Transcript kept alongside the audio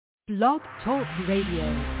Blog Talk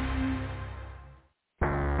Radio.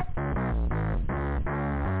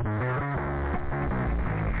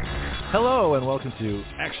 Hello and welcome to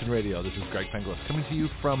Action Radio. This is Greg Penglis coming to you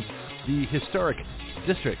from the historic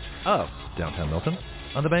district of downtown Milton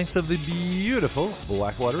on the banks of the beautiful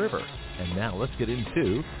Blackwater River. And now let's get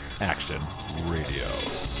into Action Radio.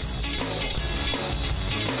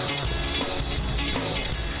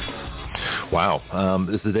 Wow,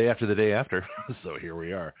 this is the day after the day after, so here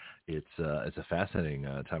we are. It's a fascinating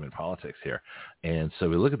time in politics here, and so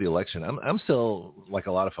we look at the election. I'm still like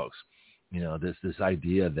a lot of folks, you know, this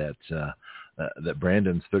idea that that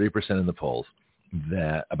Brandon's 30% in the polls,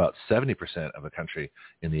 that about 70% of the country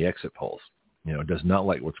in the exit polls, you know, does not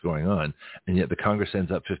like what's going on, and yet the Congress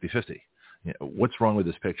ends up 50-50. You know, what's wrong with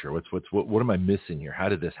this picture? What am I missing here? How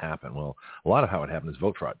did this happen? Well, a lot of how it happened is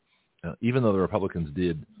vote fraud. Even though the Republicans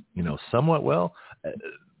did, you know, somewhat well,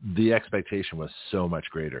 the expectation was so much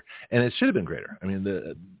greater, and it should have been greater. I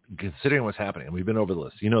mean, considering what's happening, and we've been over the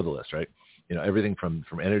list. You know the list, right? You know, everything from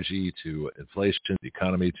energy to inflation, the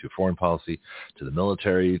economy to foreign policy, to the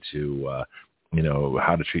military, to you know,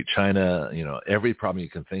 how to treat China. You know, every problem you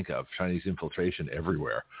can think of, Chinese infiltration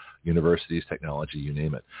everywhere, universities, technology, you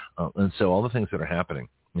name it. And so all the things that are happening.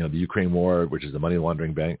 You know, the Ukraine war, which is the money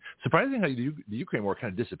laundering bank. Surprising how the Ukraine war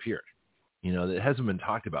kind of disappeared. You know, it hasn't been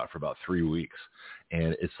talked about for about 3 weeks,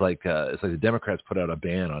 and it's like the Democrats put out a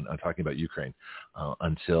ban on talking about Ukraine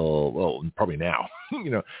until, well, probably now. You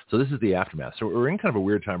know, so this is the aftermath. So we're in kind of a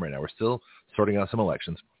weird time right now. We're still sorting out some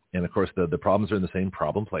elections, and of course the problems are in the same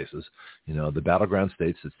problem places. You know, the battleground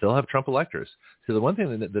states that still have Trump electors. So the one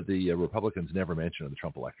thing that the Republicans never mention are the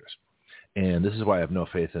Trump electors. And this is why I have no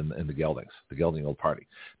faith in the Geldings, the Gelding old party.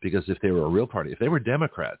 Because if they were a real party, if they were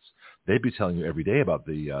Democrats, they'd be telling you every day about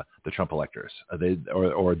the Trump electors,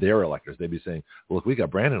 or their electors. They'd be saying, well, look, we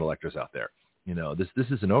got Brandon electors out there. You know, this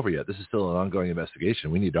isn't over yet. This is still an ongoing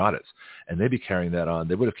investigation. We need audits. And they'd be carrying that on.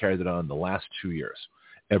 They would have carried it on the last 2 years,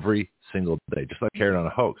 every single day, just like carrying on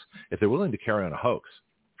a hoax. If they're willing to carry on a hoax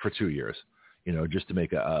for 2 years, you know, just to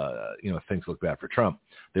make things look bad for Trump,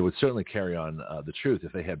 they would certainly carry on the truth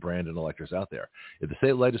if they had Brandon electors out there. If the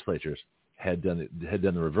state legislatures had done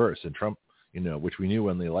the reverse, and Trump, you know, which we knew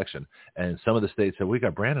won the election, and some of the states said we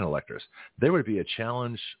got Brandon electors, there would be a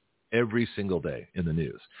challenge every single day in the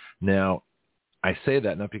news. Now, I say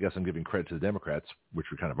that not because I'm giving credit to the Democrats,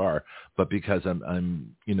 which we kind of are, but because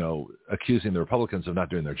I'm you know, accusing the Republicans of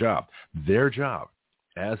not doing their job. Their job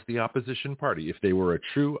as the opposition party, if they were a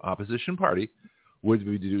true opposition party, would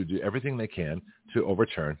be to do everything they can to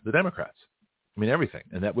overturn the Democrats. I mean, everything.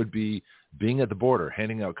 And that would be being at the border,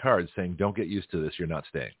 handing out cards saying, don't get used to this, you're not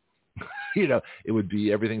staying. You know, it would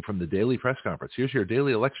be everything from the daily press conference. Here's your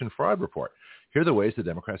daily election fraud report. Here are the ways the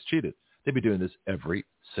Democrats cheated. They'd be doing this every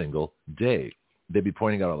single day. They'd be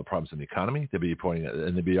pointing out all the problems in the economy. They'd be pointing out,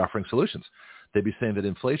 and they'd be offering solutions. They'd be saying that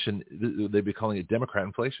inflation, they'd be calling it Democrat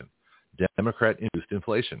inflation. Democrat-induced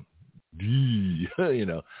inflation,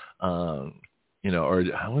 or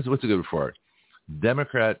what's a good word for it?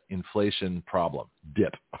 Democrat inflation problem,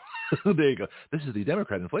 dip. There you go. This is the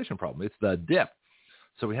Democrat inflation problem. It's the dip.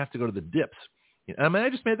 So we have to go to the dips. I mean, I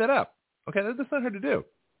just made that up. Okay, that's not hard to do.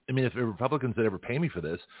 I mean, if the Republicans that ever pay me for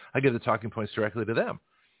this, I give the talking points directly to them.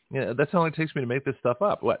 You know, that's how long it takes me to make this stuff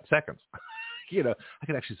up. What, seconds? You know, I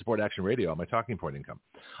can actually support Action Radio on my talking point income,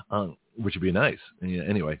 which would be nice.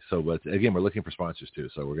 Anyway, so but again, we're looking for sponsors too.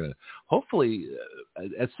 So we're going to hopefully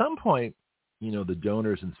at some point, you know, the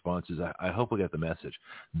donors and sponsors, I hope we'll get the message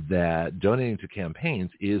that donating to campaigns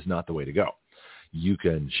is not the way to go. You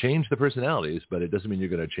can change the personalities, but it doesn't mean you're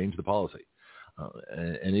going to change the policy.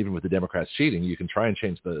 And even with the Democrats cheating, you can try and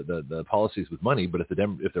change the policies with money, but if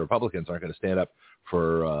the Republicans aren't going to stand up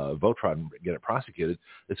for vote fraud and get it prosecuted,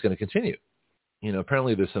 it's going to continue. You know,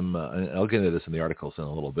 apparently there's some, I'll get into this in the articles in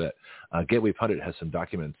a little bit. Gateway Pundit has some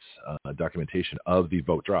documentation of the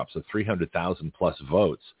vote drops of 300,000 plus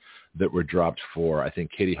votes that were dropped for, I think,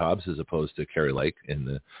 Katie Hobbs as opposed to Carrie Lake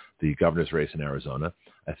in the governor's race in Arizona.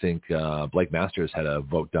 I think Blake Masters had a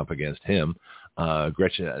vote dump against him.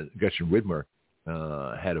 Gretchen Whitmer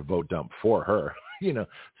had a vote dump for her. You know,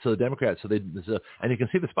 so the Democrats, and you can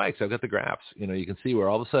see the spikes. I've got the graphs. You know, you can see where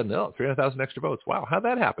all of a sudden, 300,000 extra votes. Wow, how'd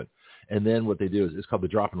that happen? And then what they do is it's called the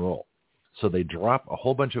drop and roll. So they drop a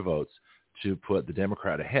whole bunch of votes to put the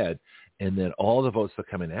Democrat ahead, and then all the votes that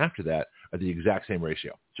come in after that are the exact same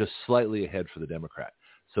ratio, just slightly ahead for the Democrat.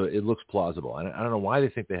 So it looks plausible. And I don't know why they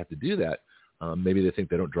think they have to do that. Maybe they think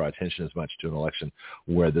they don't draw attention as much to an election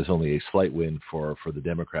where there's only a slight win for the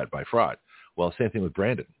Democrat by fraud. Well, same thing with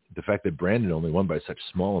Brandon. The fact that Brandon only won by such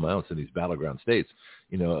small amounts in these battleground states,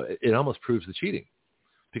 you know, it almost proves the cheating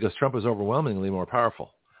because Trump is overwhelmingly more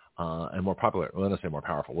powerful. and more popular. Well, I'm not say more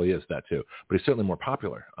powerful. Well, he is that too, but he's certainly more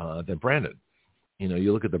popular than Brandon.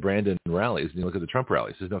 You look at the Brandon rallies and you look at the Trump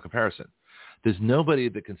rallies. There's no comparison. There's nobody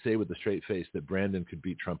that can say with a straight face that Brandon could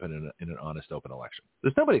beat Trump in an honest, open election.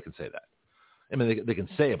 There's nobody who can say that. I mean, they can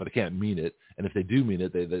say it, but they can't mean it. And if they do mean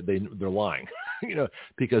it, they're lying,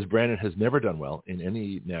 because Brandon has never done well in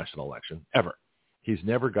any national election ever. He's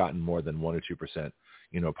never gotten more than 1 or 2%,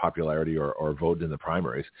 popularity or vote in the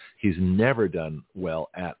primaries. He's never done well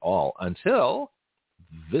at all until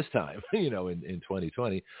this time, in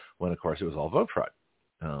 2020, when, of course, it was all vote fraud.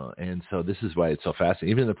 And so this is why it's so fascinating,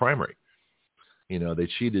 even in the primary. They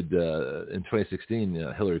cheated in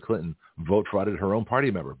 2016. Hillary Clinton vote frauded her own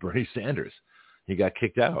party member, Bernie Sanders. He got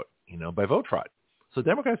kicked out, by vote fraud. So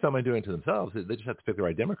Democrats don't mind doing it to themselves. They just have to pick the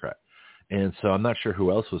right Democrat. And so I'm not sure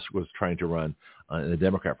who else was trying to run in the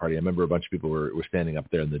Democrat Party. I remember a bunch of people were standing up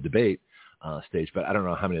there in the debate stage, but I don't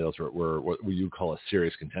know how many of those were what you'd call a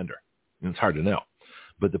serious contender. And it's hard to know.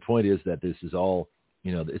 But the point is that this is all,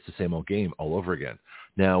 it's the same old game all over again.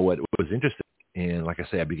 Now, what was interesting, and like I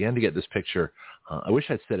say, I began to get this picture. I wish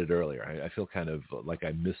I'd said it earlier. I feel kind of like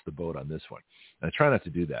I missed the boat on this one. And I try not to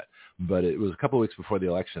do that. But it was a couple of weeks before the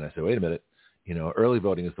election. I said, wait a minute, early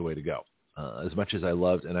voting is the way to go. As much as I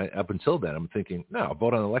loved, and up until then, I'm thinking, no,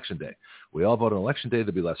 vote on election day. We all vote on election day,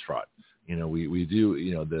 there'll be less fraud. We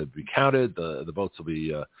do, they'll be counted, the votes will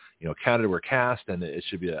be, counted or cast, and it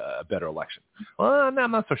should be a better election. Well, no,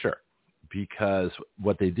 I'm not so sure, because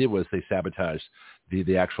what they did was they sabotaged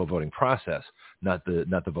the actual voting process, not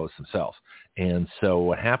the votes themselves. And so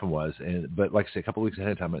what happened was, but like I say, a couple of weeks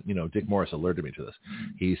ahead of time, Dick Morris alerted me to this.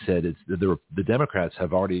 He said the Democrats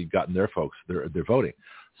have already gotten their folks, they're voting.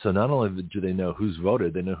 So not only do they know who's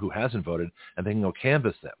voted, they know who hasn't voted, and they can go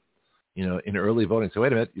canvass them, in early voting. So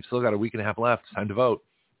wait a minute, you've still got a week and a half left. It's time to vote.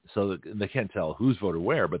 So they can't tell who's voted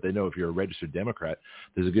where, but they know if you're a registered Democrat,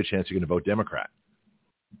 there's a good chance you're going to vote Democrat.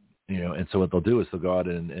 And so what they'll do is they'll go out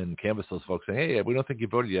and canvass those folks saying, hey, we don't think you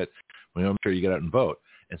voted yet. We want to make sure you get out and vote.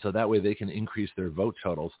 And so that way they can increase their vote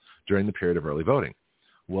totals during the period of early voting.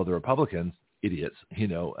 Well, the Republicans, idiots,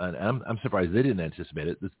 and I'm surprised they didn't anticipate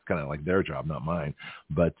it. This is kind of like their job, not mine.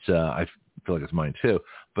 But I feel like it's mine too.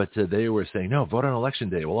 But they were saying, no, vote on election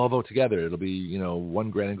day. We'll all vote together. It'll be,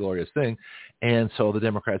 one grand and glorious thing. And so the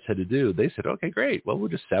Democrats had to do, they said, okay, great. Well, we'll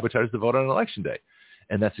just sabotage the vote on election day.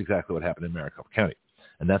 And that's exactly what happened in Maricopa County.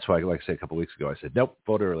 And that's why, like I said, a couple of weeks ago, I said, nope,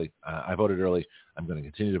 vote early. I voted early. I'm going to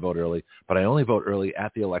continue to vote early. But I only vote early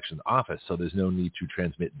at the election office, so there's no need to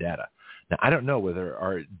transmit data. Now, I don't know whether there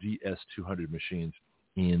are DS200 machines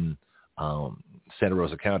in Santa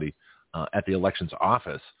Rosa County at the elections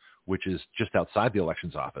office, which is just outside the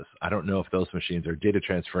elections office. I don't know if those machines are data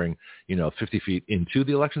transferring, 50 feet into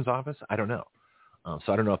the elections office. I don't know.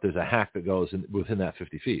 So I don't know if there's a hack that goes within that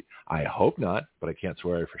 50 feet. I hope not, but I can't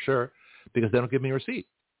swear for sure, because they don't give me a receipt.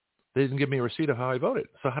 They didn't give me a receipt of how I voted.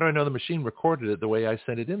 So how do I know the machine recorded it the way I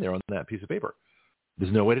sent it in there on that piece of paper?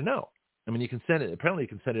 There's no way to know. I mean, you can send it. Apparently, you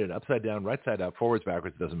can send it upside down, right side up, forwards,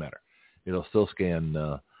 backwards. It doesn't matter. It'll still scan.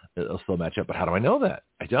 It'll still match up. But how do I know that?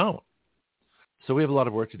 I don't. So we have a lot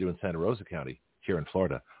of work to do in Santa Rosa County here in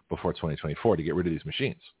Florida before 2024 to get rid of these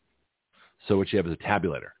machines. So what you have is a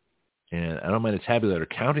tabulator. And I don't mind a tabulator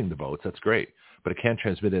counting the votes. That's great. But it can't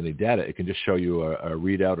transmit any data. It can just show you a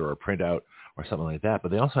readout or a printout or something like that. But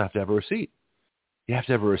they also have to have a receipt. You have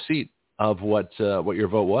to have a receipt of what your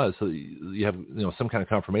vote was, so you have some kind of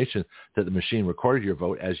confirmation that the machine recorded your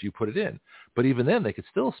vote as you put it in. But even then, they could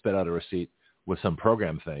still spit out a receipt with some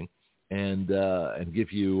program thing and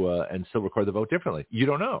give you and still record the vote differently. You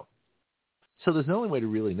don't know. So there's no only way to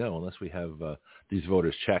really know unless we have these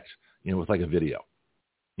voters checked, with like a video.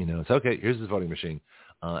 It's okay. Here's this voting machine.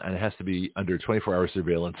 And it has to be under 24-hour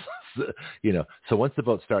surveillance, So once the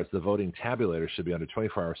vote starts, the voting tabulator should be under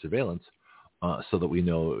 24-hour surveillance so that we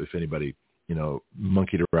know if anybody,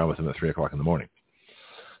 monkeyed around with them at 3 o'clock in the morning.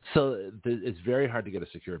 So it's very hard to get a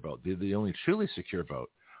secure vote. The only truly secure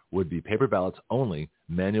vote would be paper ballots only,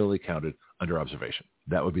 manually counted under observation.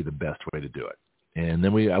 That would be the best way to do it. And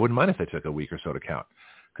then I wouldn't mind if they took a week or so to count.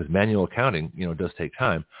 Because manual counting, does take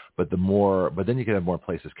time, but then you can have more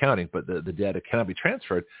places counting, but the data cannot be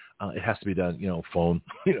transferred. It has to be done, phone,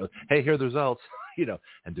 hey, here are the results,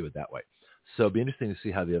 and do it that way. So it'd be interesting to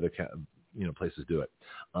see how the other, places do it.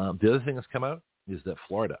 The other thing that's come out is that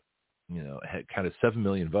Florida, had counted 7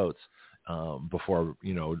 million votes before,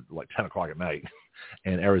 like 10 o'clock at night,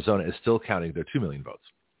 and Arizona is still counting their 2 million votes.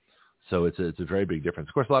 So it's a very big difference.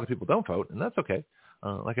 Of course, a lot of people don't vote, and that's okay.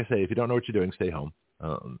 Like I say, if you don't know what you're doing, stay home.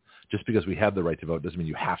 Just because we have the right to vote doesn't mean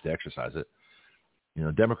you have to exercise it.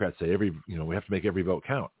 Democrats say we have to make every vote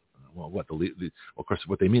count. of course,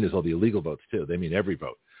 what they mean is all the illegal votes too. They mean every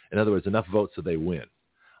vote. In other words, enough votes so they win.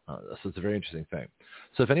 So it's a very interesting thing.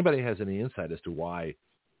 So if anybody has any insight as to why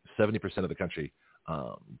 70% of the country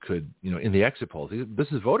could, in the exit polls,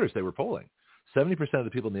 this is voters they were polling. 70% of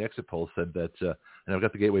the people in the exit polls said that, and I've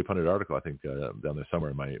got the Gateway Pundit article, I think, down there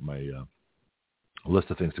somewhere in my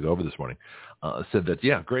list of things to go over this morning, said that,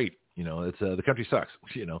 yeah, great. It's the country sucks,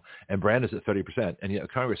 and Brand is at 30%, and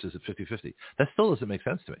yet Congress is at 50-50. That still doesn't make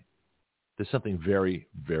sense to me. There's something very,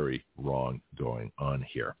 very wrong going on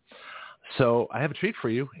here. So I have a treat for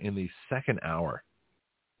you in the second hour,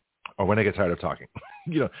 or when I get tired of talking,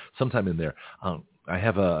 sometime in there. I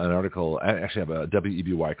have an article. I actually have a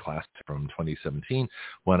WEBY class from 2017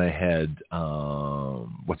 when I had,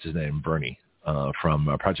 what's his name, Bernie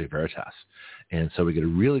from Project Veritas. And so we get a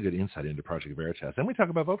really good insight into Project Veritas. And we talk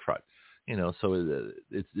about vote fraud. So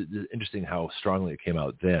it's interesting how strongly it came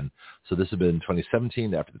out then. So this has been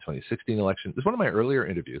 2017 after the 2016 election. It was one of my earlier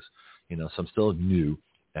interviews, so I'm still new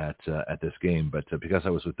at this game. But because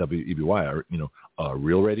I was with WEBY, a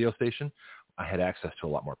real radio station, I had access to a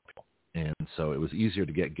lot more people. And so it was easier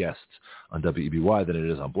to get guests on WEBY than it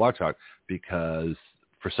is on Blog Talk because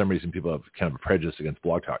for some reason people have kind of a prejudice against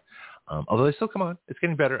Blog Talk. Although they still come on. It's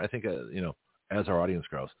getting better. I think, as our audience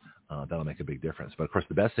grows, that'll make a big difference. But, of course,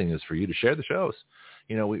 the best thing is for you to share the shows.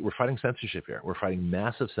 We're fighting censorship here. We're fighting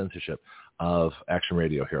massive censorship of Action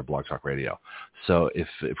Radio here at Blog Talk Radio. So if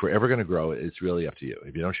we're ever going to grow, it's really up to you.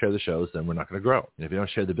 If you don't share the shows, then we're not going to grow. And if you don't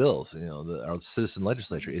share the bills, our citizen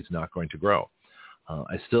legislature, it's not going to grow.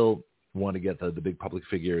 I still want to get the big public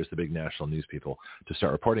figures, the big national news people to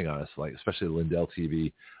start reporting on us, like especially Lindell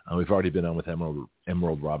TV. We've already been on with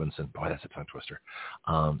Emerald Robinson. Boy, that's a tongue twister.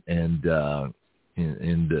 But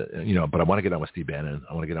I want to get on with Steve Bannon.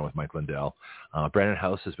 I want to get on with Mike Lindell. Brandon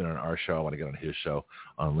House has been on our show. I want to get on his show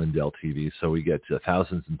on Lindell TV. So we get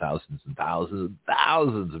thousands and thousands and thousands and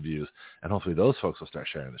thousands of views. And hopefully those folks will start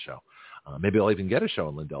sharing the show. Maybe I'll even get a show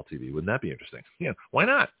on Lindell TV. Wouldn't that be interesting? Why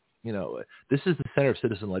not? This is the center of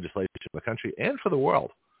citizen legislation for the country and for the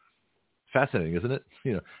world. Fascinating, isn't it?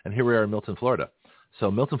 And here we are in Milton, Florida.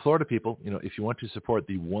 So Milton, Florida people, if you want to support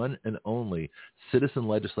the one and only citizen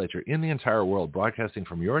legislature in the entire world broadcasting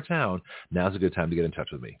from your town, now's a good time to get in touch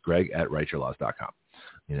with me, Greg@writeyourlaws.com.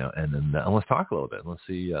 And then let's talk a little bit. Let's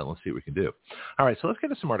see what we can do. All right, so let's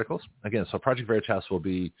get into some articles. Again, so Project Veritas will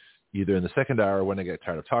be either in the second hour when I get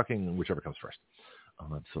tired of talking, whichever comes first.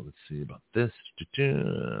 So let's see about this.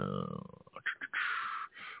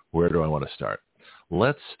 Where do I want to start?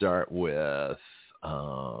 Let's start with,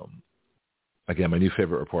 again, my new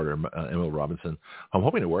favorite reporter, Emerald Robinson. I'm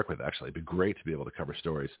hoping to work with, actually. It'd be great to be able to cover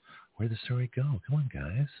stories. Where'd the story go? Come on,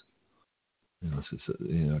 guys.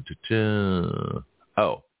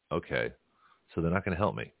 Oh, okay. So they're not going to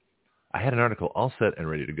help me. I had an article all set and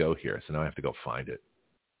ready to go here, so now I have to go find it.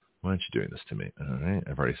 Why aren't you doing this to me? All right,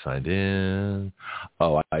 I've already signed in.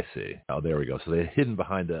 Oh, I see. Oh, there we go. So they're hidden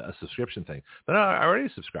behind a subscription thing. But I already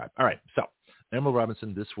subscribed. All right, so Emerald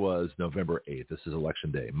Robinson, this was November 8th. This is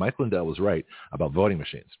Election Day. Mike Lindell was right about voting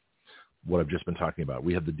machines, what I've just been talking about.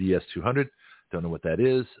 We have the DS200. Don't know what that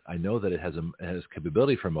is. I know that it has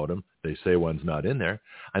capability for modem. They say one's not in there.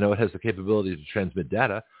 I know it has the capability to transmit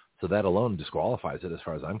data. So that alone disqualifies it as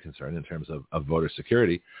far as I'm concerned in terms of voter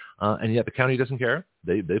security. And yet the county doesn't care.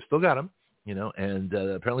 They've still got them, and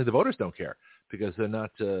apparently the voters don't care because they're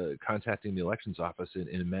not contacting the elections office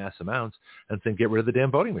in mass amounts and saying, get rid of the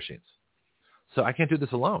damn voting machines. So I can't do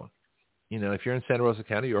this alone. If you're in Santa Rosa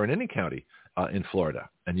County or in any county in Florida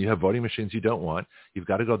and you have voting machines you don't want, you've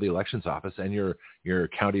got to go to the elections office and your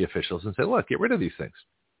county officials and say, look, get rid of these things.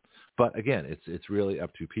 But again, it's really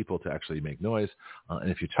up to people to actually make noise. And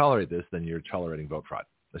if you tolerate this, then you're tolerating vote fraud.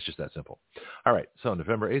 It's just that simple. All right. So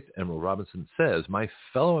November 8th, Emerald Robinson says, my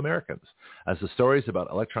fellow Americans, as the stories about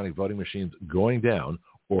electronic voting machines going down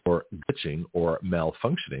or glitching or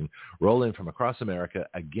malfunctioning roll in from across America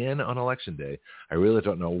again on Election Day, I really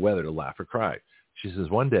don't know whether to laugh or cry. She says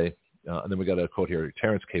one day, and then we got a quote here,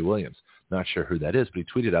 Terrence K. Williams. Not sure who that is, but he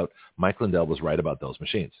tweeted out, Mike Lindell was right about those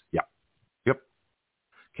machines. Yeah. Yep.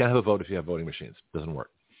 Can't have a vote if you have voting machines. Doesn't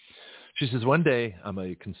work. She says, one day I'm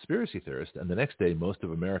a conspiracy theorist, and the next day most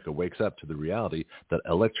of America wakes up to the reality that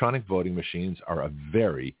electronic voting machines are a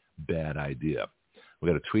very bad idea. We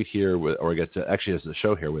got a tweet here, actually has a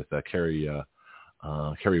show here with Kerry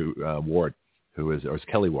Ward, it's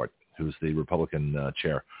Kelly Ward, who's the Republican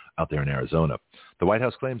chair out there in Arizona. The White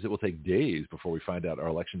House claims it will take days before we find out our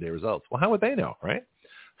Election Day results. Well, how would they know, right?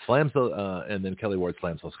 And then Kelly Ward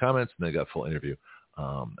slams those comments, and they got a full interview.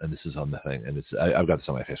 And this is on the thing, and I've got this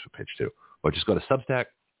on my Facebook page too. But just go to Substack,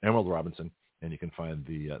 Emerald Robinson, and you can find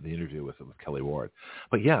the interview with Kelly Ward.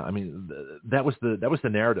 But yeah, I mean, that was the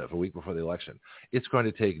narrative a week before the election. It's going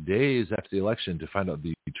to take days after the election to find out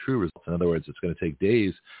the true results. In other words, it's going to take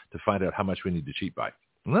days to find out how much we need to cheat by.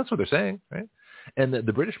 And that's what they're saying, right? And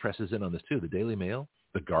the British press is in on this too. The Daily Mail,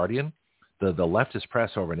 the Guardian, the leftist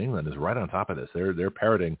press over in England is right on top of this. They're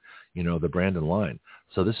parroting, the Brandon line.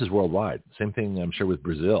 So this is worldwide. Same thing, I'm sure, with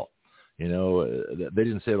Brazil. They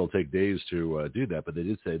didn't say it'll take days to do that, but they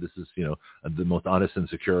did say this is, the most honest and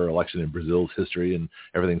secure election in Brazil's history, and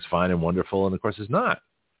everything's fine and wonderful. And of course, it's not.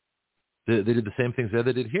 They did the same things that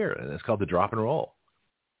they did here, and it's called the drop and roll.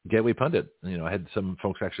 Gateway Pundit, I had some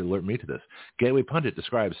folks actually alert me to this. Gateway Pundit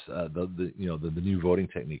describes the new voting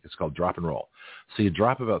technique. It's called drop and roll. So you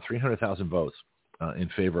drop about 300,000 votes in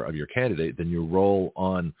favor of your candidate, then you roll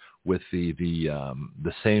on with the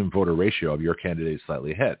same voter ratio of your candidate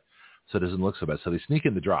slightly ahead. So it doesn't look so bad. So they sneak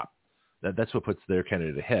in the drop. That's what puts their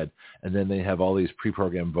candidate ahead. And then they have all these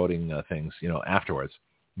pre-programmed voting things, afterwards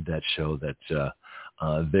that show that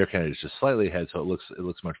their candidate is just slightly ahead. So it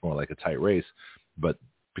looks much more like a tight race. But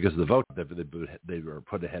because of the vote, they were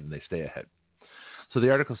put ahead and they stay ahead. So the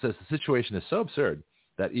article says the situation is so absurd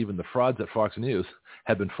that even the frauds at Fox News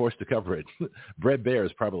have been forced to cover it. Brett Baer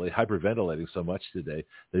is probably hyperventilating so much today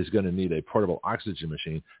that he's going to need a portable oxygen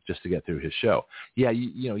machine just to get through his show. Yeah,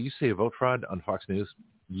 you say vote fraud on Fox News,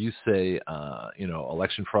 you say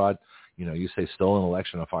election fraud, you say stolen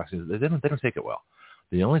election on Fox News. They don't take it well.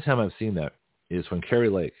 The only time I've seen that is when Carrie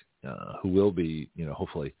Lake, who will be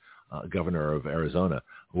hopefully governor of Arizona,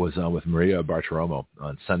 was on with Maria Bartiromo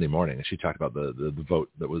on Sunday morning, and she talked about the vote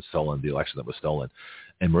that was stolen, the election that was stolen.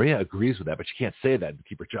 And Maria agrees with that, but she can't say that to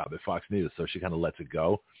keep her job at Fox News, so she kind of lets it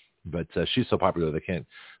go. But she's so popular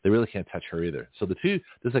they really can't touch her either. So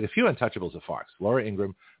there's like a few untouchables at Fox: Laura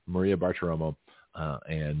Ingraham, Maria Bartiromo,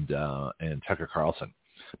 and Tucker Carlson.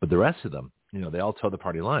 But the rest of them, they all toe the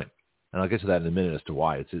party line. And I'll get to that in a minute as to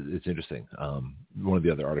why. It's interesting. One of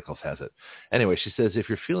the other articles has it. Anyway, she says, if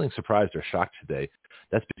you're feeling surprised or shocked today,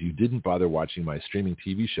 that's because you didn't bother watching my streaming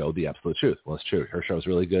TV show, The Absolute Truth. Well, it's true. Her show is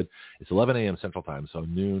really good. It's 11 a.m. Central Time, so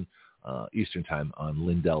noon Eastern Time on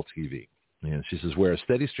Lindell TV. And she says, where a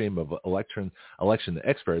steady stream of election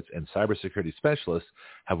experts and cybersecurity specialists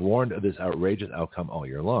have warned of this outrageous outcome all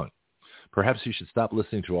year long. Perhaps you should stop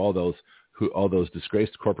listening to all those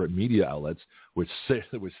disgraced corporate media outlets which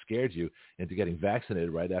scared you into getting vaccinated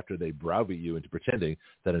right after they browbeat you into pretending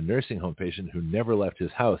that a nursing home patient who never left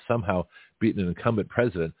his house somehow beat an incumbent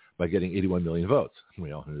president by getting 81 million votes.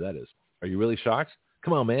 We all know who that is. Are you really shocked?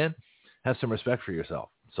 Come on, man. Have some respect for yourself.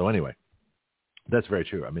 So anyway, that's very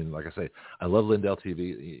true. I mean, like I say, I love Lindell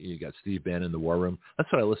TV. You got Steve Bannon in the War Room.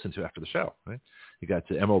 That's what I listen to after the show, right? You got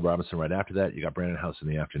Emerald Robinson right after that. You got Brandon House in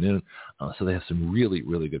the afternoon. So they have some really,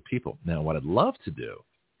 really good people. Now, what I'd love to do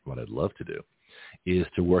is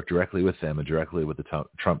to work directly with them and directly with the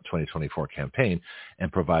Trump 2024 campaign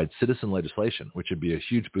and provide citizen legislation, which would be a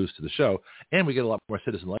huge boost to the show. And we get a lot more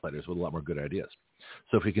citizen legislators with a lot more good ideas.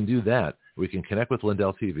 So if we can do that, we can connect with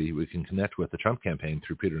Lindell TV. We can connect with the Trump campaign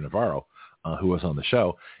through Peter Navarro, who was on the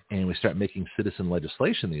show, and we start making citizen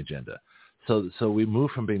legislation the agenda. So we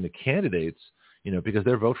move from being the candidates, because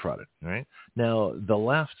they're vote frauded, right? Now, the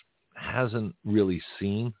left hasn't really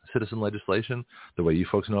seen citizen legislation the way you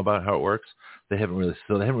folks know about how it works. They haven't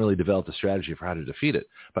really developed a strategy for how to defeat it.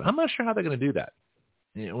 But I'm not sure how they're going to do that.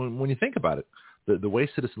 When you think about it, the way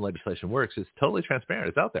citizen legislation works is totally transparent.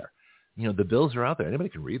 It's out there. The bills are out there. Anybody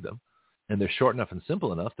can read them, and they're short enough and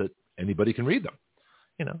simple enough that anybody can read them.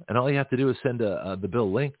 And all you have to do is send the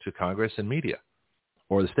bill link to Congress and media,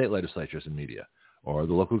 or the state legislatures and media, or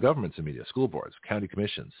the local governments and media, school boards, county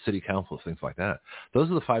commissions, city councils, things like that.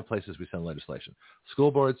 Those are the 5 places we send legislation: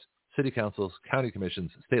 school boards, city councils, county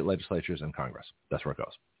commissions, state legislatures, and Congress. That's where it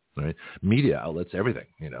goes. Right? Media outlets, everything,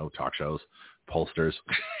 talk shows, pollsters,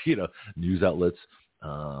 news outlets,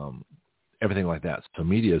 everything like that. So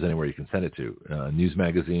media is anywhere you can send it to. News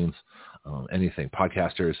magazines, anything,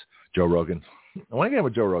 podcasters, Joe Rogan. I want to get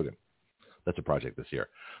with Joe Rogan. That's a project this year.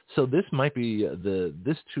 So this might be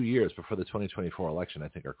this 2 years before the 2024 election, I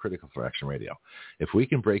think, are critical for Action Radio. If we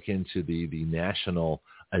can break into the national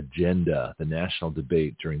agenda, the national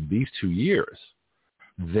debate during these 2 years,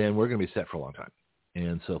 then we're going to be set for a long time.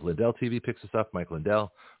 And so if Lindell TV picks us up, Mike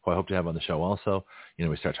Lindell, who I hope to have on the show also,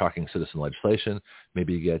 we start talking citizen legislation.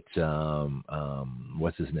 Maybe you get,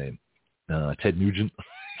 what's his name? Ted Nugent.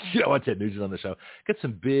 You don't want Ted Nugent on the show. Get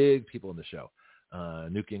some big people on the show.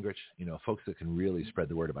 Newt Gingrich, folks that can really spread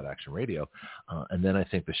the word about Action Radio. And then I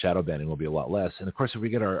think the shadow banning will be a lot less. And of course, if we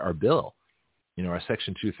get our bill, our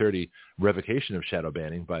Section 230 revocation of shadow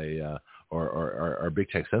banning by or big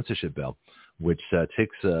tech censorship bill, which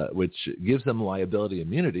gives them liability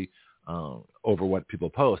immunity over what people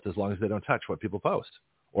post as long as they don't touch what people post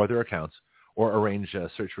or their accounts or arrange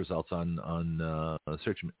search results on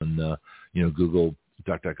Google,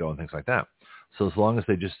 DuckDuckGo, and things like that. So as long as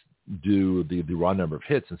they just do the raw number of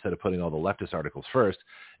hits instead of putting all the leftist articles first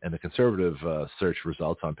and the conservative search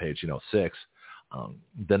results on page 6,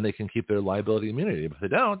 then they can keep their liability immunity. If they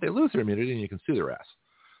don't, they lose their immunity and you can sue their ass.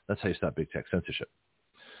 That's how you stop big tech censorship.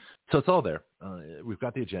 So it's all there. We've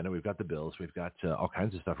got the agenda. We've got the bills. We've got all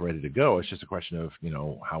kinds of stuff ready to go. It's just a question of,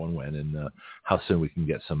 how and when and how soon we can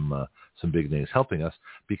get some big names helping us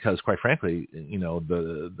because, quite frankly,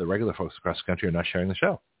 the regular folks across the country are not sharing the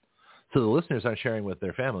show. So the listeners aren't sharing with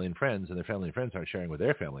their family and friends, and their family and friends aren't sharing with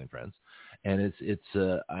their family and friends. And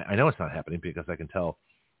I know it's not happening because I can tell,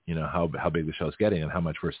 how big the show's getting and how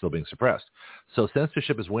much we're still being suppressed. So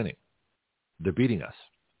censorship is winning. They're beating us.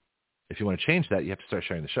 If you want to change that, you have to start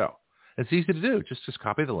sharing the show. It's easy to do. Just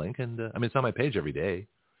copy the link, and it's on my page every day.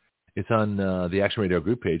 It's on the Action Radio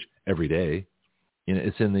Group page every day.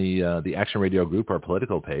 It's in the Action Radio Group, our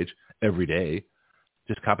political page, every day.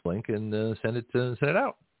 Just copy the link and send it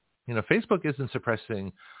out. Facebook isn't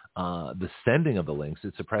suppressing the sending of the links;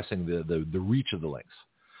 it's suppressing the reach of the links.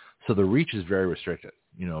 So the reach is very restricted.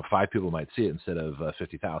 5 people might see it instead of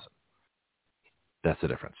 50,000. That's the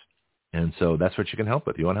difference. And so that's what you can help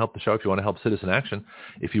with. You want to help the show. If you want to help Citizen Action,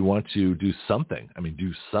 if you want to do something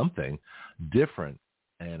different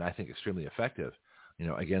and I think extremely effective,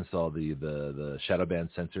 against all the shadow ban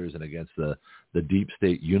censors and against the deep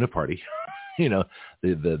state uniparty,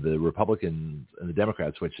 the Republicans and the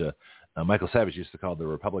Democrats, which Michael Savage used to call the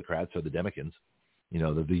Republicrats or the Democrats, the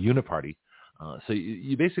uniparty. So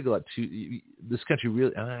you basically let this country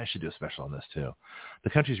really, and I should do a special on this too. The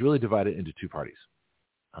country's really divided into 2 parties.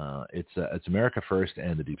 It's America First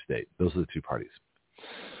and the deep state. Those are the 2 parties.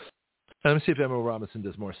 Let me see if Emma Robinson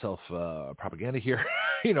does more self propaganda here,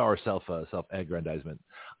 or self-aggrandizement,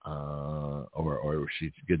 or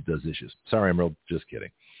she does issues. Sorry, Emerald, just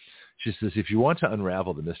kidding. She says, if you want to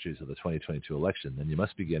unravel the mysteries of the 2022 election, then you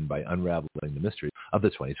must begin by unraveling the mystery of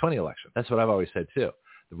the 2020 election. That's what I've always said too.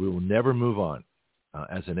 That we will never move on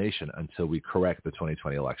as a nation until we correct the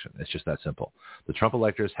 2020 election. It's just that simple. The Trump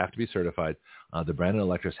electors have to be certified. The Brandon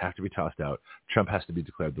electors have to be tossed out. Trump has to be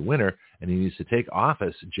declared the winner, and he needs to take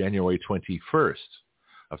office January 21st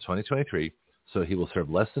of 2023, so he will serve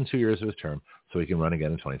less than 2 years of his term so he can run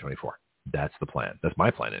again in 2024. That's the plan. That's my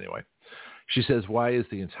plan anyway. She says, why is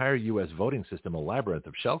the entire U.S. voting system a labyrinth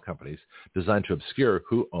of shell companies designed to obscure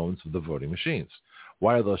who owns the voting machines?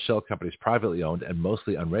 Why are those shell companies privately owned and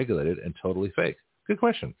mostly unregulated and totally fake? Good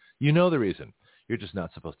question. You know the reason. You're just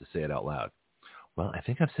not supposed to say it out loud. Well, I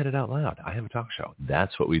think I've said it out loud. I have a talk show.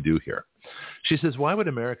 That's what we do here. She says, why would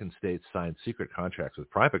American states sign secret contracts with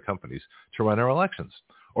private companies to run our elections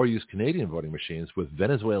or use Canadian voting machines with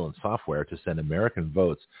Venezuelan software to send American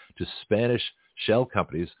votes to Spanish shell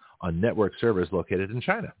companies on network servers located in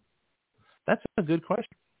China? That's a good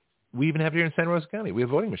question. We even have here in Santa Rosa County, we have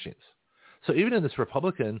voting machines. So even in this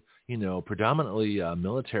Republican, predominantly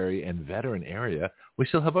military and veteran area, we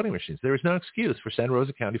still have voting machines. There is no excuse for Santa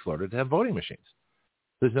Rosa County, Florida to have voting machines.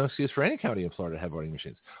 There's no excuse for any county in Florida to have voting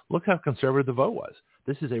machines. Look how conservative the vote was.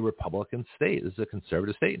 This is a Republican state. This is a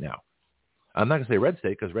conservative state now. I'm not going to say red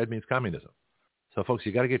state because red means communism. So, folks,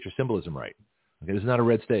 you got to get your symbolism right. Okay, this is not a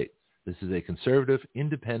red state. This is a conservative,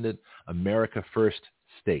 independent, America First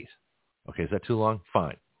state. Okay, is that too long?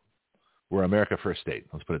 Fine. We're America First state.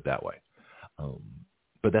 Let's put it that way.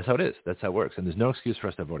 But that's how it is. That's how it works. And there's no excuse for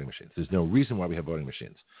us to have voting machines. There's no reason why we have voting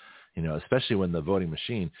machines, especially when the voting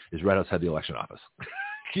machine is right outside the election office.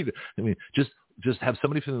 I mean, just have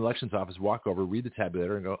somebody from the elections office walk over, read the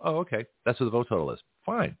tabulator, and go, oh, okay, that's what the vote total is.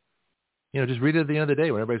 Fine. Just read it at the end of the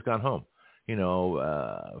day when everybody's gone home.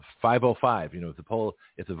 5:05.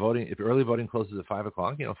 If early voting closes at 5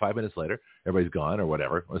 o'clock, 5 minutes later, everybody's gone or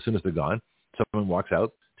whatever. As soon as they're gone, someone walks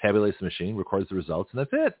out, tabulates the machine, records the results, and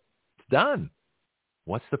that's it. It's done.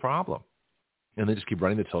 What's the problem? And they just keep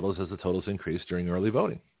running the totals as the totals increase during early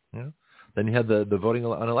voting. Then you have the voting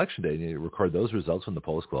on election day, and you record those results when the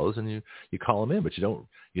polls close, and you call them in, but you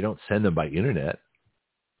don't send them by internet.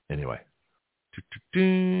 Anyway.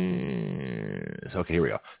 Okay, here we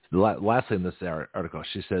go. Lastly in this article,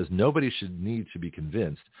 she says, nobody should need to be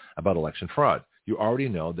convinced about election fraud. You already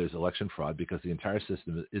know there's election fraud because the entire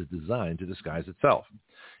system is designed to disguise itself.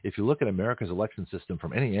 If you look at America's election system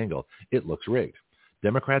from any angle, it looks rigged.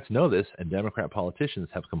 Democrats know this, and Democrat politicians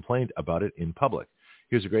have complained about it in public.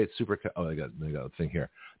 Here's a great I got a thing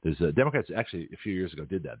here. There's Democrats actually a few years ago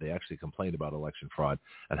did that. They actually complained about election fraud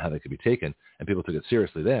and how they could be taken, and people took it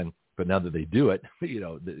seriously then. But now that they do it,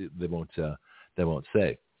 they won't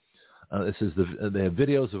say. This is they have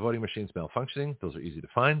videos of voting machines malfunctioning. Those are easy to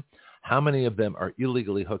find. How many of them are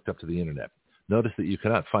illegally hooked up to the internet? Notice that you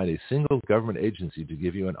cannot find a single government agency to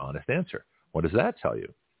give you an honest answer. What does that tell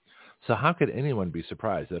you? So how could anyone be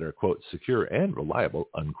surprised that our, quote, secure and reliable,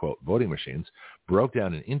 unquote, voting machines broke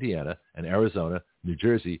down in Indiana and Arizona, New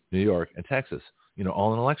Jersey, New York, and Texas,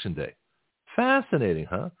 all on election day? Fascinating,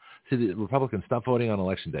 huh? See, the Republicans stop voting on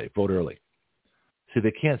election day. Vote early. See,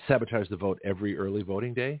 they can't sabotage the vote every early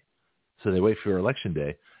voting day. So they wait for election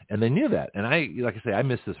day, and they knew that. And I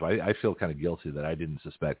missed this. I feel kind of guilty that I didn't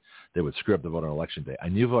suspect they would screw up the vote on election day. I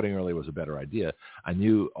knew voting early was a better idea. I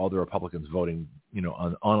knew all the Republicans voting,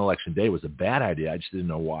 on election day was a bad idea. I just didn't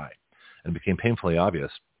know why. And it became painfully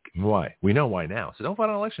obvious why. We know why now. So don't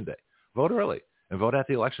vote on election day. Vote early and vote at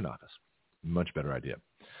the election office. Much better idea.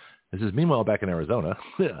 This is meanwhile back in Arizona.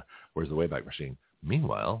 Where's the Wayback Machine?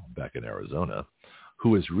 Meanwhile, back in Arizona, who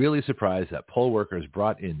was really surprised that poll workers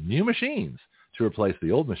brought in new machines to replace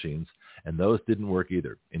the old machines, and those didn't work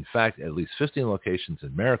either. In fact, at least 15 locations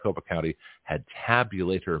in Maricopa County had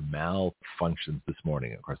tabulator malfunctions this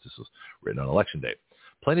morning. Of course, this was written on Election Day.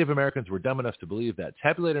 Plenty of Americans were dumb enough to believe that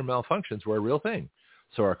tabulator malfunctions were a real thing.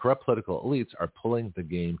 So our corrupt political elites are pulling the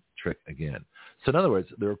game trick again. So in other words,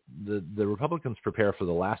 the Republicans prepare for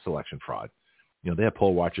the last election fraud. They have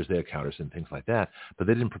poll watchers, they have counters and things like that, but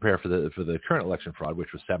they didn't prepare for the current election fraud,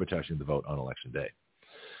 which was sabotaging the vote on election day.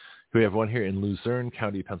 We have one here in Luzerne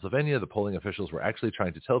County, Pennsylvania. The polling officials were actually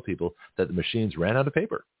trying to tell people that the machines ran out of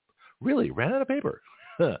paper. Really, ran out of paper.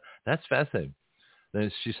 That's fascinating.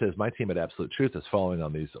 Then she says, my team at Absolute Truth is following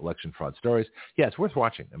on these election fraud stories. Yeah, it's worth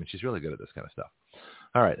watching. I mean, she's really good at this kind of stuff.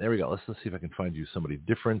 All right, there we go. Let's see if I can find you somebody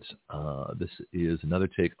different. This is another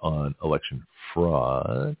take on election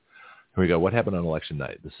fraud. Here we go. What happened on election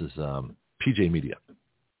night? This is PJ Media.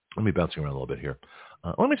 Let me bouncing around a little bit here.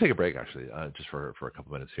 Let me take a break, actually, just for a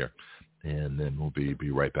couple minutes here, and then we'll be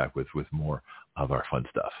right back with more of our fun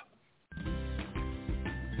stuff.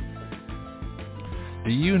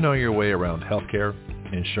 Do you know your way around healthcare,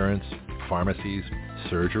 insurance, pharmacies,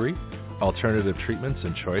 surgery, alternative treatments,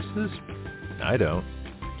 and choices? I don't.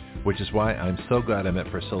 Which is why I'm so glad I met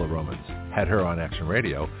Priscilla Romans, had her on Action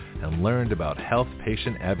Radio, and learned about health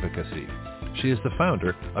patient advocacy. She is the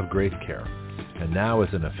founder of Great Care. And now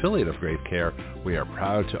as an affiliate of Great Care, we are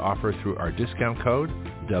proud to offer through our discount code,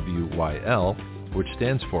 WYL, which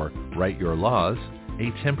stands for Write Your Laws,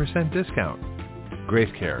 a 10% discount.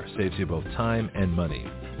 Great Care saves you both time and money.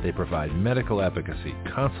 They provide medical advocacy,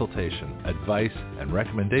 consultation, advice, and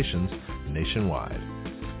recommendations nationwide.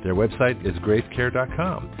 Their website is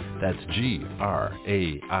greatcare.com. That's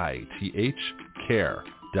GRAITH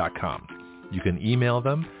care.com. You can email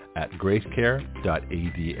them at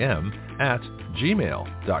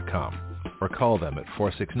greatcare.adm@gmail.com or call them at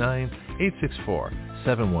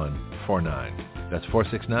 469-864-7149. That's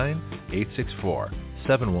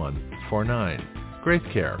 469-864-7149. Great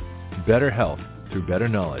Care. Better health through better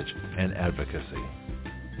knowledge and advocacy.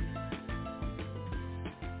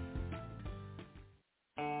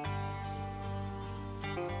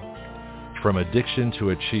 From addiction to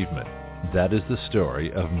achievement, that is the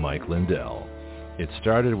story of Mike Lindell. It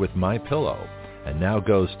started with My Pillow and now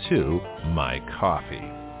goes to My Coffee.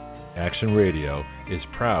 Action Radio is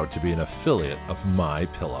proud to be an affiliate of My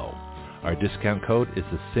Pillow. Our discount code is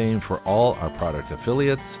the same for all our product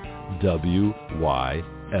affiliates,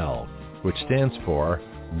 WYL, which stands for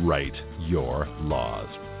Write Your Laws.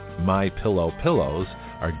 My Pillow pillows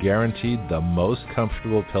are guaranteed the most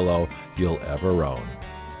comfortable pillow you'll ever own.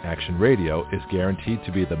 Action Radio is guaranteed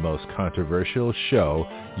to be the most controversial show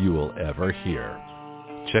you will ever hear.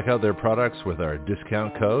 Check out their products with our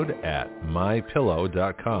discount code at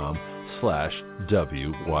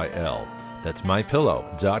mypillow.com/WYL. That's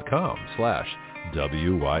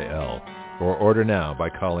mypillow.com/WYL. Or order now by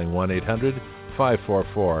calling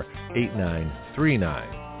 1-800-544-8939.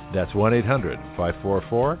 That's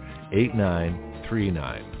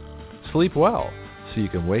 1-800-544-8939. Sleep well so you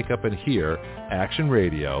can wake up and hear Action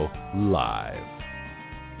Radio live.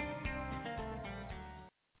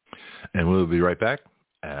 And we'll be right back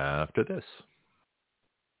after this.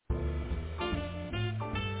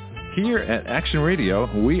 Here at Action Radio,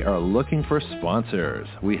 we are looking for sponsors.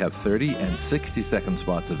 We have 30 and 60-second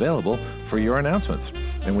spots available for your announcements.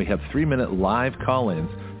 And we have 3-minute live call-ins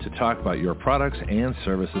to talk about your products and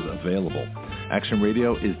services available. Action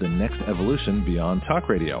Radio is the next evolution beyond talk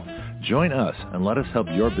radio. Join us and let us help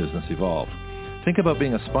your business evolve. Think about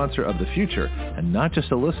being a sponsor of the future and not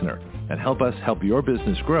just a listener, and help us help your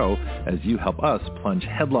business grow as you help us plunge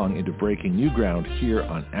headlong into breaking new ground here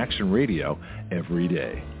on Action Radio every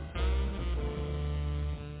day.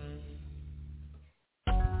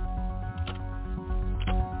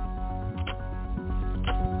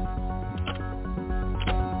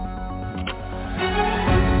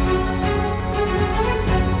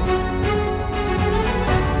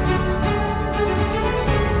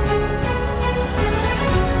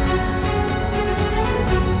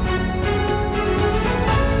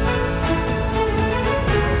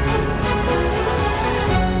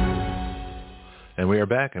 And we are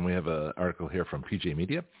back, and we have an article here from PJ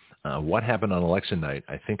Media. What happened on election night?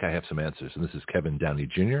 I think I have some answers. And this is Kevin Downey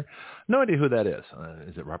Jr. No idea who that is.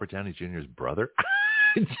 Is it Robert Downey Jr.'s brother?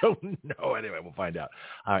 I don't know. Anyway, we'll find out.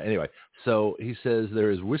 Anyway, so he says,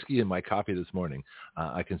 there is whiskey in my coffee this morning.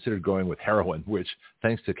 I considered going with heroin, which,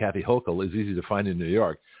 thanks to Kathy Hochul, is easy to find in New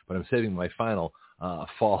York. But I'm saving my final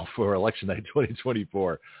fall for election night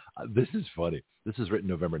 2024. This is funny. This is written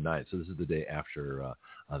November 9th, so this is the day after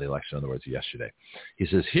the election, in other words, yesterday. He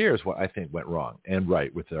says, here's what I think went wrong and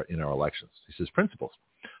right in our elections. He says, principles.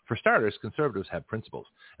 For starters, conservatives have principles,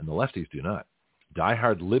 and the lefties do not.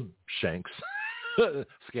 Diehard lib shanks,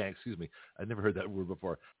 skanks, excuse me. I'd never heard that word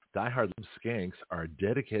before. Diehard lib skanks are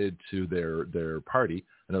dedicated to their party.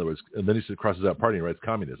 In other words, and then he crosses out party and writes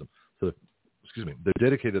communism. So they're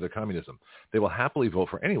dedicated to their communism. They will happily vote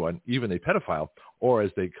for anyone, even a pedophile, or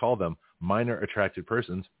as they call them, minor attracted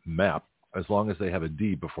persons, MAP, as long as they have a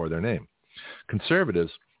D before their name.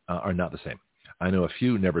 Conservatives are not the same. I know a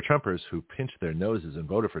few never-Trumpers who pinched their noses and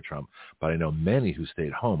voted for Trump, but I know many who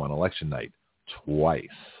stayed home on election night twice.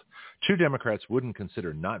 True Democrats wouldn't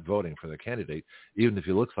consider not voting for their candidate, even if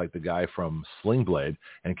he looks like the guy from Sling Blade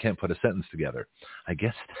and can't put a sentence together. I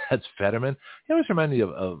guess that's Fetterman. He always reminded me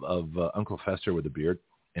of Uncle Fester with a beard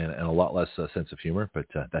and a lot less sense of humor, but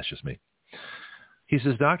that's just me. He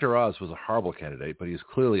says Dr. Oz was a horrible candidate, but he's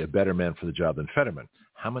clearly a better man for the job than Fetterman.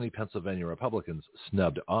 How many Pennsylvania Republicans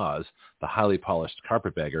snubbed Oz, the highly polished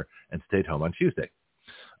carpetbagger, and stayed home on Tuesday?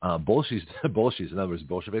 Bolshies, in other words,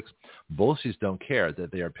 Bolsheviks, Bolshies don't care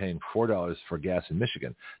that they are paying $4 for gas in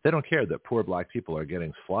Michigan. They don't care that poor black people are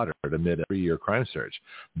getting slaughtered amid a 3-year crime surge.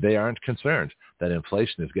 They aren't concerned that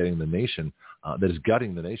inflation is getting the nation, that is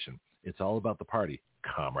gutting the nation. It's all about the party,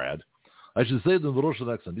 comrade. I should say it in the Russian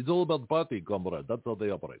accent. It's all about the party, comrade. That's how they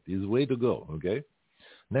operate. It's the way to go, okay?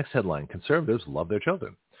 Next headline, conservatives love their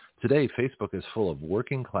children. Today, Facebook is full of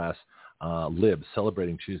working-class libs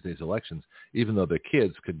celebrating Tuesday's elections, even though their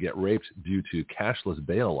kids could get raped due to cashless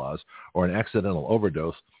bail laws or an accidental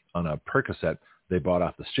overdose on a Percocet they bought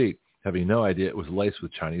off the street, having no idea it was laced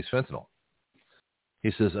with Chinese fentanyl.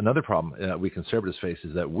 He says another problem we conservatives face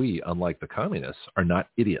is that we, unlike the communists, are not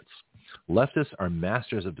idiots. Leftists are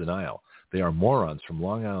masters of denial. There are morons from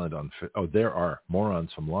Long Island on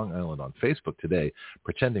Facebook today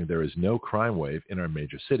pretending there is no crime wave in our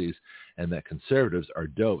major cities and that conservatives are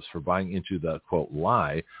dopes for buying into the, quote,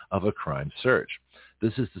 lie of a crime surge.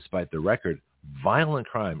 This is despite the record violent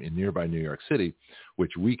crime in nearby New York City,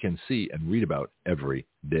 which we can see and read about every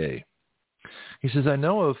day. He says, I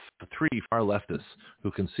know of 3 far leftists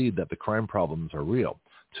who concede that the crime problems are real.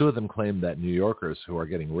 2 of them claim that New Yorkers who are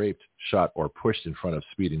getting raped, shot, or pushed in front of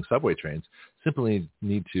speeding subway trains simply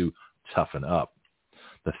need to toughen up.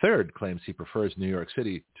 The 3rd claims he prefers New York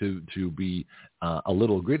City to be a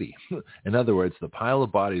little gritty. In other words, the pile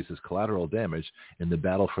of bodies is collateral damage in the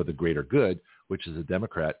battle for the greater good, which is a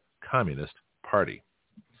Democrat Communist Party.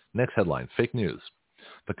 Next headline, fake news.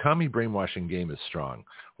 The commie brainwashing game is strong.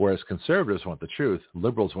 Whereas conservatives want the truth,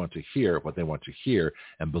 liberals want to hear what they want to hear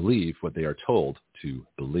and believe what they are told to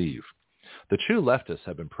believe. The true leftists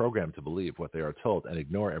have been programmed to believe what they are told and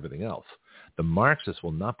ignore everything else. The Marxists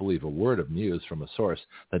will not believe a word of news from a source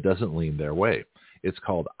that doesn't lean their way. It's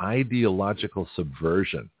called ideological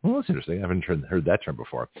subversion. Well, that's interesting. I haven't heard that term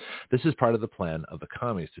before. This is part of the plan of the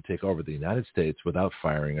commies to take over the United States without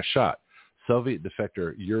firing a shot. Soviet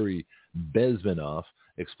defector Yuri Bezmenov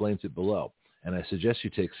explains it below, and I suggest you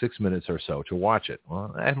take 6 minutes or so to watch it.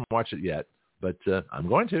 Well, I haven't watched it yet, but I'm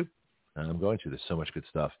going to. There's so much good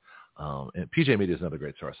stuff. And PJ Media is another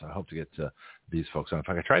great source. I hope to get these folks on. In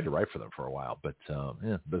fact, I tried to write for them for a while, but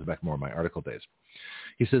it goes back more in my article days.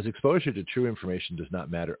 He says, exposure to true information does not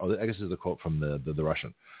matter. Oh, I guess this is a quote from the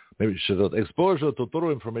Russian. Maybe exposure to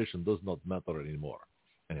true information does not matter anymore.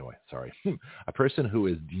 Anyway, sorry. A person who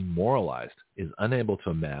is demoralized is unable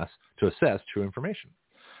to assess true information.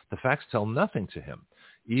 The facts tell nothing to him,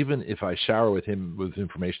 even if I shower him with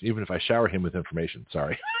information.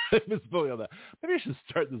 Sorry. Maybe I should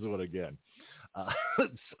start this one again.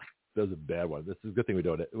 That was a bad one. This is a good thing we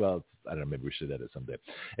don't. Well, I don't know. Maybe we should edit someday.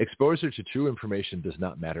 Exposure to true information does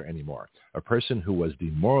not matter anymore. A person who was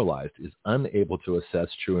demoralized is unable to assess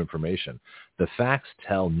true information. The facts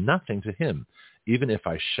tell nothing to him. Even if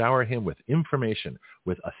I shower him with information,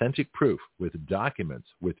 with authentic proof, with documents,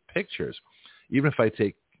 with pictures, even if I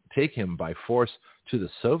take him by force to the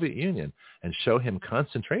Soviet Union and show him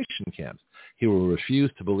concentration camps, he will refuse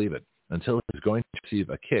to believe it until he's going to receive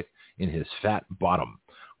a kick in his fat bottom.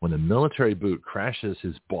 When a military boot crashes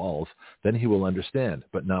his balls, then he will understand,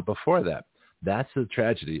 but not before that. That's the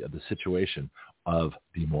tragedy of the situation of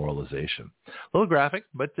demoralization. A little graphic,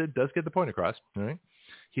 but it does get the point across. All right.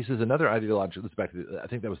 He says another ideological, this is back to I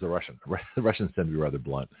think that was the Russian. The Russians tend to be rather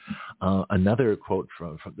blunt. Another quote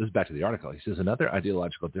from, this is back to the article. He says another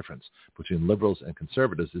ideological difference between liberals and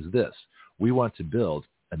conservatives is this. We want to build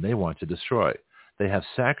and they want to destroy. They have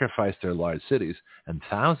sacrificed their large cities and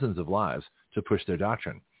thousands of lives to push their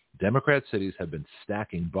doctrine. Democrat cities have been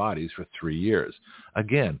stacking bodies for 3 years.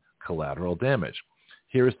 Again, collateral damage.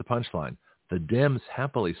 Here is the punchline. The Dems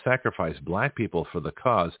happily sacrifice black people for the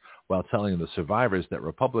cause while telling the survivors that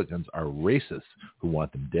Republicans are racists who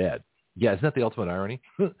want them dead. Yeah, isn't that the ultimate irony?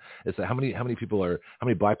 It's like how many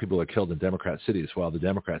black people are killed in Democrat cities while the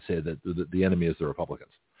Democrats say that the enemy is the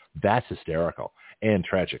Republicans. That's hysterical and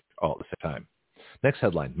tragic all at the same time. Next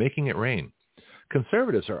headline, Making It Rain.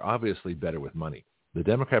 Conservatives are obviously better with money. The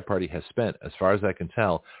Democrat Party has spent, as far as I can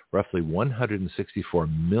tell, roughly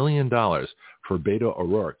 $164 million for Beto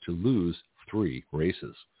O'Rourke to lose 3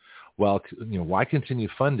 races. Well, why continue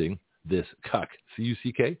funding this cuck,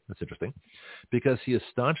 C-U-C-K? That's interesting. Because he is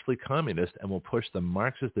staunchly communist and will push the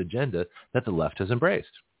Marxist agenda that the left has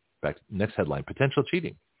embraced. Back, next headline, potential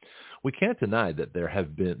cheating. We can't deny that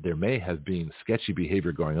there may have been sketchy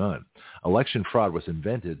behavior going on. Election fraud was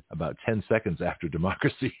invented about 10 seconds after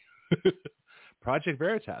democracy. Project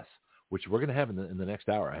Veritas, which we're going to have in the next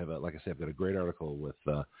hour. I have, like I said, I've got a great article with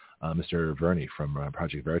Mr. Verney from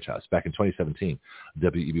Project Veritas back in 2017,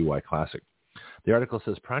 WEBY Classic. The article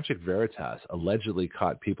says Project Veritas allegedly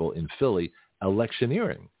caught people in Philly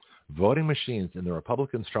electioneering. Voting machines in the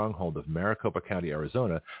Republican stronghold of Maricopa County,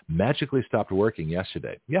 Arizona, magically stopped working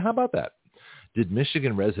yesterday. Yeah, how about that? Did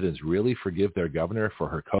Michigan residents really forgive their governor for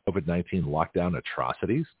her COVID-19 lockdown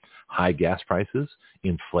atrocities, high gas prices,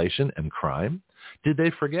 inflation, and crime? Did they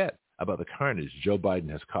forget about the carnage Joe Biden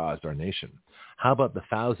has caused our nation? How about the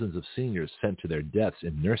thousands of seniors sent to their deaths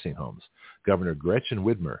in nursing homes? Governor Gretchen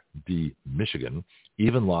Whitmer, D. Michigan,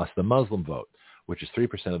 even lost the Muslim vote, which is 3%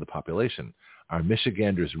 of the population. Are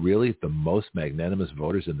Michiganders really the most magnanimous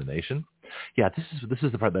voters in the nation? Yeah, this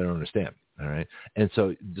is the part that I don't understand. All right, and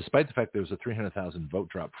so despite the fact there was a 300,000 vote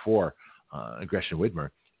drop for Gretchen Whitmer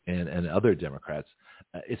and other Democrats,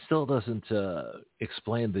 it still doesn't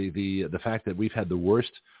explain the fact that we've had the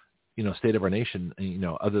worst state of our nation,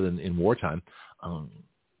 other than in wartime.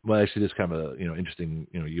 Well, actually, this kind of a interesting.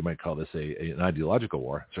 You might call this an ideological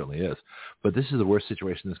war. It certainly is, but this is the worst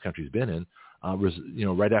situation this country's been in.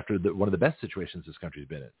 Right after one of the best situations this country's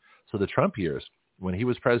been in. So the Trump years, when he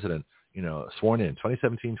was president, sworn in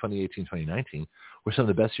 2017, 2018, 2019, were some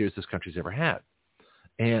of the best years this country's ever had.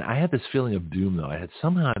 And I had this feeling of doom, though. I had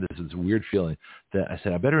somehow this weird feeling that I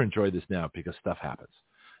said, I better enjoy this now because stuff happens.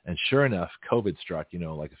 And sure enough, COVID struck,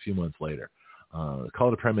 like a few months later. Call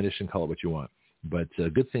it a premonition, call it what you want. But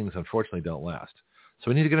good things, unfortunately, don't last.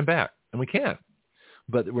 So we need to get them back, and we can.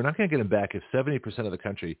 But we're not going to get them back if 70% of the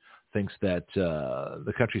country thinks that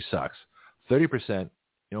the country sucks. 30%,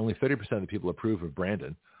 only 30% of the people approve of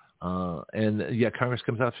Brandon. And yet Congress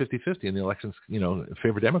comes out 50-50 and the elections,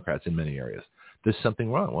 favor Democrats in many areas. There's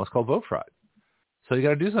something wrong. Well, it's called vote fraud. So you got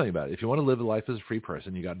to do something about it. If you want to live a life as a free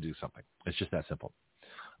person, you got to do something. It's just that simple.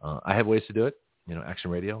 I have ways to do it. Action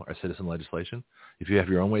Radio, our citizen legislation. If you have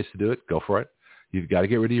your own ways to do it, go for it. You've got to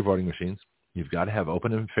get rid of your voting machines. You've got to have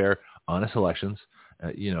open and fair, honest elections.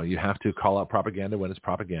 You have to call out propaganda when it's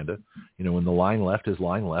propaganda. When the lying left is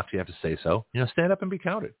lying left, you have to say so. Stand up and be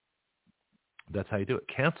counted. That's how you do it.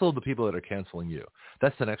 Cancel the people that are canceling you.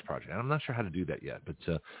 That's the next project. I'm not sure how to do that yet, but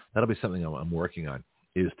that'll be something I'm working on,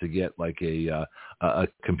 is to get like a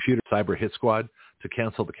computer cyber hit squad to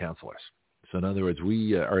cancel the cancelers. So in other words,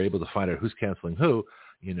 we are able to find out who's canceling who,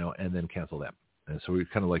 and then cancel them. And so we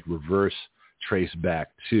kind of like reverse trace back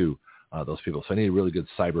to those people. So I need a really good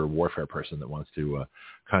cyber warfare person that wants to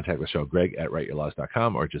contact the show,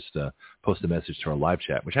 greg@writeyourlaws.com, or just post a message to our live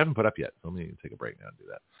chat, which I haven't put up yet. Let me take a break now and do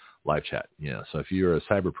that. Live chat. So if you're a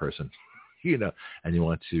cyber person, and you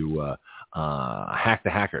want to hack the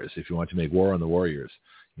hackers, if you want to make war on the warriors,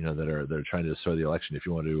 that are trying to destroy the election. If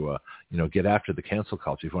you want to, get after the cancel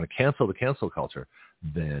culture, if you want to cancel the cancel culture,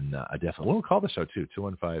 then I definitely we'll call the show too,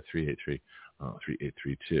 215-383-3832.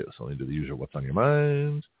 So let me do the usual what's on your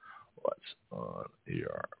mind,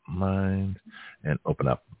 and open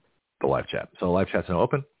up the live chat. So the live chat's now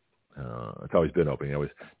open. It's always been open.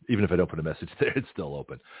 Even if I don't put a message there, it's still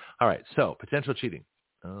open. All right. So potential cheating.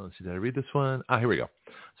 Let's see. Did I read this one? Here we go.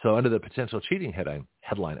 So under the potential cheating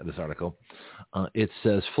headline of this article, it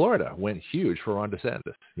says Florida went huge for Ron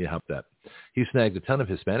DeSantis. You helped that. He snagged a ton of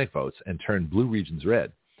Hispanic votes and turned blue regions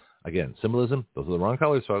red. Again, symbolism. Those are the wrong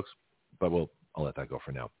colors, folks. But I'll let that go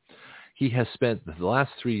for now. He has spent the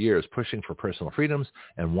last 3 years pushing for personal freedoms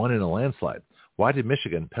and won in a landslide. Why did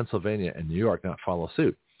Michigan, Pennsylvania, and New York not follow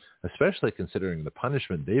suit? Especially considering the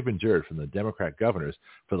punishment they've endured from the Democrat governors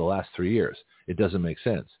for the last 3 years. It doesn't make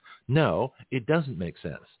sense. No, it doesn't make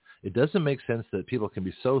sense. It doesn't make sense that people can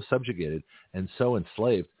be so subjugated and so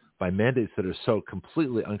enslaved by mandates that are so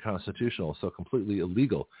completely unconstitutional, so completely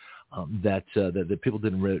illegal, that people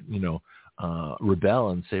didn't, rebel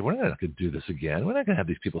and say, we're not going to do this again. We're not going to have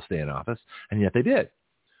these people stay in office. And yet they did.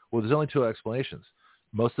 Well, there's only two explanations.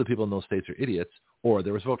 Most of the people in those states are idiots, or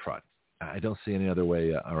there was vote fraud. I don't see any other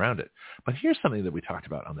way around it. But here's something that we talked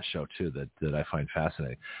about on the show, too, that I find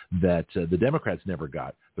fascinating, that the Democrats never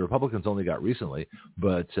got. The Republicans only got recently,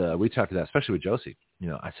 but we talked about that, especially with Josie.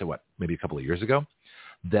 I said, maybe a couple of years ago,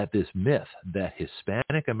 that this myth that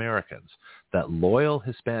Hispanic Americans, that loyal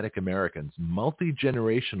Hispanic Americans,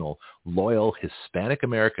 multi-generational loyal Hispanic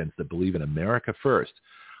Americans that believe in America first,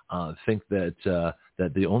 think that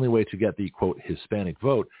the only way to get the, quote, Hispanic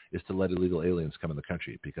vote is to let illegal aliens come in the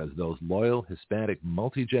country, because those loyal Hispanic,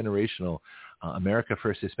 multi-generational America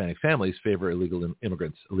First Hispanic families favor illegal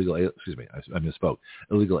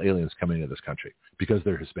aliens coming into this country because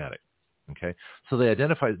they're Hispanic. Okay? So they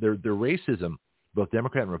identify their racism, both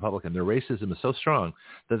Democrat and Republican, their racism is so strong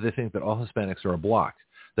that they think that all Hispanics are a block,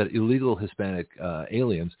 that illegal Hispanic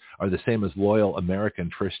aliens are the same as loyal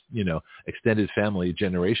American first, extended family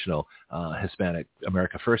generational Hispanic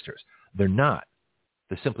America firsters. They're not.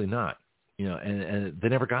 They're simply not. And they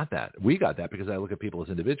never got that. We got that because I look at people as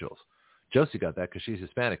individuals. Josie got that because she's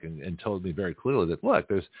Hispanic and told me very clearly that, look,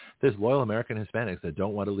 there's loyal American Hispanics that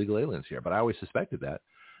don't want illegal aliens here. But I always suspected that.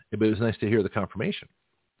 But it was nice to hear the confirmation.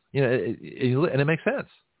 And it makes sense.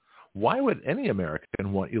 Why would any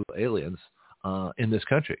American want illegal aliens in this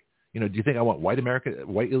country? Do you think I want white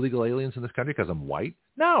illegal aliens in this country because I'm white?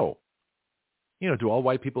 No. Do all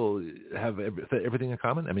white people have everything in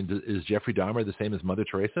common? I mean, is Jeffrey Dahmer the same as Mother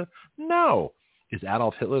Teresa? No. Is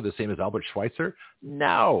Adolf Hitler the same as Albert Schweitzer?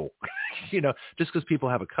 No. Just because people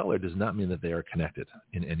have a color does not mean that they are connected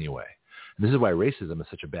in any way. And this is why racism is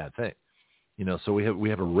such a bad thing. So we have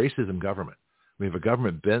a racism government. We have a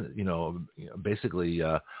government, basically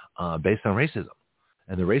based on racism.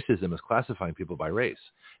 And the racism is classifying people by race.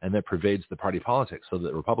 And that pervades the party politics. So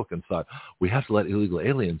that Republicans thought, we have to let illegal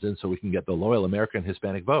aliens in so we can get the loyal American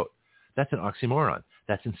Hispanic vote. That's an oxymoron.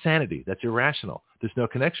 That's insanity. That's irrational. There's no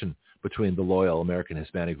connection between the loyal American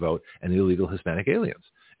Hispanic vote and illegal Hispanic aliens,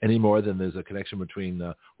 any more than there's a connection between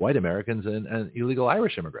white Americans and illegal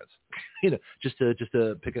Irish immigrants. Just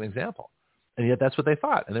to pick an example. And yet that's what they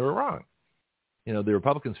thought, and they were wrong. The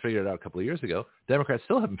Republicans figured it out a couple of years ago. Democrats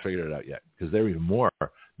still haven't figured it out yet because they're even more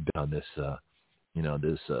on this,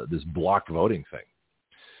 this block voting thing.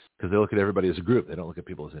 Because they look at everybody as a group. They don't look at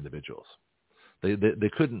people as individuals. They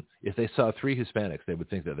couldn't, if they saw three Hispanics, they would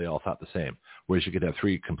think that they all thought the same, whereas you could have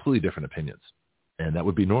three completely different opinions. And that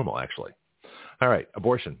would be normal, actually. All right,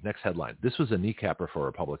 abortion, next headline. This was a kneecapper for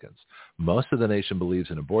Republicans. Most of the nation believes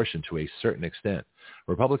in abortion to a certain extent.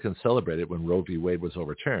 Republicans celebrated when Roe v. Wade was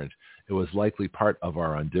overturned. It was likely part of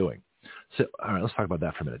our undoing. So, all right, let's talk about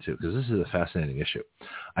that for a minute, too, because this is a fascinating issue.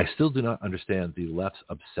 I still do not understand the left's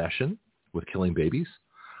obsession with killing babies.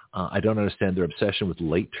 I don't understand their obsession with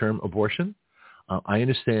late-term abortion. I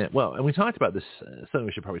understand, and we talked about this, something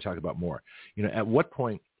we should probably talk about more. At what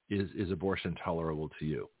point is abortion tolerable to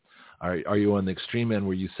you? Are you on the extreme end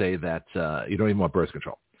where you say that you don't even want birth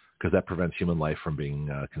control because that prevents human life from being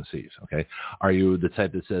conceived? Okay. Are you the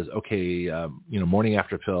type that says, okay, morning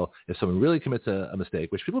after pill, if someone really commits a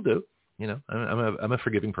mistake, which people do, I'm a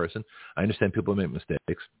forgiving person. I understand people make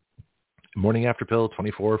mistakes. Morning after pill,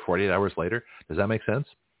 24, 48 hours later. Does that make sense?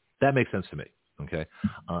 That makes sense to me. Okay.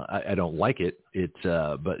 I don't like it.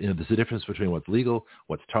 But there's a difference between what's legal,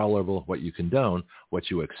 what's tolerable, what you condone, what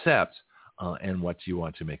you accept, and what you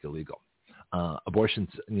want to make illegal. Abortions,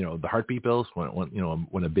 the heartbeat bills,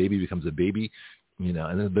 when a baby becomes a baby, and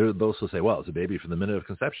then those will say, well, it's a baby from the minute of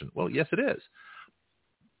conception. Well, yes, it is.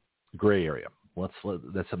 Gray area.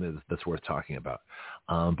 That's something that's worth talking about.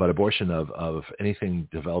 But abortion of anything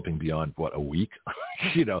developing beyond a week,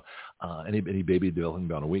 any baby developing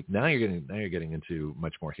beyond a week. Now you're getting into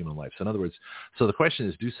much more human life. So in other words, the question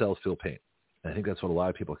is, do cells feel pain? And I think that's what a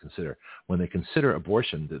lot of people consider when they consider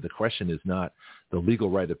abortion. The question is not the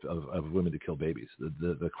legal right of women to kill babies.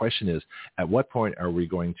 The question is, at what point are we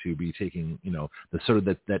going to be taking the sort of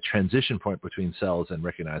that transition point between cells and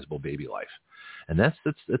recognizable baby life? And that's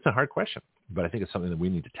a hard question, but I think it's something that we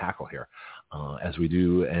need to tackle here as we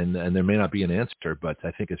do. And there may not be an answer, but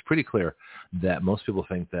I think it's pretty clear that most people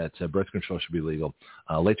think that birth control should be legal,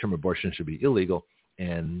 late-term abortion should be illegal,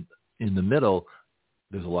 and in the middle,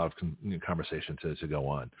 there's a lot of conversation to go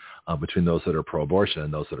on between those that are pro-abortion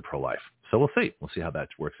and those that are pro-life. So we'll see. We'll see how that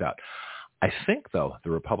works out. I think, though, the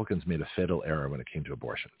Republicans made a fatal error when it came to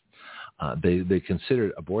abortion. They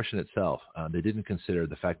considered abortion itself. They didn't consider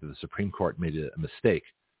the fact that the Supreme Court made a mistake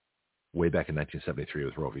way back in 1973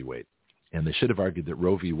 with Roe v. Wade. And they should have argued that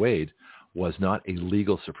Roe v. Wade was not a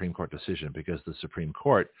legal Supreme Court decision because the Supreme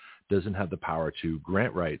Court doesn't have the power to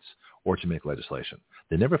grant rights or to make legislation.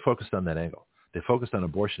 They never focused on that angle. They focused on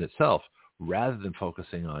abortion itself rather than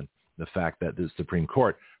focusing on the fact that the Supreme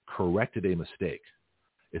Court corrected a mistake.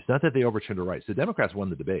 It's not that they overturned a right. The Democrats won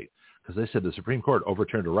the debate because they said the Supreme Court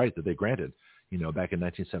overturned a right that they granted, back in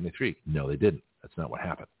 1973. No, they didn't. That's not what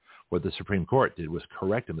happened. What the Supreme Court did was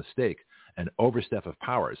correct a mistake, an overstep of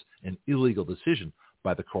powers, an illegal decision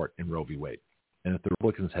by the court in Roe v. Wade. And if the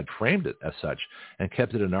Republicans had framed it as such and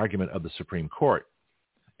kept it an argument of the Supreme Court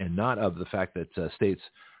and not of the fact that states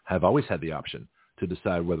have always had the option to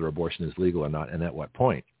decide whether abortion is legal or not and at what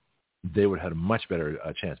point, they would have had a much better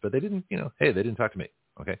chance. But they didn't, they didn't talk to me.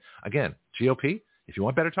 Okay. Again, GOP, if you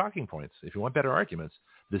want better talking points, if you want better arguments,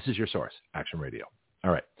 this is your source, Action Radio.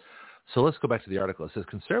 All right. So let's go back to the article. It says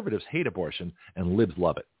conservatives hate abortion and libs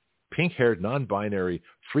love it. Pink-haired, non-binary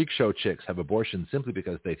freak show chicks have abortion simply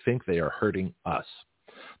because they think they are hurting us.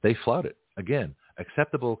 They flout it. Again,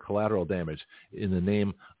 acceptable collateral damage in the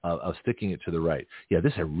name of sticking it to the right. Yeah,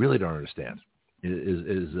 this I really don't understand.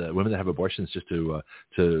 Is women that have abortions just to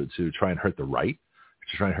try and hurt the right,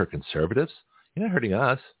 to try and hurt conservatives? You're not hurting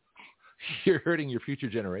us. You're hurting your future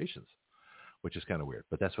generations, which is kind of weird.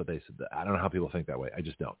 But that's what they said. I don't know how people think that way. I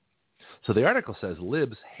just don't. So the article says,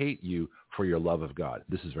 libs hate you for your love of God.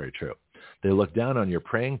 This is very true. They look down on your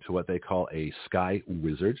praying to what they call a sky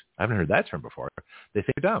wizard. I haven't heard that term before. They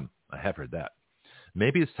think you're dumb. I have heard that.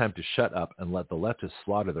 Maybe it's time to shut up and let the leftists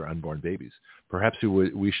slaughter their unborn babies. Perhaps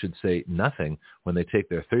we should say nothing when they take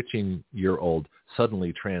their 13-year-old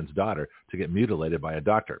suddenly trans daughter to get mutilated by a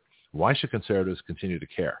doctor. Why should conservatives continue to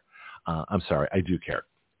care? I'm sorry, I do care.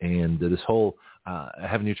 And this whole, I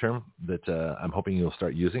have a new term that I'm hoping you'll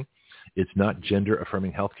start using. It's not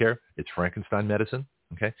gender-affirming healthcare. It's Frankenstein medicine.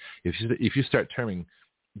 Okay, if you start terming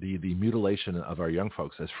the mutilation of our young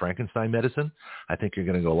folks as Frankenstein medicine, I think you're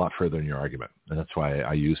going to go a lot further in your argument. And that's why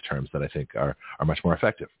I use terms that I think are much more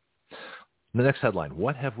effective. The next headline,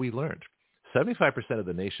 what have we learned? 75% of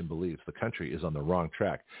the nation believes the country is on the wrong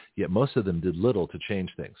track, yet most of them did little to change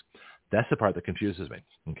things. That's the part that confuses me,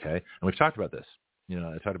 okay? And we've talked about this.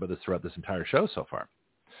 I talked about this throughout this entire show so far.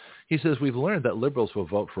 He says, we've learned that liberals will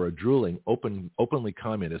vote for a drooling, openly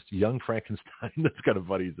communist young Frankenstein. That's kind of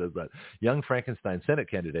funny he says that. Young Frankenstein Senate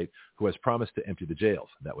candidate who has promised to empty the jails.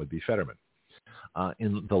 That would be Fetterman.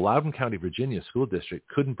 In the Loudoun County, Virginia school district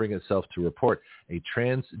couldn't bring itself to report a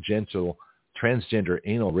transgender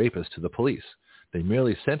anal rapist to the police. They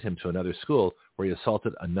merely sent him to another school where he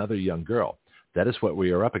assaulted another young girl. That is what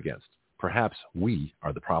we are up against. Perhaps we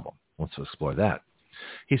are the problem. Let's explore that.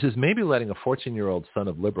 He says maybe letting a 14-year-old son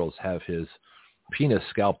of liberals have his penis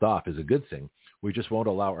scalped off is a good thing. We just won't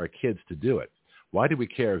allow our kids to do it. Why do we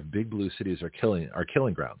care if big blue cities are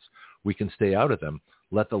killing grounds? We can stay out of them.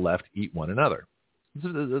 Let the left eat one another.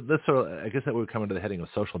 That's I guess that would come under the heading of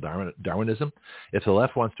social Darwinism. If the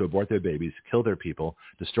left wants to abort their babies, kill their people,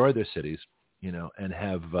 destroy their cities, and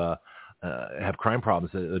have crime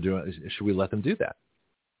problems that they're doing, should we let them do that?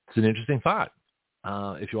 It's an interesting thought.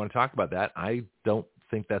 If you want to talk about that, I don't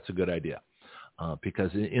think that's a good idea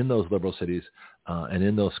because in those liberal cities and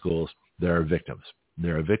in those schools, there are victims.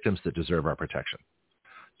 There are victims that deserve our protection.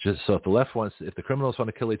 Just so if the criminals want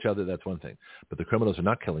to kill each other, that's one thing. But the criminals are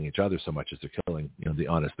not killing each other so much as they're killing, the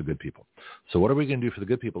honest, the good people. So what are we going to do for the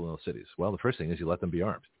good people in those cities? Well, the first thing is you let them be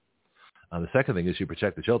armed. The second thing is you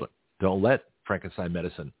protect the children. Don't let Frankenstein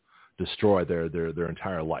medicine destroy their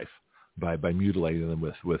entire life by mutilating them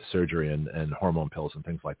with surgery and hormone pills and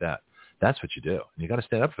things like that. That's what you do. And you got to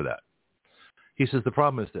stand up for that. He says the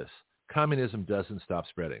problem is this. Communism doesn't stop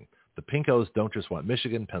spreading. The Pinkos don't just want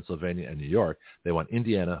Michigan, Pennsylvania, and New York. They want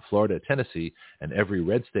Indiana, Florida, Tennessee, and every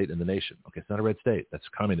red state in the nation. Okay, it's not a red state. That's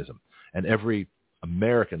communism. And every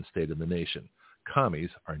American state in the nation. Commies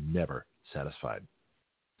are never satisfied.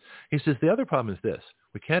 He says the other problem is this.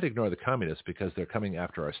 We can't ignore the communists because they're coming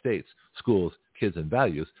after our states, schools, kids, and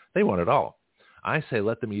values. They want it all. I say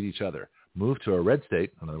let them eat each other. Move to a red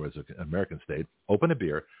state, in other words, an American state, open a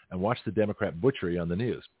beer, and watch the Democrat butchery on the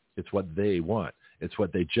news. It's what they want. It's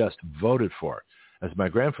what they just voted for. As my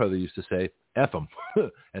grandfather used to say, F them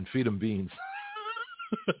and feed them beans.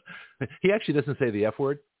 He actually doesn't say the F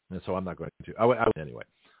word, and so I'm not going to. Anyway,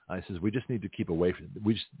 he says we just need to keep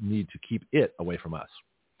it away from us.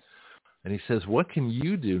 And he says, what can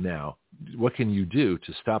you do now? What can you do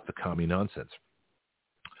to stop the commie nonsense?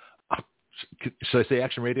 Should I say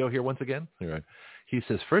Action Radio here once again? All right. He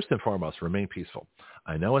says, first and foremost, remain peaceful.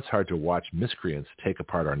 I know it's hard to watch miscreants take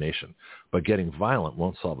apart our nation, but getting violent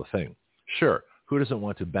won't solve a thing. Sure, who doesn't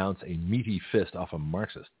want to bounce a meaty fist off a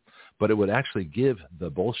Marxist? But it would actually give the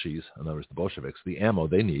Bolsheviks, in other words, the Bolsheviks, the ammo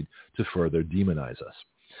they need to further demonize us.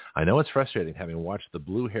 I know it's frustrating having watched the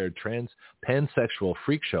blue-haired pansexual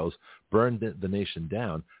freak shows burn the nation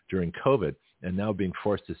down during COVID and now being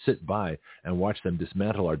forced to sit by and watch them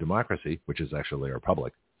dismantle our democracy, which is actually a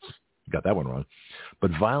republic. You got that one wrong.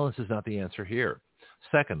 But violence is not the answer here.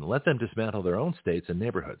 Second, let them dismantle their own states and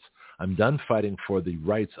neighborhoods. I'm done fighting for the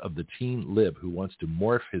rights of the teen lib who wants to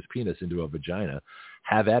morph his penis into a vagina.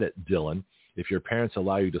 Have at it, Dylan. If your parents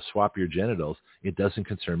allow you to swap your genitals, it doesn't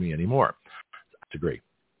concern me anymore. I agree.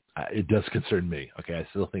 It does concern me. Okay, I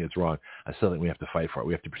still think it's wrong. I still think we have to fight for it.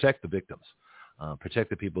 We have to protect the victims, protect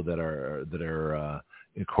the people that are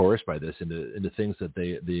coerced by this into things that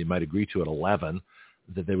they might agree to at 11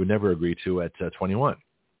 that they would never agree to at 21.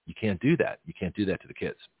 You can't do that. You can't do that to the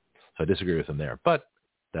kids. So I disagree with him there. But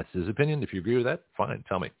that's his opinion. If you agree with that, fine.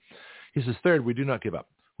 Tell me. He says, third, we do not give up.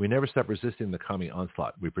 We never stop resisting the commie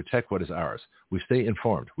onslaught. We protect what is ours. We stay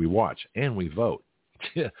informed. We watch and we vote.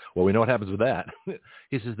 Yeah, well, we know what happens with that.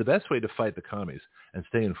 He says the best way to fight the commies and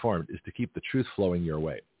stay informed is to keep the truth flowing your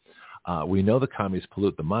way. We know the commies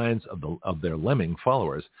pollute the minds of their lemming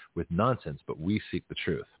followers with nonsense, but we seek the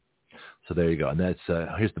truth. So there you go. And that's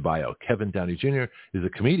here's the bio. Kevin Downey Jr. is a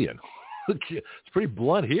comedian. It's pretty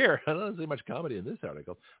blunt here. I don't see much comedy in this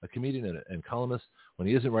article. A comedian and columnist. When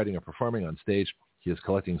he isn't writing or performing on stage, he is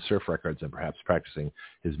collecting surf records and perhaps practicing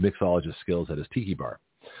his mixologist skills at his tiki bar.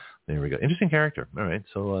 There we go. Interesting character. All right,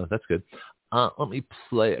 so that's good. Let me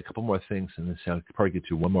play a couple more things, and then I'll probably get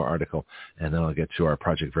to one more article, and then I'll get to our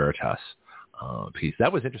Project Veritas piece.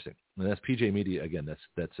 That was interesting. And that's PJ Media again.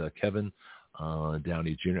 That's Kevin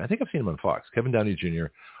Downey Jr. I think I've seen him on Fox. Kevin Downey Jr.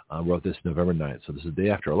 Wrote this November 9th, so this is the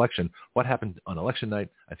day after election. What happened on election night?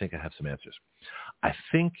 I think I have some answers. I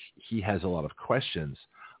think he has a lot of questions.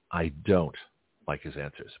 I don't like his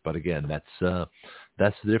answers. But again, that's the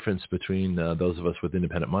difference between those of us with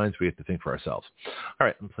independent minds. We have to think for ourselves. All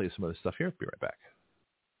right, let me play some other stuff here. Be right back.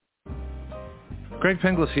 Greg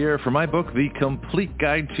Penglis here for my book, The Complete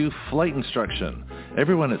Guide to Flight Instruction.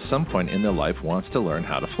 Everyone at some point in their life wants to learn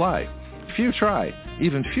how to fly. Few try.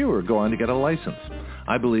 Even fewer go on to get a license.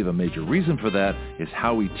 I believe a major reason for that is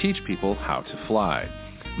how we teach people how to fly.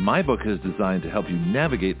 My book is designed to help you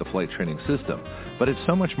navigate the flight training system, but it's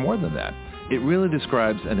so much more than that. It really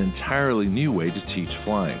describes an entirely new way to teach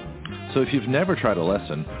flying. So if you've never tried a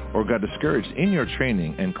lesson or got discouraged in your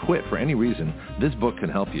training and quit for any reason, this book can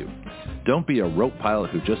help you. Don't be a rote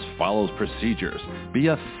pilot who just follows procedures. Be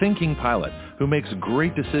a thinking pilot who makes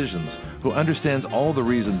great decisions, who understands all the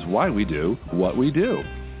reasons why we do what we do.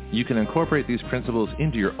 You can incorporate these principles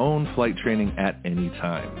into your own flight training at any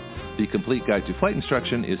time. The Complete Guide to Flight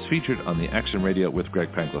Instruction is featured on the Action Radio with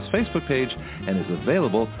Greg Penglis Facebook page and is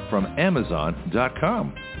available from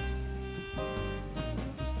Amazon.com.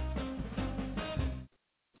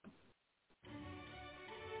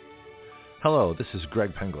 Hello, this is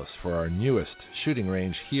Greg Penglis for our newest shooting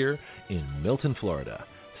range here in Milton, Florida.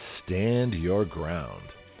 Stand Your Ground.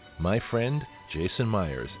 My friend Jason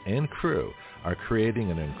Myers and crew are creating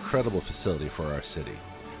an incredible facility for our city.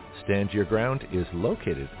 Stand Your Ground is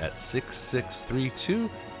located at 6632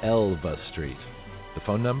 Elva Street. The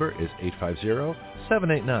phone number is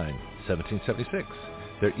 850-789-1776.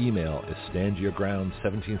 Their email is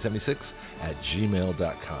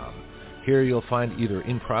standyourground1776@gmail.com. Here you'll find either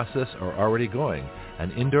in process or already going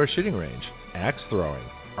an indoor shooting range, axe throwing,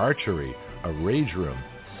 archery, a rage room,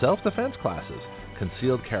 self-defense classes,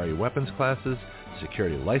 concealed carry weapons classes,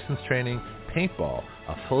 security license training, paintball,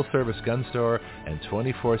 a full-service gun store, and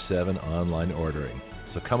 24/7 online ordering.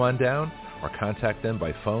 So come on down or contact them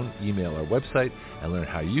by phone, email, or website and learn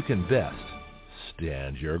how you can best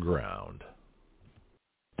stand your ground.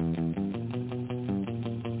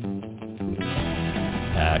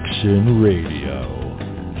 Action Radio,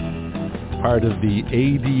 part of the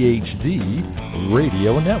ADHD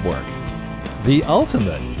Radio Network, the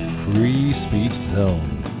ultimate free speech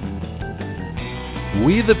zone.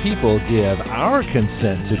 We the people give our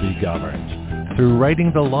consent to be governed through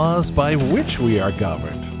writing the laws by which we are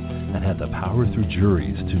governed, and have the power through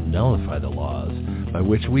juries to nullify the laws by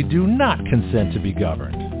which we do not consent to be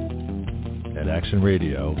governed. At Action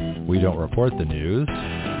Radio, we don't report the news.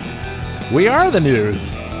 We are the news.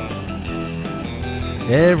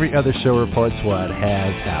 Every other show reports what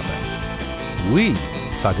has happened. We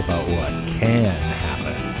talk about what can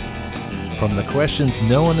happen. From the questions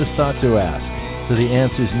no one has thought to ask, to the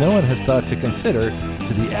answers no one has thought to consider,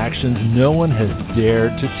 to the actions no one has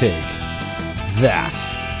dared to take. That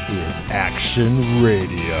is Action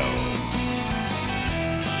Radio.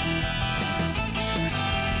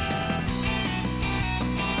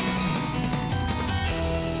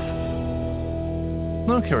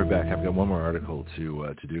 Okay, we're back. I've got one more article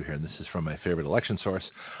to do here, and this is from my favorite election source,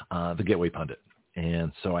 the Gateway Pundit.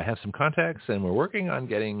 And so I have some contacts, and we're working on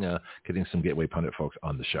getting some Gateway Pundit folks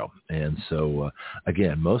on the show. And so,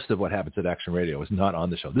 again, most of what happens at Action Radio is not on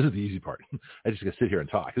the show. This is the easy part. I just get to sit here and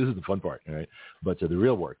talk. This is the fun part, all right? But the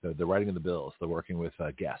real work, the writing of the bills, the working with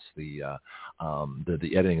guests, the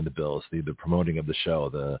editing of the bills, the promoting of the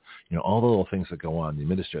show, all the little things that go on, the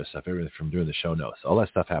administrative stuff, everything from doing the show notes, all that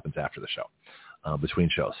stuff happens after the show. Between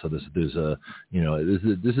shows. So this is a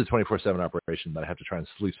 24/7 operation that I have to try and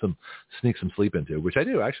sneak some sleep into, which I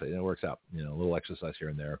do actually, and it works out. A little exercise here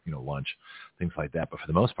and there, lunch, things like that. But for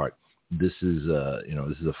the most part, this is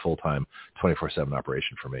a full-time 24/7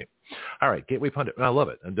 operation for me. All right, Gateway Pundit. I love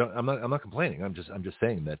it. And I'm not complaining. I'm just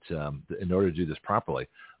saying that in order to do this properly,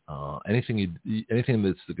 anything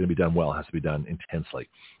that's going to be done well has to be done intensely.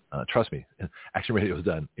 Trust me, Action Radio is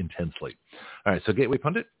done intensely. All right, so Gateway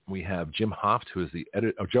Pundit, we have Jim Hoft, who is the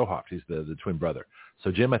editor. Oh, Joe Hoft, he's the twin brother.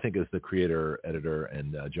 So Jim, I think, is the creator, editor,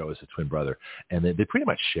 and Joe is the twin brother. And they pretty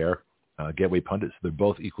much share Gateway Pundit, so they're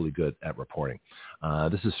both equally good at reporting.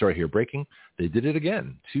 This is a story here breaking. They did it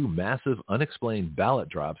again. 2 massive unexplained ballot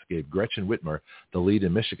drops gave Gretchen Whitmer the lead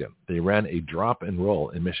in Michigan. They ran a drop and roll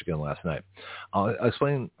in Michigan last night. I'll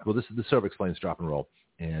explain. Well, this sort of explains drop and roll.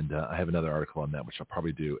 And I have another article on that, which I'll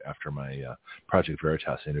probably do after my Project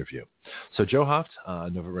Veritas interview. So Joe Hoft,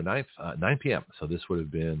 November 9th, 9 p.m. So this would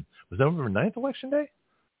have been, was November 9th election day?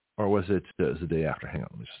 Or was it the day after? Hang on,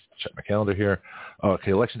 let me just check my calendar here. Oh,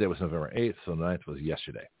 okay, election day was November 8th, so the 9th was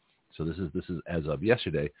yesterday. So this is as of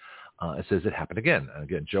yesterday. It says it happened again.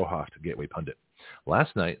 Again, Joe Hoft, Gateway Pundit.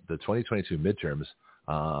 Last night, the 2022 midterms,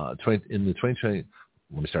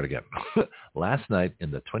 let me start again. Last night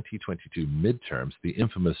in the 2022 midterms, the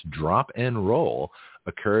infamous drop and roll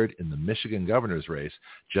occurred in the Michigan governor's race,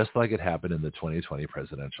 just like it happened in the 2020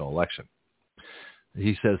 presidential election.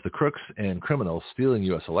 He says the crooks and criminals stealing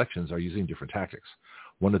U.S. elections are using different tactics.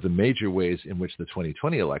 One of the major ways in which the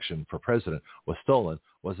 2020 election for president was stolen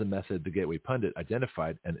was a method the Gateway Pundit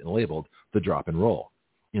identified and labeled the drop and roll.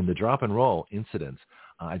 In the drop and roll incidents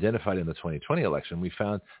identified in the 2020 election, we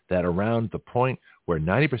found that around the point where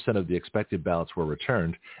 90% of the expected ballots were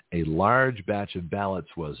returned, a large batch of ballots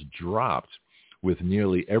was dropped with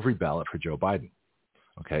nearly every ballot for Joe Biden.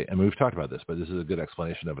 Okay, and we've talked about this, but this is a good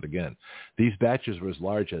explanation of it again. These batches were as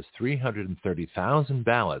large as 330,000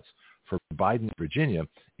 ballots for Biden, Virginia,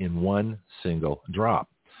 in one single drop.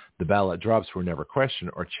 The ballot drops were never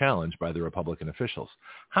questioned or challenged by the Republican officials.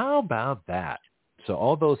 How about that? So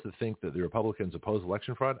all those that think that the Republicans oppose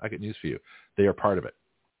election fraud, I got news for you. They are part of it.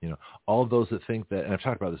 All of those that think that, and I've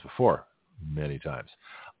talked about this before many times,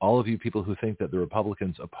 all of you people who think that the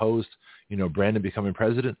Republicans opposed, Brandon becoming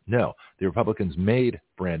president, no, the Republicans made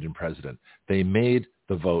Brandon president. They made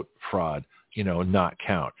the vote fraud, not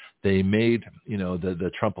count. They made,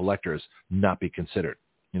 the Trump electors not be considered.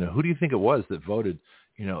 Who do you think it was that voted,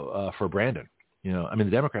 for Brandon? The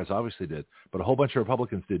Democrats obviously did, but a whole bunch of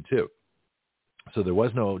Republicans did too. So there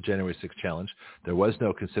was no January 6th challenge. There was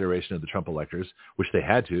no consideration of the Trump electors, which they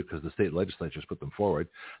had to because the state legislatures put them forward.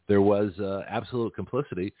 There was absolute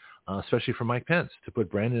complicity, especially from Mike Pence, to put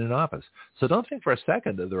Brandon in office. So don't think for a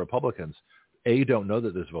second that the Republicans, A, don't know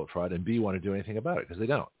that there's vote fraud, and B, want to do anything about it, because they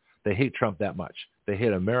don't. They hate Trump that much. They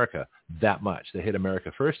hate America that much. They hate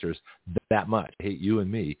America firsters that much. They hate you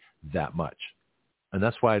and me that much. And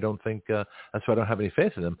that's why I don't think, that's why I don't have any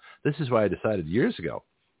faith in them. This is why I decided years ago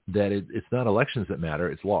that it's not elections that matter,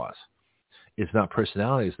 it's laws. It's not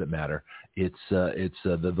personalities that matter, it's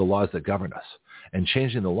the laws that govern us. And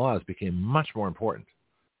changing the laws became much more important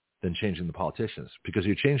than changing the politicians, because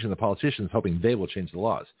you're changing the politicians hoping they will change the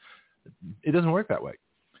laws. It doesn't work that way.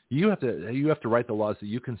 You have to write the laws that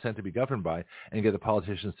you consent to be governed by and get the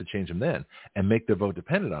politicians to change them then and make their vote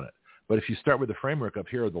dependent on it. But if you start with the framework of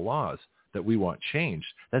here are the laws that we want changed,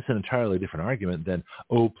 that's an entirely different argument than,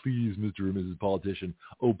 oh, please, Mr. or Mrs. Politician,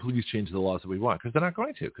 oh, please change the laws that we want, because they're not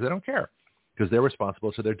going to, because they don't care, because they're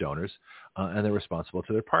responsible to their donors and they're responsible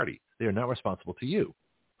to their party. They are not responsible to you.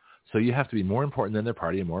 So you have to be more important than their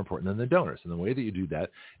party and more important than their donors. And the way that you do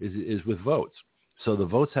that is with votes. So the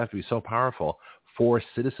votes have to be so powerful for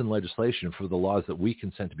citizen legislation for the laws that we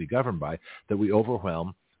consent to be governed by that we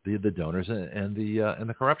overwhelm the donors and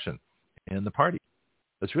the corruption and the party.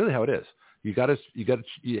 That's really how it is. You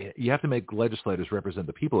have to make legislators represent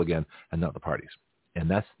the people again and not the parties. And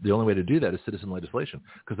that's the only way to do that is citizen legislation,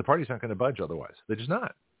 because the party's not going to budge otherwise. They're just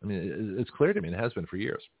not. I mean, it's clear to me, and it has been for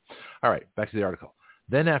years. All right, back to the article.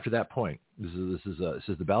 Then after that point, this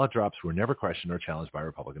says the ballot drops were never questioned or challenged by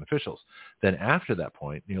Republican officials. Then after that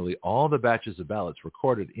point, nearly all the batches of ballots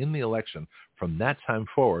recorded in the election from that time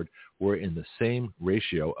forward were in the same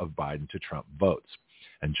ratio of Biden to Trump votes.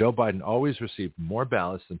 And Joe Biden always received more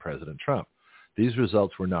ballots than President Trump. These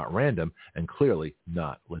results were not random and clearly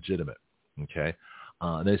not legitimate. Okay?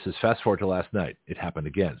 And then it says, fast forward to last night. It happened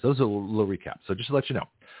again. So those are a little recap. So just to let you know.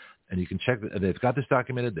 And you can check, they've got this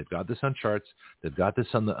documented, they've got this on charts, they've got this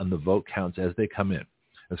on the vote counts as they come in.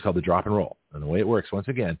 It's called the drop and roll. And the way it works, once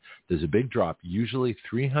again, there's a big drop, usually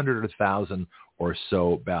 300,000 or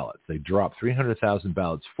so ballots. They drop 300,000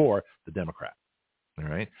 ballots for the Democrat. All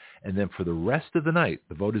right? And then for the rest of the night,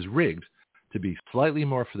 the vote is rigged to be slightly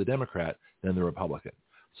more for the Democrat than the Republican.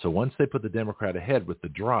 So once they put the Democrat ahead with the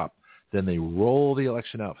drop, then they roll the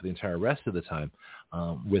election out for the entire rest of the time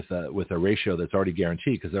with a ratio that's already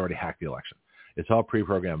guaranteed because they already hacked the election. It's all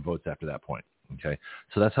pre-programmed votes after that point. Okay,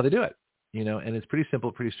 so that's how they do it. And it's pretty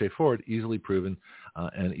simple, pretty straightforward, easily proven,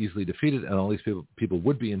 and easily defeated. And all these people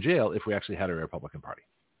would be in jail if we actually had a Republican Party.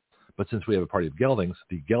 But since we have a party of geldings,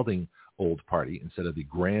 the gelding old party instead of the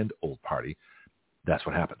grand old party, that's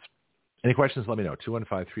what happens. Any questions? Let me know.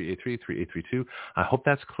 215-383-3832. I hope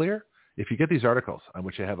that's clear. If you get these articles,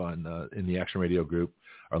 which I have on in the Action Radio group,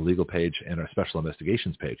 our legal page, and our special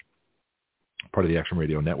investigations page, part of the Action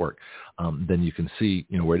Radio network, then you can see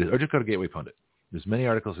where it is. Or just go to Gateway Pundit. There's many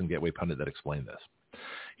articles in Gateway Pundit that explain this.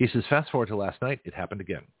 He says, fast forward to last night, it happened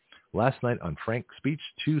again. Last night on Frank's speech,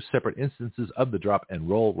 2 separate instances of the drop and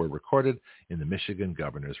roll were recorded in the Michigan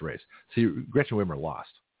governor's race. See, Gretchen Whitmer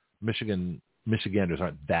lost. Michiganders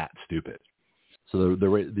aren't that stupid. So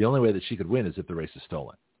the only way that she could win is if the race is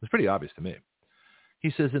stolen. It's pretty obvious to me. He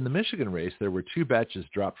says in the Michigan race, there were 2 batches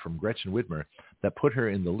dropped from Gretchen Whitmer that put her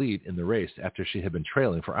in the lead in the race after she had been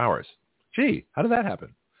trailing for hours. Gee, how did that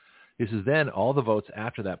happen? He says then all the votes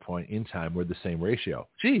after that point in time were the same ratio.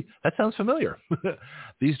 Gee, that sounds familiar.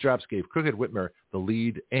 These drops gave crooked Whitmer the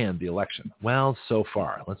lead and the election. Well, so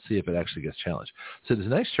far. Let's see if it actually gets challenged. So there's a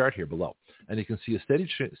nice chart here below, and you can see a steady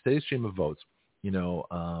stream of votes,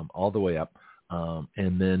 all the way up,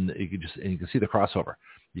 and then you can see the crossover.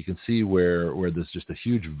 You can see where there's just a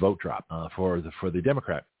huge vote drop for the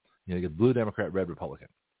Democrat. You get blue Democrat, red Republican.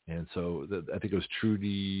 And so I think it was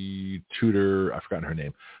Trudy Tudor, I've forgotten her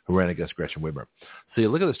name, who ran against Gretchen Whitmer. So you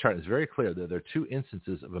look at this chart, it's very clear that there are 2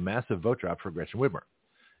 instances of a massive vote drop for Gretchen Whitmer.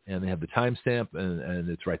 And they have the timestamp, and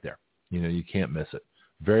it's right there. You can't miss it.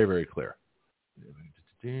 Very, very clear.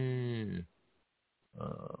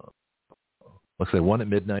 Looks like one at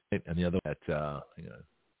midnight and the other at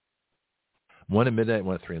one at midnight and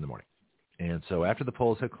one at 3 in the morning. And so after the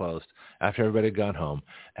polls had closed, after everybody had gone home,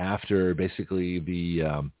 after basically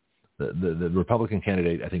the Republican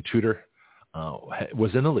candidate, I think Tudor,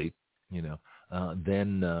 was in the lead,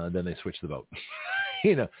 then they switched the vote,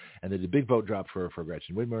 and they did a big vote drop for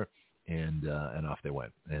Gretchen Whitmer, and off they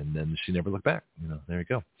went. And then she never looked back. There you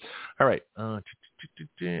go. All right. I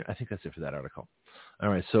think that's it for that article. All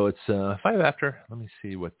right. So it's 5 after. Let me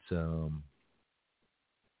see what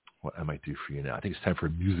I might do for you now. I think it's time for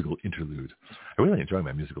a musical interlude. I really enjoy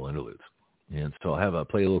my musical interludes. And so I'll have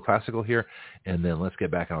play a little classical here, and then let's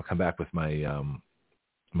get back, and I'll come back with my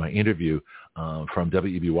my interview from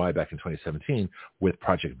WEBY back in 2017 with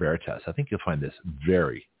Project Veritas. I think you'll find this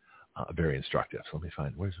very, very instructive. So let me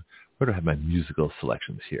find, where do I have my musical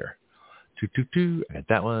selections here? I got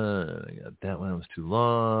that one. I got that one. That was too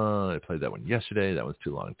long. I played that one yesterday. That one's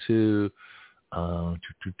too long too. I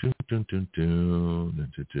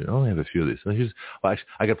only have a few of these. I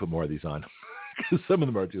got to put more of these on because some of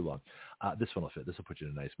them are too long. This one will fit. This will put you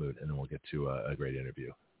in a nice mood, and then we'll get to a great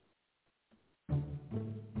interview.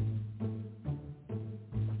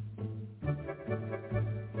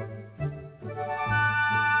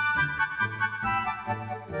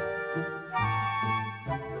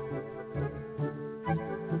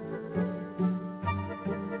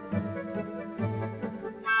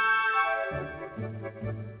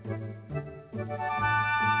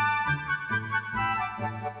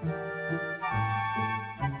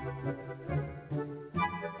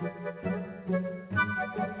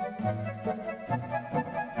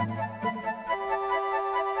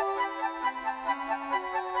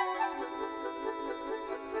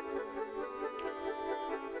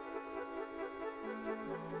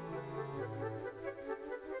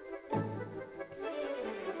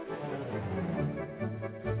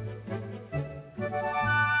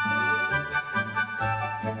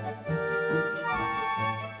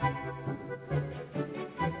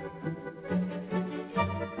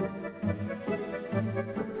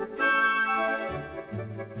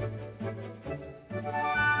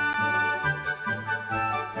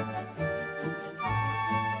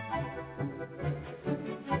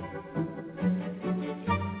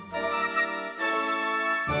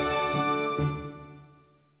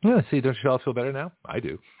 Yeah, see, don't you all feel better now? I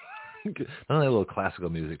do. Not only a little classical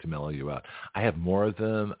music to mellow you out. I have more of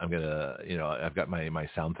them. I'm gonna, I've got my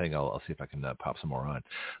sound thing. I'll see if I can pop some more on.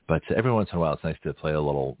 But every once in a while, it's nice to play a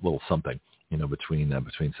little something,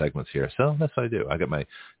 between segments here. So that's what I do. I got my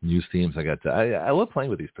news themes. I love playing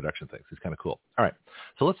with these production things. It's kind of cool. All right,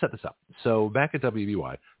 so let's set this up. So back at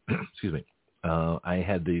WBY, excuse me. I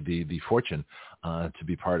had the fortune to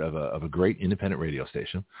be part of a great independent radio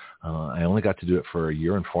station. I only got to do it for a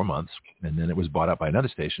year and 4 months, and then it was bought up by another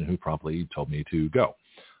station who promptly told me to go,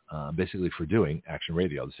 basically for doing action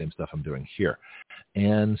radio, the same stuff I'm doing here.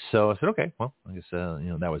 And so I said, okay, well, I guess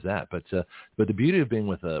that was that. But the beauty of being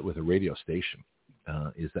with a radio station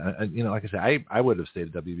is that, like I said, I would have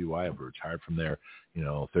stayed at WBY. I would have retired from there,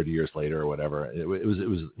 30 years later or whatever. It was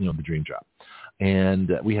the dream job.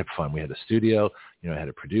 And we had fun. We had a studio. I had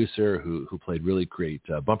a producer who played really great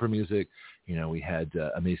bumper music. We had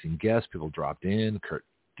amazing guests. People dropped in. Kurt,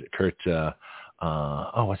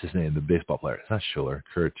 what's his name? The baseball player. It's not Schuller.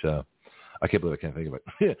 Kurt. I can't believe I can't think of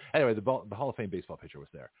it. Anyway, the Hall of Fame baseball pitcher was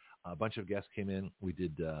there. A bunch of guests came in. We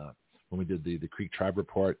did when we did the Creek Tribe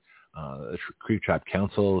Report, the Creek Tribe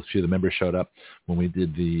Council. A few of the members showed up. When we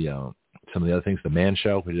did some of the other things, the Man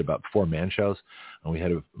Show, we did about 4 Man Shows. And we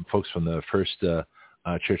had folks from the First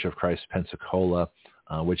Church of Christ, Pensacola,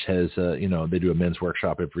 which has, they do a men's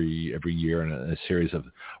workshop every year and a series of,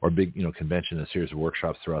 or big, convention, a series of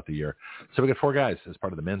workshops throughout the year. So we got 4 guys as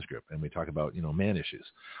part of the men's group, and we talk about, man issues.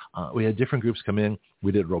 We had different groups come in.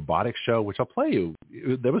 We did a robotics show, which I'll play you.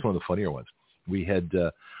 That was one of the funnier ones. We had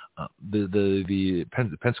the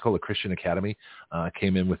Pensacola Christian Academy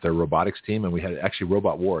came in with their robotics team, and we had actually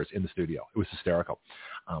robot wars in the studio. It was hysterical.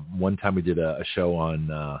 One time we did a show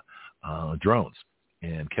on drones,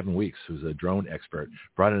 and Kevin Weeks, who's a drone expert,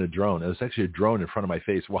 brought in a drone. It was actually a drone in front of my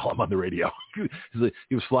face while I'm on the radio.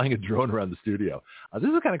 He was flying a drone around the studio. This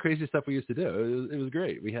is the kind of crazy stuff we used to do. It was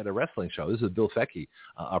great. We had a wrestling show. This is a Bill Fecky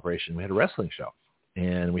operation. We had a wrestling show.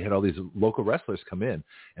 And we had all these local wrestlers come in.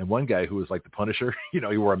 And one guy who was like the Punisher, he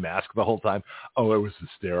wore a mask the whole time. Oh, it was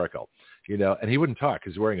hysterical, and he wouldn't talk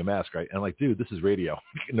because he's wearing a mask, right? And I'm like, dude, this is radio.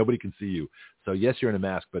 Nobody can see you. So yes, you're in a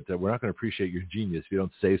mask, but we're not going to appreciate your genius if you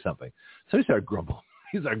don't say something. So he started grumbling.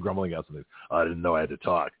 He started grumbling out something. Oh, I didn't know I had to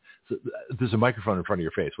talk. So there's a microphone in front of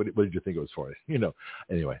your face. What did you think it was for?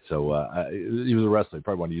 Anyway, so he was a wrestler. He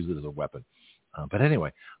probably wanted to use it as a weapon. But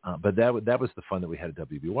anyway, but that was the fun that we had at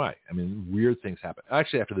WBY. I mean, weird things happen.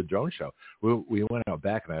 Actually, after the drone show, we went out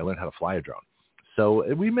back and I learned how to fly a drone.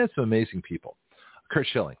 So we met some amazing people. Kurt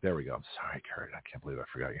Schilling, there we go. I'm sorry, Kurt. I can't believe I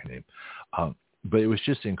forgot your name. But it was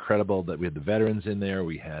just incredible that we had the veterans in there.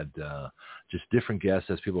 We had just different guests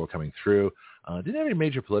as people were coming through. Didn't have any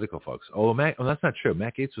major political folks. That's not true.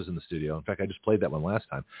 Matt Gaetz was in the studio. In fact, I just played that one last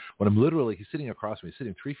time. When he's sitting across from me,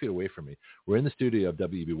 sitting 3 feet away from me. We're in the studio of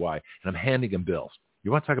WBY, and I'm handing him bills.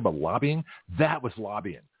 You want to talk about lobbying? That was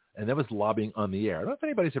lobbying, and that was lobbying on the air. I don't know if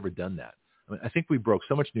anybody's ever done that. I think we broke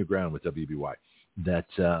so much new ground with WBY that,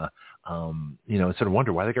 I sort of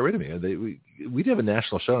wonder why they got rid of me. We'd have a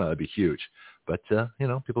national show now. That'd be huge. But,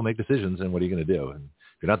 people make decisions, and what are you going to do? And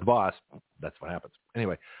if you're not the boss, that's what happens.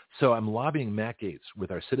 Anyway, so I'm lobbying Matt Gaetz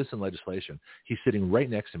with our citizen legislation. He's sitting right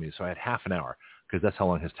next to me, so I had half an hour because that's how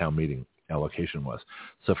long his town meeting allocation was.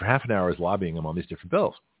 So for half an hour, I was lobbying him on these different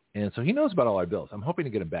bills. And so he knows about all our bills. I'm hoping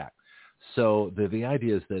to get him back. So the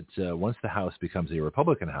idea is that once the House becomes a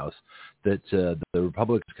Republican House, that the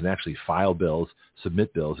Republicans can actually file bills,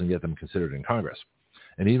 submit bills, and get them considered in Congress.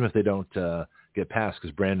 And even if they don't get passed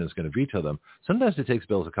because Brandon's going to veto them, sometimes it takes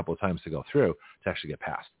bills a couple of times to go through to actually get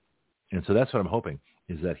passed. And so that's what I'm hoping,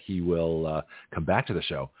 is that he will come back to the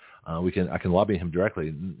show. I can lobby him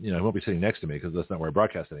directly. He won't be sitting next to me because that's not where I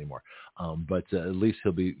broadcast anymore. But at least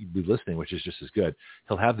he'll be listening, which is just as good.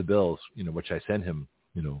 He'll have the bills, which I send him,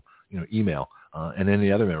 email, and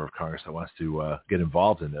any other member of Congress that wants to get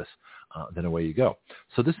involved in this, then away you go.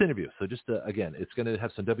 So this interview, just again, it's going to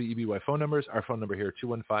have some WEBY phone numbers. Our phone number here,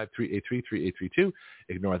 215-383-3832.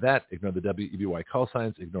 Ignore that. Ignore the WEBY call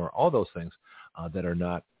signs. Ignore all those things that are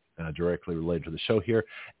not directly related to the show here.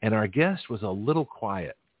 And our guest was a little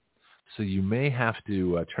quiet, so you may have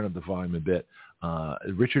to turn up the volume a bit.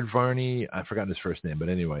 Richard Varney, I've forgotten his first name, but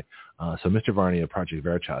anyway, so Mr. Varney of Project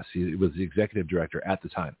Veritas, he was the executive director at the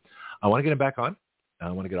time. I want to get him back on. I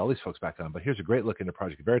want to get all these folks back on, but here's a great look into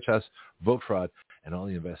Project Veritas, vote fraud, and all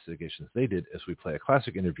the investigations they did as we play a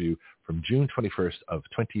classic interview from June 21st of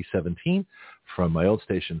 2017 from my old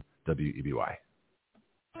station, WEBY.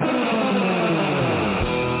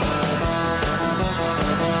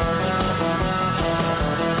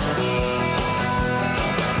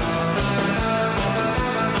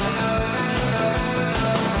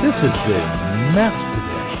 This has been Maps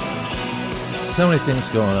Today. So many things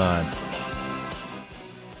going on.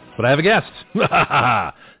 But I have a guest.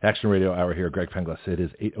 Action Radio Hour here, Greg Penglis. It is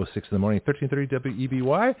 8:06 in the morning, 1330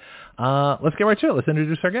 WEBY. Let's get right to it. Let's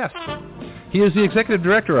introduce our guest. He is the executive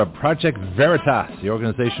director of Project Veritas, the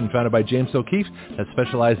organization founded by James O'Keefe that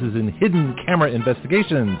specializes in hidden camera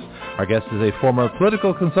investigations. Our guest is a former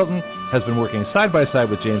political consultant, has been working side by side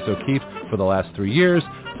with James O'Keefe for the last 3 years.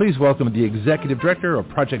 Please welcome the executive director of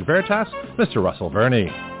Project Veritas, Mr. Russell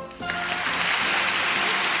Verney.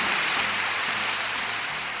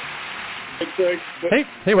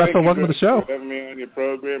 Hey, Russell, welcome to the show. Thank you for having me on your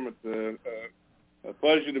program. It's a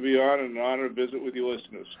pleasure to be on and an honor to visit with your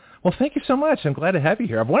listeners. Well, thank you so much. I'm glad to have you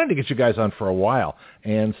here. I've wanted to get you guys on for a while,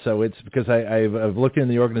 and so it's because I've looked in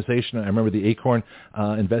the organization. I remember the Acorn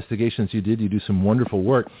investigations you did. You do some wonderful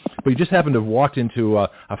work, but you just happened to have walked into a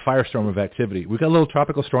firestorm of activity. We've got a little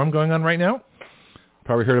tropical storm going on right now.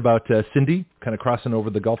 Probably heard about Cindy kind of crossing over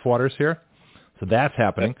the Gulf waters here. So that's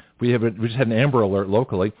happening. We just had an Amber Alert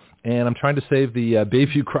locally, and I'm trying to save the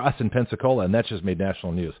Bayview Cross in Pensacola, and that just made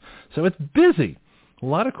national news. So it's busy. A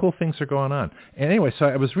lot of cool things are going on. And anyway, so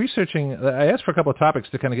I was researching. I asked for a couple of topics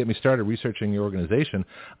to kind of get me started researching your organization,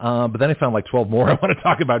 but then I found like 12 more I want to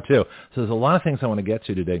talk about too. So there's a lot of things I want to get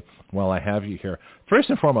to today while I have you here. First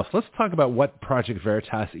and foremost, let's talk about what Project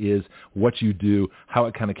Veritas is, what you do, how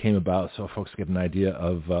it kind of came about, so folks get an idea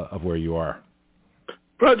of where you are.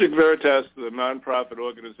 Project Veritas is a nonprofit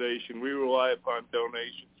organization. We rely upon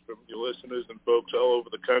donations from your listeners and folks all over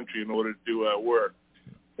the country in order to do our work.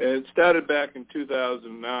 And it started back in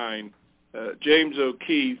 2009. James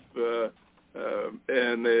O'Keefe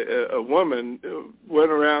and a woman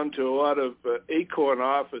went around to a lot of Acorn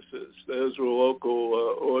offices. Those were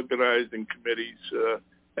local organizing committees,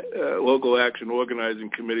 local action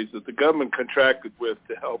organizing committees that the government contracted with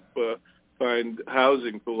to help find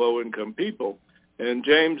housing for low-income people. And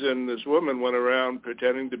James and this woman went around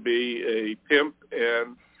pretending to be a pimp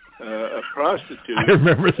and a prostitute. I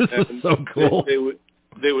remember this is so cool.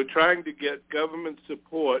 They were trying to get government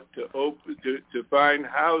support to find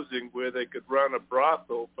housing where they could run a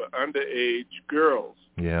brothel for underage girls.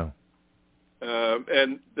 Yeah.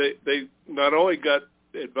 And they not only got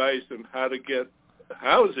advice on how to get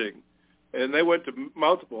housing, and they went to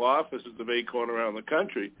multiple offices of Acorn around the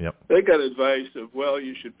country. Yep. They got advice of, well,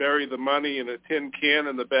 you should bury the money in a tin can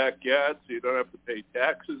in the backyard so you don't have to pay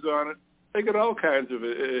taxes on it. They got all kinds of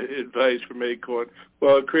advice from Acorn.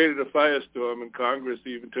 Well, it created a firestorm, and Congress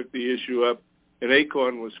even took the issue up, and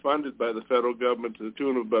Acorn was funded by the federal government to the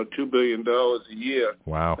tune of about $2 billion a year.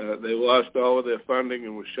 Wow. They lost all of their funding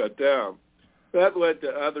and was shut down. That led to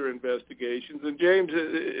other investigations, and James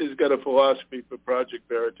has got a philosophy for Project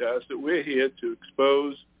Veritas that we're here to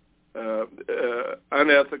expose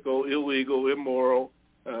unethical, illegal, immoral,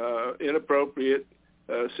 inappropriate,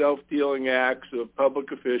 self-dealing acts of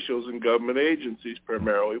public officials and government agencies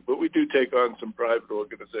primarily, but we do take on some private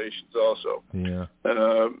organizations also. Yeah.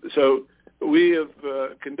 So we have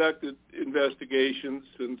conducted investigations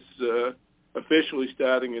since officially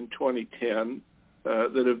starting in 2010.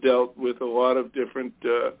 That have dealt with a lot of different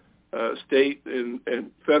state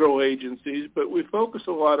and federal agencies, but we focus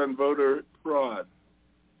a lot on voter fraud.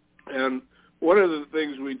 And one of the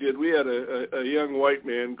things we did, we had a young white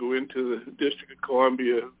man go into the District of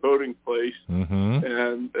Columbia voting place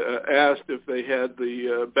and asked if they had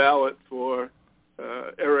the ballot for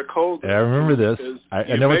Eric Holder. Yeah, I remember this.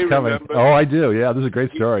 I know what's coming. Oh, I do. Yeah, this is a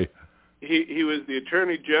great story. He was the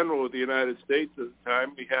Attorney General of the United States at the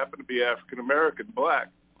time. He happened to be African-American,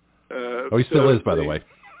 black. He still is, by the way.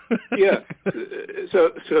 Yeah.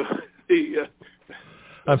 So the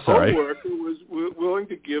I'm sorry. poll worker was willing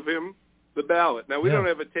to give him the ballot. Now, we don't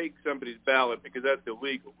ever take somebody's ballot because that's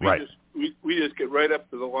illegal. We just get right up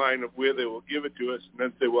to the line of where they will give it to us and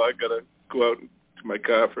then say, well, I got to go out to my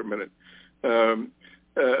car for a minute.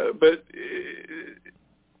 But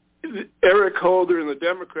Eric Holder and the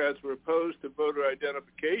Democrats were opposed to voter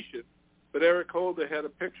identification, but Eric Holder had a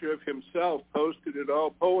picture of himself posted at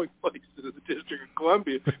all polling places in the District of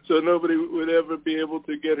Columbia, so nobody would ever be able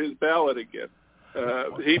to get his ballot again.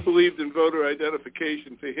 He believed in voter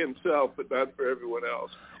identification for himself, but not for everyone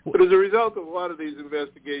else. But as a result of a lot of these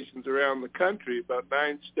investigations around the country, about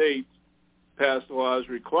 9 states passed laws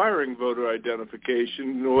requiring voter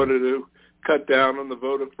identification in order to cut down on the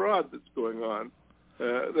voter fraud that's going on.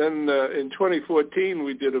 Then in 2014,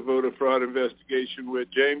 we did a voter fraud investigation where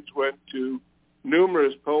James went to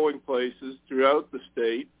numerous polling places throughout the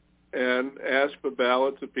state and asked for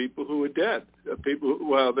ballots of people who were dead. People,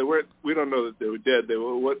 well, they weren't. We don't know that they were dead. They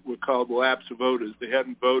were what were called lapsed voters. They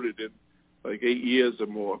hadn't voted in like 8 years or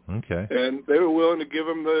more. Okay. And they were willing to give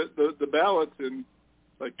them the ballots. And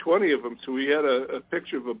like 20 of them. So we had a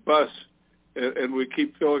picture of a bus, and we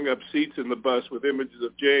keep filling up seats in the bus with images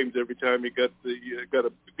of James every time he got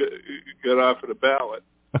off at a ballot.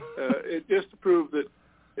 It just to prove that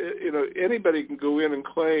anybody can go in and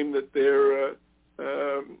claim that they're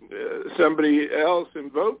somebody else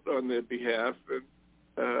and vote on their behalf. And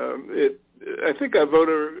I think our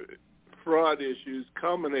voter fraud issues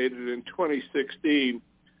culminated in 2016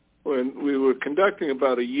 when we were conducting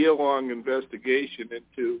about a year-long investigation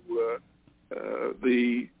into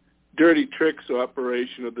the dirty tricks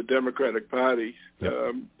operation of the Democratic Party.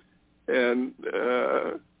 Yep. And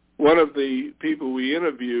one of the people we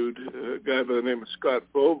interviewed, a guy by the name of Scott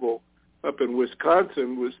Fogle up in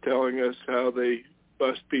Wisconsin, was telling us how they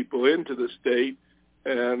bust people into the state.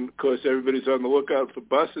 And, of course, everybody's on the lookout for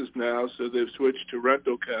buses now, so they've switched to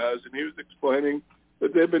rental cars. And he was explaining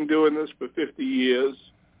that they've been doing this for 50 years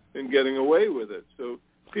and getting away with it. So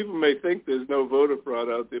people may think there's no voter fraud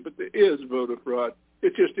out there, but there is voter fraud.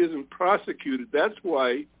 It just isn't prosecuted. That's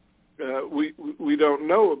why we don't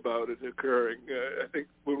know about it occurring. I think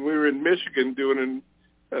when we were in Michigan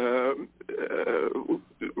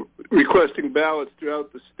requesting ballots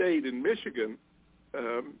throughout the state in Michigan,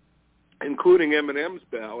 including M&M's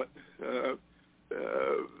ballot.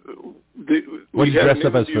 What did you dress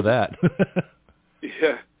up as for that?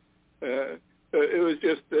 Yeah. It was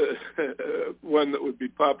just one that would be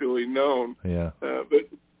popularly known. Yeah. But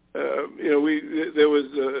there was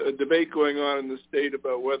a debate going on in the state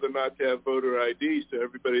about whether or not to have voter ID. So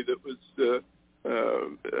everybody that was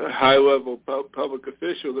a high-level public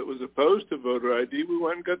official that was opposed to voter ID, we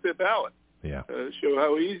went and got their ballot. Yeah. Show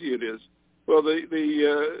how easy it is. Well,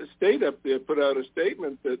 the state up there put out a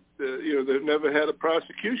statement that they've never had a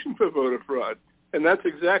prosecution for voter fraud, and that's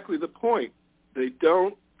exactly the point. They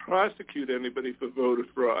don't prosecute anybody for voter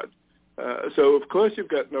fraud. So, of course, you've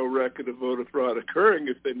got no record of voter fraud occurring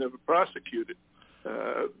if they never prosecute it.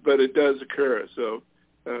 But it does occur. So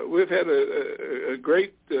we've had a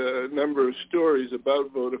great number of stories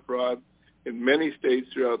about voter fraud in many states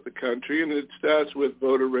throughout the country, and it starts with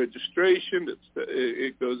voter registration.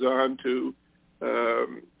 It goes on to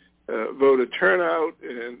voter turnout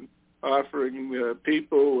and offering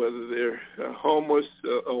people, whether they're homeless,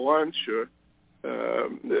 a lunch or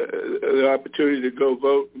the opportunity to go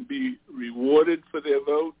vote and be rewarded for their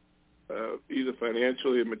vote, either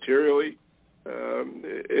financially or materially.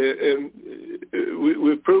 And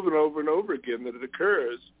we've proven over and over again that it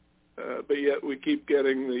occurs, but yet we keep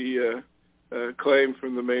getting the claim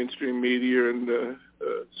from the mainstream media and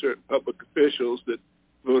certain public officials that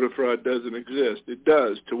voter fraud doesn't exist. It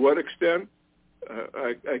does. To what extent?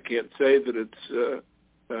 I can't say that it's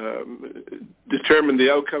determined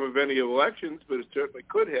the outcome of any elections, but it certainly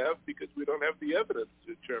could have, because we don't have the evidence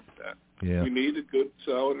to determine that. Yeah. We need a good,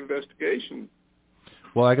 solid investigation.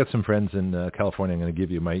 Well, I got some friends in California I'm going to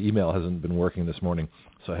give you. My email hasn't been working this morning,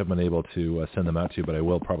 so I haven't been able to send them out to you, but I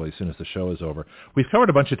will probably as soon as the show is over. We've covered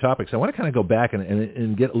a bunch of topics. I want to kind of go back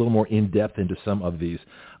and get a little more in-depth into some of these.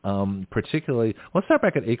 Particularly, let's start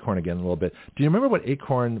back at ACORN again a little bit. Do you remember what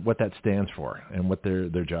ACORN, what that stands for and what their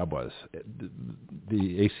job was?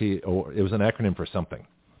 The ACO, it was an acronym for something.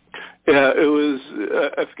 Yeah, it was,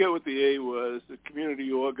 I forget what the A was, the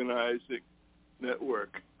Community Organizing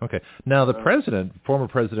Network. Okay. Now, the president, former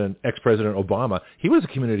president, ex-president Obama, he was a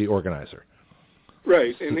community organizer.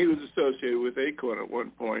 Right, and he was associated with ACORN at one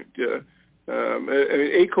point.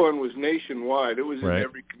 ACORN was nationwide. It was in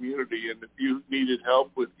every community, and if you needed help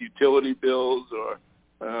with utility bills or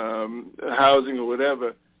housing or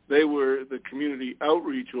whatever, they were the community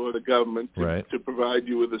outreach or the government to provide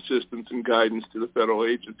you with assistance and guidance to the federal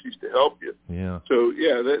agencies to help you. Yeah. So,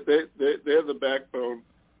 yeah, they're the backbone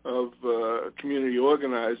of community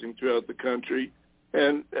organizing throughout the country.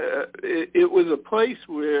 And it was a place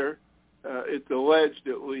where it's alleged,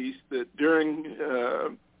 at least, that during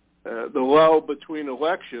the lull between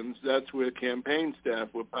elections, that's where campaign staff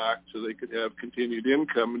were parked so they could have continued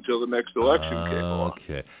income until the next election came along.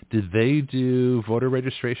 Okay. Did they do voter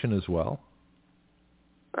registration as well?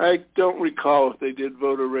 I don't recall if they did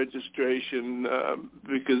voter registration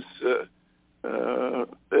because...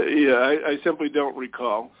 I simply don't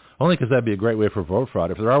recall. Only because that'd be a great way for vote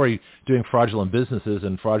fraud. If they're already doing fraudulent businesses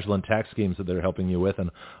and fraudulent tax schemes that they're helping you with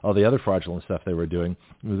and all the other fraudulent stuff they were doing,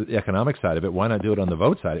 the economic side of it, why not do it on the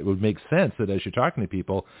vote side? It would make sense that as you're talking to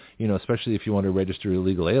people, especially if you want to register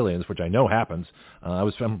illegal aliens, which I know happens. I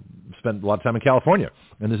spent a lot of time in California,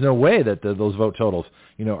 and there's no way that those vote totals,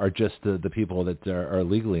 are just the people that are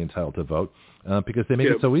legally entitled to vote. Because they make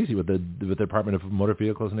it so easy with the Department of Motor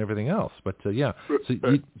Vehicles and everything else. But, so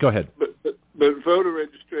go ahead. But But voter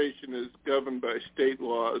registration is governed by state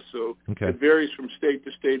laws, so it varies from state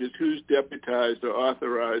to state as who's deputized or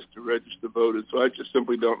authorized to register voters. So I just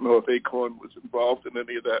simply don't know if Acorn was involved in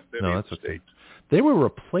any of that in any of the states. They were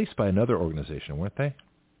replaced by another organization, weren't they?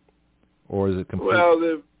 Or is it complete?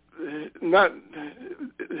 Well,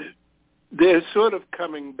 they're sort of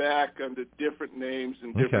coming back under different names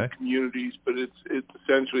in different communities, but it's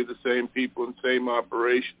essentially the same people and same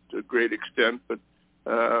operation to a great extent. But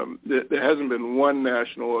there hasn't been one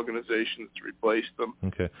national organization that's replaced them.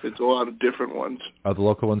 It's a lot of different ones. Are the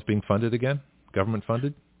local ones being funded again? Government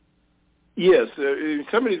funded? Yes.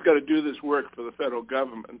 Somebody's got to do this work for the federal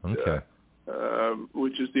government,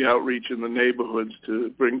 which is the outreach in the neighborhoods to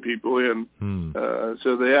bring people in.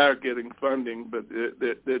 So they are getting funding, but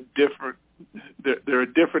they're different. They're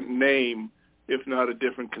a different name, if not a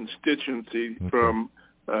different constituency from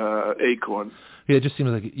Acorn. Yeah, it just seems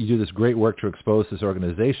like you do this great work to expose this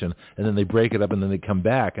organization, and then they break it up, and then they come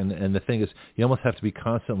back. And the thing is, you almost have to be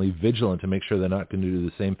constantly vigilant to make sure they're not going to do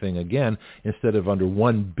the same thing again, instead of under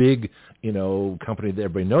one big, company that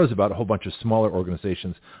everybody knows about, a whole bunch of smaller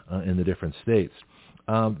organizations in the different states.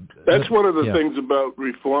 That's one of the things about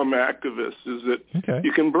reform activists is that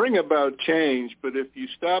you can bring about change, but if you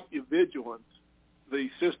stop your vigilance, the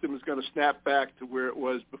system is going to snap back to where it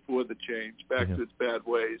was before the change, back to its bad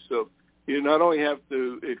ways. So you not only have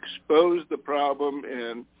to expose the problem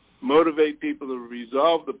and motivate people to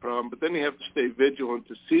resolve the problem, but then you have to stay vigilant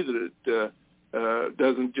to see that it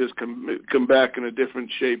doesn't just come back in a different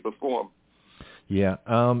shape or form. Yeah.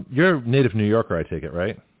 You're a native New Yorker, I take it,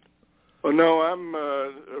 right? Oh, no, I'm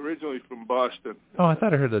originally from Boston. Oh, I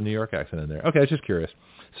thought I heard a New York accent in there. Okay, I was just curious.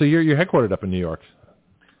 So you're headquartered up in New York?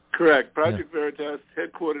 Correct. Project Veritas,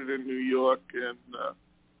 headquartered in New York, and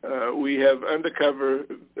we have undercover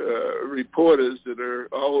reporters that are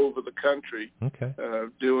all over the country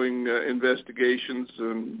doing investigations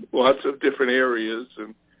in lots of different areas.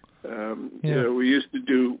 And we used to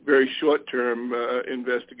do very short-term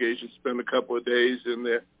investigations, spend a couple of days in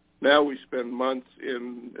there. Now we spend months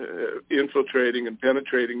in infiltrating and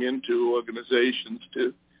penetrating into organizations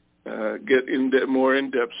to get more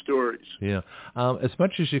in-depth stories. Yeah. As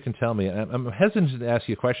much as you can tell me, I'm hesitant to ask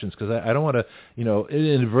you questions because I don't want to,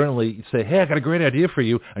 inadvertently say, hey, I got a great idea for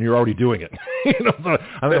you, and you're already doing it. So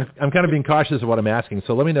I'm kind of being cautious of what I'm asking.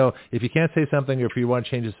 So let me know if you can't say something or if you want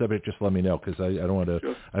to change the subject, just let me know because I don't want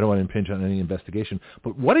to I don't want to impinge on any investigation.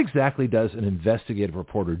 But what exactly does an investigative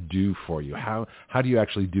reporter do for you? How do you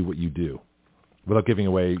actually do what you do without giving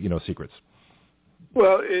away, secrets?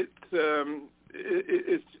 Well,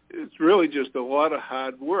 it's really just a lot of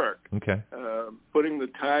hard work. Putting the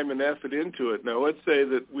time and effort into it. Now, let's say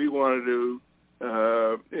that we wanted to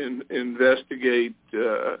investigate,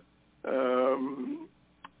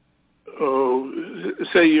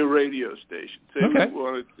 say your radio station. Say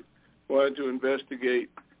we wanted to investigate.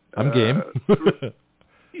 I'm game.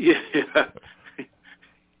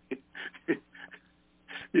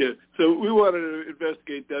 Yeah, so we wanted to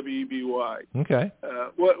investigate WEBY.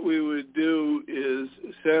 What we would do is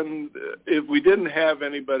send, if we didn't have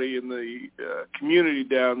anybody in the community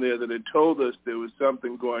down there that had told us there was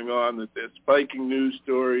something going on, that they're spiking news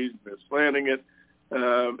stories, they're slanting it.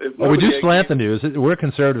 We do slant the news. We're a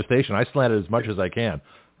conservative station. I slant it as much as I can.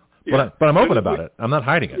 But I'm open about it. I'm not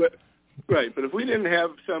hiding it. Right, but if we didn't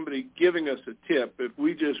have somebody giving us a tip, if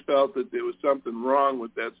we just felt that there was something wrong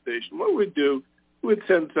with that station, what we'd do, we'd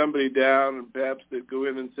send somebody down, and perhaps they'd go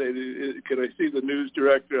in and say, can I see the news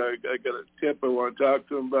director? I got a tip I want to talk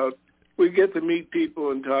to him about. We get to meet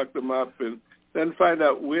people and talk them up and then find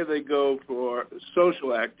out where they go for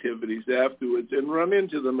social activities afterwards and run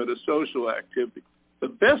into them at a social activity. The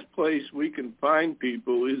best place we can find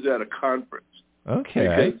people is at a conference.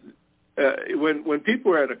 Because when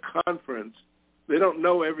people are at a conference, they don't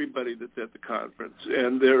know everybody that's at the conference,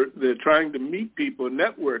 and they're trying to meet people and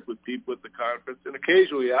network with people at the conference, and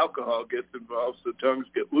occasionally alcohol gets involved, so tongues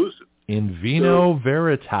get loosened. In vino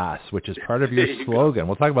veritas, which is part of your slogan.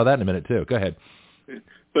 We'll talk about that in a minute, too. Go ahead.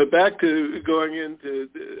 But back to going into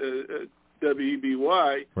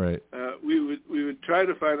WEBY, we would try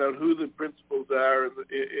to find out who the principals are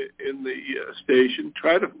in the station,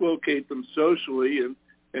 try to locate them socially,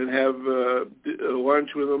 and have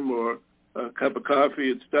lunch with them or a cup of coffee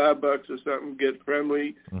at Starbucks or something, get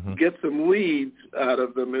friendly, get some leads out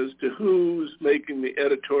of them as to who's making the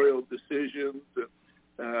editorial decisions,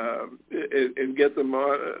 and get them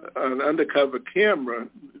on undercover camera,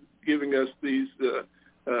 giving us these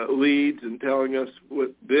leads and telling us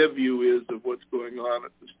what their view is of what's going on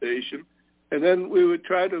at the station. And then we would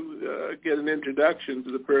try to get an introduction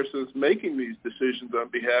to the person who's making these decisions on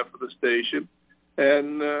behalf of the station,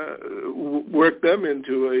 and work them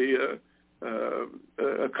into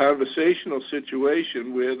a conversational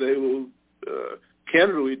situation where they will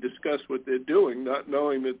candidly discuss what they're doing, not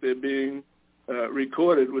knowing that they're being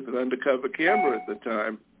recorded with an undercover camera at the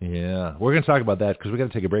time. Yeah, we're going to talk about that because we've got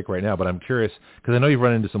to take a break right now, but I'm curious because I know you've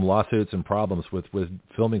run into some lawsuits and problems with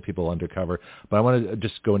filming people undercover, but I want to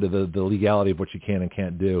just go into the legality of what you can and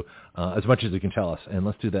can't do as much as you can tell us, and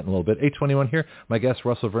let's do that in a little bit. 821 here. My guest,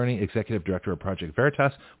 Russell Verney, Executive Director of Project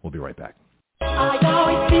Veritas. We'll be right back. I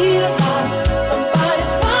always feel like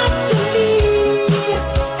somebody's watching me,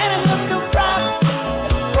 and it looks so bright.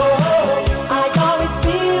 Oh, I always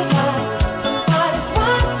feel like somebody's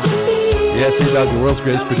watching me. Yeah, T-Dog, the world's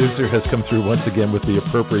greatest producer, has come through once again with the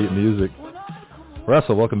appropriate music.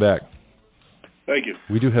 Russell, welcome back. Thank you.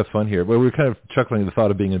 We do have fun here. Well, we're kind of chuckling at the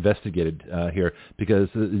thought of being investigated here because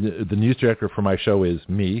the news director for my show is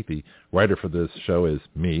me. The writer for this show is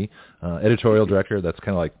me. Editorial director, that's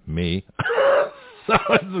kind of like me. So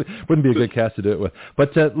it wouldn't be a good cast to do it with.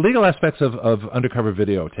 But legal aspects of undercover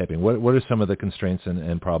videotaping, what are some of the constraints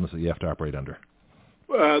and problems that you have to operate under?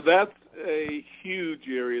 That's a huge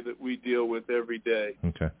area that we deal with every day.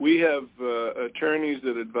 Okay. We have attorneys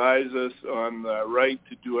that advise us on the right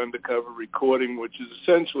to do undercover recording, which is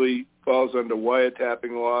essentially falls under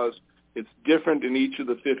wiretapping laws. It's different in each of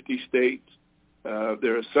the 50 states.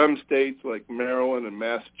 There are some states like Maryland and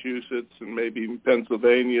Massachusetts and maybe even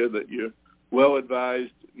Pennsylvania that you're well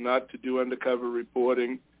advised not to do undercover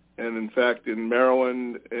reporting. And in fact, in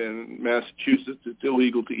Maryland and Massachusetts, it's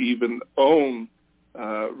illegal to even own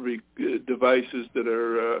devices that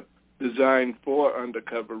are designed for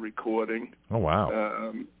undercover recording. Oh,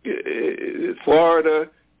 wow. Florida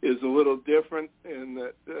is a little different in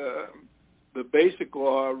that the basic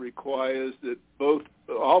law requires that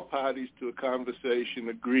all parties to a conversation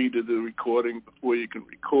agree to the recording before you can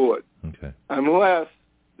record, Okay. unless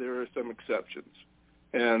there are some exceptions.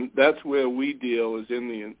 And that's where we deal, is in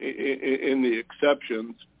the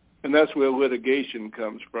exceptions, and that's where litigation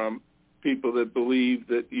comes from. People that believe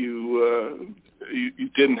that you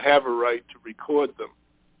didn't have a right to record them.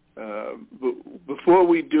 Before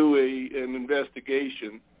we do an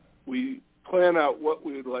investigation, we plan out what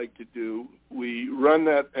we would like to do. We run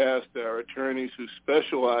that past our attorneys who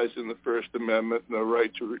specialize in the First Amendment and the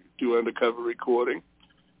right to do undercover recording.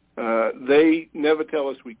 They never tell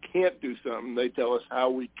us we can't do something. They tell us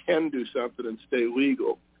how we can do something and stay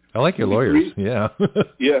legal. I like your lawyers. Yeah.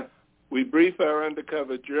 Yeah. We brief our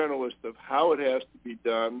undercover journalist of how it has to be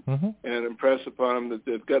done and impress upon them that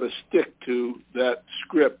they've got to stick to that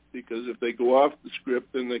script, because if they go off the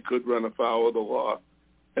script, then they could run afoul of the law.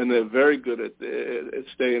 And they're very good at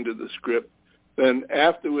staying to the script. Then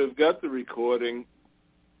after we've got the recording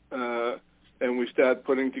and we start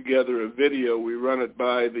putting together a video, we run it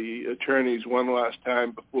by the attorneys one last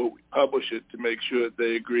time before we publish it to make sure that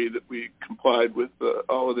they agree that we complied with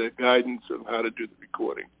all of their guidance on how to do the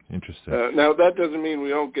recording. Interesting. Now, that doesn't mean we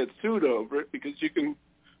don't get sued over it, because you can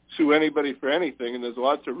sue anybody for anything, and there's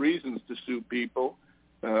lots of reasons to sue people.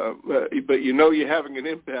 But you know you're having an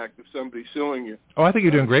impact if somebody's suing you. Oh, I think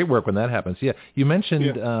you're doing great work when that happens. Yeah. You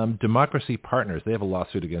mentioned Democracy Partners. They have a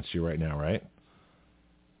lawsuit against you right now, right?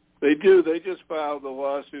 They do. They just filed a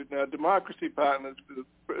lawsuit. Now, Democracy Partners, for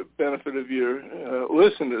the benefit of your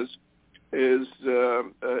listeners, is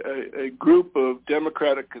a group of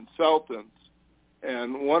Democratic consultants,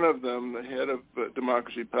 and one of them, the head of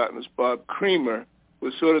Democracy Partners, Bob Creamer,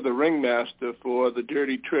 was sort of the ringmaster for the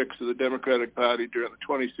dirty tricks of the Democratic Party during the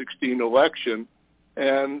 2016 election,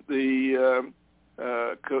 and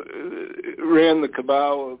ran the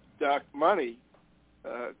cabal of dark money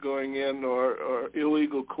going in, or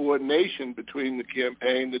illegal coordination between the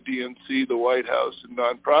campaign, the DNC, the White House, and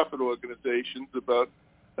nonprofit organizations about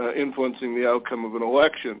influencing the outcome of an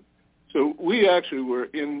election. So we actually were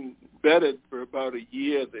embedded for about a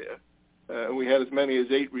year there. We had as many as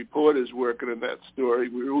 8 reporters working in that story.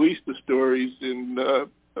 We released the stories in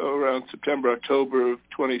around September, October of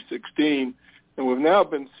 2016, and we've now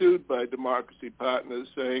been sued by Democracy Partners,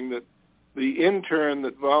 saying that the intern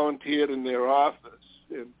that volunteered in their office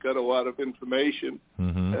and got a lot of information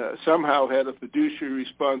somehow had a fiduciary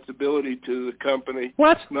responsibility to the company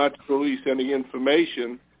not to release any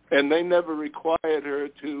information, and they never required her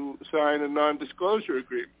to sign a non-disclosure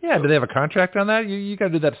agreement. Yeah, do they have a contract on that? You got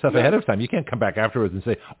to do that stuff ahead of time. You can't come back afterwards and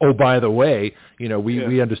say, oh, by the way,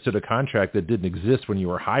 we understood a contract that didn't exist when you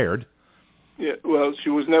were hired. Yeah, well, she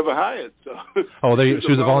was never hired. So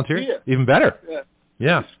she was a volunteer? Even better.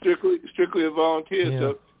 Yeah. Strictly a volunteer. Yeah.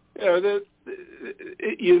 So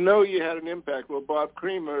you had an impact. Well, Bob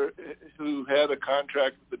Creamer, who had a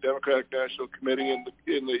contract with the Democratic National Committee in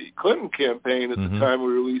the Clinton campaign at the time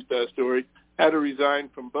we released our story, had to resign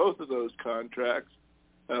from both of those contracts.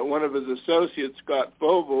 One of his associates, Scott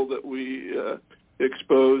Vogel, that we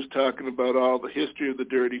exposed, talking about all the history of the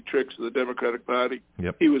dirty tricks of the Democratic Party,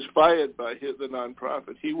 he was fired by the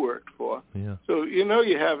nonprofit he worked for. Yeah. So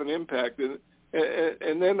you have an impact.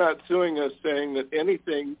 And they're not suing us saying that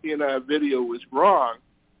anything in our video was wrong.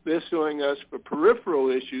 They're suing us for peripheral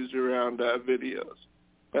issues around our videos.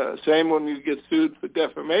 Same when you get sued for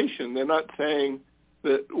defamation. They're not saying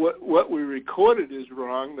that what we recorded is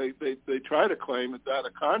wrong. They try to claim it's out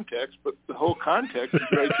of context, but the whole context is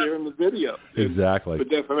right there in the video. Exactly. The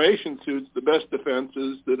defamation suits, the best defense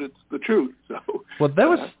is that it's the truth. So, well, that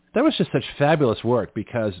was just such fabulous work,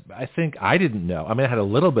 because I think I didn't know. I mean, I had a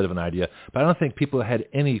little bit of an idea, but I don't think people had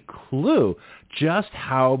any clue just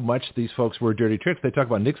how much these folks were dirty tricks. They talk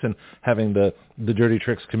about Nixon having the dirty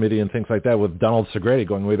tricks committee and things like that with Donald Segretti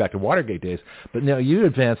going way back to Watergate days. But now you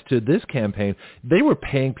advance to this campaign. They were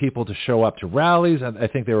paying people to show up to rallies. I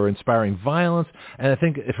think they were inspiring violence. And I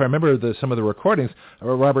think, if I remember some of the recordings,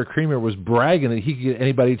 Robert Creamer was bragging that he could get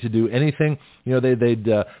anybody to do anything. They'd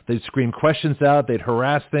scream questions out. They'd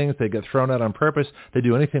harass things. They'd get thrown out on purpose. They'd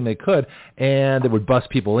do anything they could. And they would bust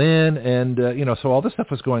people in. And, so all this stuff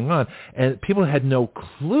was going on. And people had no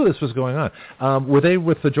clue this was going on. Were they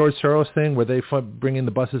with the George Soros thing? Were they bringing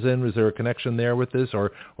the buses in? Was there a connection there with this?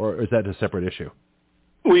 Or is that a separate issue?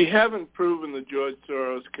 We haven't proven the George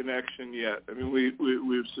Soros connection yet. I mean,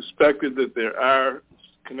 we've suspected that there are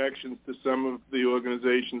connections to some of the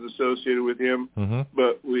organizations associated with him,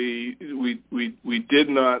 but we did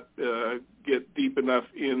not get deep enough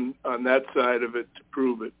in on that side of it to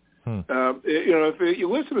prove it. If your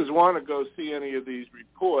listeners want to go see any of these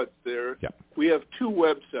reports, we have two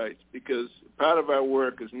websites, because part of our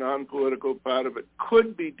work is non-political, part of it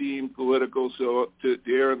could be deemed political, so to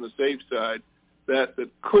err on the safe side, that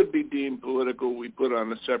could be deemed political, we put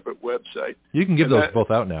on a separate website. You can give those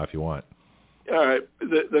both out now if you want. All right.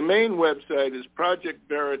 The main website is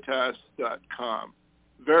projectveritas.com.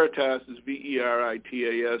 Veritas is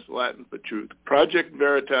Veritas, Latin for truth.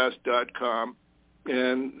 Projectveritas.com.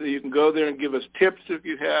 And you can go there and give us tips if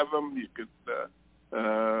you have them. You could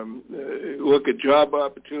look at job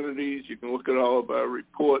opportunities. You can look at all of our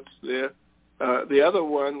reports there. The other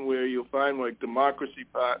one where you'll find like democracy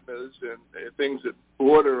partners and things that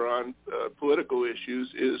border on political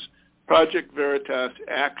issues is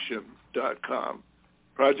projectveritasaction.com.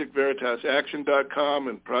 projectveritasaction.com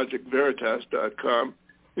and projectveritas.com.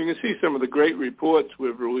 You can see some of the great reports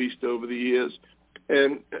we've released over the years.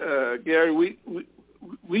 And Gary,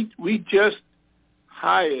 we just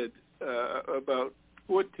hired about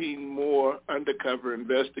 14 more undercover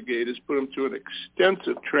investigators, put them through an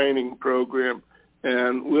extensive training program,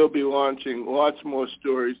 and we'll be launching lots more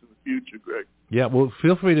stories in the future, Greg. Yeah, well,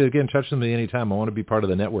 feel free to get in touch with me anytime. I want to be part of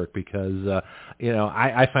the network because,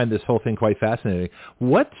 I find this whole thing quite fascinating.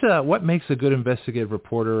 What makes a good investigative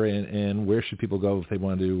reporter, and where should people go if they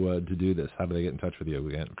want to do this? How do they get in touch with you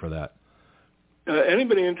again for that?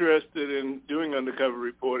 Anybody interested in doing undercover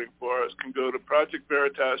reporting for us can go to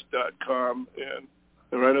projectveritas.com, and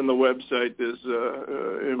right on the website there's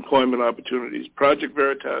employment opportunities,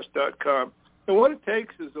 projectveritas.com. And what it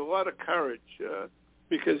takes is a lot of courage,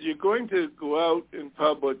 because you're going to go out in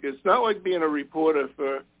public. It's not like being a reporter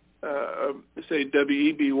for, say,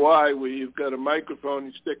 WEBY, where you've got a microphone,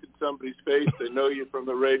 you stick it in somebody's face, they know you from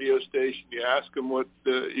the radio station, you ask them what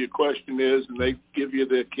your question is, and they give you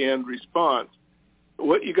their canned response.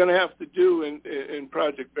 What you're going to have to do in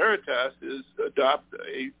Project Veritas is adopt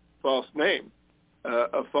a false name,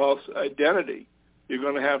 a false identity. You're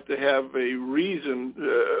going to have a reason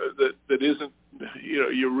that isn't,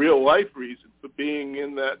 your real life reason for being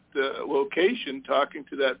in that location, talking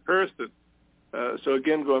to that person. So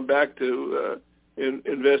again, going back to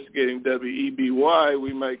investigating WEBY,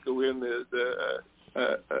 we might go in as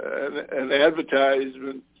an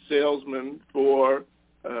advertisement salesman for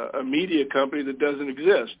a media company that doesn't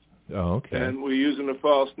exist. Oh, okay. And we're using a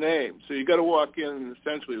false name. So you got to walk in and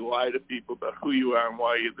essentially lie to people about who you are and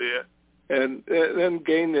why you're there, and then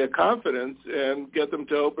gain their confidence and get them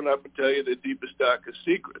to open up and tell you their deepest, darkest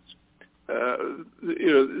secrets.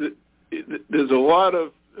 There's a lot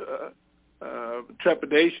of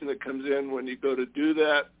trepidation that comes in when you go to do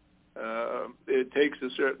that. It takes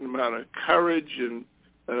a certain amount of courage and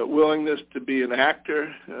willingness to be an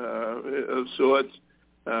actor of sorts,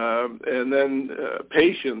 and then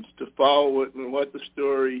patience to follow it and let the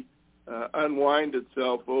story unwind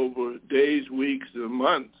itself over days, weeks, and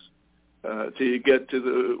months. till you get to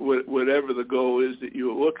the whatever the goal is that you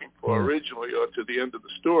were looking for originally, or to the end of the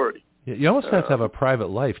story. Yeah, you almost have to have a private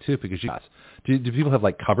life too, because do people have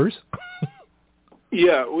like covers?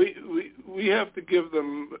 Yeah, we have to give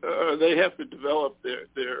them. They have to develop their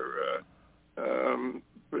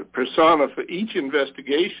persona for each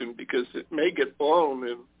investigation, because it may get blown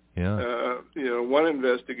in one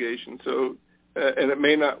investigation. So. And it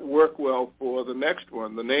may not work well for the next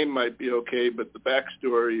one. The name might be okay, but the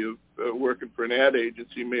backstory of working for an ad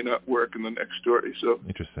agency may not work in the next story. So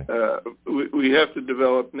interesting. We have to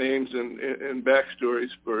develop names and backstories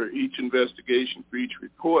for each investigation for each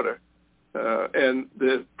reporter. And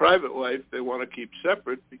the private life they want to keep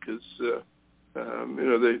separate, because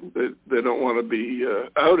they don't want to be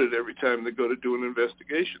outed every time they go to do an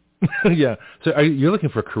investigation. Yeah. So you're looking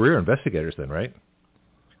for career investigators then, right?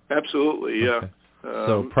 Absolutely, yeah. Okay.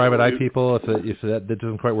 So private eye people, if that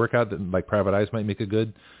doesn't quite work out, then like private eyes might make a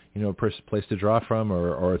good, place to draw from,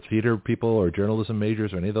 or theater people, or journalism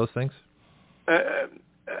majors, or any of those things. I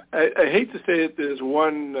hate to say it. There's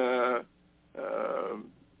one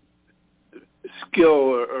skill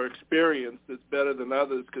or experience that's better than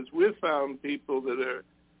others, because we've found people that are,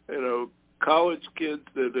 college kids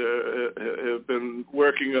that have been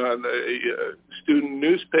working on a student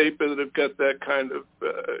newspaper that have got that kind of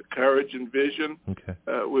courage and vision. Okay.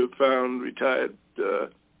 We've found retired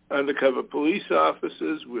undercover police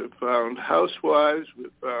officers. We've found housewives.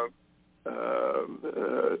 We've found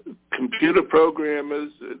computer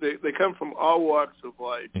programmers. They come from all walks of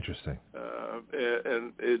life. Interesting.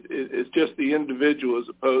 And it's just the individual as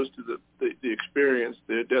opposed to the experience,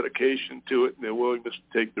 their dedication to it, and their willingness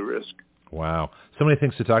to take the risk. Wow. So many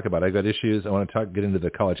things to talk about. I've got issues. I want to get into the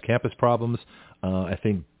college campus problems. I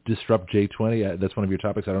think Disrupt J20, that's one of your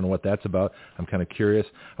topics. I don't know what that's about. I'm kind of curious.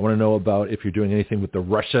 I want to know about if you're doing anything with the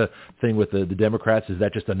Russia thing with the Democrats. Is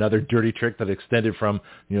that just another dirty trick that extended from,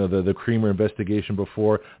 the Creamer investigation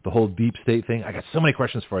before, the whole deep state thing? I got so many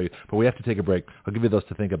questions for you, but we have to take a break. I'll give you those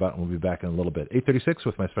to think about, and we'll be back in a little bit. 8:36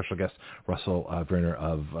 with my special guest, Russell Werner,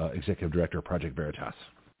 of Executive Director of Project Veritas.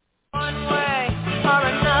 One way or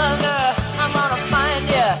another, I'm gonna find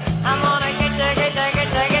you. I'm gonna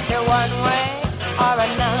get you one way or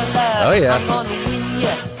another. Oh, yeah. I'm gonna win you.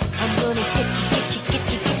 I'm gonna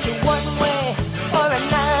get you one way or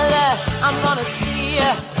another. I'm gonna see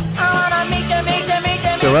you. I wanna make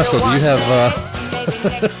you. So, Russell, do you have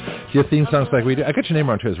do you have theme songs like we do? I got your name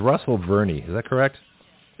wrong, too. It's Russell Verney. Is that correct?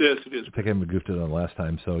 Yes, it is. I think I goofed it on last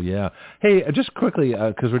time, so yeah. Hey, just quickly,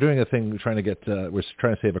 because we're doing a thing, we're trying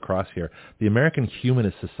to save a cross here. The American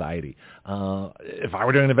Humanist Society. If I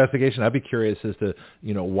were doing an investigation, I'd be curious as to,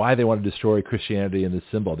 why they want to destroy Christianity and the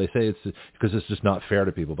symbol. They say it's because it's just not fair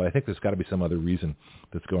to people, but I think there's got to be some other reason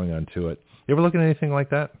that's going on to it. You ever look at anything like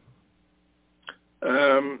that?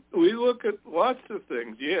 We look at lots of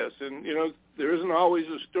things, yes, and there isn't always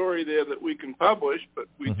a story there that we can publish, but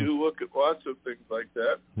we do look at lots of things like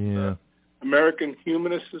that. Yeah. American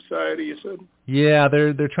Humanist Society, you said? Yeah,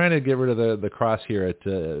 they're trying to get rid of the cross here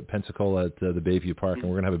at Pensacola at the Bayview Park, and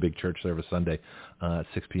we're going to have a big church service Sunday at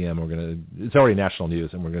 6 p.m. It's already national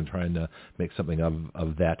news, and we're going to try and make something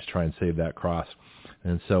of that to try and save that cross.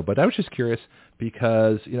 And so, but I was just curious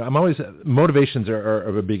because, motivations are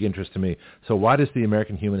of a big interest to me. So why does the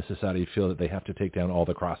American Humanist Society feel that they have to take down all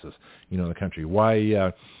the crosses, in the country?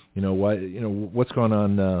 Why, what's going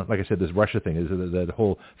on? Like I said, this Russia thing is that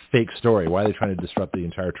whole fake story. Why are they trying to disrupt the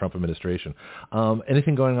entire Trump administration?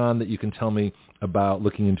 Anything going on that you can tell me about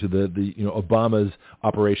looking into the Obama's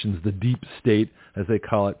operations, the deep state, as they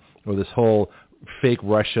call it, or this whole fake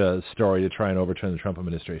Russia story to try and overturn the Trump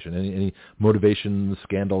administration? Any motivations,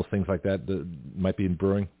 scandals, things like that might be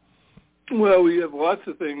brewing? Well, we have lots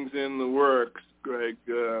of things in the works, Greg.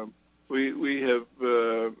 We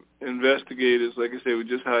have investigators. Like I say, we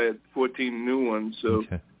just hired 14 new ones, so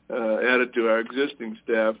added to our existing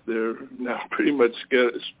staff. They're now pretty much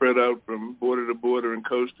spread out from border to border and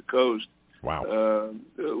coast to coast. Wow.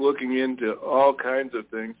 Looking into all kinds of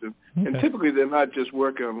things. And typically they're not just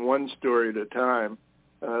working on one story at a time.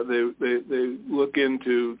 They look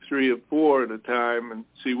into 3 or 4 at a time and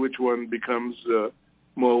see which one becomes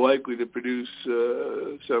more likely to produce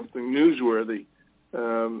something newsworthy.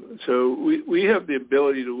 So we have the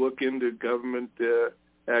ability to look into government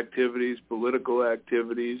activities, political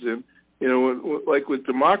activities, and like with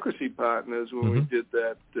Democracy Partners, when we did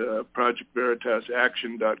that Project Veritas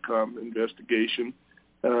Action.com investigation,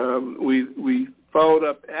 we followed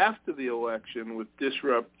up after the election with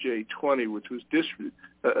Disrupt J20, which was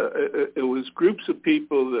it was groups of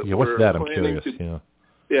people that were what's that? I'm planning curious.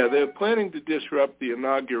 they were planning to disrupt the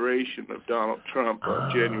inauguration of Donald Trump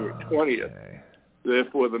on January 20th.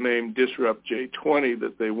 therefore the name Disrupt J20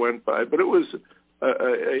 that they went by. But it was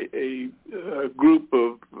a group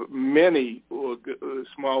of many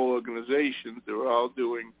small organizations that were all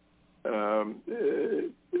doing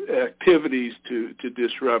activities to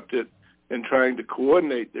disrupt it and trying to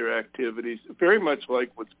coordinate their activities, very much like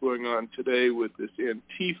what's going on today with this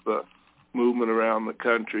Antifa movement around the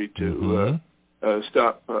country to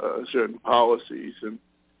stop certain policies. And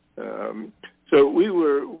so we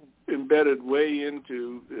were embedded way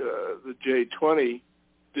into the J20,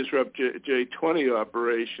 Disrupt J20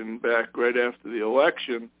 operation back right after the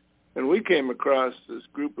election, and we came across this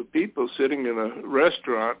group of people sitting in a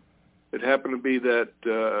restaurant. It happened to be that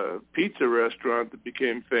pizza restaurant that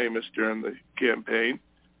became famous during the campaign,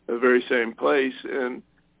 the very same place, and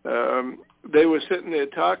they were sitting there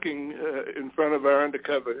talking in front of our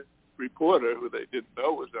undercover reporter, who they didn't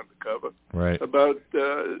know was undercover, right, about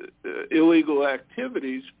illegal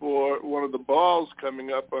activities for one of the balls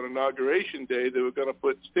coming up on Inauguration Day. They were going to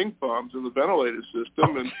put stink bombs in the ventilator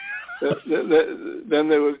system, and then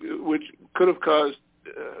they were, which could have caused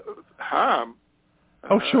harm.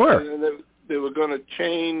 Oh, sure. And they were going to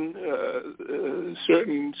chain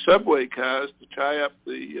certain subway cars to tie up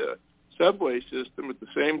the subway system. At the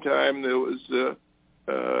same time, there was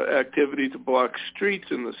activity to block streets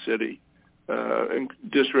in the city and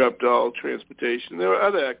disrupt all transportation. There were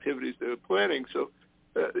other activities they were planning. So,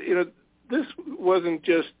 this wasn't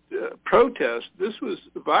just protest. This was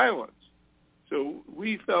violence. So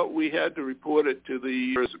we felt we had to report it to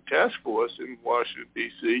the task force in Washington,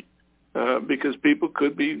 D.C., because people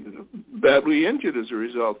could be badly injured as a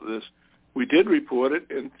result of this. We did report it,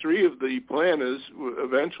 and 3 of the planners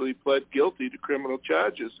eventually pled guilty to criminal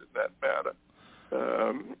charges in that matter.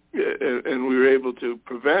 And we were able to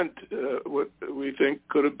prevent what we think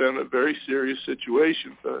could have been a very serious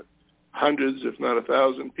situation for hundreds, if not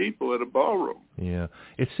 1,000 people at a ballroom. Yeah.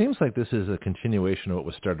 It seems like this is a continuation of what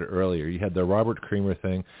was started earlier. You had the Robert Creamer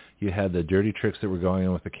thing. You had the dirty tricks that were going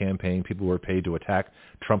on with the campaign. People were paid to attack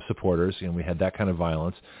Trump supporters, and we had that kind of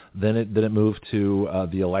violence. Then it moved to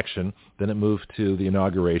the election. Then it moved to the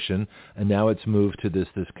inauguration, and now it's moved to this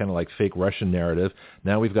kind of like fake Russian narrative.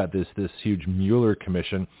 Now we've got this huge Mueller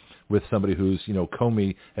commission with somebody who's,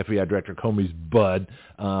 Comey, FBI Director Comey's bud,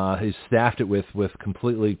 has staffed it with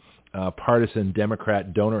completely partisan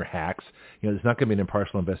Democrat donor hacks. It's not going to be an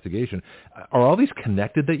impartial investigation. Are all these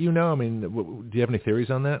connected that you know? I mean, do you have any theories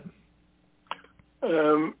on that?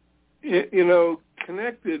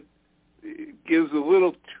 Connected gives a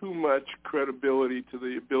little too much credibility to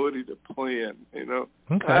the ability to plan.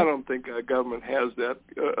 Okay. I don't think our government has that.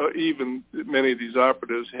 Even many of these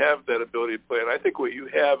operatives have that ability to plan. I think what you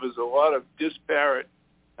have is a lot of disparate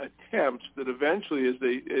attempts that eventually, as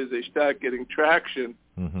they start getting traction,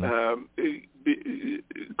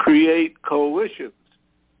 create coalitions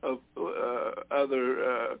of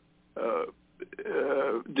other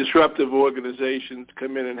disruptive organizations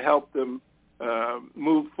come in and help them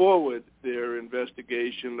move forward their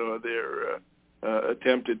investigation or their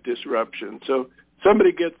attempted disruption. So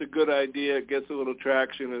somebody gets a good idea, gets a little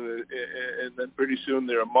traction, and then pretty soon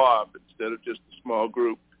they're a mob instead of just a small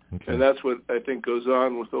group. Okay. And that's what I think goes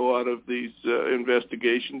on with a lot of these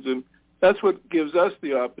investigations, and that's what gives us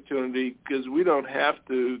the opportunity, because we don't have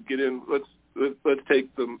to get in. Let's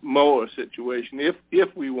take the Mueller situation.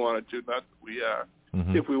 If we wanted to, not that we are,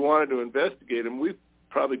 if we wanted to investigate him, we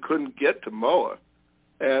probably couldn't get to Mueller,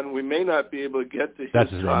 and we may not be able to get to his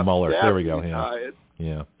top Mueller. staff There we go.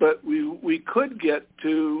 Yeah. But we could get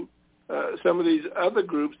to some of these other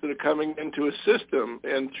groups that are coming into a system,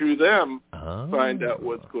 and through them find out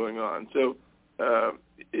what's going on. So,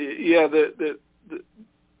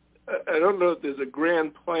 I don't know if there's a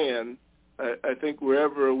grand plan. I think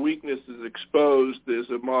wherever a weakness is exposed, there's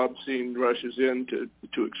a mob scene rushes in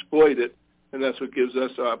to exploit it, and that's what gives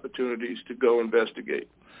us opportunities to go investigate.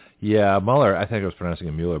 Yeah, Mueller, I think I was pronouncing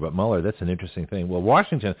it Mueller, but Mueller, that's an interesting thing. Well,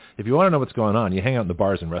 Washington, if you want to know what's going on, you hang out in the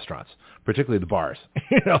bars and restaurants, particularly the bars,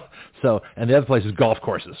 So, and the other place is golf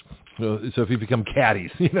courses. So if you become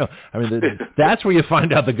caddies, that's where you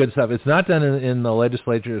find out the good stuff. It's not done in the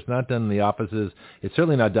legislature. It's not done in the offices. It's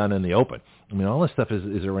certainly not done in the open. All this stuff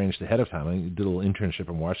is arranged ahead of time. I did a little internship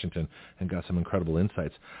in Washington and got some incredible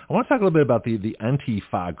insights. I want to talk a little bit about the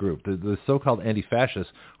Antifa group, the so-called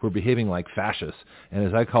anti-fascists who are behaving like fascists, and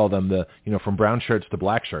as I call them, from brown shirts to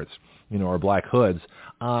black shirts. or black hoods.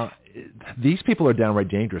 These people are downright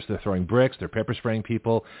dangerous. They're throwing bricks. They're pepper spraying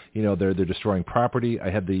people. They're destroying property. I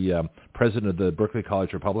had the president of the Berkeley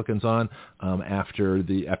College Republicans on after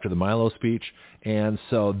the Milo speech, and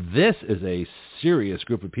so this is a serious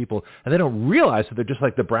group of people, and they don't realize that they're just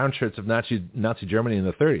like the brown shirts of Nazi Germany in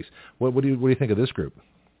the 30s. What do you think of this group?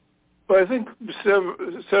 Well, I think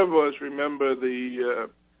several of us remember the.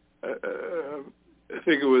 I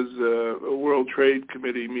think it was a World Trade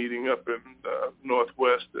Committee meeting up in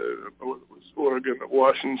Northwest, it was Oregon,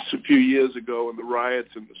 Washington, a few years ago, and the riots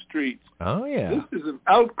in the streets. Oh, yeah. This is an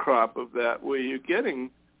outcrop of that, where you're getting,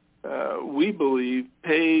 we believe,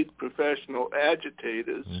 paid professional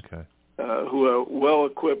agitators who are well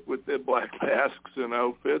equipped with their black masks and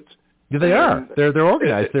outfits. Yeah, they are. They're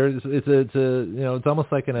organized. It's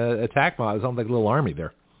almost like an attack mob. It's almost like a little army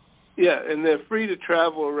there. Yeah, and they're free to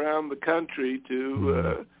travel around the country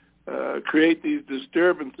to create these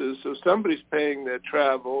disturbances. So somebody's paying their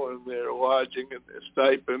travel and their lodging and their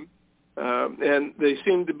stipend, and they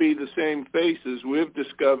seem to be the same faces. We've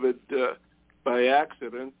discovered by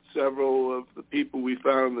accident several of the people we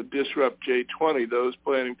found in the Disrupt J20, those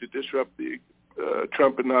planning to disrupt the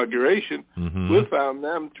Trump inauguration. We found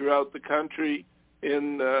them throughout the country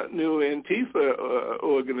in new Antifa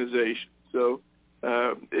organizations. So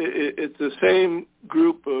it's the same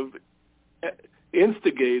group of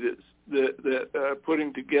instigators that are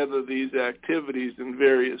putting together these activities in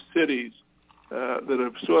various cities that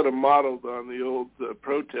have sort of modeled on the old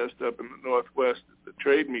protest up in the Northwest at the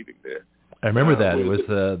trade meeting there. I remember that. It was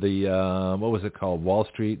the what was it called? Wall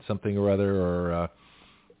Street something or other, or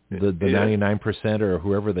the 99% or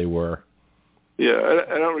whoever they were. Yeah,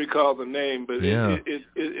 I don't recall the name, but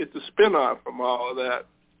it's a spin-off from all of that.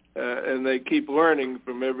 And they keep learning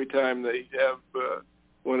from every time they have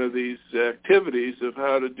one of these activities of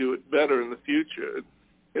how to do it better in the future.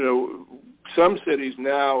 Some cities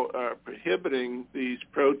now are prohibiting these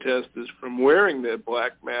protesters from wearing their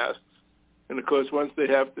black masks. And, of course, once they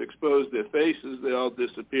have to expose their faces, they all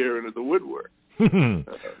disappear into the woodwork.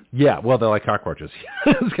 Yeah, well, they're like cockroaches.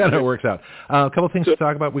 That's kind of how it works out. A couple of things to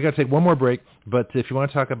talk about. We got to take one more break, but if you want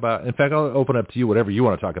to talk about, in fact, I'll open up to you whatever you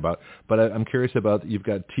want to talk about. But I'm curious about, you've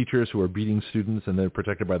got teachers who are beating students and they're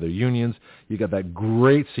protected by their unions. You got that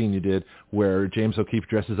great scene you did where James O'Keefe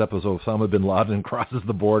dresses up as Osama bin Laden and crosses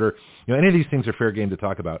the border. Any of these things are fair game to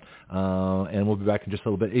talk about. And we'll be back in just a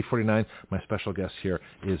little bit. 8:49. My special guest here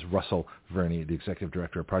is Russell Verney, the executive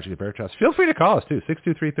director of Project Veritas. Feel free to call us too,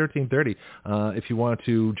 623-1330. If you want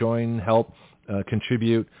to join, help,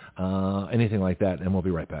 contribute, anything like that, and we'll be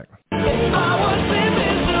right back.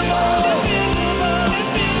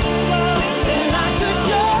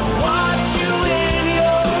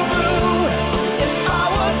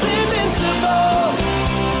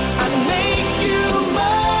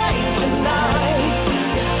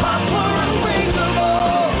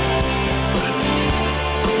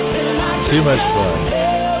 Too much fun.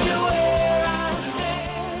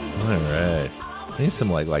 All right. I need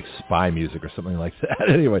some like spy music or something like that.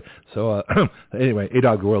 Anyway, so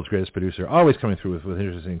A-Dog, the world's greatest producer, always coming through with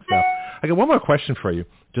interesting stuff. I got one more question for you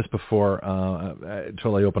just before I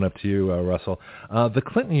totally open up to you, Russell. The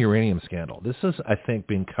Clinton uranium scandal. This is, I think,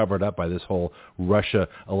 being covered up by this whole Russia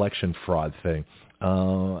election fraud thing.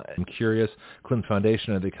 I'm curious, Clinton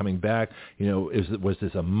Foundation, are they coming back? Was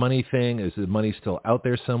this a money thing? Is the money still out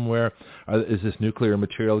there somewhere? Is this nuclear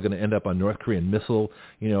material going to end up on North Korean missile,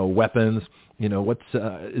 weapons?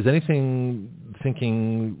 Is anything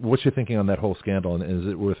thinking? What's your thinking on that whole scandal, and is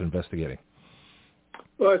it worth investigating?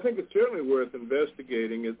 Well, I think it's certainly worth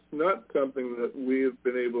investigating. It's not something that we have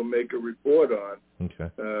been able to make a report on.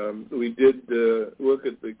 Okay. We did look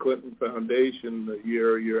at the Clinton Foundation a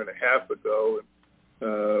year and a half ago, and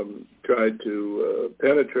tried to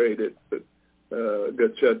penetrate it, but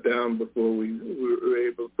got shut down before we were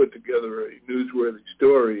able to put together a newsworthy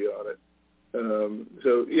story on it.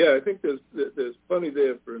 I think there's plenty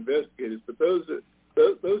there for investigators, but those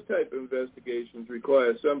type of investigations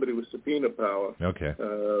require somebody with subpoena power. Okay.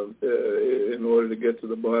 In order to get to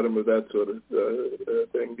the bottom of that sort of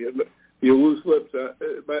thing, you lose lips.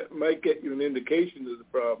 It might get you an indication of the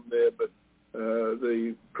problem there, but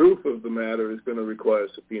the proof of the matter is going to require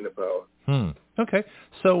subpoena power. Okay.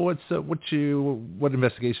 So what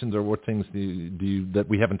investigations or what things do you that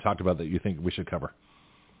we haven't talked about that you think we should cover?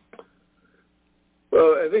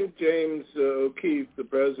 Well, I think James O'Keefe, the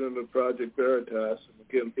president of Project Veritas, and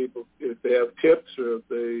again, people, if they have tips or if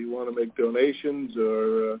they want to make donations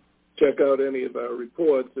or check out any of our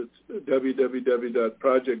reports, it's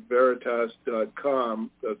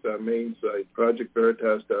www.projectveritas.com. That's our main site,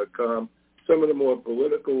 projectveritas.com. Some of the more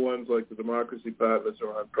political ones, like the Democracy Partners,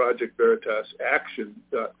 are on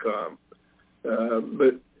ProjectVeritasAction.com.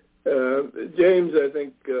 But James, I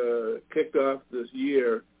think, kicked off this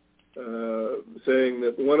year saying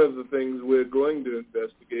that one of the things we're going to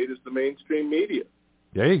investigate is the mainstream media.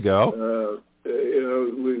 There you go.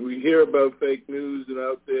 We hear about fake news and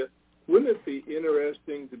out there. Wouldn't it be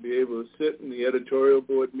interesting to be able to sit in the editorial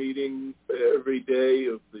board meeting every day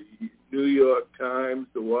of the New York Times,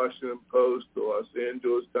 the Washington Post, the Los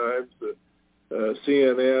Angeles Times, the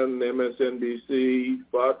CNN, MSNBC,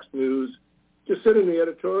 Fox News, just sit in the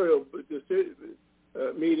editorial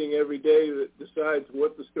meeting every day that decides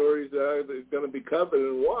what the stories are that are going to be covered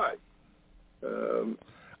and why.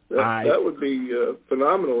 That would be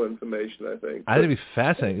phenomenal information, I think. I think it'd be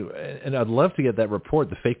fascinating, and I'd love to get that report,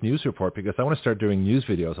 the fake news report, because I want to start doing news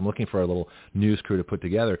videos. I'm looking for a little news crew to put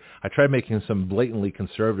together. I tried making some blatantly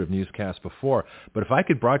conservative newscasts before, but if I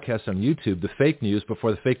could broadcast on YouTube the fake news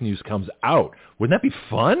before the fake news comes out, wouldn't that be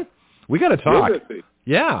fun? We got to talk. Wouldn't it be?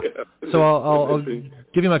 Yeah. So I'll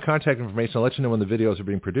give you my contact information. I'll let you know when the videos are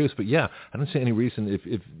being produced. But yeah, I don't see any reason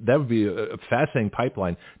if that would be a fascinating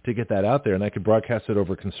pipeline to get that out there, and I could broadcast it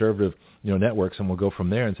over conservative networks, and we'll go from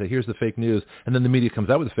there and say, here's the fake news, and then the media comes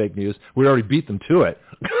out with the fake news. We already beat them to it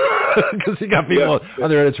because you got people on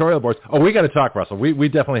their editorial boards. Oh, we got to talk, Russell. We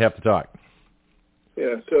definitely have to talk.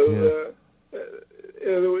 Yeah. So.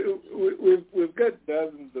 We've got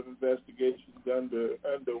dozens of investigations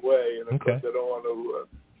underway, and of course I don't want to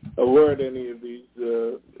alert any of these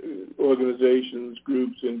organizations,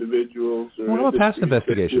 groups, individuals, or about past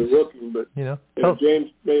investigations. Looking, but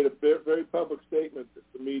James made a very public statement that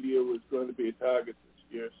the media was going to be a target this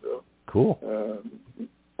year. So cool.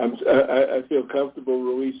 I feel comfortable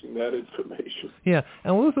releasing that information. Yeah,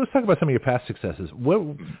 and let's talk about some of your past successes.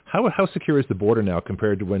 How secure is the border now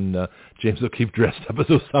compared to when James O'Keefe dressed up as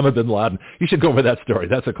Osama bin Laden? You should go over that story.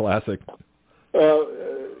 That's a classic.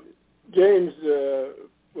 James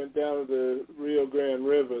went down to the Rio Grande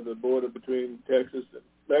River, the border between Texas and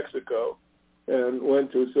Mexico, and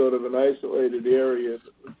went to sort of an isolated area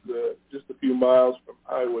that was just a few miles from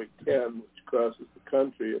Highway 10, which crosses the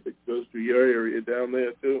country. I think it goes through your area down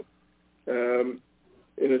there too,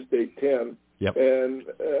 Interstate 10. Yep. And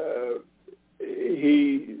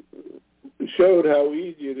he showed how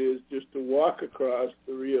easy it is just to walk across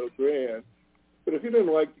the Rio Grande. But if you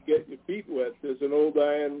didn't like to get your feet wet, there's an old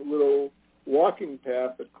iron little walking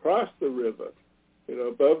path across the river,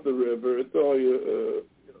 above the river. It's only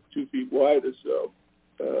 2 feet wide or so.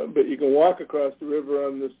 But you can walk across the river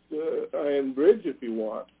on this iron bridge if you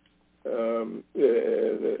want. And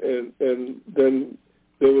then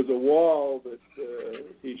there was a wall that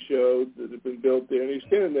he showed that had been built there, and he's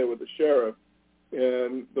standing there with the sheriff.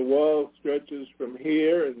 And the wall stretches from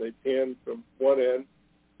here, and they pan from one end,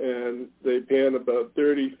 and they pan about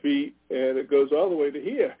 30 feet, and it goes all the way to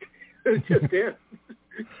here. It just ends.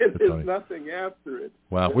 And there's nothing after it.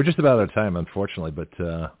 Wow, we're just about out of time, unfortunately, but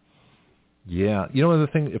yeah. The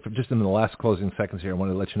thing, if just in the last closing seconds here, I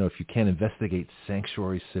want to let you know, if you can investigate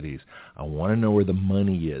sanctuary cities, I want to know where the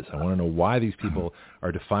money is. I want to know why these people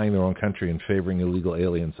are defying their own country and favoring illegal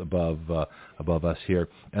aliens above us here.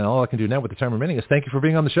 And all I can do now with the time remaining is thank you for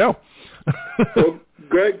being on the show. Well,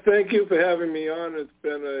 Greg, thank you for having me on. It's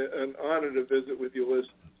been an honor to visit with you, listeners.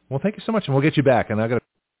 Well, thank you so much, and we'll get you back. And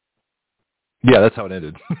yeah, that's how it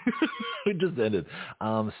ended. It just ended.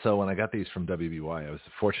 So when I got these from WBY, I was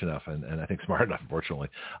fortunate enough and I think smart enough, unfortunately,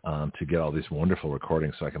 to get all these wonderful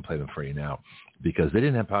recordings so I can play them for you now, because they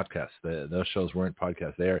didn't have podcasts. Those shows weren't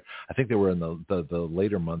podcasts. I think they were in the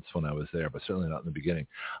later months when I was there, but certainly not in the beginning.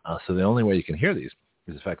 So the only way you can hear these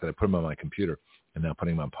is the fact that I put them on my computer and now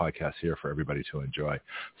putting them on podcasts here for everybody to enjoy.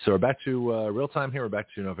 So we're back to real time here. We're back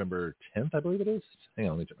to November 10th, I believe it is. Hang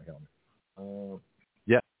on, let me check my calendar.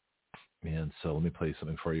 Yeah. And so let me play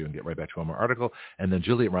something for you and get right back to one more article. And then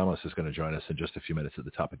Juliet Ramos is going to join us in just a few minutes at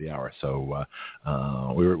the top of the hour. So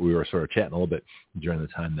we were sort of chatting a little bit during the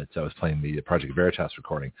time that I was playing the Project Veritas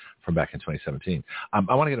recording from back in 2017. I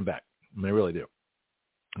want to get them back. I really do.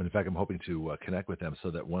 And in fact, I'm hoping to connect with them so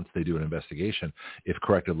that once they do an investigation, if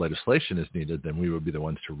corrective legislation is needed, then we would be the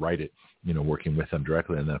ones to write it, working with them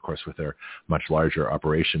directly. And then, of course, with their much larger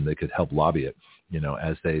operation, they could help lobby it.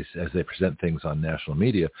 As they present things on national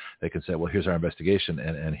media, they can say, well, here's our investigation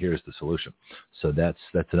and here's the solution. So that's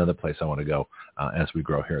another place I want to go as we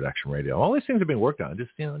grow here at Action Radio. All these things are being worked on. It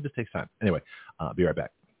just takes time. Anyway, be right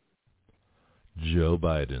back. Joe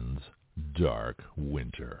Biden's dark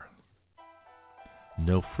winter.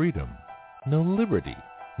 No freedom, no liberty,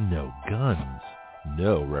 no guns,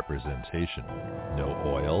 no representation, no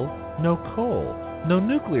oil, no coal, no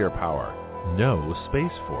nuclear power, no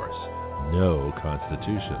Space Force, no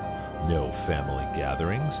Constitution, no family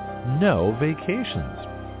gatherings, no vacations,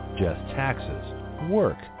 just taxes,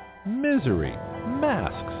 work, misery,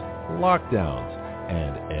 masks, lockdowns,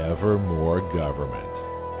 and ever more government.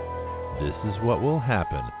 This is what will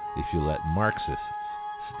happen if you let Marxists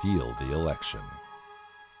steal the election.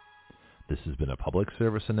 This has been a public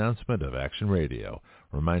service announcement of Action Radio,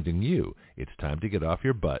 reminding you it's time to get off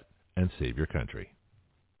your butt and save your country.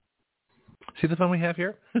 See the fun we have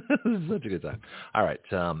here? This is such a good time. All right,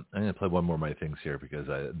 I'm going to play one more of my things here because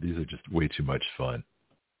these are just way too much fun.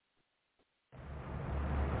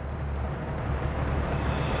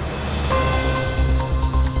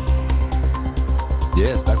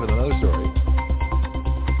 Yes, back with another story.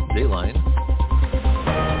 Dateline. 10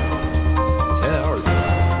 hours ago.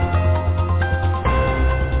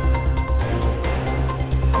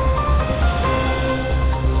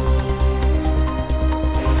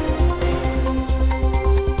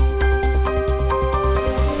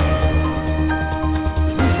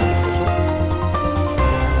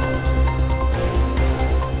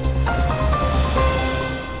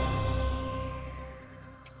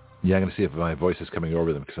 Yeah, I'm going to see if my voice is coming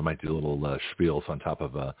over them because I might do little spiels on top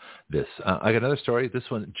of this. I got another story. This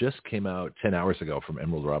one just came out 10 hours ago from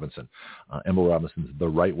Emerald Robinson. Emerald Robinson's The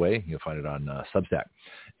Right Way. You'll find it on Substack.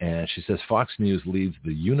 And she says, Fox News leads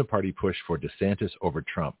the uniparty push for DeSantis over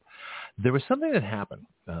Trump. There was something that happened.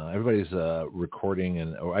 Everybody's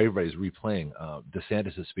recording or everybody's replaying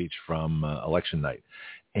DeSantis' speech from election night.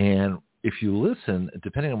 And if you listen,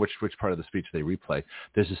 depending on which part of the speech they replay,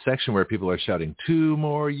 there's a section where people are shouting, 2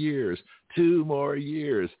 more years, 2 more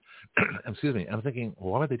years. Excuse me. I'm thinking,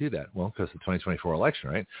 well, why would they do that? Well, because the 2024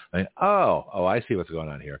 election, right? I mean, I see what's going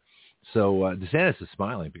on here. So DeSantis is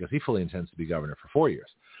smiling because he fully intends to be governor for 4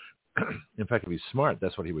 years. In fact, if he's smart,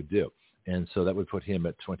 that's what he would do. And so that would put him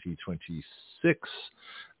at 2026,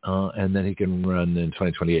 and then he can run in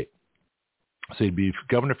 2028. So he'd be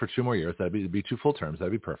governor for 2 more years. That'd be 2 full terms.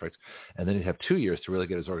 That'd be perfect. And then he'd have 2 years to really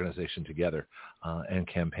get his organization together and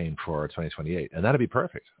campaign for 2028. And that'd be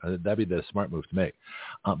perfect. That'd be the smart move to make.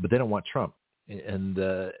 But they don't want Trump. And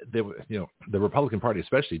the Republican Party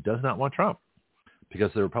especially does not want Trump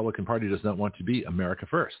because the Republican Party does not want to be America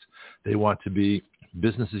first. They want to be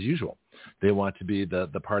business as usual. They want to be the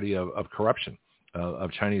party of corruption.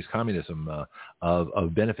 Of Chinese communism,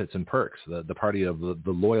 of benefits and perks, the party of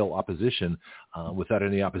the loyal opposition without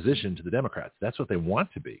any opposition to the Democrats. That's what they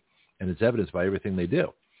want to be, and it's evidenced by everything they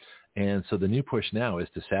do. And so the new push now is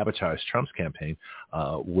to sabotage Trump's campaign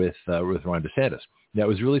with Ron DeSantis. Now, it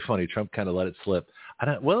was really funny. Trump kind of let it slip.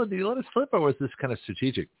 Did he let it slip, or was this kind of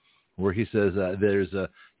strategic? Where he says there's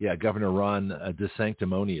Governor Ron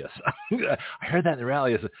DeSanctimonious. I heard that in the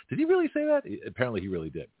rally. I said, did he really say that? Apparently he really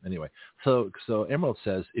did. Anyway, so Emerald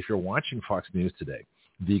says, if you're watching Fox News today,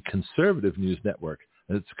 the conservative news network,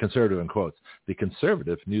 it's conservative in quotes, the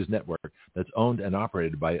conservative news network that's owned and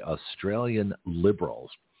operated by Australian liberals,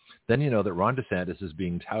 then you know that Ron DeSantis is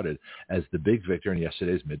being touted as the big victor in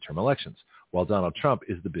yesterday's midterm elections, while Donald Trump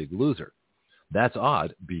is the big loser. That's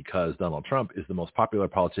odd because Donald Trump is the most popular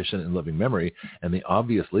politician in living memory and the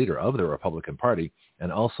obvious leader of the Republican Party and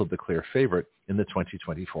also the clear favorite in the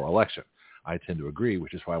 2024 election. I tend to agree,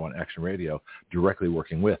 which is why I want Action Radio directly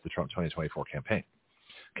working with the Trump 2024 campaign.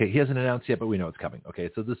 Okay, he hasn't announced yet, but we know it's coming. Okay,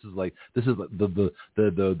 so this is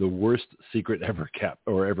the worst secret ever kept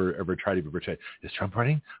or ever tried to be portrayed. Is Trump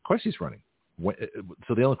running? Of course he's running.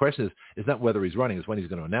 So the only question is not whether he's running, is when he's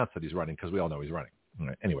going to announce that he's running, because we all know he's running. All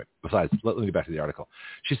right. Anyway, besides, let me get back to the article.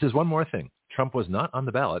 She says one more thing. Trump was not on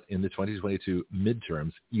the ballot in the 2022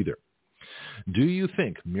 midterms either. Do you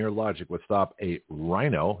think mere logic would stop a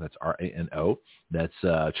rhino, that's R-A-N-O, that's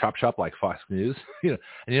chop shop like Fox News? And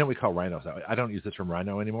you know what we call rhinos? I don't use the term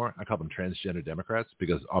rhino anymore. I call them transgender Democrats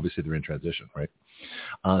because obviously they're in transition, right?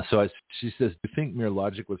 She says, do you think mere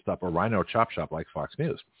logic would stop a rhino chop shop like Fox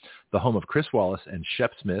News, the home of Chris Wallace and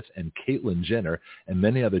Shep Smith and Caitlyn Jenner and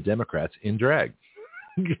many other Democrats in drag?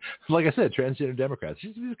 Like I said, transgender Democrats.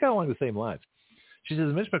 She's kind of along the same lines. She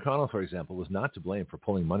says Mitch McConnell, for example, was not to blame for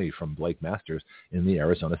pulling money from Blake Masters in the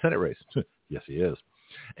Arizona Senate race. Yes, he is.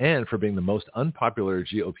 And for being the most unpopular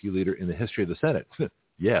GOP leader in the history of the Senate.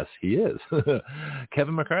 Yes, he is.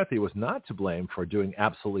 Kevin McCarthy was not to blame for doing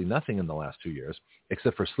absolutely nothing in the last 2 years,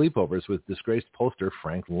 except for sleepovers with disgraced pollster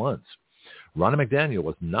Frank Luntz. Ronna McDaniel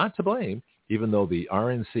was not to blame, even though the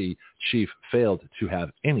RNC chief failed to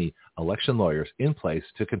have any election lawyers in place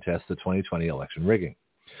to contest the 2020 election rigging.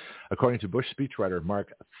 According to Bush speechwriter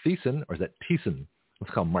Mark Thiessen, or is that Thiessen?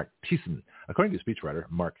 Let's call him Mark Thiessen. According to speechwriter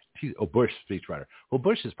Bush speechwriter. Well,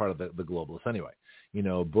 Bush is part of the globalists anyway.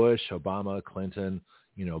 Bush, Obama, Clinton,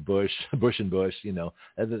 Bush and Bush,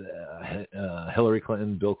 Hillary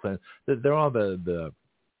Clinton, Bill Clinton. They're all the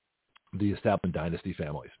establishment dynasty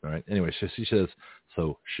families. All right. Anyway, she says,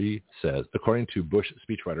 according to Bush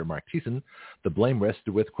speechwriter Mark Thiessen, the blame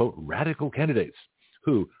rested with, quote, radical candidates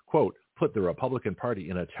who, quote, put the Republican Party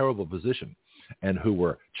in a terrible position and who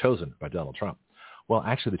were chosen by Donald Trump. Well,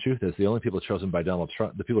 actually, the truth is the only people chosen by Donald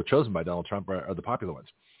Trump, the people chosen by Donald Trump are the popular ones.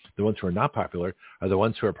 The ones who are not popular are the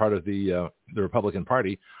ones who are part of the Republican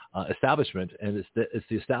Party establishment, and it's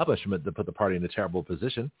the establishment that put the party in a terrible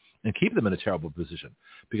position and keep them in a terrible position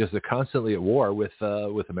because they're constantly at war with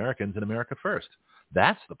Americans and America first.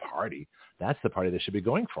 That's the party. That's the party they should be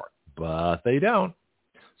going for, but they don't.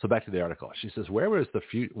 So back to the article. She says, where was the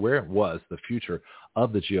future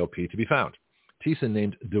of the GOP to be found? Thiessen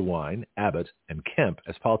named DeWine, Abbott, and Kemp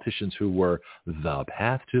as politicians who were the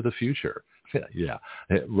path to the future. Yeah,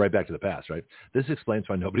 right back to the past, right? This explains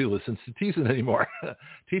why nobody listens to Thiessen anymore.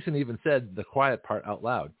 Thiessen even said the quiet part out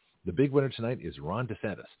loud. The big winner tonight is Ron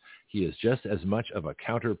DeSantis. He is just as much of a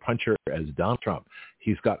counter-puncher as Donald Trump.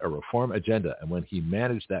 He's got a reform agenda, and when he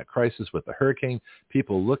managed that crisis with the hurricane,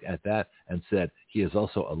 people look at that and said he is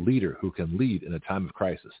also a leader who can lead in a time of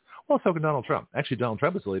crisis. Well, so can Donald Trump. Actually, Donald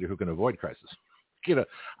Trump is a leader who can avoid crisis.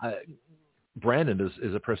 Brandon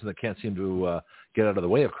is a person that can't seem to get out of the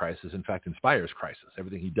way of crisis. In fact, inspires crisis.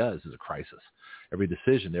 Everything he does is a crisis. Every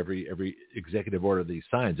decision, every executive order that he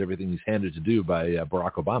signs, everything he's handed to do by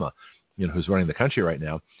Barack Obama, who's running the country right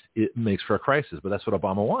now, it makes for a crisis. But that's what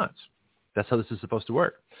Obama wants. That's how this is supposed to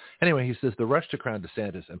work. Anyway, he says the rush to crown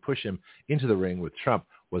DeSantis and push him into the ring with Trump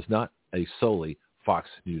was not a solely Fox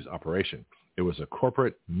News operation. It was a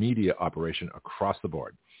corporate media operation across the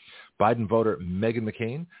board. Biden voter Meghan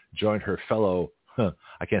McCain joined her fellow,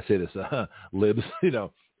 I can't say this, libs,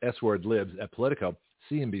 S-word libs at Politico,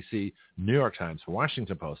 CNBC, New York Times,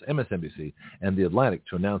 Washington Post, MSNBC, and The Atlantic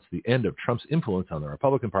to announce the end of Trump's influence on the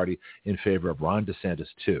Republican Party in favor of Ron DeSantis,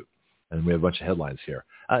 too. And we have a bunch of headlines here.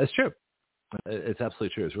 It's true. It's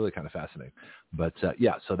absolutely true. It's really kind of fascinating. But, so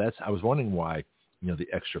I was wondering why, the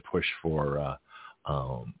extra push for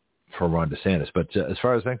Ron DeSantis. But as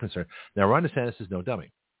far as I'm concerned, now Ron DeSantis is no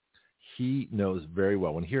dummy. He knows very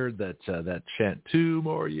well. When he heard that chant, 2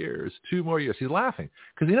 more years, he's laughing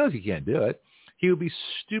because he knows he can't do it. He would be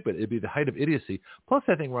stupid. It'd be the height of idiocy. Plus,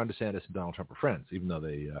 I think Ron DeSantis and Donald Trump are friends, even though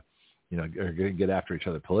they, are going to get after each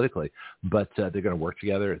other politically. But they're going to work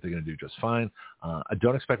together. They're going to do just fine. I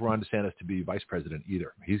don't expect Ron DeSantis to be vice president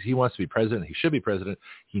either. He wants to be president. He should be president.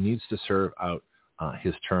 He needs to serve out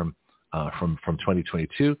his term from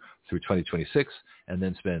 2022 through 2026, and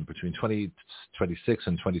then spend between 2026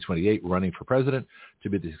 and 2028 running for president to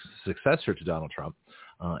be the successor to Donald Trump,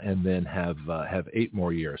 and then have 8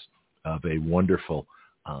 more years of a wonderful.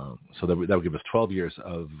 So that would give us 12 years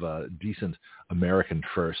of decent American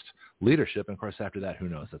first leadership. And of course, after that, who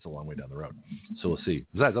knows? That's a long way down the road. So we'll see.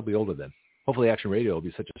 Besides, I'll be older then. Hopefully, Action Radio will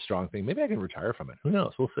be such a strong thing. Maybe I can retire from it. Who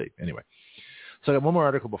knows? We'll see. Anyway. So I got one more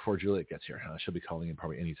article before Juliet gets here. She'll be calling in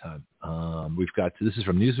probably any time. This is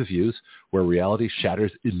from News with Views, where reality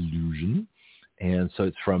shatters illusion. And so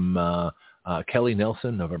it's from Kelly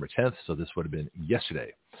Nelson, November 10th. So this would have been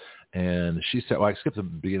yesterday. And she said, I skipped the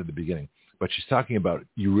beginning, but she's talking about,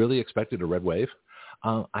 you really expected a red wave?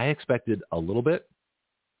 I expected a little bit.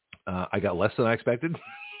 I got less than I expected.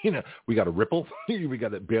 We got a ripple. We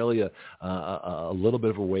got barely a little bit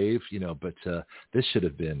of a wave, but this should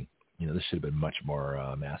have been, this should have been much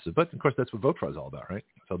more massive. But, of course, that's what vote fraud is all about, right?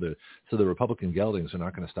 So the Republican geldings are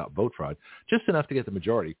not going to stop vote fraud, just enough to get the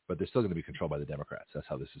majority, but they're still going to be controlled by the Democrats. That's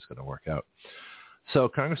how this is going to work out. So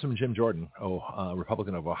Congressman Jim Jordan,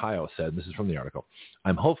 Republican of Ohio, said, and this is from the article,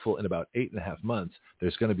 I'm hopeful in about 8.5 months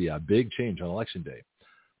there's going to be a big change on Election Day.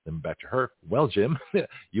 Then back to her. Well, Jim,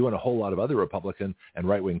 you and a whole lot of other Republican and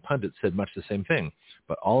right-wing pundits said much the same thing,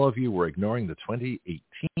 but all of you were ignoring the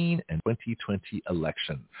 2018 and 2020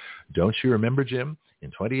 election. Don't you remember, Jim? In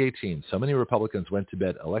 2018, so many Republicans went to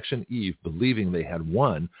bed election eve believing they had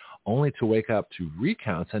won, only to wake up to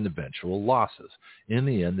recounts and eventual losses. In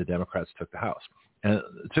the end, the Democrats took the House. And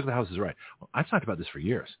took the House is right. Well, I've talked about this for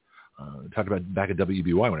years. Talked about back at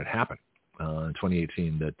WBY when it happened in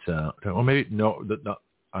 2018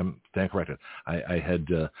 I'm stand corrected. I had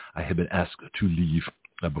been asked to leave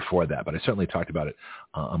before that, but I certainly talked about it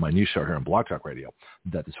on my new show here on Blog Talk Radio,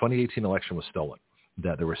 that the 2018 election was stolen,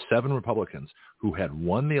 that there were 7 Republicans who had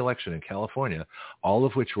won the election in California, all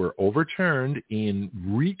of which were overturned in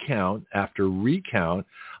recount after recount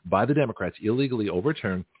by the Democrats, illegally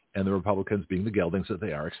overturned, and the Republicans, being the geldings that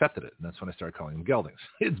they are, accepted it. And that's when I started calling them geldings.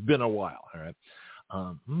 It's been a while, all right?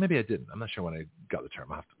 Maybe I didn't. I'm not sure when I got the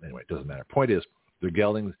term. Anyway, it doesn't matter. Point is, The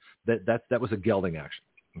geldings, that was a gelding action,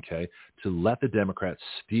 okay, to let the Democrats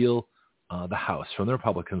steal the House from the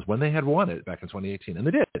Republicans when they had won it back in 2018. And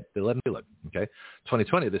they did. They let them do it, okay?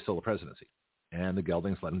 2020, they stole the presidency. And the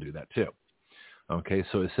geldings let them do that too. Okay,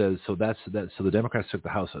 so it says, so the Democrats took the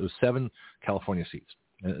House. It was 7 California seats.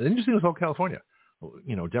 And interesting, it was all California.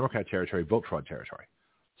 You know, Democrat territory, vote fraud territory.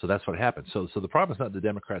 So that's what happened. So the problem is not the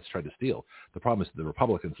Democrats tried to steal. The problem is the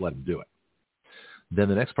Republicans let them do it. Then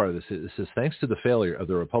the next part of this is, it says, thanks to the failure of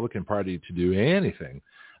the Republican Party to do anything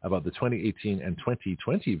about the 2018 and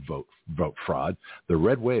 2020 vote fraud, the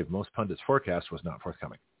red wave most pundits forecast was not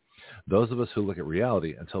forthcoming. Those of us who look at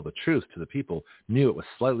reality and tell the truth to the people knew it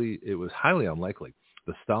was highly unlikely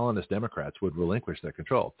the Stalinist Democrats would relinquish their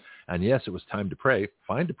control. And yes, it was time to pray,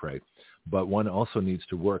 fine to pray, but one also needs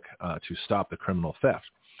to work to stop the criminal theft.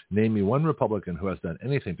 Name me one Republican who has done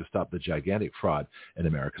anything to stop the gigantic fraud in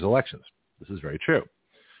America's elections. This is very true.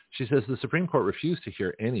 She says the Supreme Court refused to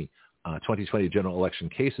hear any 2020 general election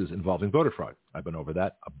cases involving voter fraud. I've been over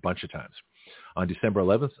that a bunch of times. On December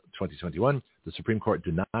 11th, 2021, the Supreme Court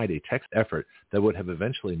denied a text effort that would have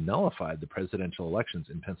eventually nullified the presidential elections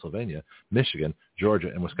in Pennsylvania, Michigan, Georgia,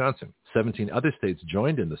 and Wisconsin. 17 other states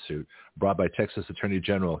joined in the suit brought by Texas Attorney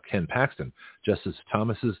General Ken Paxton. Justices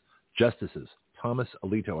Thomas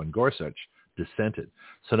Alito and Gorsuch dissented.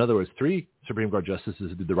 So in other words, 3 Supreme Court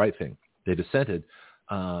justices did the right thing. They dissented.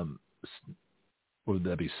 Would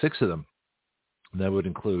that be 6 of them? And that would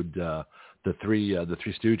include the three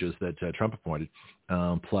stooges that Trump appointed,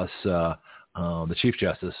 plus the Chief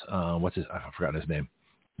Justice. I've forgotten his name.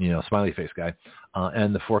 You know, smiley face guy,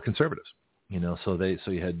 and the 4 conservatives. You know, so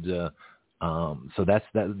you had that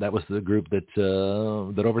was the group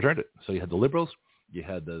that overturned it. So you had the liberals, you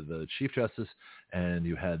had the Chief Justice, and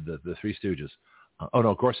you had the 3 stooges. Oh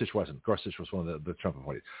no, Gorsuch wasn't. Gorsuch was one of the Trump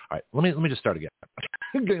appointees. All right, let me just start again.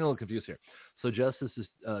 I'm getting a little confused here. So Justices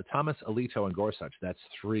Thomas, Alito, and Gorsuch, that's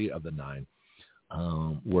 3 of the 9,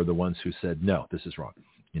 were the ones who said, no, this is wrong.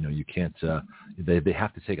 You know, you can't, they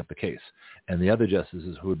have to take up the case. And the other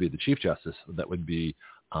justices, who would be the Chief Justice, that would be,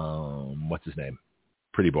 what's his name?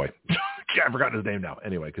 Pretty boy. I've forgotten his name now.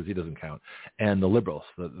 Anyway, because he doesn't count. And the liberals,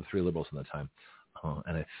 the 3 liberals in that time.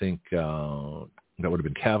 And I think that would have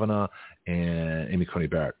been Kavanaugh and Amy Coney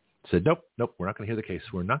Barrett. Said, nope, we're not going to hear the case.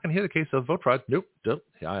 We're not going to hear the case of vote fraud. Nope.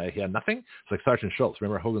 I hear nothing. It's like Sergeant Schultz.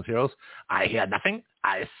 Remember Hogan's Heroes? I hear nothing.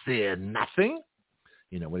 I see nothing.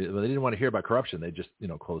 You know, when they didn't want to hear about corruption, they just,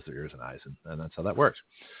 closed their ears and eyes, and that's how that works.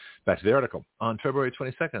 Back to the article. On February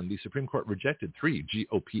 22nd, the Supreme Court rejected 3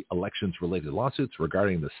 GOP elections-related lawsuits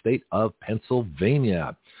regarding the state of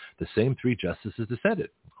Pennsylvania. The same 3 justices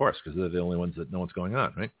dissented, of course, because they're the only ones that know what's going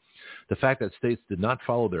on, right? The fact that states did not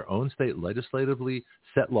follow their own state legislatively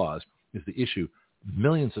set laws is the issue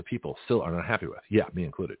millions of people still are not happy with. Yeah, me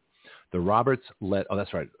included. The Roberts-led,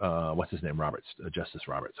 that's right, what's his name? Roberts, Justice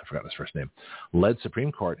Roberts, I forgot his first name, led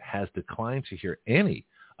Supreme Court has declined to hear any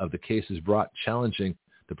of the cases brought challenging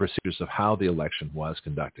the procedures of how the election was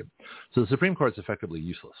conducted. So the Supreme Court is effectively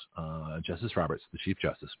useless. Justice Roberts, the Chief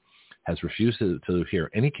Justice, has refused to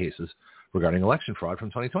hear any cases regarding election fraud from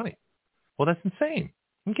 2020. Well, that's insane.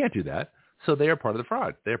 You can't do that. So they are part of the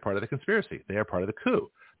fraud. They are part of the conspiracy. They are part of the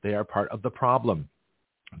coup. They are part of the problem.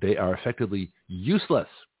 They are effectively useless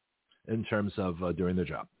in terms of doing their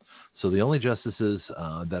job. So the only justices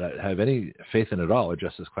that I have any faith in at all are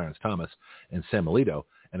Justice Clarence Thomas and Sam Alito,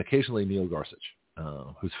 and occasionally Neil Gorsuch,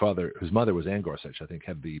 whose mother was Ann Gorsuch, I think,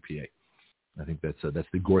 head of the EPA. I think that's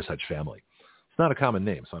the Gorsuch family. It's not a common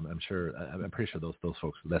name, so I'm pretty sure those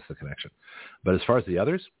folks, that's the connection. But as far as the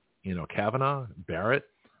others, Kavanaugh, Barrett,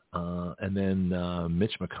 and then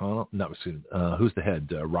Mitch McConnell, who's the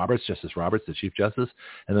head? Roberts, Justice Roberts, the Chief Justice,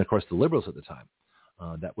 and then, of course, the liberals at the time.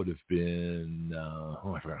 That would have been,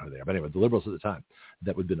 I forgot who they are. But anyway, the liberals at the time,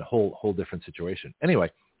 that would have been a whole different situation. Anyway,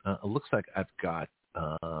 it looks like I've got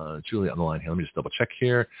Julia on the line here. Let me just double check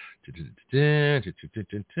here. Yes,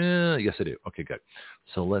 I do. Okay, good.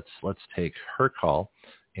 So let's take her call.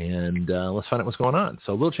 And let's find out what's going on.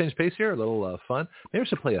 So a little change pace here, a little fun. Maybe I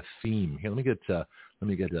should play a theme here. Let me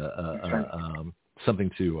get something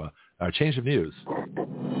to our change of news.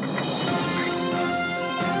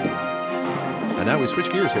 And now we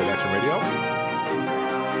switch gears here at Action Radio.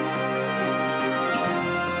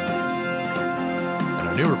 And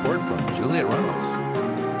our new report from Juliet Reynolds,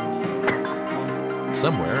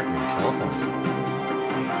 somewhere in California.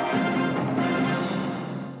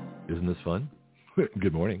 Isn't this fun?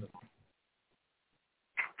 Good morning.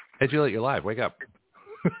 Hey, Juliet, you're live. Wake up.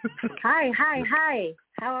 Hi.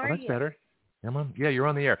 How are you? That's better. Yeah, you're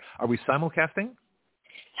on the air. Are we simulcasting?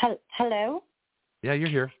 Hello? Yeah, you're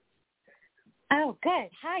here. Oh, good.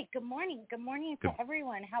 Hi. Good morning. Good morning to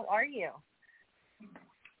everyone. How are you?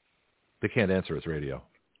 They can't answer. It's radio.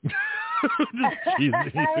 That's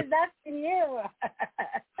you.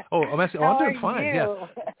 I'm asking. How I'm doing are fine. you?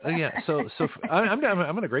 Yeah. So I'm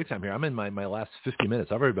having a great time here. I'm in my last 50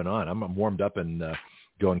 minutes. I've already been on. I'm warmed up and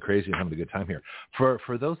going crazy and having a good time here.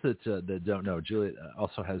 For those that don't know, Juliet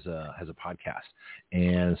also has a podcast,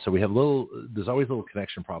 and so we have there's always little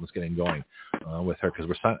connection problems getting going with her because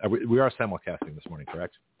we are simulcasting this morning,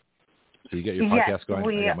 correct? So you get your podcast going.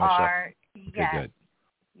 We I get my are. show. Okay, yes. Good.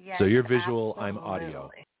 Yes, So you're visual. absolutely. I'm audio.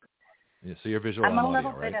 Yeah, so you're visual. I'm a audio,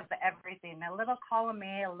 little right? bit of everything. A little column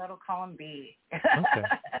A, a little column B. Okay.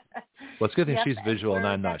 Well, it's a good thing Yep, she's visual and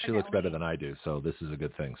I'm not. definitely. She looks better than I do, so this is a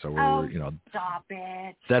good thing. So Stop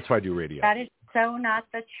it. that's why I do radio. That is so not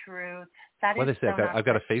the truth. That What is they say? so I've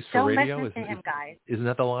got a face for Don't radio. listen to him, guys. Isn't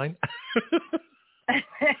that the line?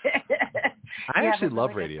 I actually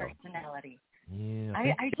love radio. Personality. Yeah,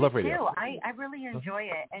 I do love radio. too. I really enjoy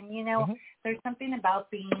it. And, there's something about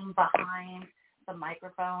being behind the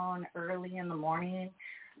microphone early in the morning.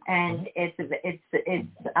 And it's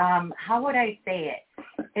how would I say it?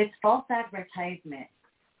 It's false advertisement,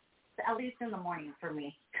 at least in the morning for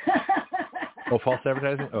me. Oh, false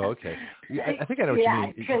advertising? Oh, okay. I think I know what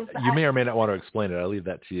you mean. You may or may not want to explain it. I'll leave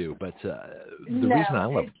that to you. But the reason I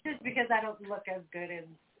love it's just because I don't look as good as,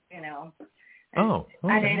 Oh,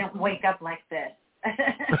 okay. I didn't wake up like this.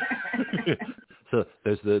 So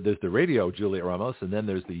there's the radio Juliet Ramos, and then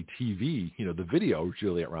there's the TV, the video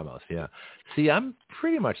Juliet Ramos. Yeah. See, I'm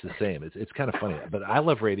pretty much the same. It's kind of funny, but I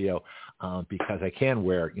love radio because I can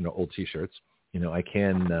wear old T-shirts. I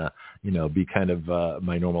can be kind of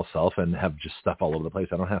my normal self and have just stuff all over the place.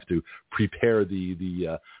 I don't have to prepare the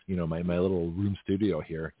my little room studio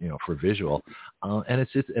here for visual, and I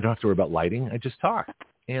don't have to worry about lighting. I just talk.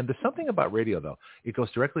 And there's something about radio, though. It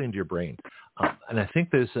goes directly into your brain. And I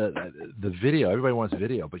think there's the video. Everybody wants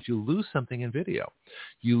video, but you lose something in video.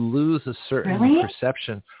 You lose a certain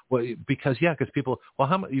perception. Well, because people,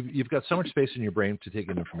 you've got so much space in your brain to take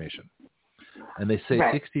in information. And they say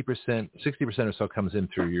 60% or so comes in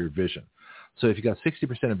through your vision. So if you got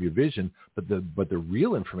 60% of your vision, but the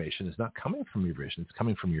real information is not coming from your vision, it's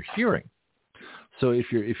coming from your hearing. So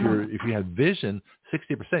if you have vision,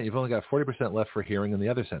 60%, you've only got 40% left for hearing and the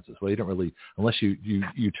other senses. Well, you don't really, unless you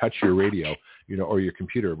touch your radio, or your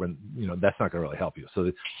computer, when that's not going to really help you. So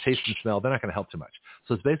the taste and smell, they're not going to help too much.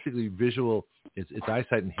 So it's basically visual. It's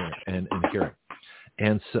eyesight and hearing.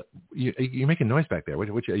 And so you're making noise back there.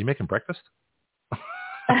 Are you making breakfast?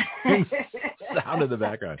 Sound in the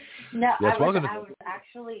background. No, yes, I was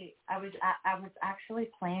actually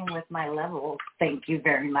playing with my levels. Thank you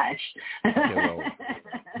very much. Okay, no.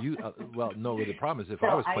 The problem is if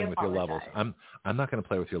I was playing with your levels, I'm not going to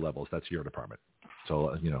play with your levels. That's your department.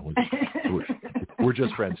 So we're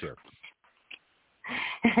just friends here.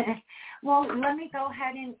 Well, let me go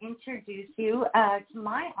ahead and introduce you to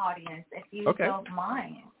my audience, if you don't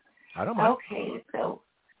mind. I don't mind. Okay, so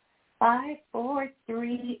 5, 4,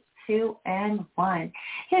 3, 2, and 1.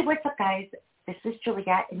 Hey, what's up, guys? This is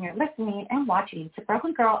Juliet, and you're listening and watching to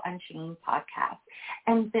Broken Girl Unchained podcast.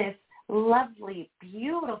 And this lovely,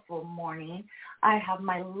 beautiful morning, I have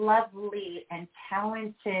my lovely and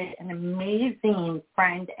talented and amazing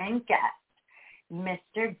friend and guest,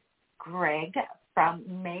 Mr. Greg from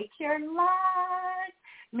Make Your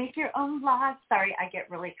Own Laws. Sorry, I get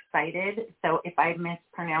really excited. So if I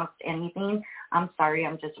mispronounced anything, I'm sorry.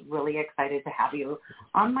 I'm just really excited to have you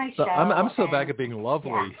on my show. I'm still back at being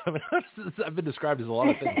lovely. Yeah. I've been described as a lot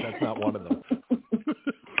of things. That's not one of them.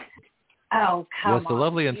 Oh, come on. Yes, the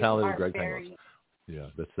lovely and talented Greg Penglis. Yeah,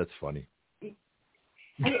 that's funny.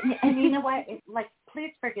 And you know what?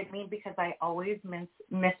 Please forgive me because I always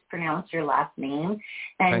mispronounce your last name.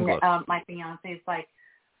 And my fiance is like,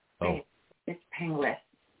 hey, it's Penglis.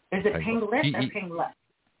 Is it Penglis or Penglis?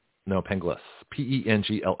 No, Penglis.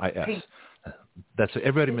 Penglis. That's what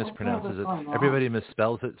everybody mispronounces it. Everybody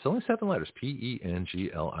misspells it. It's only 7 letters. Penglis.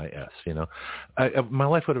 My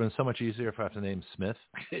life would have been so much easier if I had to name Smith.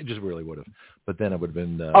 It just really would have. But then it would have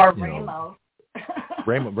been Ramos.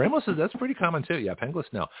 Ramos that's pretty common too. Yeah,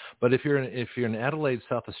 Penglis no. But if you're in Adelaide,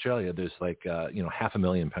 South Australia, there's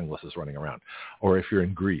 500,000 Penglises running around. Or if you're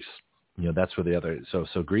in Greece, that's where the other. So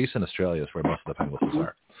Greece and Australia is where most of the Penglises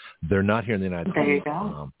are. They're not here in the United States. There you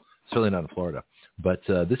go. Certainly not in Florida. But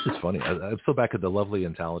this is funny. I'm still back at the lovely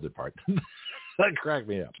and talented part. That cracked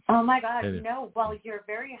me up. Oh my God! No, well, you're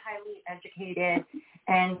very highly educated,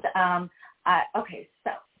 and okay.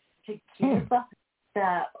 So to give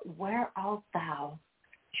the Where Art Thou,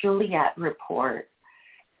 Juliet report,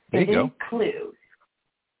 it includes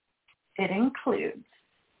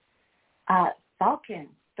Falcon,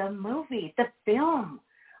 the movie, the film.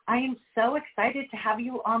 I am so excited to have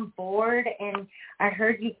you on board, and I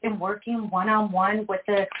heard you've been working one-on-one with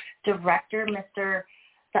the director,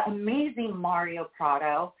 the amazing Mario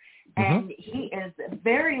Prado, and he is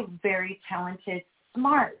very, very talented,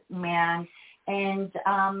 smart man, and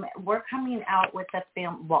we're coming out with a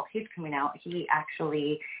film. Well, he's coming out. He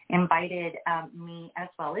actually invited me as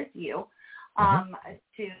well as you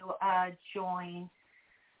to join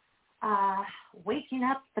Waking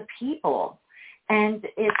Up the People. And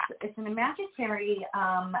it's an imaginary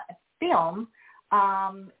film,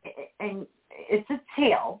 and it's a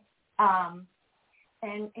tale, and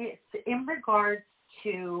it's in regards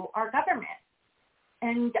to our government.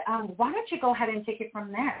 And why don't you go ahead and take it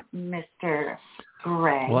from there, Mr.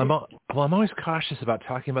 Greg? Well, I'm always cautious about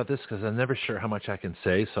talking about this because I'm never sure how much I can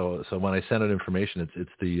say. So when I send out information, it's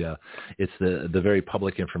the very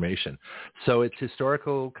public information. So it's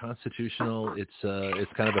historical, constitutional.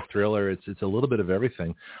 It's kind of a thriller. It's a little bit of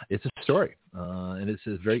everything. It's a story, and it's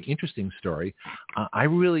a very interesting story. I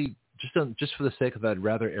really. Just for the sake of that, I'd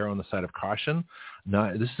rather err on the side of caution.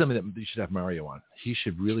 This is something that you should have Mario on. He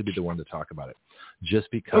should really be the one to talk about it. Just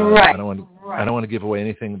because I don't want to give away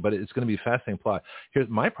anything, but it's going to be a fascinating plot. Here's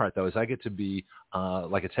my part, though, is I get to be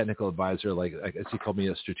like a technical advisor, like I guess he called me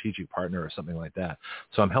a strategic partner or something like that.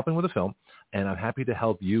 So I'm helping with the film, and I'm happy to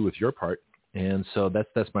help you with your part. And so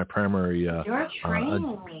that's my primary You're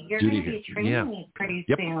training me. You're duty going to be here. training me pretty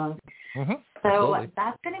soon. Mm-hmm. So Absolutely.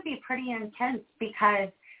 that's going to be pretty intense because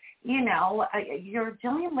you're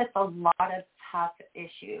dealing with a lot of tough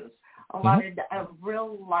issues, a lot of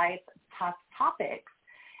real life tough topics.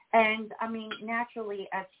 And I mean, naturally,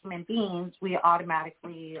 as human beings, we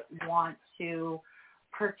automatically want to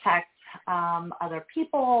protect other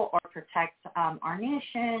people or protect our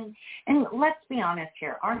nation. And let's be honest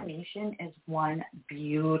here, our nation is one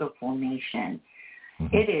beautiful nation.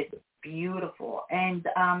 It is beautiful. And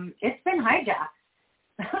it's been hijacked.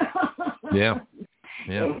 Yeah.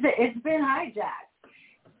 It's been hijacked.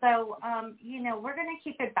 So, we're going to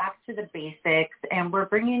keep it back to the basics, and we're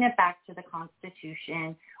bringing it back to the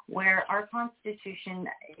Constitution, where our Constitution,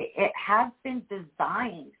 it has been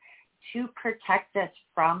designed to protect us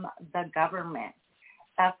from the government.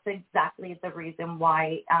 That's exactly the reason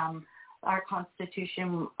why our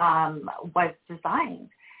Constitution was designed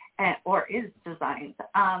or is designed.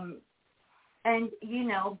 And,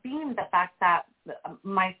 being the fact that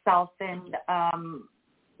myself and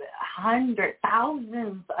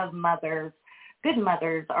thousands of mothers, good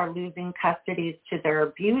mothers, are losing custody to their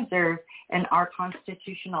abusers, and our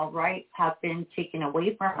constitutional rights have been taken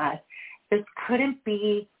away from us, this couldn't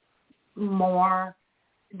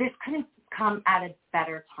come at a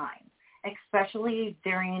better time, especially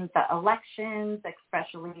during the elections,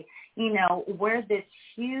 especially, where this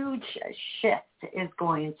huge shift is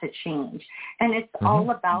going to change. And it's all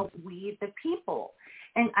about we the people.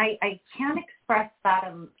 And I can't express that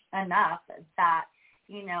enough that,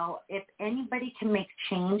 if anybody can make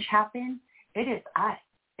change happen, it is us.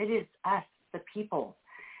 It is us, the people.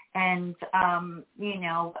 And,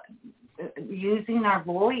 using our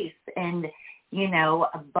voice and,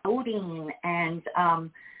 voting and,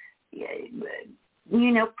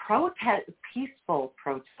 peaceful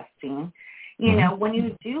protesting. When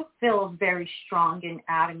you do feel very strong and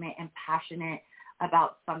adamant and passionate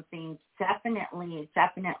about something, definitely,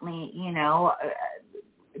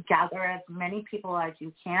 gather as many people as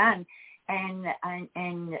you can and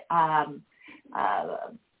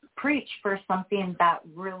preach for something that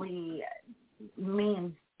really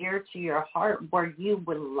means dear to your heart, where you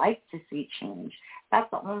would like to see change. That's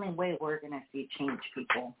the only way we're going to see change,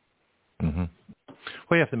 people.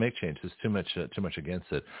 Well, you have to make change. There's too much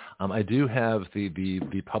against it. I do have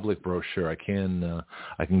the public brochure. I can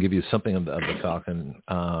give you something of the Falcon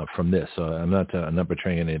from this. So I'm not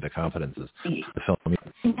betraying any of the confidences. The film,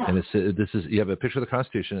 and you have a picture of the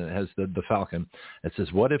Constitution, and it has the Falcon. It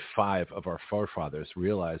says, "What if 5 of our forefathers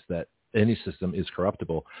realized that any system is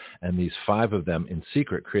corruptible, and these 5 of them in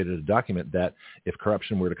secret created a document that, if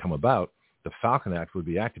corruption were to come about, the Falcon Act would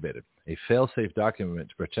be activated, a fail-safe document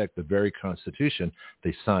to protect the very Constitution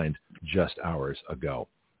they signed just hours ago."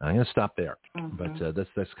 I'm going to stop there, but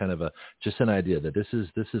that's kind of just an idea that this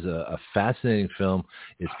is a fascinating film.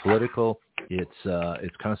 It's political,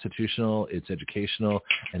 it's constitutional, it's educational,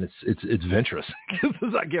 and it's venturous.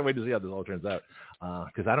 I can't wait to see how this all turns out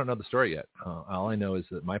because I don't know the story yet. All I know is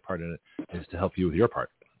that my part in it is to help you with your part,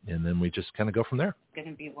 and then we just kind of go from there. It's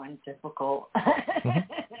going to be one difficult.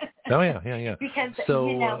 Oh yeah. Because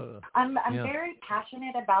I'm very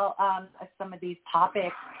passionate about some of these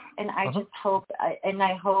topics, and I just hope, and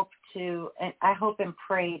I hope and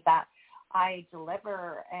pray that I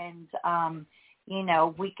deliver, and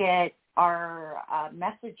we get our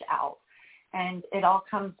message out, and it all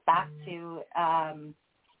comes back to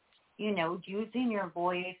using your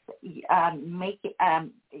voice,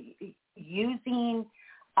 using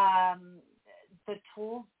the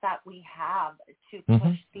tools that we have to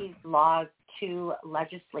push these laws to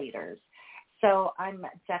legislators. So I'm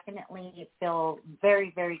definitely feel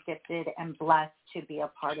very, very gifted and blessed to be a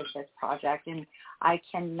part of this project. And I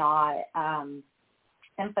cannot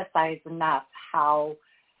emphasize enough how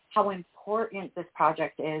important this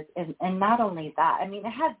project is. And not only that, I mean,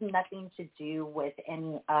 it has nothing to do with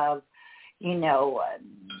any of,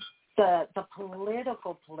 the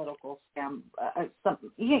political stem. Does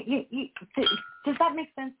that make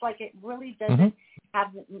sense? Like, it really doesn't have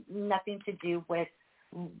nothing to do with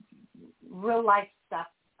real life stuff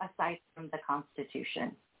aside from the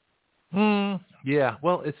Constitution. Yeah,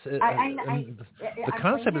 well, it's the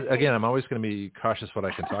concept. Again, I'm always going to be cautious what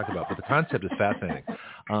I can talk about, but the concept is fascinating,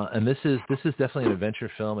 and this is definitely an adventure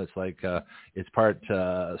film. It's like it's part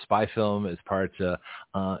spy film. It's part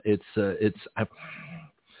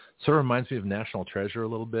sort of reminds me of National Treasure a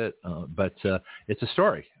little bit, but it's a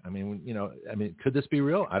story. I mean, could this be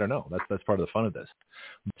real? I don't know. That's part of the fun of this.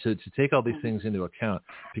 To take all these things into account,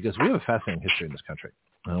 because we have a fascinating history in this country.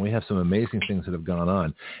 We have some amazing things that have gone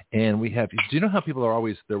on, and we have. Do you know how people are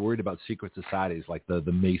always worried about secret societies like the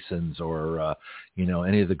Masons or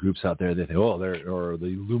any of the groups out there? They think, or the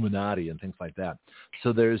Illuminati and things like that.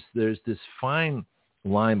 So there's this fine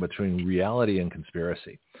line between reality and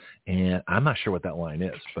conspiracy, and I'm not sure what that line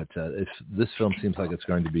is, but if this film seems like it's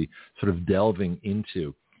going to be sort of delving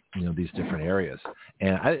into these different areas,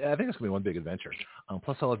 and I think it's going to be one big adventure.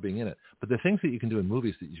 Plus, I love being in it. But the things that you can do in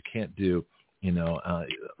movies that you can't do,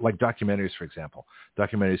 like documentaries, for example.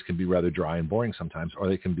 Documentaries can be rather dry and boring sometimes, or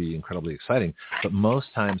they can be incredibly exciting. But most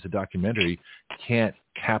times, a documentary can't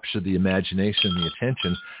capture the imagination, the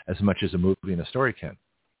attention, as much as a movie and a story can.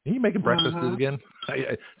 Are you making breakfast again?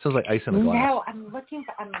 It sounds like ice in a glass. No, I'm looking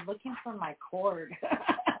for my cord.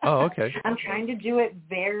 Oh, okay. I'm trying to do it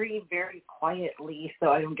very, very quietly so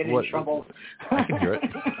I don't get in trouble. I can hear it.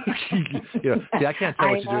 See, I can't tell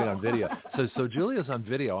what you're doing on video. So Julia's on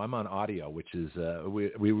video. I'm on audio, which is we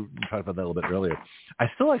talked about that a little bit earlier. I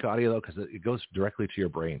still like audio though because it goes directly to your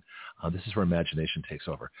brain. This is where imagination takes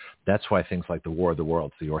over. That's why things like the War of the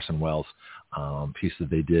Worlds, the Orson Welles piece that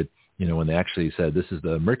they did. When they actually said this is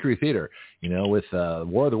the Mercury Theater, with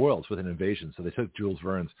War of the Worlds, with an invasion. So they took Jules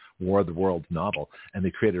Verne's War of the Worlds novel and they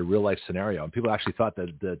created a real life scenario. And people actually thought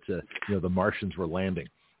that the Martians were landing.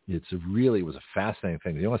 It was a fascinating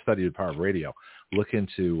thing. If you want to study the power of radio, look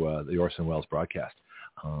into the Orson Welles broadcast.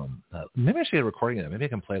 Maybe I should get a recording of it. Maybe I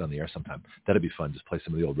can play it on the air sometime. That'd be fun. Just play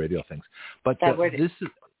some of the old radio things. But this is,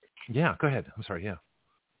 yeah. Go ahead. I'm sorry. Yeah.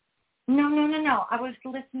 No. I was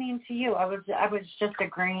listening to you. I was just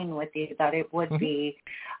agreeing with you that it would be,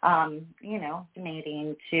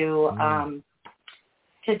 fascinating to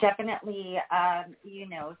definitely,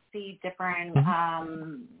 see different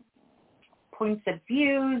points of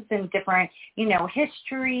views and different,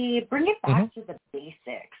 history. Bring it back to the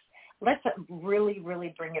basics. Let's really,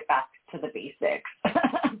 really bring it back to the basics.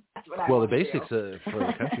 The basics for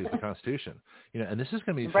the country is the Constitution, and this is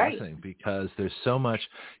going to be fascinating because there's so much,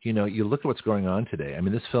 you look at what's going on today. I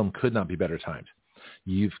mean, this film could not be better timed.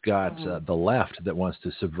 You've got the left that wants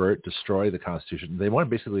to subvert, destroy the Constitution. They want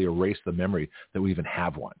to basically erase the memory that we even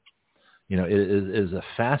have one. It is a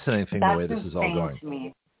fascinating thing the way this is all going. To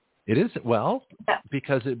me. It is,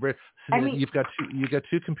 because you've got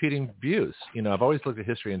two competing views. I've always looked at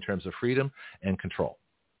history in terms of freedom and control.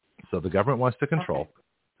 So the government wants to control.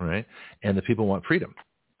 Right, and the people want freedom,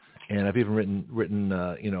 and I've even written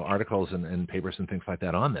articles and papers and things like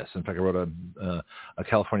that on this. In fact, I wrote a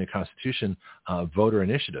California Constitution voter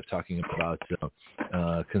initiative talking about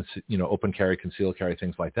open carry, concealed carry,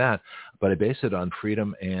 things like that. But I base it on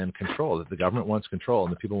freedom and control. That the government wants control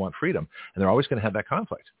and the people want freedom, and they're always going to have that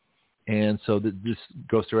conflict. And so this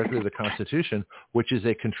goes directly to the Constitution, which is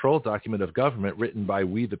a controlled document of government written by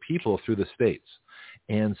we the people through the states.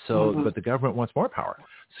 And so, but the government wants more power.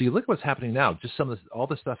 So you look at what's happening now. Just all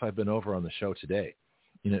the stuff I've been over on the show today,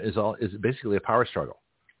 is basically a power struggle.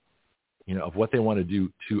 Of what they want to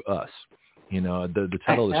do to us. The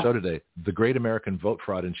title of the show today, "The Great American Vote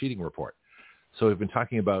Fraud and Cheating Report." So we've been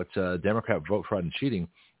talking about Democrat vote fraud and cheating,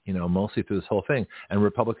 mostly through this whole thing, and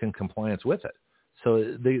Republican compliance with it.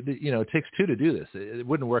 So it takes two to do this. It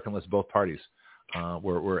wouldn't work unless both parties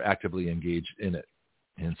were actively engaged in it.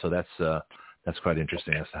 And so that's quite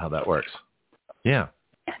interesting as to how that works. Yeah.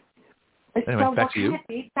 Anyway, so back to you. What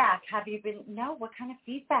kind of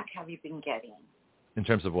feedback have you been getting? In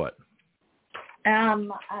terms of what? In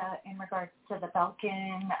regards to the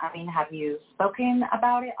Belkin, I mean, have you spoken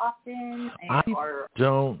about it often? I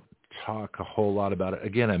don't talk a whole lot about it.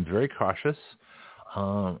 Again, I'm very cautious.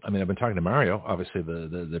 I mean, I've been talking to Mario, obviously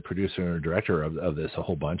the producer and director of this a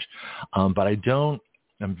whole bunch, but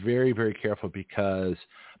I'm very, very careful because,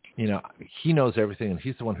 you know, he knows everything and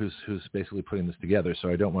he's the one who's basically putting this together. So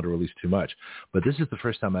I don't want to release too much, but this is the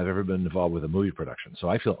first time I've ever been involved with a movie production. So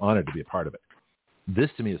I feel honored to be a part of it. This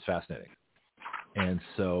to me is fascinating. And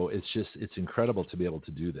so it's incredible to be able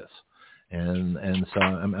to do this. And so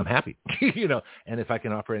I'm happy, you know, and if I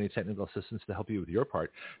can offer any technical assistance to help you with your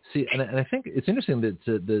part. See, and I think it's interesting that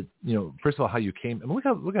you know, first of all, how you came, I mean,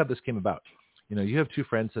 look how this came about. You know, you have two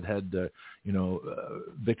friends that had,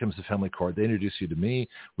 victims of family court. They introduced you to me.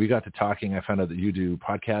 We got to talking. I found out that you do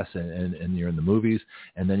podcasts and you're in the movies.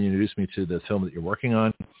 And then you introduced me to the film that you're working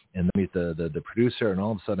on and then meet the producer. And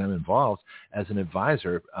all of a sudden I'm involved as an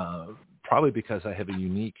advisor, probably because I have a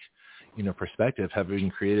unique, you know, perspective, having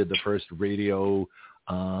created the first radio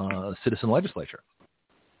citizen legislature.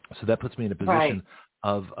 So that puts me in a position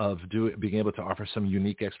of being able to offer some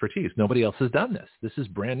unique expertise. Nobody else has done this. This is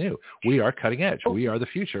brand new. We are cutting edge. We are the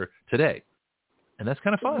future today. And that's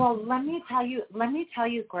kind of fun. Well, let me tell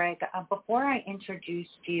you, Greg, before I introduced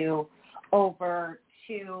you over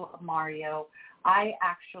to Mario, I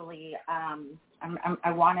actually,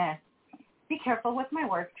 I want to be careful with my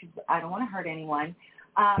words because I don't want to hurt anyone.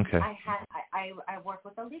 Okay. I work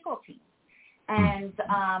with a legal team, and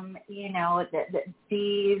you know,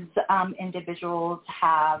 these individuals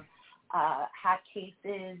have had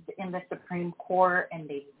cases in the Supreme Court, and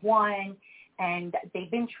they've won. And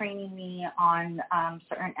they've been training me on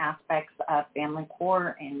certain aspects of family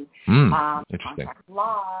court and contract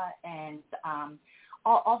law and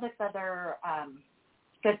all this other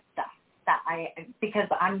good stuff that because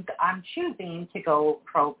I'm choosing to go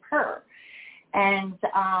pro per. And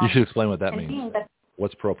you should explain what that means.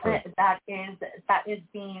 What's pro per? That is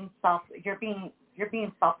being you're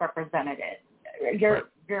being self-represented. You're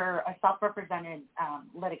a self-represented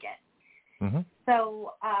litigant. Mm-hmm.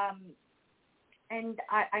 So and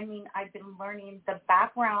I mean, I've been learning the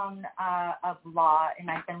background of law,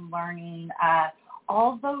 and I've been learning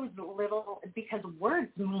all those little, because words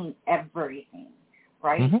mean everything,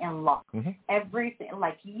 right? Mm-hmm. In law, everything,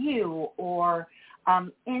 like you or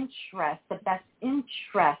interest, the best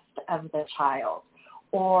interest of the child,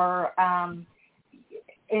 or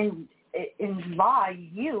in law,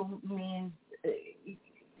 you means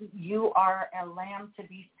you are a lamb to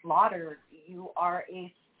be slaughtered. You are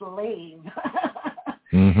a slave.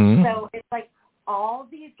 So it's like all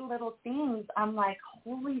these little things. I'm like,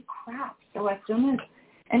 holy crap. So as soon as,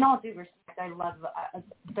 in all due respect, I love,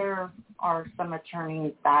 there are some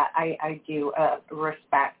attorneys that I do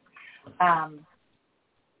respect. I'm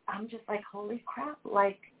just like, holy crap.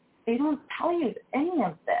 Like, they don't tell you any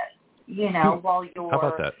of this, you know, while you're How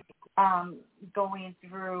about that? Going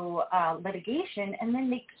through litigation, and then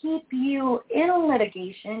they keep you in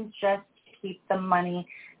litigation just to keep the money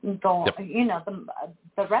going, you know,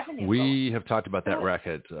 the revenue. We have talked about that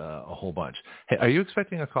racket a whole bunch. Hey, are you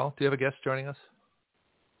expecting a call? Do you have a guest joining us?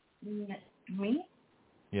 Me?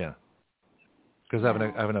 Yeah. Because I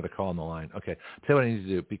have another call on the line. Okay. Tell you what I need to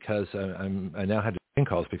do, because I now had to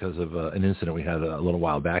calls because of an incident we had a little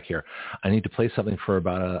while back here. I need to play something for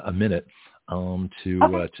about a minute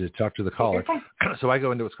to talk to the caller. So I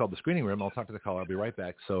go into what's called the screening room. I'll talk to the caller. I'll be right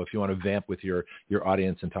back. So if you want to vamp with your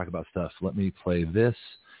audience and talk about stuff, let me play this,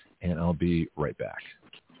 and I'll be right back.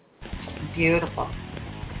 Beautiful.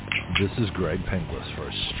 This is Greg Penglis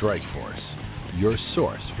for Strike Force, your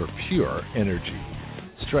source for pure energy.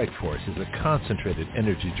 Strike Force is a concentrated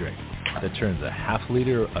energy drink that turns a half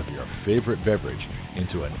liter of your favorite beverage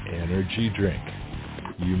into an energy drink.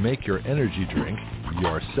 You make your energy drink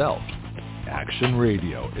yourself. Action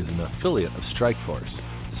Radio is an affiliate of Strike Force,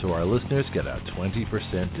 so our listeners get a 20%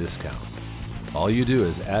 discount. All you do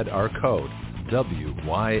is add our code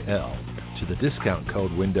WYL to the discount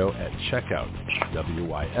code window at checkout.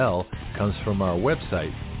 WYL comes from our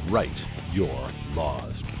website, Write Your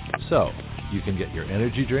Laws. So you can get your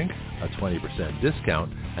energy drink, a 20%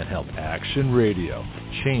 discount, and help Action Radio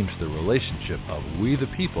change the relationship of we the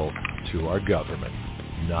people to our government.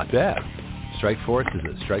 Not bad. Strike Force is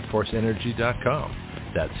at strikeforceenergy.com.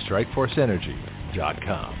 That's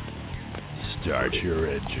strikeforceenergy.com. Start your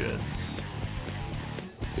engines.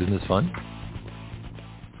 Isn't this fun?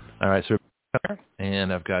 All right, so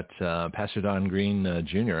and I've got Pastor Don Green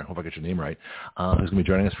Jr., I hope I got your name right, who's going to be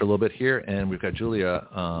joining us for a little bit here, and we've got Juliet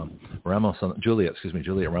Ramos on the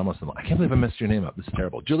line. I can't believe I messed your name up. This is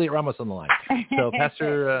terrible. Juliet Ramos on the line. So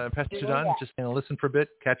Pastor Don, just listen for a bit,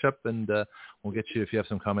 catch up, and we'll get you, if you have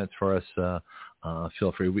some comments for us,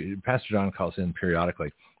 feel free. Pastor Don calls in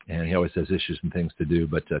periodically, and he always has issues and things to do,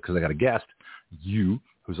 but because I got a guest,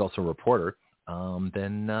 who's also a reporter,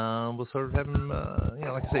 then we'll sort of have him,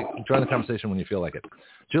 like I say, join the conversation when you feel like it.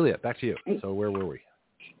 Juliet, back to you. So where were we?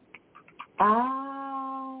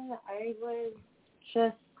 I was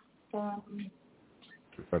just,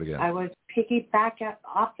 Start again. I was piggyback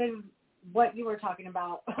off of what you were talking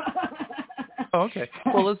about. Oh, okay.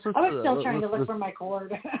 Well, let's I was still trying to look for my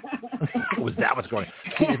cord. Was that what's going on?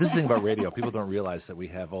 See, this is the thing about radio. People don't realize that we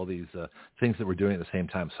have all these things that we're doing at the same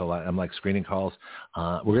time. So I'm like screening calls.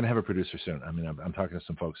 We're going to have a producer soon. I mean, I'm talking to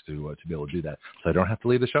some folks to be able to do that. So I don't have to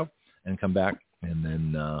leave the show and come back. And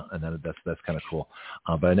then that's kind of cool.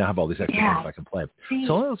 But I now have all these extra things I can play. See,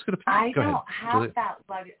 so let's go to I go don't ahead. have Juliet. that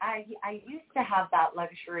luxury. I used to have that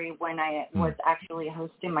luxury when I was actually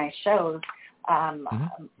hosting my shows.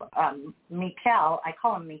 Mikael, I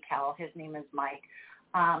call him Mikael. His name is Mike.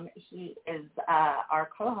 He is our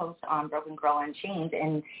co-host on Broken Girl Unchained,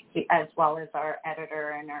 and he, as well as our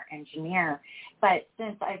editor and our engineer. But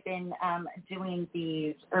since I've been doing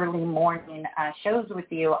these early morning shows with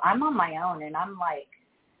you, I'm on my own, and I'm like,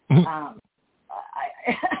 I'm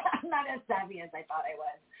not as savvy as I thought I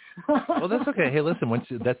was. Well, that's okay. Hey, listen,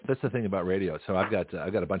 that's the thing about radio. So I've got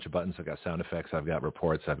a bunch of buttons. I've got sound effects. I've got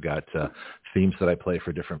reports. I've got themes that I play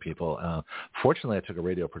for different people. Fortunately, I took a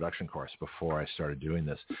radio production course before I started doing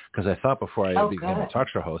this because I thought before I became a talk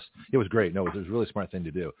show host, it was great. No, it was a really smart thing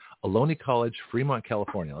to do. Ohlone College, Fremont,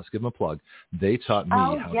 California. Let's give them a plug. They taught me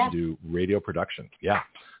how to do radio production. Yeah.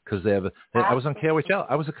 Because I was on KOHL.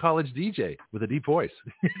 I was a college DJ with a deep voice.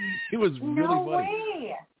 It was really funny. No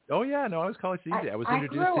way. Oh, yeah. No, I was college DJ. I was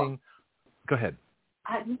introducing. Go ahead.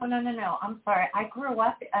 No. I'm sorry. I grew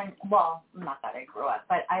up, well, not that I grew up,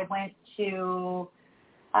 but I went to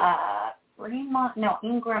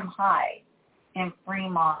Ingram High in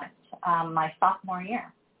Fremont my sophomore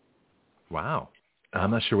year. Wow.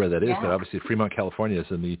 I'm not sure where that is, but obviously Fremont, California is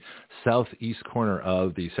in the southeast corner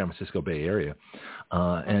of the San Francisco Bay Area.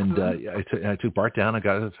 I took Bart down. I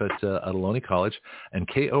got it at Ohlone College, and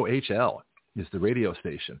KOHL is the radio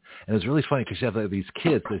station. And it's really funny because you have these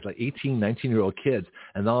kids, there's like 18, 19-year-old kids,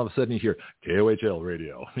 and all of a sudden you hear KOHL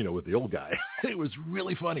radio, with the old guy. It was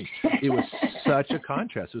really funny. It was such a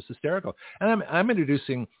contrast. It was hysterical. And I'm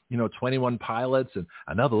introducing, 21 Pilots, and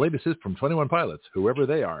now the latest is from 21 Pilots, whoever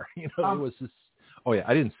they are. It was just, oh, yeah,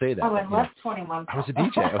 I didn't say that. Oh, I love 21 Pilots. I was a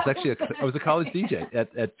DJ. I was actually I was a college DJ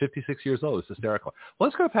at 56 years old. It was hysterical. Well,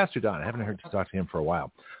 let's go to Pastor Don. I haven't heard you talk to him for a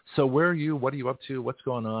while. So where are you? What are you up to? What's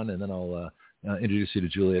going on? And then I'll introduce you to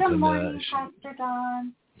Juliet. Good morning, Pastor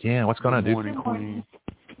Don. Yeah, what's going on, dude? Good morning, Queen.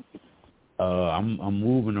 I'm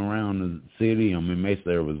moving around the city. I'm in Mesa,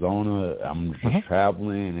 Arizona. I'm just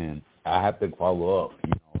traveling, and I have to follow up.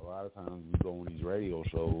 A lot of times we go on these radio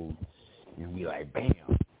shows, and we like, bam.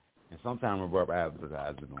 And sometimes abrupt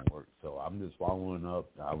advertising don't work. So I'm just following up.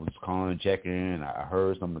 I was calling, checking in. I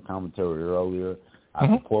heard some of the commentary earlier. I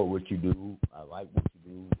support what you do. I like what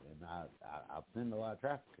you do, and I've seen a lot of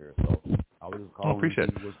traffic here. So I was just calling to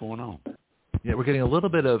see what's going on. Yeah, we're getting a little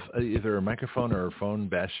bit of either a microphone or a phone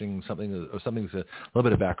bashing, something's a little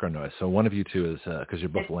bit of background noise. So one of you two is, because you're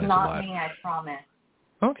both live. It's not me, I promise.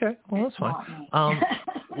 Okay, well, that's fine.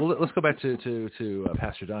 Well, let's go back to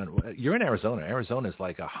Pastor Don. You're in Arizona. Arizona is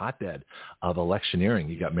like a hotbed of electioneering.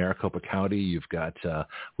 You got Maricopa County. You've got,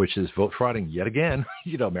 which is vote frauding yet again.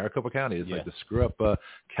 Maricopa County is like the screw up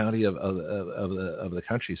county of the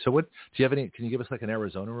country. So what, do you have any, can you give us like an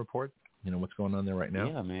Arizona report? What's going on there right now?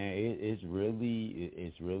 Yeah, man, it's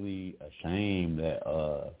really a shame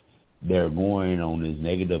that they're going on this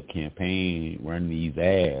negative campaign, running these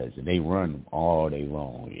ads, and they run them all day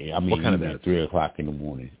long. I mean, what kind of ads? At 3 o'clock in the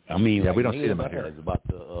morning. I mean, we don't see them out here. It's about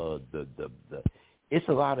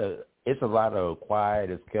it's a lot of quiet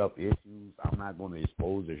as kept issues. I'm not going to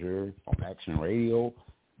expose it here on Action Radio,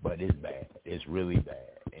 but it's bad. It's really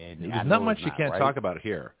bad. And there's not much you can't talk about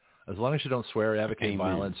here. As long as you don't swear, advocate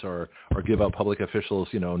violence, or give out public officials,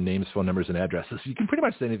 names, phone numbers, and addresses, you can pretty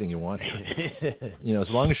much say anything you want. As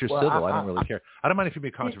long as you're civil, I don't really care. I don't mind if you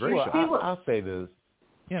be controversial. I'll say this.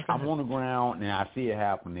 Yeah, I'm on the ground, and I see it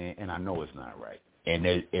happening, and I know it's not right. And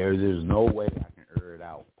there's no way I can air it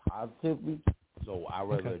out positively, so I'd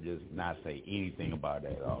rather just not say anything about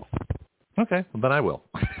that at all. Okay, well, then I will.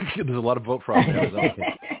 There's a lot of vote fraud in Arizona.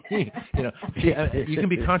 You can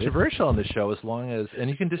be controversial on this show as long as, and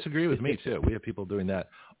you can disagree with me too. We have people doing that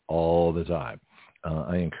all the time.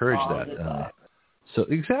 I encourage that. So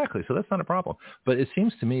exactly. So that's not a problem. But it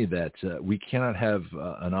seems to me that we cannot have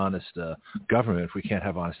an honest government if we can't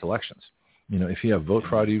have honest elections. If you have vote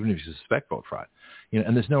fraud, even if you suspect vote fraud,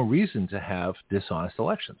 and there's no reason to have dishonest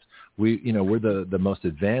elections. We're the most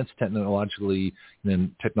advanced technological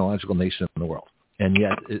nation in the world. And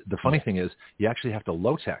yet the funny thing is you actually have to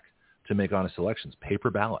low tech to make honest elections, paper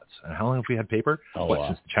ballots. And how long have we had paper?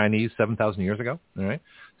 Since the Chinese 7,000 years ago, all right?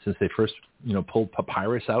 Since they first, pulled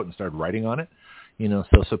papyrus out and started writing on it.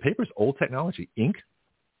 So paper's old technology. Ink,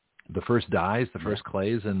 the first dyes, the first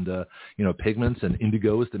clays and, pigments and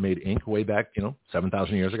indigos that made ink way back,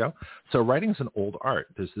 7,000 years ago. So writing's an old art.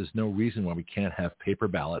 There's no reason why we can't have paper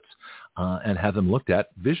ballots and have them looked at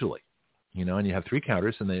visually. And you have 3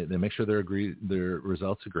 counters, and they make sure their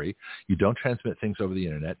results agree. You don't transmit things over the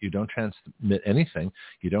internet. You don't transmit anything.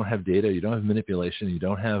 You don't have data. You don't have manipulation. You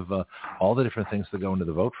don't have all the different things that go into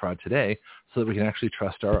the vote fraud today, so that we can actually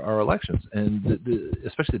trust our elections. And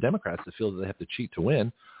especially the Democrats that feel that they have to cheat to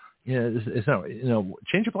win. It's not.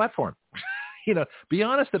 Change your platform. Be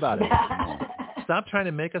honest about it. Stop trying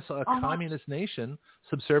to make us a communist nation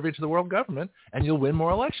subservient to the world government, and you'll win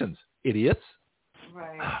more elections, idiots.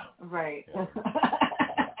 Right.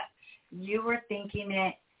 You were thinking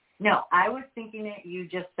it. No, I was thinking it. You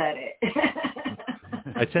just said it.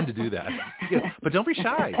 I tend to do that. But don't be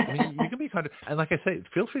shy. I mean, you can be and like I say,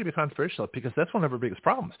 feel free to be controversial, because that's one of our biggest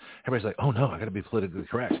problems. Everybody's like, oh no, I got to be politically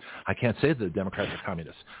correct. I can't say that the Democrats are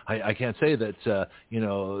communists. I can't say that the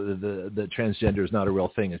transgender is not a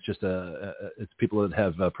real thing. It's just it's people that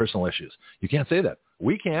have personal issues. You can't say that.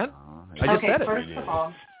 We can. I just said it. First of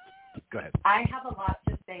all, go ahead. I have a lot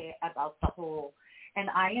to say about the whole, and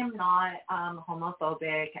I am not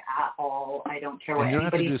homophobic at all. I don't care what anybody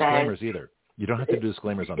says. You don't have to do disclaimers either. You don't have to do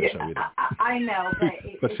disclaimers on the show either. I know,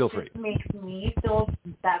 but feel it free. Just makes me feel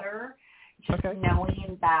better just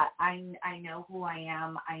knowing that I know who I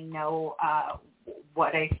am. I know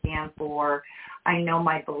what I stand for. I know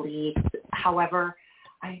my beliefs. However,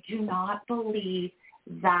 I do not believe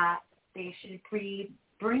that they should be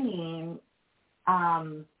bringing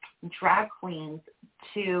drag queens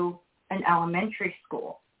to an elementary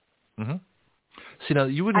school. Mm-hmm. See, now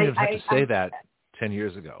you wouldn't even have to say that 10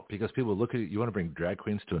 years ago, because people would look at you want to bring drag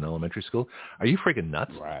queens to an elementary school? Are you freaking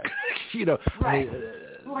nuts? Right.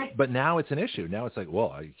 Right. But now it's an issue. Now it's like,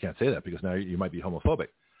 well, you can't say that because now you might be homophobic.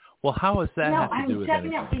 Well, how does that have to do with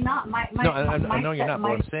anything? No, I'm definitely not. I know you're not.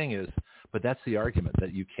 But what I'm saying is, but that's the argument,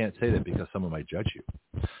 that you can't say that because someone might judge you.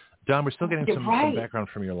 Don, we're still getting some background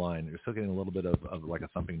from your line. You're still getting a little bit of like a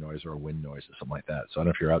thumping noise or a wind noise or something like that. So I don't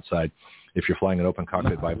know if you're outside, if you're flying an open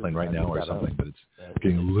cockpit biplane right now or something, but it's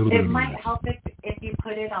getting a little bit of noise. It might help if you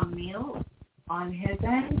put it on mute on his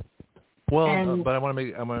end. Well, but I want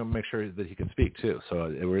to make sure that he can speak too. So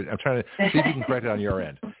I'm trying to see if you can correct it on your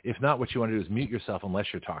end. If not, what you want to do is mute yourself unless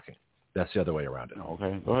you're talking. That's the other way around it.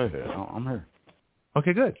 Okay, go ahead. I'm here.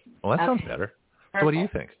 Okay, good. Well, that sounds better. Perfect. So what do you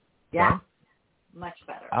think? Yeah. Don? Much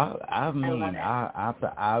better. I've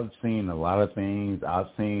seen a lot of things. I've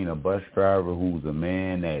seen a bus driver who's a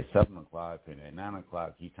man at 7 o'clock, and at 9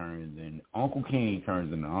 o'clock he turns in Uncle King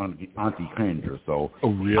turns into Auntie Kendra. So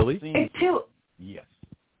really? Yes.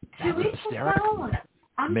 To each his own.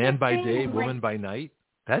 Man by day, woman by night.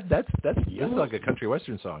 That's this is like a country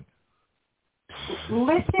western song.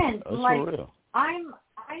 Listen, that's like for real. I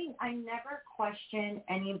never question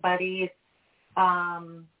anybody's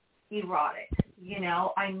erotic.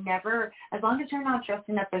 I never, as long as you're not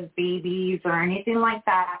dressing up as babies or anything like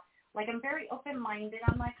that, like I'm very open-minded.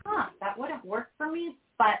 I'm like, that wouldn't work for me,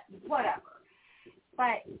 but whatever.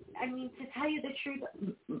 But, I mean, to tell you the truth,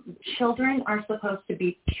 children are supposed to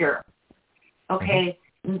be pure, okay?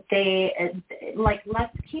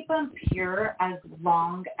 Let's keep them pure as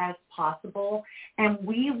long as possible. And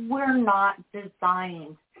we were not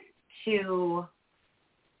designed to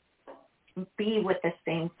be with the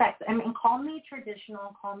same sex. I mean, call me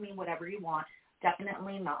traditional, call me whatever you want.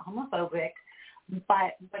 Definitely not homophobic.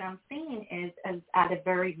 But what I'm saying is, as at a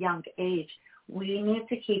very young age, we need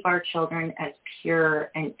to keep our children as pure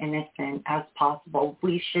and innocent as possible.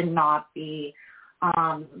 We should not be,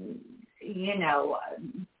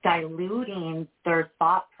 diluting their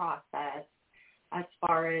thought process as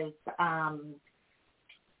far as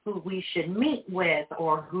who we should meet with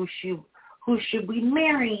or who should we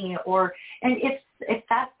marry, and if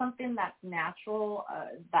that's something that's natural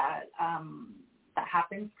that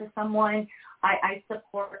happens to someone, I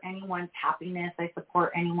support anyone's happiness. I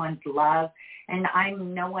support anyone's love, and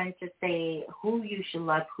I'm no one to say who you should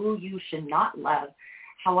love, who you should not love.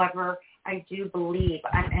 However, I do believe,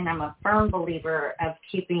 and I'm a firm believer of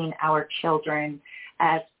keeping our children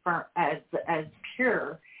as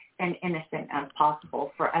pure and innocent as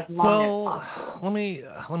possible for as long as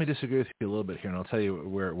possible. Let me disagree with you a little bit here, and I'll tell you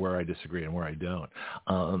where I disagree and where I don't.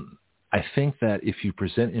 I think that if you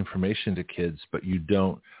present information to kids, but you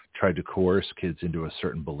don't try to coerce kids into a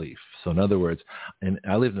certain belief. So in other words, and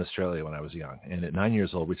I lived in Australia when I was young, and at 9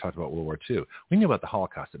 years old, we talked about World War II. We knew about the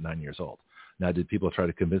Holocaust at 9 years old. Now, did people try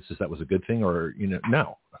to convince us that was a good thing, or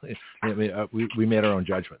no? I mean, we made our own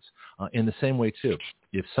judgments. In the same way, too,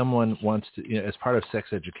 if someone wants to, as part of sex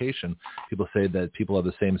education, people say that people of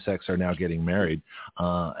the same sex are now getting married,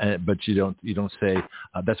 but you don't say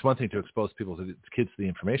that's one thing to expose kids to the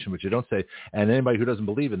information, but you don't say, and anybody who doesn't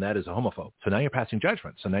believe in that is a homophobe. So now you're passing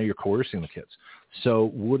judgment. So now you're coercing the kids.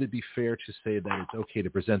 So would it be fair to say that it's okay to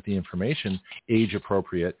present the information age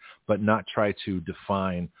appropriate, but not try to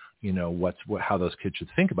define how those kids should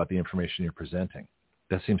think about the information you're presenting?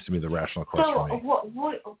 That seems to be the rational course for me.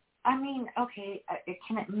 So, I mean, okay,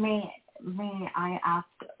 may I ask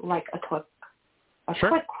like a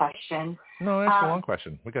quick question? No, that's a long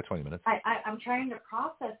question. We got 20 minutes. I'm trying to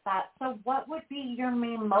process that. So what would be your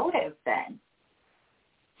main motive then?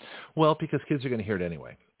 Well, because kids are going to hear it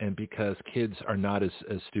anyway, and because kids are not as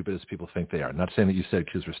stupid as people think they are. I'm not saying that you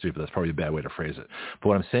said kids were stupid. That's probably a bad way to phrase it. But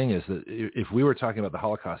what I'm saying is that if we were talking about the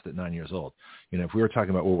Holocaust at 9 years old, if we were talking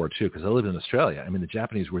about World War II, because I lived in Australia, I mean, the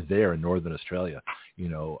Japanese were there in northern Australia.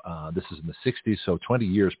 This is in the 60s, so 20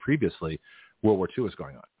 years previously, World War II was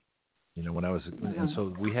going on. When I was, and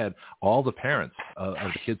so we had all the parents of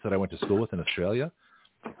the kids that I went to school with in Australia,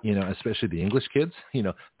 especially the English kids,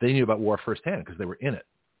 they knew about war firsthand because they were in it.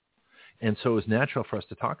 And so it was natural for us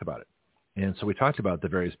to talk about it. And so we talked about the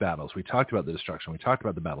various battles. We talked about the destruction. We talked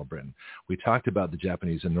about the Battle of Britain. We talked about the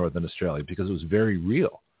Japanese in northern Australia because it was very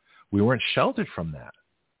real. We weren't sheltered from that.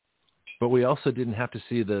 But we also didn't have to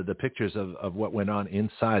see the pictures of what went on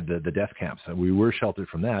inside the death camps. And we were sheltered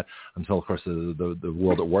from that until, of course, the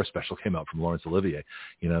World at War special came out from Laurence Olivier.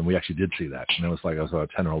 And we actually did see that. And it was like I was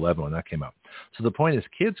about 10 or 11 when that came out. So the point is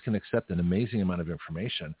kids can accept an amazing amount of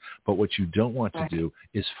information, but what you don't want to do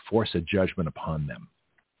is force a judgment upon them.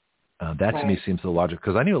 That to me seems the logic,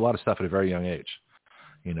 because I knew a lot of stuff at a very young age.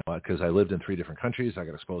 Because I lived in 3 different countries, I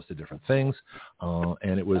got exposed to different things,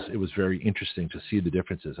 and it was very interesting to see the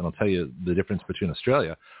differences. And I'll tell you the difference between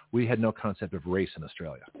Australia. We had no concept of race in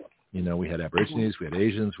Australia. We had Aborigines, we had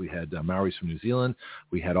Asians, we had Maoris from New Zealand,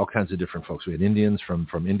 we had all kinds of different folks. We had Indians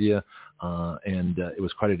from India, and it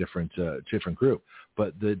was quite a different group.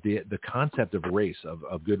 But the concept of race,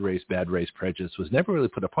 of good race, bad race, prejudice was never really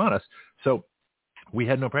put upon us. So we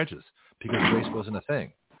had no prejudice because race wasn't a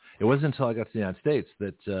thing. It wasn't until I got to the United States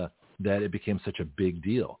that it became such a big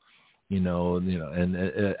deal, and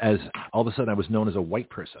as all of a sudden I was known as a white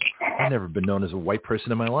person. I've never been known as a white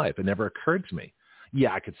person in my life. It never occurred to me.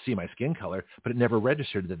 Yeah, I could see my skin color, but it never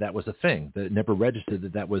registered that was a thing. That it never registered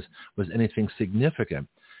that was anything significant,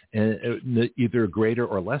 and either greater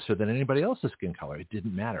or lesser than anybody else's skin color. It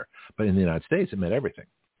didn't matter. But in the United States, it meant everything.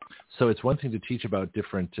 So it's one thing to teach about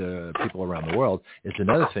different people around the world. It's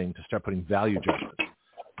another thing to start putting value judgments.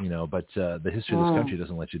 But the history of this country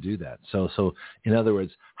doesn't let you do that. So in other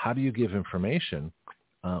words, how do you give information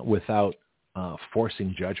without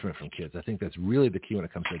forcing judgment from kids? I think that's really the key when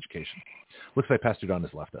it comes to education. Looks like Pastor Don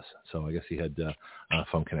has left us, so I guess he had a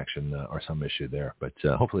phone connection or some issue there. But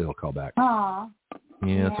hopefully he'll call back. Aww.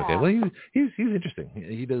 Yeah, it's okay. Well, he's interesting.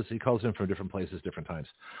 He calls in from different places, different times,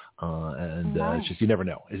 and it's just you never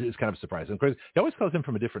know. It's kind of surprising. He always calls in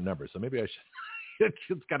from a different number, so maybe I should.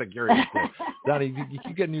 It's kind of curious. Donnie, you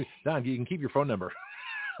keep getting Don, you can keep your phone number.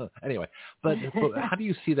 Anyway, but how do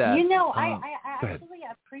you see that? I actually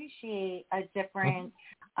appreciate a different,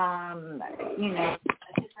 a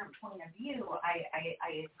different point of view.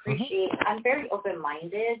 I appreciate. I'm very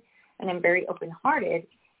open-minded and I'm very open-hearted,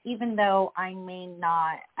 even though I may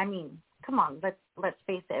not. I mean, come on, let's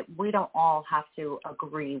face it. We don't all have to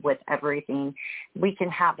agree with everything. We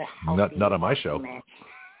can have a healthy not on my show.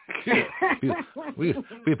 we have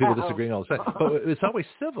people disagreeing all the time, but it's always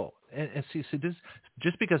civil. And see,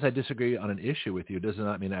 just because I disagree on an issue with you does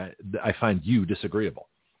not mean I find you disagreeable.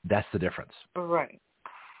 That's the difference. Right.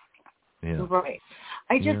 Yeah. Right.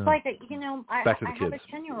 I just like it. I have a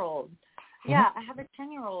 10-year-old. Yeah, I have a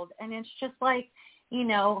 10-year-old, and it's just like,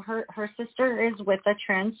 her sister is with a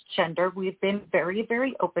transgender. We've been very,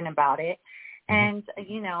 very open about it, and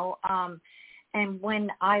and when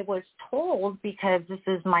I was told, because this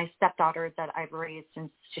is my stepdaughter that I've raised since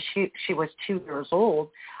she was 2 years old,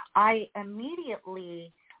 I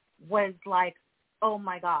immediately was like, oh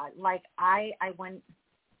my God, like I went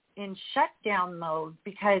in shutdown mode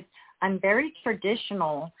because I'm very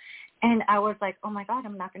traditional. And I was like, oh, my God,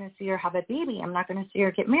 I'm not going to see her have a baby. I'm not going to see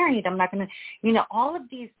her get married. I'm not going to, all of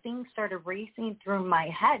these things started racing through my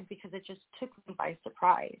head because it just took me by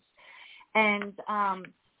surprise. And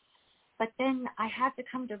but then I had to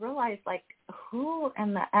come to realize, like, who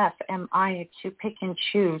in the F am I to pick and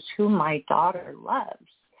choose who my daughter loves?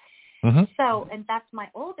 Mm-hmm. So, and that's my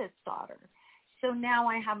oldest daughter. So now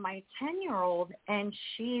I have my 10-year-old, and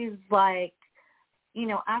she's like,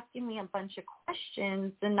 asking me a bunch of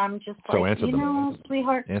questions, and I'm just like,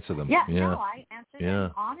 sweetheart. Answer them. Yeah. No, I answer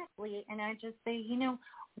them honestly, and I just say,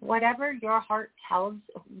 whatever your heart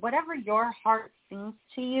sings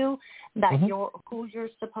to you, that who you're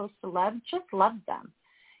supposed to love, just love them.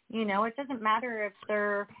 It doesn't matter if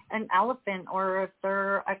they're an elephant or if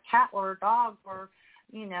they're a cat or a dog or,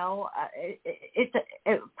 it's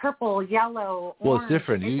a purple, yellow, orange. Well, it's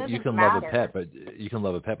different. You can love a pet, but you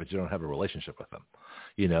don't have a relationship with them.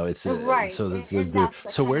 It's right.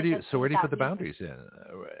 So where do you put the boundaries in?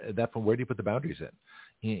 At that point, where do you put the boundaries in?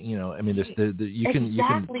 You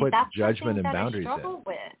can put judgment and boundaries in.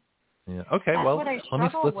 With. Yeah. Okay.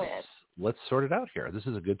 Let's sort it out here. This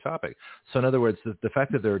is a good topic. So in other words, the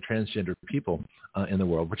fact that there are transgender people in the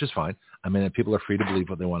world, which is fine. I mean, people are free to believe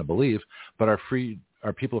what they want to believe, but are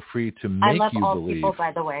people free to make you believe? I love all people,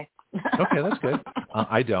 by the way. Okay, that's good.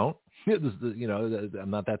 I don't. I'm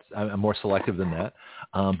not that. I'm more selective than that,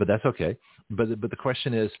 but that's okay. But the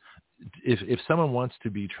question is, if someone wants to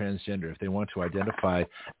be transgender, if they want to identify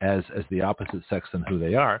as the opposite sex than who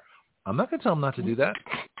they are, I'm not going to tell them not to do that.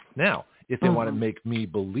 Now, if they want to make me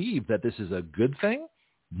believe that this is a good thing,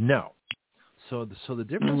 no. So the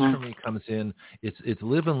difference for me comes in, it's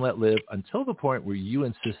live and let live until the point where you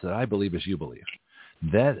insist that I believe as you believe.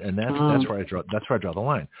 That's where I draw the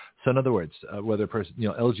line. So in other words, whether a person,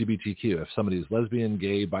 LGBTQ, if somebody is lesbian,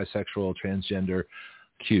 gay, bisexual, transgender,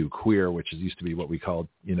 queer, which used to be what we called,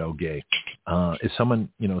 gay. If someone,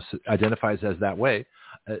 identifies as that way,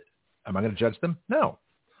 am I going to judge them? No.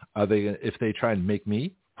 If they try and make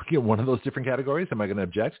me one of those different categories, am I going to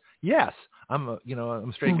object? Yes. I'm a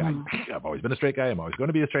straight guy. I've always been a straight guy. I'm always going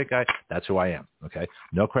to be a straight guy. That's who I am. Okay.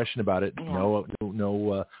 No question about it. Yeah.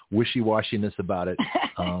 No wishy-washiness about it.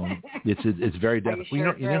 It's very definite.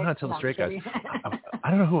 Sure, you know how to tell the straight guys. I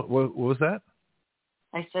don't know what was that?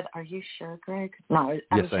 I said, "Are you sure, Greg?" No.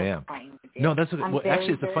 Yes, I am. No, that's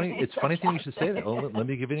actually it's a funny thing you should say that. Let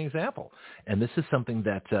me give you an example. And this is something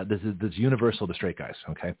that that's universal to straight guys.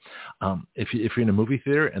 Okay, if you're in a movie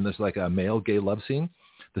theater and there's like a male gay love scene,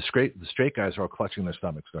 the straight guys are all clutching their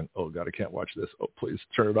stomachs, going, "Oh God, I can't watch this. Oh, please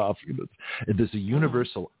turn it off." There's a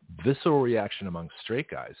universal visceral reaction among straight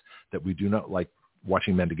guys that we do not like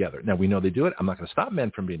watching men together. Now we know they do it. I'm not going to stop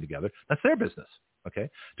men from being together. That's their business.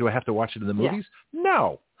 Okay. Do I have to watch it in the movies? Yeah.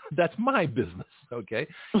 No, that's my business. Okay.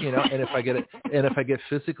 And if I get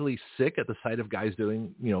physically sick at the sight of guys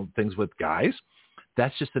doing, things with guys,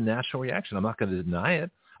 that's just a natural reaction. I'm not going to deny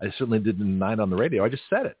it. I certainly didn't deny it on the radio. I just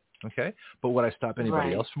said it. Okay. But would I stop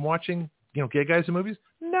anybody else from watching, gay guys in movies?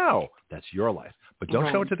 No, that's your life. But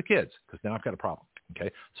don't show it to the kids, because now I've got a problem.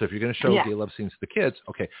 Okay. So if you're going to show gay love scenes to the kids,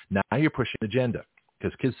 okay, now you're pushing an agenda.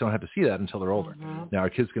 Because kids don't have to see that until they're older. Mm-hmm. Now, are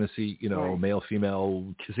kids going to see, male, female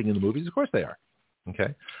kissing in the movies? Of course they are.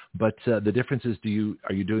 Okay. But the difference is,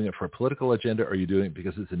 are you doing it for a political agenda, or are you doing it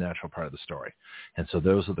because it's a natural part of the story? And so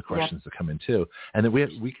those are the questions that come in too. And then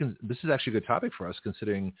we can, this is actually a good topic for us,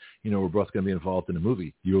 considering, we're both going to be involved in a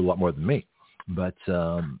movie. You a lot more than me. But,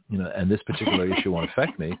 and this particular issue won't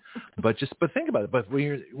affect me, but think about it. But when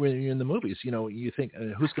you're in the movies, you think,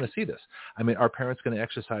 who's going to see this? I mean, are parents going to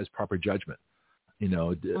exercise proper judgment?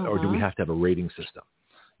 Or do we have to have a rating system?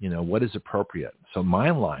 What is appropriate? So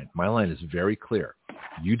my line is very clear.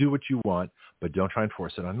 You do what you want, but don't try and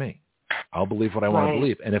force it on me. I'll believe what I want to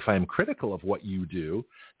believe. And if I'm critical of what you do,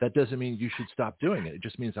 that doesn't mean you should stop doing it. It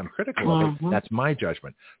just means I'm critical of it. That's my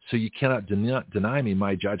judgment. So you cannot deny me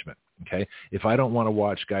my judgment. Okay. If I don't want to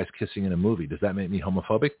watch guys kissing in a movie, does that make me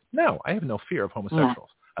homophobic? No, I have no fear of homosexuals.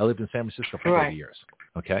 I lived in San Francisco for 80 years.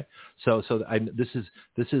 Okay, so this is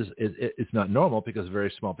it's not normal, because a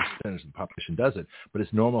very small percentage of the population does it, but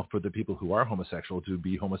it's normal for the people who are homosexual to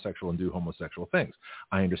be homosexual and do homosexual things.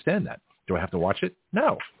 I understand that. Do I have to watch it?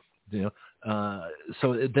 No.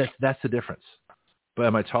 So that's the difference. But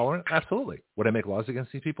am I tolerant? Absolutely. Would I make laws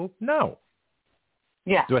against these people? No.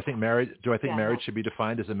 Yeah. Do I think marriage should be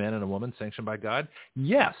defined as a man and a woman sanctioned by God?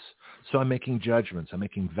 Yes. So I'm making judgments. I'm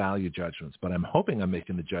making value judgments, but I'm hoping I'm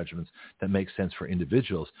making the judgments that make sense for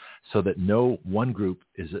individuals, so that no one group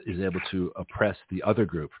is able to oppress the other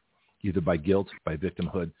group, either by guilt, by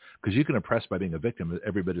victimhood, because you can oppress by being a victim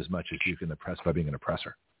every bit as much as you can oppress by being an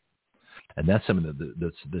oppressor. And that's something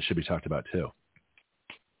that should be talked about too.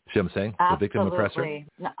 See what I'm saying? Absolutely. The victim oppressor.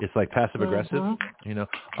 No. It's like passive aggressive. You know,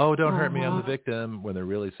 oh, don't hurt me, I'm the victim. When they're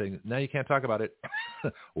really saying, no, you can't talk about it.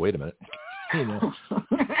 Wait a minute. You know,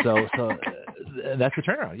 so that's a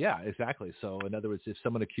turnaround. Yeah, exactly. So in other words, if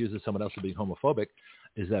someone accuses someone else of being homophobic,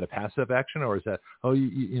 is that a passive action, or is that, oh,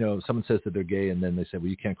 you know, someone says that they're gay and then they say, well,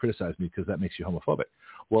 you can't criticize me because that makes you homophobic.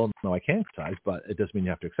 Well, no, I can criticize, but it doesn't mean you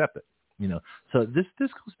have to accept it. You know, so this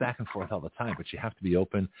goes back and forth all the time, but you have to be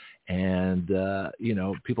open, and you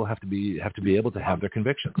know, people have to be able to have their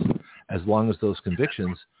convictions, as long as those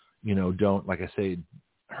convictions, you know, don't, like I say,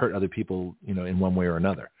 hurt other people, you know, in one way or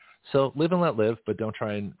another. So live and let live, but don't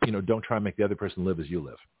try and make the other person live as you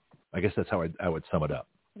live. I guess that's how I would sum it up.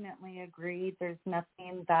 Definitely agree. There's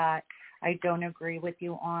nothing that I don't agree with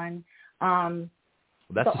you on.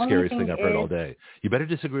 That's the scariest thing I've heard all day. You better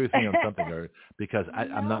disagree with me on something, or because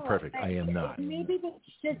I'm not perfect. I am not. Maybe it's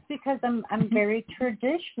just because I'm very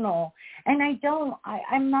traditional, and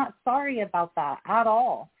I'm not sorry about that at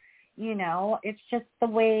all. You know, it's just the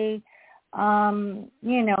way,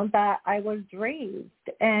 you know, that I was raised,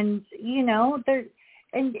 and you know, there's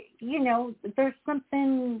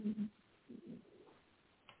something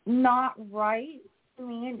not right to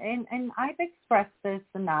me, and I've expressed this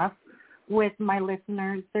enough with my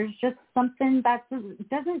listeners. There's just something that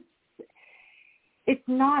doesn't, it's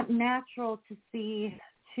not natural to see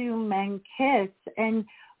two men kiss. And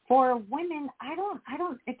for women,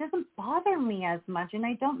 it doesn't bother me as much. And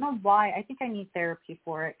I don't know why. I think I need therapy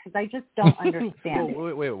for it, because I just don't understand.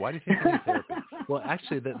 Wait, why do you think you need therapy? Well,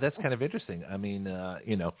 actually, that's kind of interesting. I mean,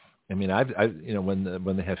 you know, I've you know,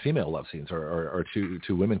 when they have female love scenes or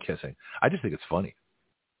two women kissing, I just think it's funny.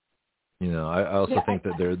 You know, I also think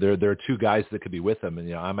that there are two guys that could be with them, and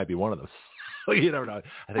you know, I might be one of them. So you never know.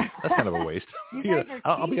 I think that's kind of a waste. You know,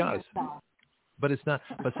 I'll be honest. But it's not.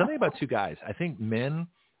 But something about two guys. I think men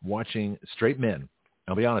watching straight men.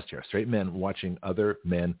 I'll be honest here. Straight men watching other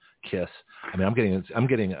men kiss. I mean, I'm getting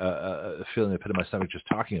a feeling in the pit of my stomach just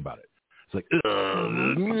talking about it. It's like,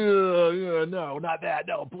 no, not that.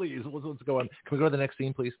 No, please. Let's go on. Can we go to the next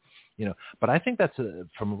scene, please? You know, but I think that's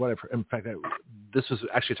from what I've heard. In fact, this was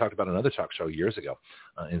actually talked about on another talk show years ago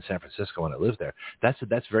in San Francisco when I lived there. That's a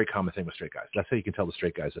very common thing with straight guys. That's how you can tell the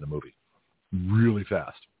straight guys in a movie really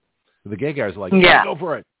fast. The gay guys are like, yeah, go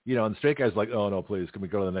for it. You know, and the straight guys are like, oh, no, please. Can we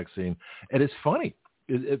go to the next scene? And it's funny.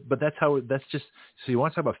 But that's just, so you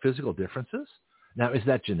want to talk about physical differences? Now, is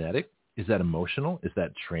that genetic? Is that emotional? Is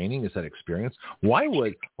that training? Is that experience? Why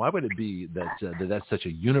would it be that that's such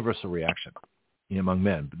a universal reaction, you know, among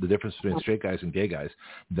men? The difference between straight guys and gay guys,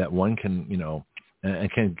 that one can, you know,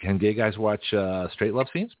 and can gay guys watch straight love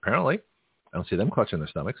scenes? Apparently, I don't see them clutching their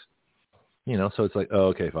stomachs. You know, so it's like, oh,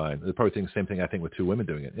 okay, fine. They're probably thinking the same thing I think with two women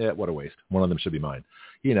doing it. Yeah, what a waste. One of them should be mine.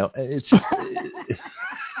 You know, it's just,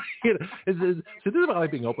 you know, so this is about like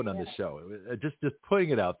being open on this show. Just putting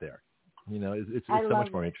it out there. You know, it's so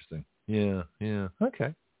much more interesting. Yeah.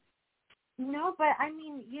 Okay. No, but I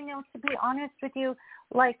mean, you know, to be honest with you,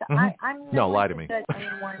 like I'm no lie to me. Judge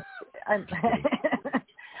anyone.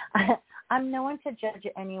 I'm no one to judge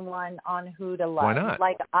anyone on who to love. Why not?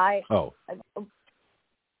 Like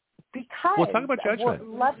because talk about judgment.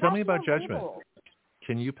 Tell me about judgment. Label.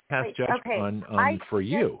 Can you pass judgment on for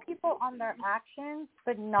you? I people on their actions,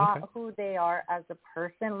 but not who they are as a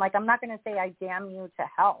person. Like, I'm not going to say I damn you to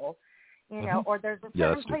hell, you know, or there's a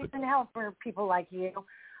certain place in hell for people like you.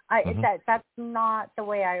 That's not the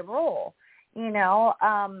way I roll, you know.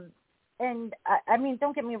 And I mean,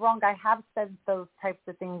 don't get me wrong. I have said those types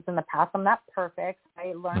of things in the past. I'm not perfect.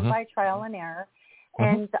 I learn by trial and error,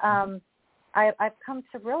 and I've come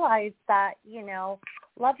to realize that, you know,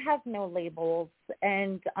 love has no labels,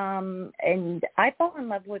 and I fall in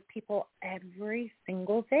love with people every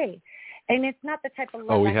single day, and it's not the type of love.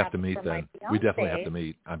 Oh, we have to meet then. We definitely have to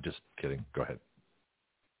meet. I'm just kidding. Go ahead.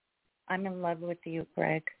 I'm in love with you,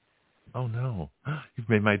 Greg. Oh no, you've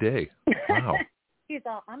made my day. Wow. He's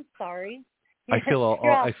all, I'm sorry. I feel all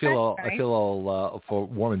for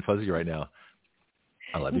warm and fuzzy right now.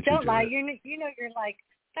 I love you too. Don't lie. You know, you're like,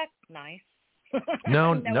 that's nice.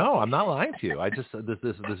 No, I'm not lying to you. I just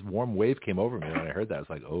this warm wave came over me when I heard that. I was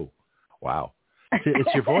like, oh, wow. It's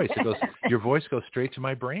your voice. Your voice goes straight to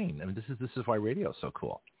my brain. I mean, this is why radio is so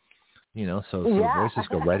cool. You know, so voices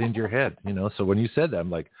go right into your head. You know, so when you said that, I'm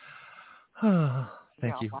like, oh,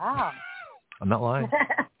 thank you. Wow. I'm not lying.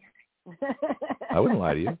 I wouldn't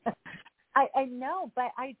lie to you. I know,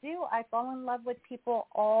 but I do. I fall in love with people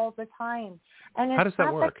all the time, and it's how does that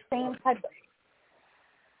not work? The same type of,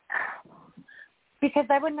 because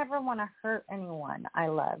I would never want to hurt anyone I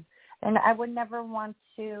love, and I would never want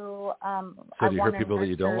to. So do you hurt people that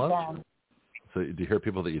you don't love? So do you hurt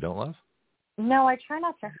people that you don't love? No, I try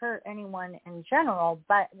not to hurt anyone in general,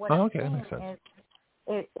 but what I'm That saying makes sense. is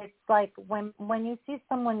it's like when you see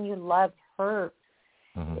someone you love hurt,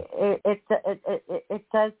 it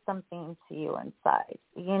does something to you inside.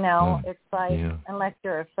 It's like, unless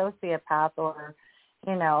you're a sociopath or,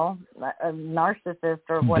 a narcissist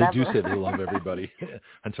or whatever. They do say they love everybody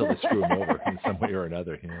until they screw them over in some way or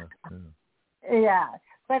another. Yeah,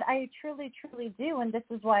 but I truly, truly do, and this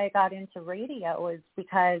is why I got into radio, is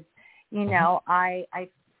because I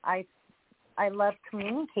love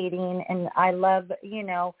communicating, and I love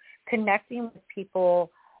connecting with people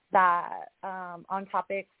that on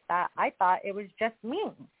topics that I thought it was just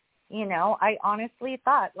me. I honestly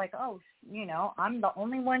thought like, I'm the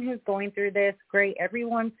only one who's going through this. Great,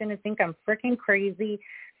 everyone's gonna think I'm freaking crazy.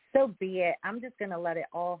 So be it. I'm just gonna let it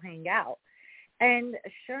all hang out. And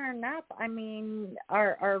sure enough, I mean,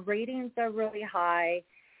 our ratings are really high,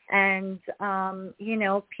 and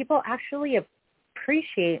people actually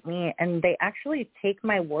appreciate me, and they actually take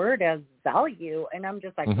my word as value, and I'm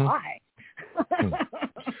just like, why?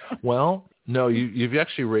 Well, no, you've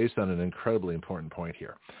actually raised on an incredibly important point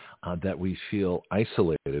here, that we feel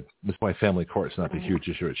isolated. This is why family court is not the huge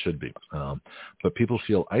issue it should be. But people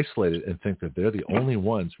feel isolated and think that they're the only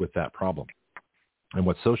ones with that problem. And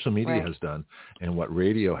what social media has done, and what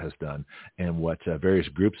radio has done, and what various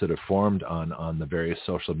groups that have formed on the various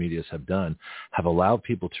social medias have done, have allowed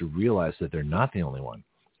people to realize that they're not the only one.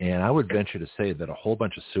 And I would venture to say that a whole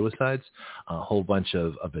bunch of suicides, a whole bunch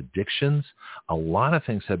of addictions, a lot of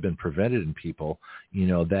things have been prevented in people,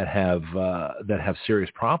 that have serious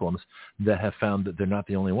problems, that have found that they're not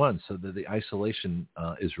the only ones, so that the isolation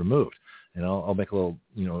is removed. And I'll make a little,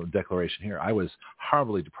 declaration here. I was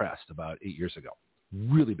horribly depressed about 8 years ago.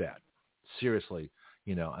 Really bad. Seriously,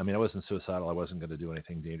 I wasn't suicidal. I wasn't going to do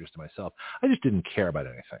anything dangerous to myself. I just didn't care about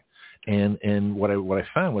anything. And what I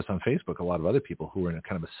found was on Facebook, a lot of other people who were in a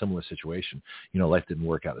kind of a similar situation. Life didn't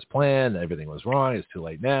work out as planned. Everything was wrong. It's too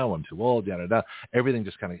late now. I'm too old. Yada, yada. Everything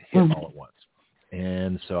just kind of hit all at once.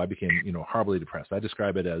 And so I became, horribly depressed. I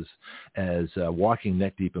describe it as walking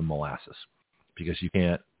neck deep in molasses, because you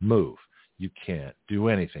can't move. You can't do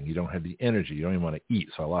anything. You don't have the energy. You don't even want to eat.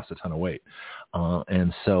 So I lost a ton of weight.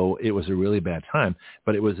 And so it was a really bad time,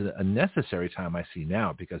 but it was a necessary time I see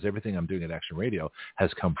now, because everything I'm doing at Action Radio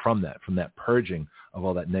has come from that purging of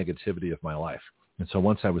all that negativity of my life. And so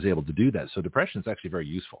once I was able to do that, so depression is actually very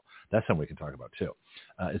useful. That's something we can talk about too.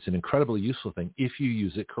 It's an incredibly useful thing if you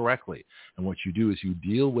use it correctly. And what you do is you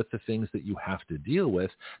deal with the things that you have to deal with,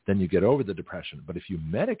 then you get over the depression. But if you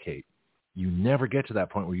medicate, you never get to that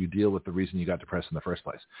point where you deal with the reason you got depressed in the first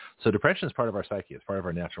place. So depression is part of our psyche. It's part of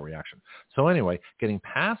our natural reaction. So anyway, getting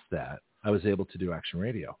past that, I was able to do Action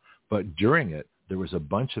Radio. But during it, there was a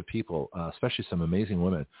bunch of people, especially some amazing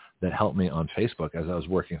women, that helped me on Facebook as I was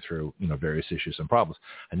working through, various issues and problems.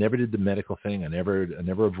 I never did the medical thing. I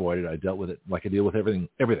never avoided. I dealt with it like I deal with everything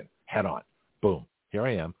head on. Boom. Here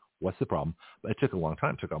I am. What's the problem? But it took a long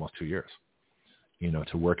time. It took almost 2 years,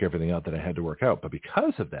 to work everything out that I had to work out. But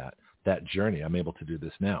because of that journey, I'm able to do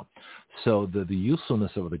this now. So the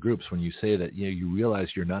usefulness of the groups, when you say that, you realize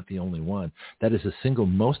you're not the only one, that is the single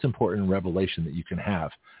most important revelation that you can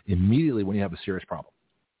have immediately when you have a serious problem.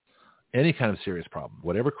 Any kind of serious problem,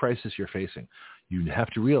 whatever crisis you're facing, you have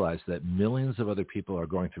to realize that millions of other people are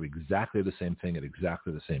going through exactly the same thing at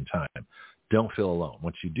exactly the same time. Don't feel alone.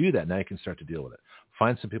 Once you do that, now you can start to deal with it.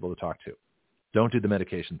 Find some people to talk to. Don't do the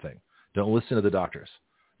medication thing. Don't listen to the doctors.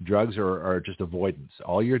 Drugs are just avoidance.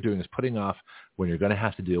 All you're doing is putting off when you're going to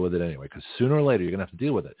have to deal with it anyway, because sooner or later you're going to have to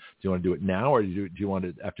deal with it. Do you want to do it now, or do you want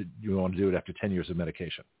to do it after 10 years of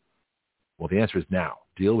medication? Well, the answer is now.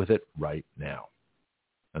 Deal with it right now.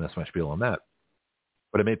 And that's my spiel on that.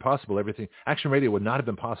 But it made possible everything. Action Radio would not have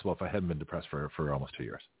been possible if I hadn't been depressed for almost 2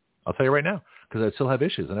 years. I'll tell you right now, because I still have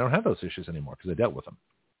issues, and I don't have those issues anymore because I dealt with them.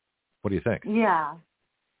 What do you think? Yeah.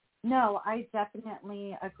 No, I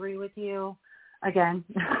definitely agree with you. Again.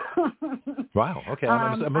 Wow. Okay.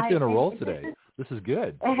 I must be on a roll today. This is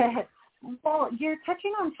good. Well, you're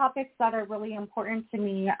touching on topics that are really important to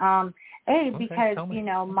me. Because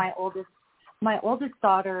my oldest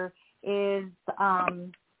daughter is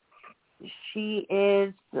she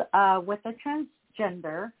is with a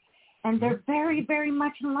transgender, and they're very, very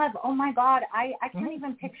much in love. Oh my God, I can't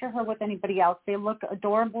even picture her with anybody else. They look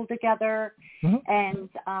adorable together, and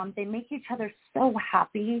they make each other so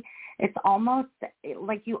happy. It's almost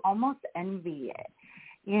like you almost envy it,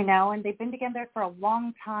 and they've been together for a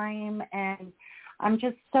long time, and I'm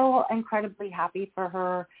just so incredibly happy for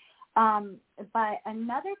her. But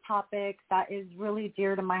another topic that is really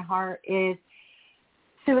dear to my heart is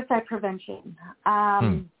suicide prevention.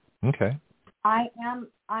 Okay. I am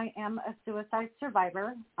a suicide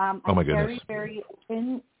survivor. Oh my goodness. Very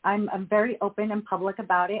open. I'm very open and public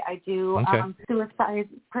about it. I do suicide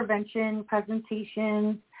prevention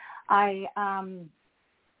presentations. I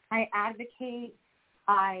advocate.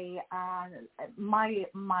 My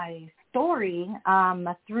story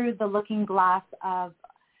through the looking glass of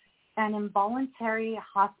an involuntary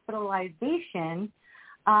hospitalization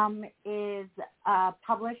is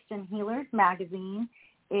published in Healers Magazine.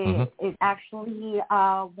 It actually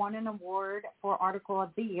won an award for Article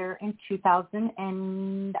of the Year in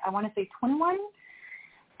 2021.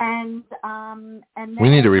 And then we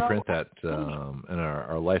need to reprint that in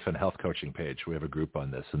our life and health coaching page. We have a group on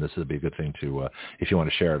this, and this would be a good thing to, if you want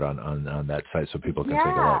to share it on that site so people can take a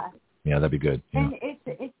look. Yeah, that'd be good. Yeah. And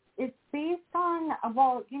it's based on,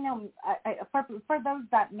 well, you know, for those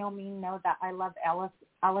that know me know that I love Alice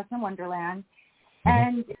in Wonderland.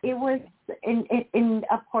 And it was, in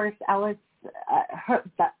of course, Alice,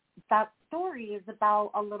 that story is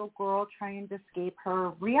about a little girl trying to escape her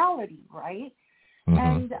reality, right?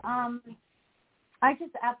 And I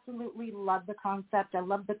just absolutely love the concept. I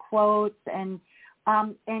love the quotes, and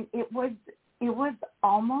it was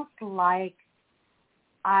almost like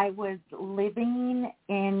I was living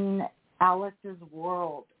in Alice's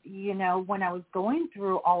world, you know, when I was going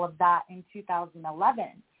through all of that in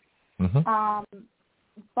 2011.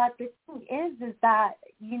 But the thing is that,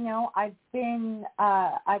 you know, I've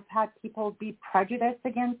had people be prejudiced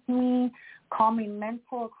against me, call me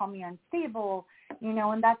mental, call me unstable, you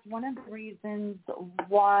know, and that's one of the reasons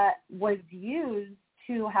what was used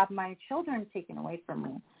to have my children taken away from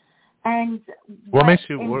me. And what do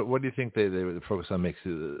you think they would focus on makes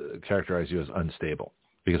you characterize you as unstable?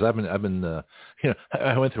 Because I've been, you know,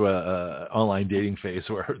 I went through a online dating phase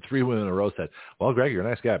where 3 women in a row said, "Well, Greg, you're a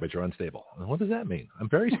nice guy, but you're unstable." And what does that mean? I'm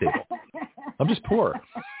very stable. I'm just poor.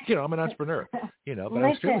 You know, I'm an entrepreneur. You know, but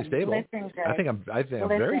I'm extremely stable. I think I'm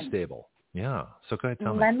very stable. Yeah. So go ahead,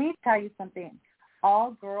 tell me. Let me tell you something.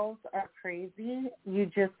 All girls are crazy. You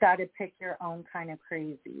just got to pick your own kind of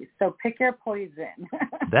crazy. So pick your poison.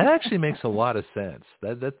 That actually makes a lot of sense.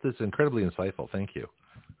 That's incredibly insightful. Thank you.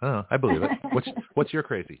 Oh, I believe it. What's your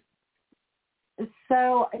crazy?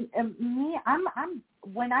 So me, I'm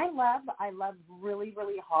when I love really,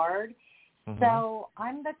 really hard. So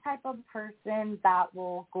I'm the type of person that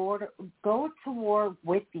will go to war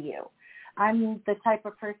with you. I'm the type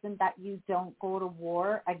of person that you don't go to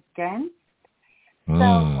war against.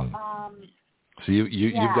 So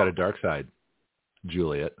you've got a dark side,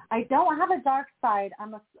 Juliet. I don't have a dark side.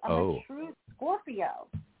 I'm a true Scorpio.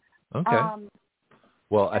 Okay.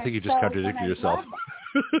 Well, I think you just contradicted yourself.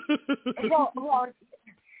 Well,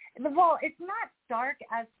 it's not dark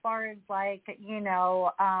as far as like, you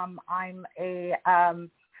know, I'm a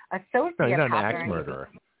sociopath. No, you're not an axe murderer.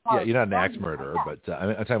 Yeah, you're not an axe murderer, but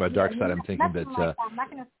I'm talking about dark side. I'm thinking that. I'm not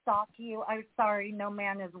going to stalk you. I'm sorry, no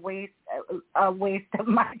man is a waste of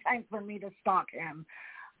my time for me to stalk him.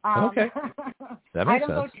 Okay, that makes sense. I don't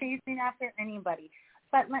go chasing after anybody.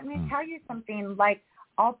 But let me tell you something. Like,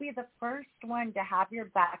 I'll be the first one to have your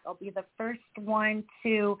back. I'll be the first one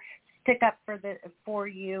to stick up for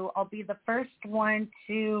you. I'll be the first one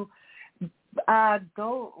to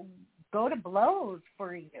go to blows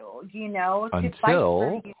for you, you know, to fight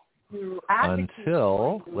for you, to advocate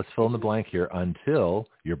for you. Let's fill in the blank here, until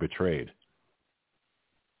you're betrayed.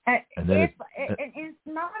 And then it's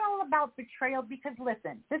not all about betrayal, because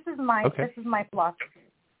listen, this is my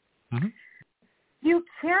philosophy. You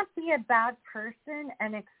can't be a bad person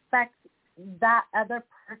and expect that other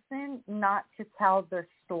person not to tell their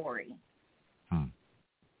story.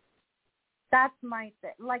 That's my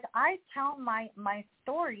thing. Like, I tell my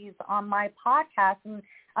stories on my podcast, and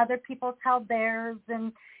other people tell theirs,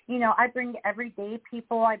 and, you know, I bring everyday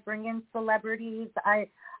people. I bring in celebrities. I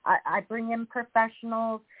bring in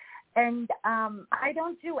professionals. And I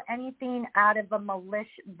don't do anything out of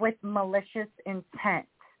with malicious intent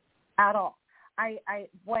at all.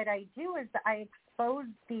 What I do is I expose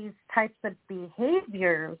these types of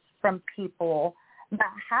behaviors from people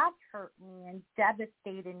that have hurt me and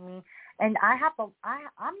devastated me, and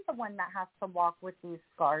I'm the one that has to walk with these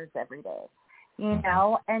scars every day, you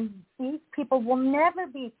know. And these people will never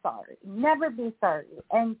be sorry. And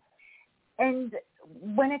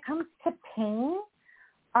when it comes to pain,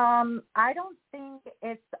 I don't think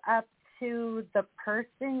it's up to the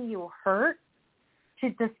person you hurt to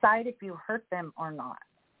decide if you hurt them or not.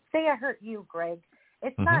 Say I hurt you, Greg.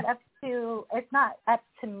 It's not up to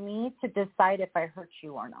me to decide if I hurt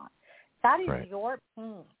you or not. That is your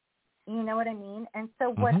pain. You know what I mean? And so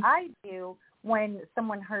what I do when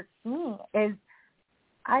someone hurts me is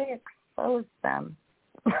I expose them.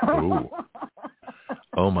 Ooh.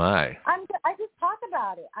 Oh, my. I just talk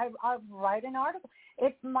about it. I write an article.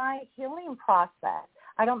 It's my healing process.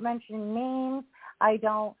 I don't mention names. I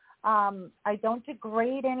don't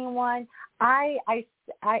degrade anyone. I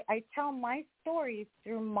tell my stories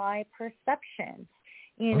through my perception.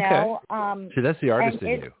 You know. See, that's the artist in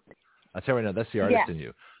you. I'll tell you right now, that's the artist in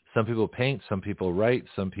you. Some people paint, some people write,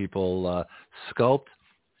 some people sculpt.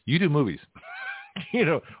 You do movies, you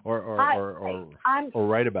know, or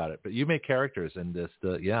write about it. But you make characters, and this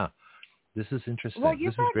is interesting. Well, you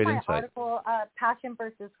this is great read my insight. article, Passion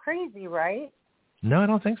versus Crazy, right? No, I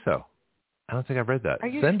don't think so. I don't think I've read that. Are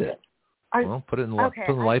you Send sure? it. Well, put it in life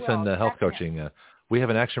and health coaching. We have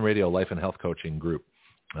an Action Radio life and health coaching group.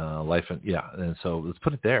 And so let's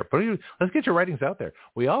put it there. Let's get your writings out there.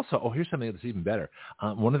 We also, here's something that's even better.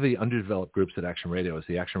 One of the underdeveloped groups at Action Radio is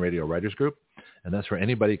the Action Radio Writers Group, and that's where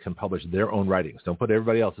anybody can publish their own writings. Don't put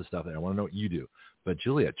everybody else's stuff there. I want to know what you do. But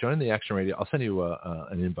Juliet, join the Action Radio. I'll send you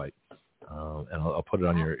an invite, and I'll put it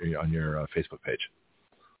on your Facebook page,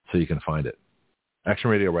 so you can find it. Action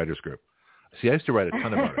Radio Writers Group. See, I used to write a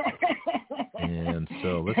ton of articles. And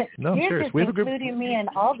so, I'm serious. We have a group. Including me in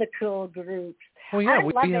all the cool groups. Well, yeah,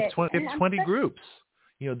 we have 20 groups.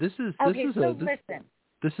 You know, this is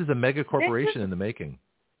a mega corporation in the making.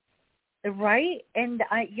 Right, and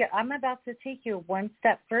I'm about to take you one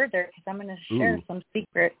step further because I'm going to share some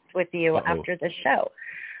secrets with you after the show.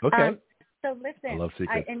 Okay. So listen, I love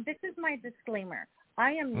secrets. And this is my disclaimer.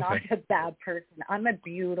 I am not a bad person. I'm a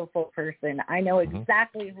beautiful person. I know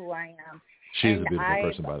exactly who I am. She's a beautiful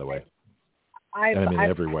person, by the way. I've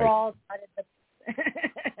every way. Crawled out of the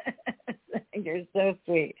You're so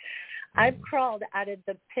sweet. I've crawled out of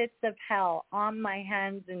the pits of hell on my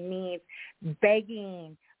hands and knees,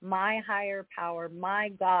 begging my higher power, my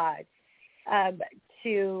God,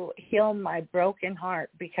 to heal my broken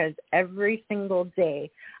heart, because every single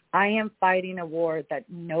day I am fighting a war that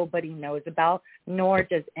nobody knows about, nor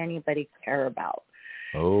does anybody care about.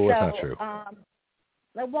 Oh, that's not true.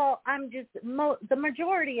 Well, the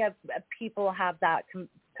majority of people have that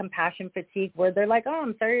compassion fatigue where they're like, oh,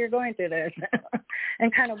 I'm sorry you're going through this,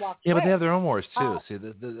 and kind of walk away. Yeah, but they have their own wars, too. See,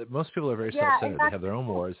 most people are very self-centered. They have their own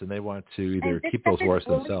wars, and they want to either keep those wars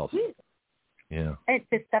to themselves. Deep. Yeah.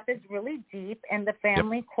 This stuff is really deep, and the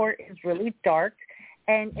family court is really dark,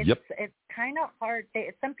 and it's kind of hard.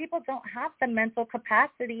 Some people don't have the mental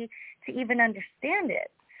capacity to even understand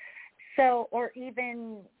it, or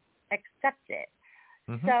even accept it.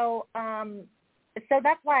 Mm-hmm. So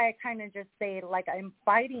that's why I kind of just say, like, I'm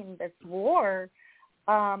fighting this war,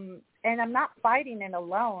 and I'm not fighting it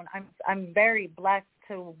alone. I'm very blessed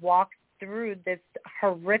to walk through this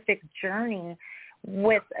horrific journey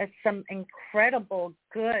with some incredible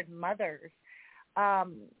good mothers.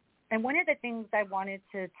 And one of the things I wanted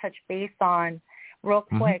to touch base on real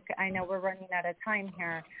quick, I know we're running out of time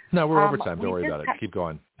here. No, we're overtime. Don't worry about it. Keep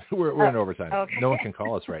going. We're in overtime. Okay. No one can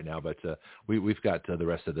call us right now, but we've got the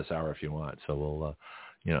rest of this hour if you want. So we'll,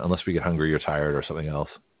 unless we get hungry or tired or something else,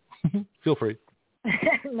 feel free.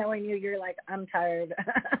 Knowing you're like, I'm tired.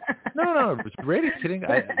 No, really kidding.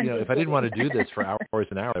 If I didn't want to do this for hours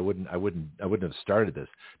and hours, I wouldn't have started this.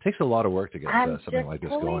 It takes a lot of work to get something like this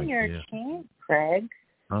going. I'm just pulling your chain, Craig.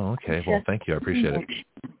 Oh, okay. Well, thank you. I appreciate it.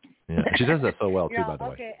 Yeah, she does that so well too, by the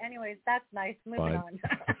way. Okay. Anyways, that's nice. Moving on.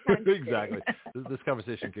 Exactly. This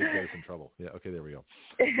conversation could get us in trouble. Yeah. Okay. There we go.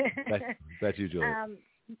 Back to you, Julia.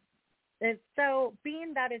 So,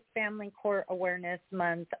 being that it's Family Court Awareness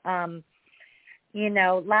Month,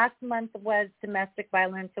 last month was Domestic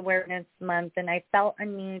Violence Awareness Month, and I felt a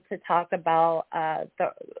need to talk about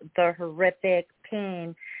the horrific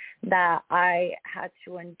pain that I had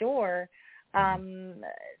to endure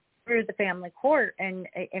through the family court and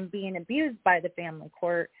being abused by the family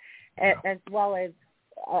court, as well as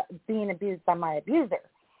being abused by my abuser.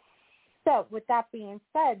 So with that being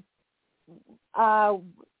said, the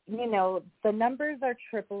numbers are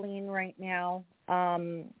tripling right now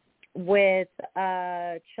with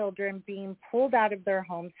children being pulled out of their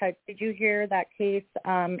homes. Did you hear that case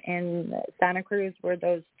in Santa Cruz where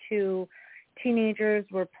those two teenagers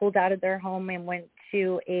were pulled out of their home and went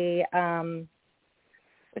to a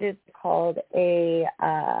what is it called, a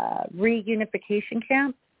reunification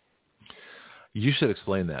camp? You should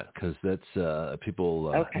explain that, because that's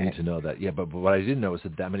people need to know that. Yeah, but what I didn't know is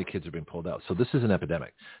that many kids are being pulled out. So this is an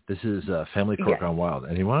epidemic. This is family court gone wild.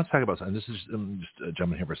 And you want to talk about, and this is just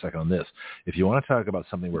jumping here for a second on this. If you want to talk about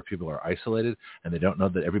something where people are isolated and they don't know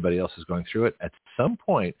that everybody else is going through it, at some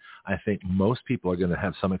point, I think most people are going to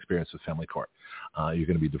have some experience with family court. You're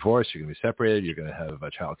going to be divorced. You're going to be separated. You're going to have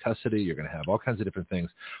child custody. You're going to have all kinds of different things.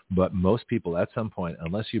 But most people at some point,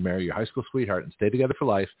 unless you marry your high school sweetheart and stay together for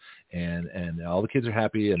life and and all the kids are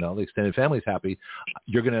happy and all the extended family's happy,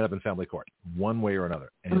 you're going to end up in family court one way or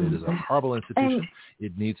another. And it is a horrible institution.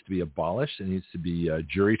 It needs to be abolished. It needs to be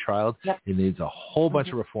jury trialed. It needs a whole bunch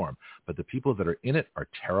of reform. But the people that are in it are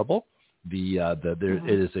terrible. It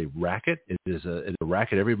is a racket. It is a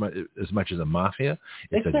racket as much as a mafia.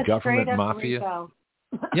 It's a government mafia. Rico.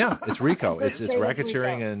 Yeah, it's RICO. It's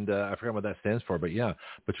racketeering, Rico. And I forgot what that stands for. But yeah,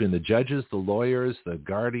 between the judges, the lawyers, the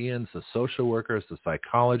guardians, the social workers, the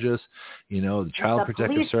psychologists, the child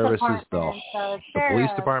protective services, the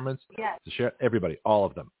police departments, the sheriff, everybody, all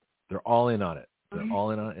of them. They're all in on it. They're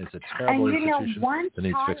all in on it. It's a terrible institution that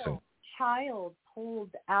needs fixing. Child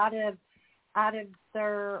pulled out of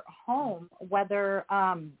their home, whether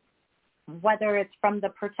it's from the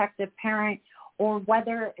protective parent or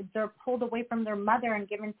whether they're pulled away from their mother and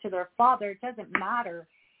given to their father, it doesn't matter.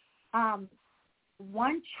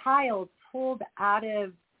 One child pulled out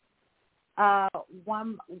of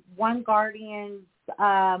one guardian's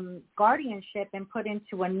guardianship and put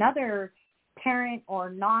into another parent or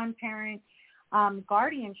non-parent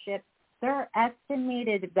guardianship, their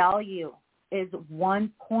estimated value is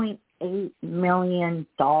 $1.8 million.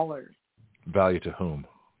 Value to whom?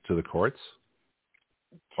 To the courts?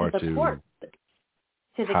 To the court.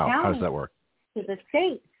 To the county. How does that work? To the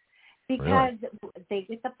state. Because they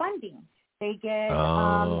get the funding. They get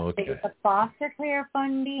they get the foster care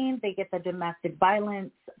funding. They get the domestic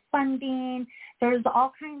violence funding. There's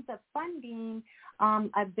all kinds of funding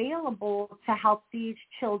available to help these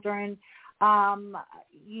children,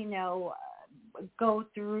 go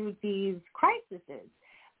through these crises.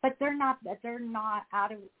 But they're not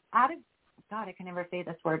out of God, I can never say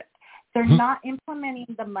this word. They're not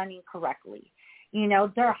implementing the money correctly.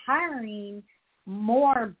 They're hiring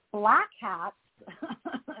more black hats,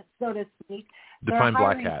 so to speak. Define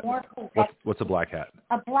black hat. What's a black hat?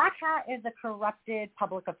 A black hat is a corrupted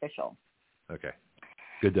public official. Okay.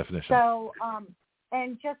 Good definition. So,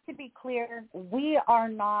 and just to be clear, we are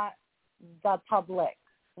not the public.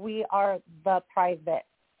 We are the private.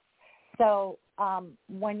 So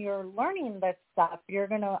when you're learning this stuff, you're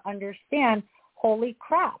going to understand, holy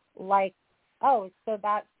crap, like, oh, so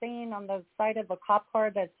that saying on the side of a cop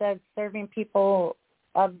car that says serving people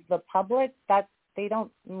of the public, that they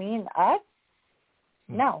don't mean us?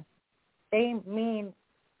 No, they mean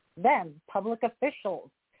them, public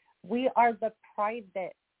officials. We are the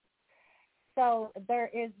private. So there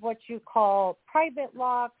is what you call private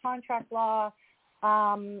law, contract law,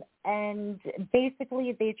 and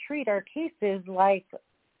basically they treat our cases like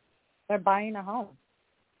they're buying a home.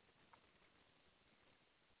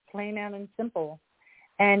 Plain out and simple.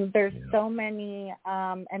 And there's so many,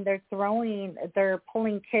 and they're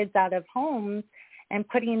pulling kids out of homes and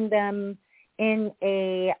putting them in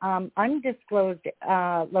a undisclosed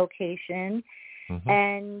location,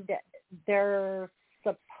 and they're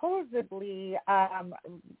supposedly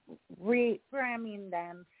reprogramming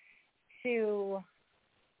them to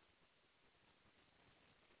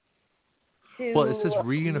well, it says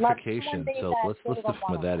reunification, so let's define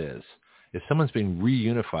what that is. If someone's being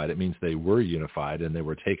reunified, it means they were unified and they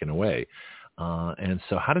were taken away. And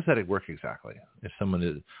so how does that work exactly? If someone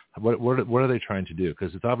is, what are they trying to do?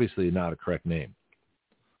 Because it's obviously not a correct name.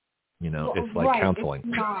 It's like counseling.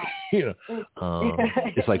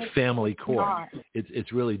 It's like family court.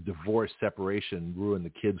 It's really divorce, separation, ruin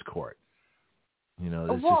the kids court.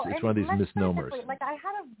 It's one of these misnomers. Like I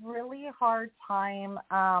had a really hard time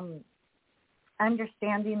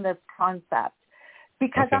understanding this concept.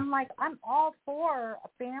 Because I'm all for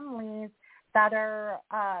families that are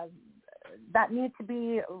that need to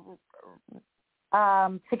be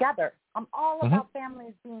together. I'm all about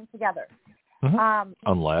families being together.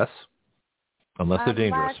 Unless they're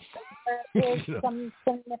dangerous. There is some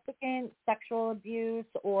significant sexual abuse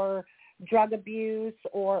or drug abuse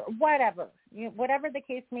or whatever, whatever the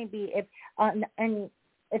case may be. If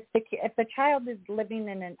the child is living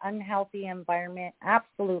in an unhealthy environment,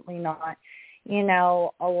 absolutely not.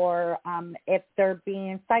 Or if they're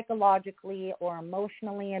being psychologically or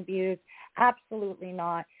emotionally abused, absolutely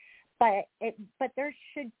not. But there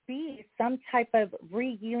should be some type of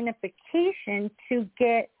reunification to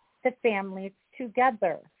get the families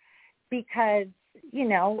together, because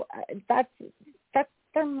that's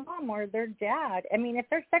their mom or their dad. I mean, if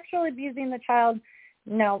they're sexually abusing the child,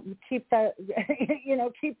 no, keep that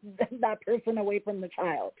person away from the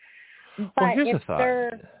child. But here's if a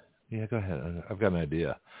thought. Yeah, go ahead. I've got an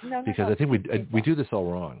idea. Because I think we do this all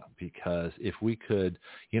wrong. Because if we could,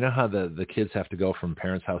 how the kids have to go from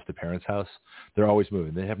parents' house to parents' house? They're always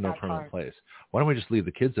moving. They have no permanent place. Why don't we just leave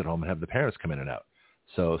the kids at home and have the parents come in and out?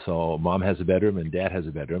 So mom has a bedroom and dad has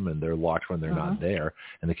a bedroom, and they're locked when they're not there,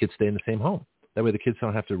 and the kids stay in the same home. That way the kids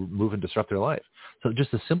don't have to move and disrupt their life. So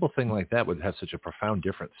just a simple thing like that would have such a profound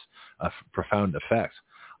difference, profound effect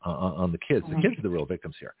on the kids. The kids are the real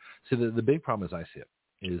victims here. So the big problem as I see it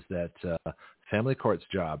is that family court's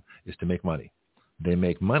job is to make money. They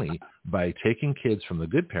make money by taking kids from the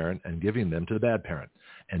good parent and giving them to the bad parent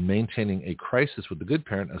and maintaining a crisis with the good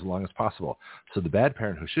parent as long as possible. So the bad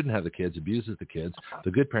parent who shouldn't have the kids abuses the kids.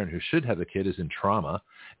 The good parent who should have the kid is in trauma,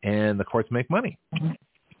 and the courts make money.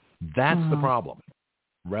 That's the problem.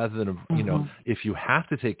 Rather than, if you have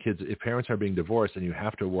to take kids, if parents are being divorced and you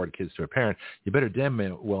have to award kids to a parent, you better damn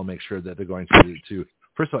well make sure that they're going to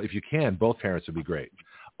first of all, if you can, both parents would be great.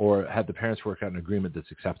 Or have the parents work out an agreement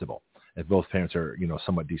that's acceptable. If both parents are,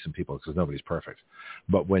 somewhat decent people, because nobody's perfect.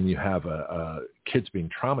 But when you have kids being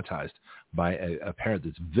traumatized by a parent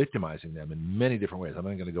that's victimizing them in many different ways, I'm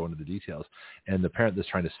not going to go into the details, and the parent that's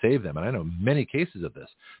trying to save them, and I know many cases of this,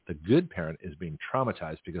 the good parent is being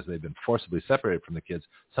traumatized because they've been forcibly separated from the kids,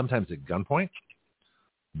 sometimes at gunpoint,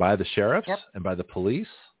 by the sheriffs and by the police,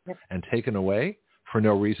 and taken away for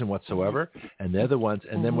no reason whatsoever, and they're the ones,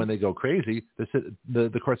 and then when they go crazy,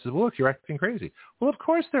 the court says, well, look, you're acting crazy. Well, of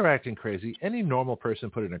course they're acting crazy. Any normal person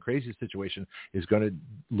put in a crazy situation is going to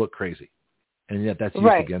look crazy, and yet that's used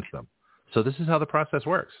against them. So this is how the process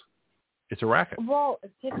works. It's a racket. Well,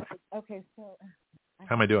 okay, so...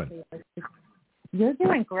 How am I doing? You're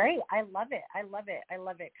doing great. I love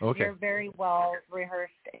it. Okay. You're very well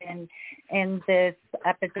rehearsed in this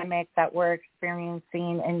epidemic that we're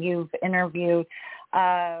experiencing, and you've interviewed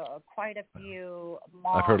quite a few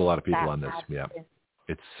moms. I've heard a lot of people on this. Yeah,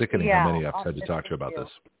 it's sickening how many I've had to talk to about this.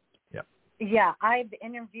 Yeah. Yeah, I've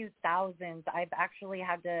interviewed thousands. I've actually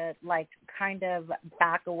had to kind of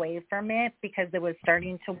back away from it because it was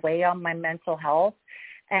starting to weigh on my mental health.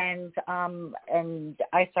 And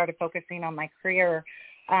I started focusing on my career,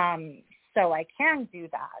 so I can do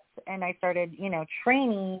that. And I started,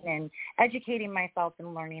 training and educating myself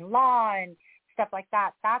and learning law and stuff like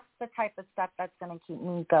that. That's the type of stuff that's going to keep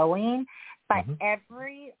me going. But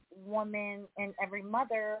every woman and every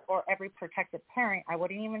mother or every protected parent, I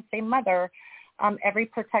wouldn't even say mother, every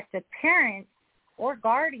protected parent or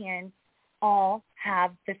guardian all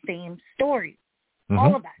have the same story.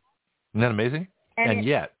 All of us. Isn't that amazing? And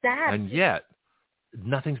yet,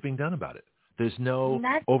 nothing's being done about it. There's no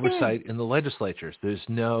oversight in the legislatures. There's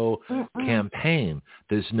no campaign.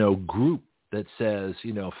 There's no group that says,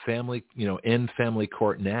 family, end family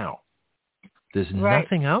court now. There's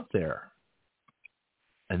nothing out there.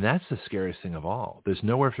 And that's the scariest thing of all. There's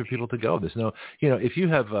nowhere for people to go. There's no, if you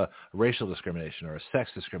have a racial discrimination or a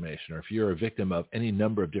sex discrimination, or if you're a victim of any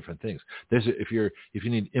number of different things, if you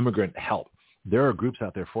need immigrant help, there are groups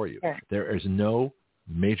out there for you. Sure. There is no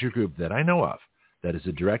major group that I know of that is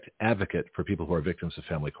a direct advocate for people who are victims of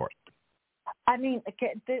family court. I mean,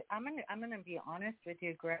 I'm gonna be honest with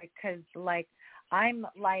you, Greg, because I'm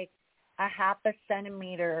a half a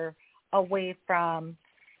centimeter away from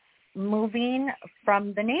moving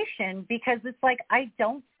from the nation because it's I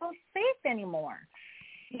don't feel safe anymore.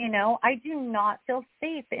 I do not feel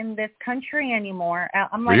safe in this country anymore.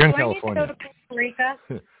 I'm you're in do California. I need to go to Costa Rica?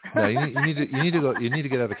 No, you need to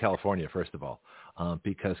get out of California first of all,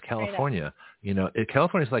 because California,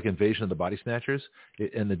 California is like Invasion of the Body Snatchers,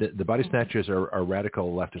 and the Body Snatchers are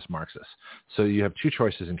radical leftist Marxists. So you have two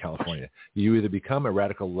choices in California. You either become a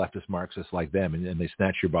radical leftist Marxist like them, and they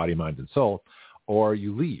snatch your body, mind, and soul, or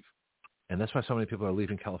you leave. And that's why so many people are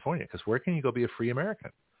leaving California, because where can you go be a free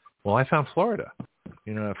American? Well, I found Florida.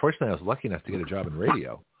 Fortunately, I was lucky enough to get a job in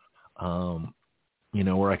radio,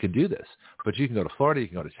 where I could do this. But you can go to Florida, you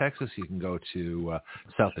can go to Texas, you can go to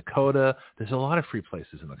South Dakota. There's a lot of free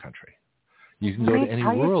places in the country. You can go to any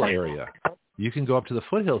rural area. You can go up to the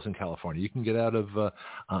foothills in California. You can get out of,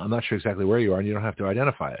 I'm not sure exactly where you are, and you don't have to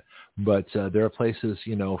identify it. But there are places,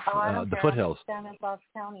 the foothills. I'm in Stanislaus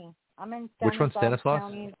County. Which one's Stanislaus?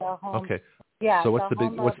 County, okay. Yeah. So what's the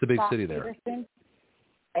big Scott city there? Peterson.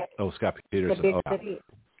 Oh, Scott Peterson. The big city.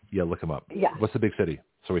 Yeah, look him up. Yeah. What's the big city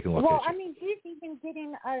so we can locate Well, you? I mean, he's even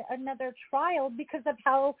getting another trial because of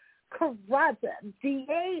how corrupt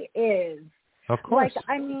DA is. Of course.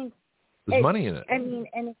 There's money in it. I mean,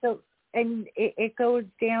 and it goes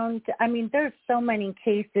down to. I mean, there's so many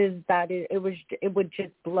cases that it would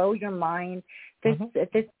just blow your mind. This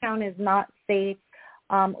town is not safe.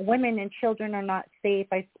 Women and children are not safe.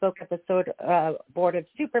 I spoke at the Board of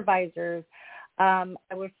Supervisors. I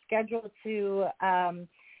was scheduled to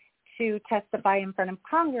testify in front of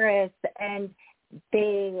Congress, and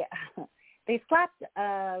they slapped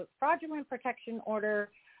a fraudulent protection order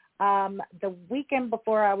the weekend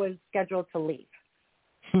before I was scheduled to leave.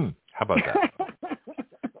 How about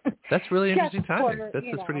that? That's really interesting timing. Quarter,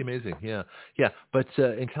 That's pretty amazing. Yeah. But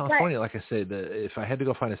in California, like I say, if I had to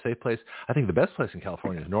go find a safe place, I think the best place in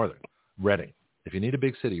California is northern, Redding. If you need a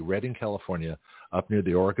big city, Redding, California, up near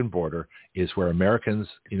the Oregon border, is where Americans,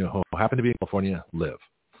 who happen to be in California, live.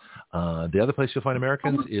 The other place you'll find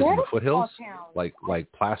Americans is in the foothills, like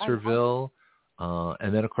Placerville,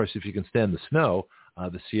 and then of course, if you can stand the snow,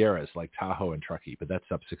 the Sierras, like Tahoe and Truckee, but that's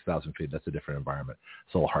up 6,000 feet. That's a different environment.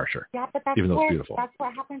 It's a little harsher. Yeah, but that's even though it's beautiful. That's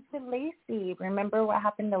what happened to Lacey. Remember what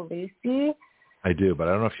happened to Lucy? I do, but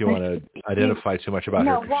I don't know if you want to identify too much about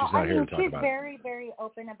her because she's not here to talk about it. She's very, very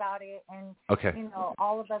open about it, and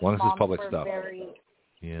all of us as long as it's public stuff. Very,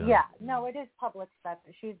 yeah. No, it is public stuff.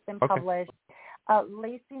 She's been Okay. published.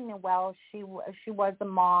 Lacey Newell, she was a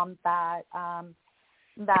mom that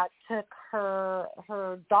took her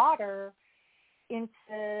daughter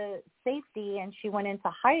into safety, and she went into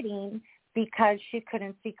hiding because she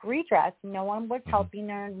couldn't seek redress. No one was helping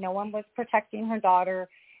her. No one was protecting her daughter.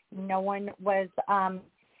 No one was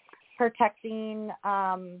protecting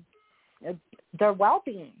their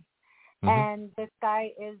well-being. And this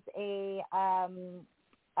guy is a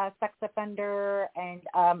sex offender and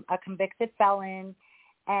a convicted felon,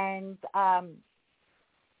 and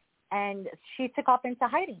she took off into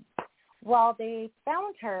hiding. Well, they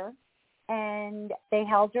found her, and they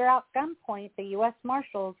held her at gunpoint. The U.S.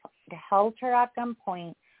 Marshals held her at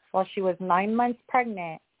gunpoint while she was 9 months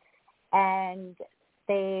pregnant, and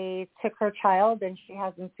they took her child, and she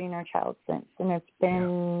hasn't seen her child since, and it's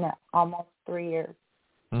been almost 3 years.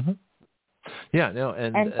 Yeah, no,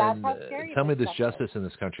 and tell me this stuff justice in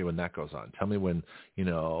this country when that goes on. Tell me when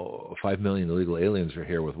 5 million illegal aliens are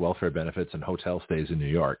here with welfare benefits and hotel stays in New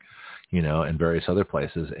York, and various other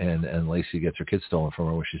places, and Lacey gets her kids stolen from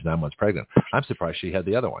her when she's 9 months pregnant. I'm surprised she had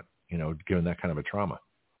the other one, given that kind of a trauma.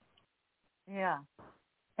 Yeah.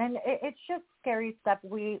 And it's just scary stuff.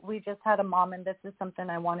 We just had a mom, and this is something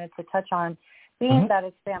I wanted to touch on, being that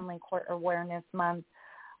it's Family Court Awareness Month.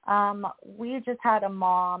 We just had a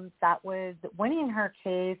mom that was winning her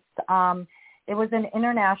case. It was an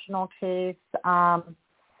international case, and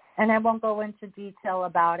I won't go into detail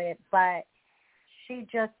about it, but she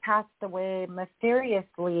just passed away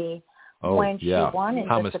mysteriously when she won in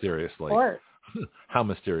How the mysteriously? Supreme Court. How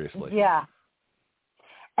mysteriously? Yeah.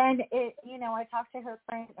 And I talked to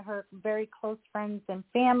her very close friends and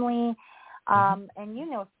family, and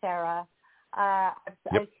Sarah.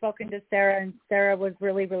 I've spoken to Sarah, and Sarah was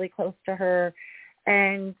really, really close to her.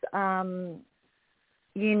 And,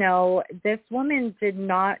 this woman did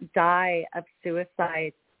not die of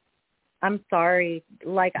suicide. I'm sorry.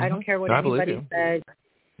 I don't care what anybody says.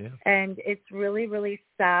 Yeah. And it's really, really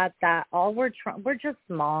sad that we're just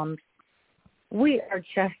moms. We are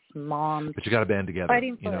just moms. But you got to band together.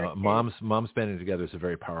 Fighting for moms banding together is a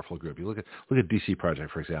very powerful group. You look at DC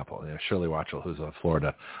Project, for example. Shirley Watchell, who's a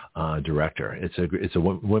Florida director. It's a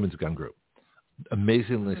women's gun group.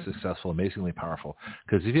 Amazingly successful, amazingly powerful.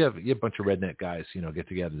 Because if you have a bunch of redneck guys, get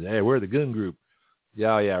together. Hey, we're the gun group.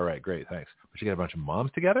 Yeah, right, great, thanks. But you get a bunch of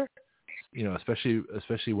moms together.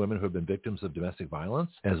 Especially women who have been victims of domestic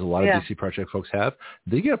violence, as a lot of DC Project folks have.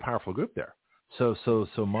 They get a powerful group there. So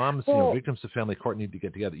moms, victims of family court need to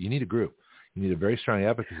get together. You need a group. You need a very strong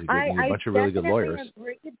advocacy group. You need a bunch of really good lawyers. I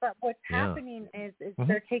agree, but what's happening is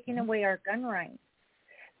they're taking away our gun rights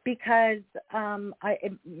because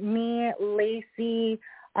Lacey,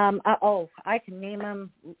 I can name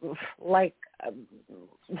them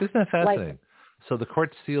Isn't that fascinating? So the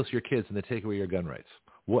court steals your kids and they take away your gun rights.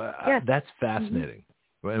 Well, that's fascinating.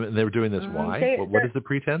 And they were doing this. Why? What is the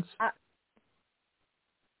pretense?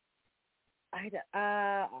 What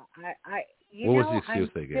was the excuse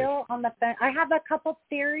they gave? Still on the fence. I have a couple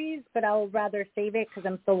theories, but I'll rather save it because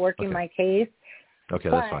I'm still working my case. Okay,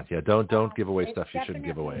 that's fine. Yeah, don't give away stuff you shouldn't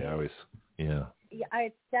give away. I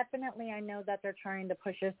know that they're trying to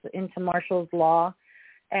push us into Marshall's law,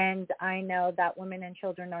 and I know that women and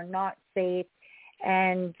children are not safe,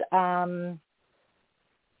 and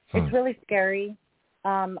it's really scary.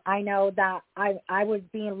 I know that I was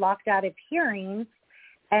being locked out of hearings,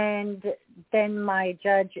 and then my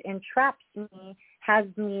judge entraps me, has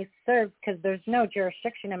me served because there's no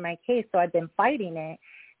jurisdiction in my case, so I've been fighting it.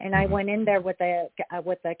 And I went in there with a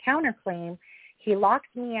counterclaim. He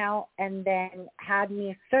locked me out and then had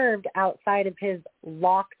me served outside of his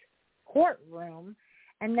locked courtroom.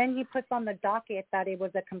 And then he puts on the docket that it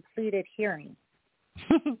was a completed hearing.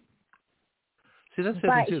 See, that's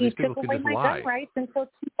but too. He These took away my lie. gun rights until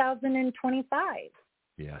 2025.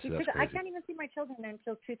 Yeah, see, that's crazy. I can't even see my children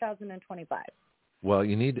until 2025. Well,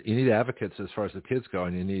 you need advocates as far as the kids go,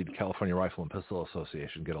 and you need California Rifle and Pistol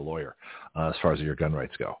Association get a lawyer as far as your gun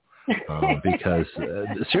rights go. because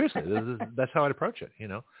seriously, that's how I'd approach it.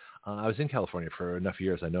 I was in California for enough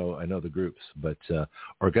years. I know the groups, but Gun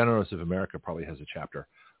Owners of America probably has a chapter,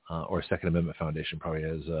 or Second Amendment Foundation probably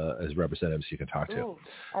has representatives you can talk to. Ooh,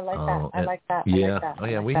 I like that. I like that. Yeah. I like that. Oh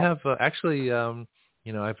yeah. We have actually.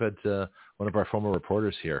 I've had one of our former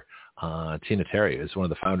reporters here, Tina Terry, is one of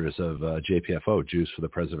the founders of JPFO, Jews for the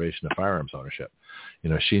Preservation of Firearms Ownership.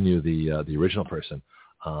 She knew the original person.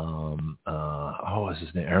 What was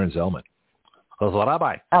his name? Aaron Zellman. Because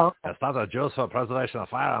Rabbi, it's not a Jews for Preservation of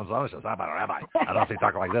Firearms Ownership. Rabbi. I don't know if he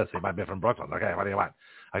talks like this. He might be from Brooklyn. Okay, what do you want?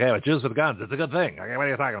 Okay, but Jews with guns, it's a good thing. Okay, what are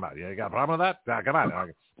you talking about? You got a problem with that? Yeah, come on.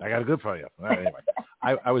 I got it good for you. Anyway,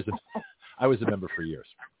 I was a member for years.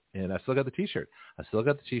 And I still got the T-shirt. I still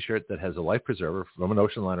got the T-shirt that has a life preserver from an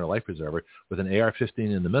ocean liner life preserver with an AR-15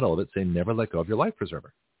 in the middle of it saying, never let go of your life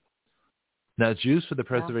preserver. Now, Jews for the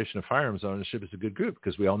Preservation of Firearms Ownership is a good group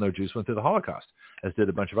because we all know Jews went through the Holocaust, as did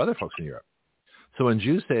a bunch of other folks in Europe. So when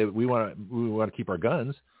Jews say we want to keep our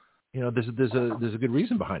guns, there's a good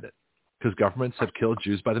reason behind it because governments have killed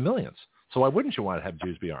Jews by the millions. So why wouldn't you want to have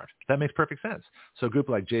Jews be armed? That makes perfect sense. So a group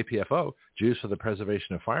like JPFO, Jews for the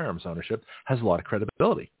Preservation of Firearms Ownership, has a lot of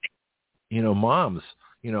credibility. Moms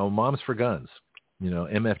for guns,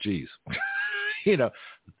 MFGs.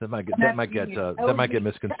 that might get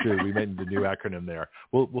misconstrued. We made the new acronym there.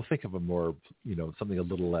 We'll think of a more, something a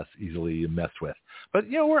little less easily messed with. But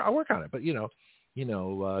I'll work on it. But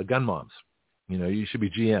gun moms. You should be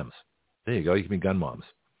GMs. There you go. You can be gun moms.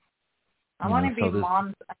 I want to be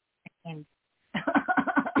moms. You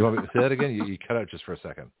want me to say that again? You cut out just for a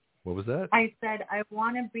second. What was that? I said I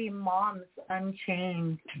want to be Moms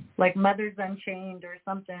Unchained, like Mothers Unchained or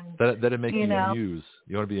something. That'd make you a muse.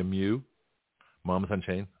 You want to be a Mew? Moms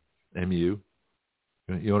Unchained? MU?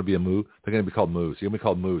 You want to be a Moo? They're going to be called Moos. You're going to be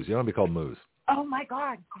called Moos. You don't want to be called Moos. Oh, my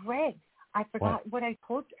God, Greg. I forgot what I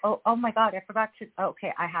told you. Oh, my God, I forgot to.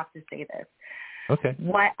 Okay, I have to say this. Okay.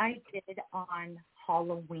 What I did on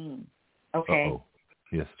Halloween. Okay. Uh-oh.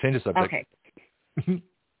 Yes, change the subject. Okay.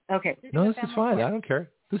 Okay. No, this is fine. I don't care.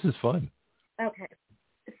 This is fun. Okay.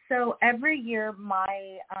 So every year,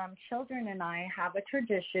 my children and I have a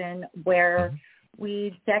tradition where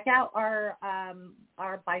we deck out our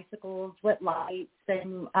bicycles with lights,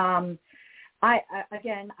 and I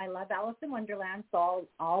love Alice in Wonderland, so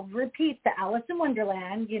I'll repeat the Alice in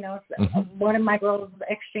Wonderland. One of my girls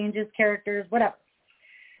exchanges characters, whatever.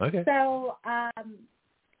 Okay.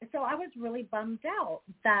 So I was really bummed out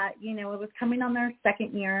that, it was coming on their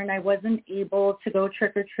second year and I wasn't able to go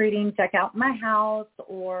trick-or-treating, deck out my house,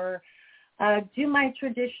 or do my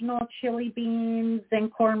traditional chili beans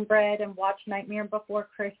and cornbread and watch Nightmare Before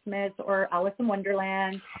Christmas or Alice in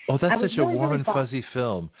Wonderland. Oh, that's such a warm and fuzzy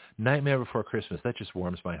film. Nightmare Before Christmas. That just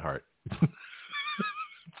warms my heart.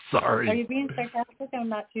 Sorry. Are you being sarcastic? I'm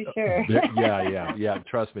not too sure. Yeah.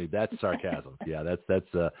 Trust me, that's sarcasm. Yeah, that's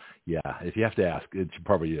if you have to ask, it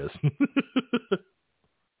probably is.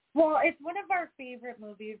 Well, it's one of our favorite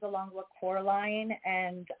movies along with Coraline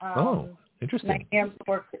and interesting. You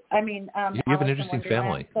have an interesting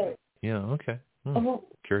family. So, yeah, okay.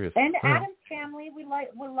 Curious. And Adam's family, we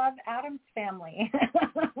love Adam's family.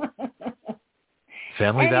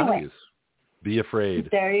 Family values. Be afraid.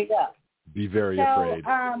 There you go. Be very afraid.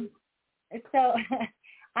 So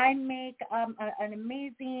I make an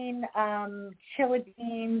amazing chili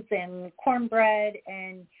beans and cornbread,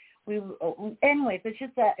 and we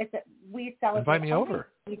celebrate. Invite me over.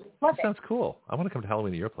 That sounds cool. I want to come to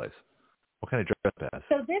Halloween at your place. What kind of dress as?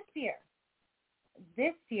 So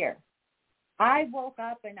this year, I woke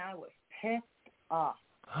up and I was pissed off.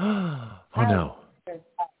 No.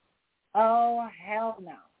 Oh, hell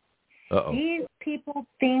no. Uh-oh. These people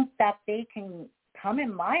think that they can come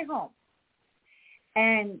in my home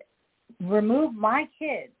and remove my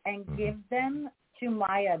kids and give them to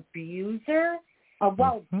my abuser, a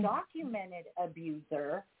well-documented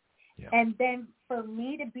abuser, and then for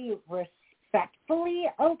me to be respectfully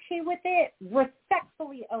okay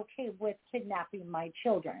with kidnapping my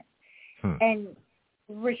children and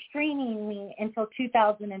restraining me until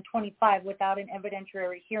 2025 without an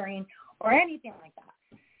evidentiary hearing or anything like that.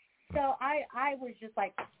 So I was just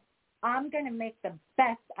like, I'm going to make the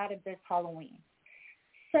best out of this Halloween.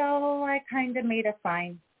 So I kind of made a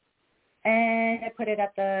sign, and I put it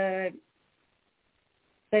at the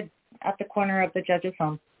corner of the judge's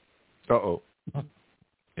home. Uh-oh.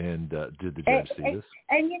 And did the judge see this?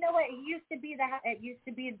 And you know what? It used to be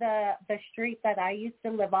the street that I used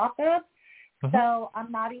to live off of. So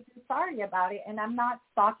I'm not even sorry about it, and I'm not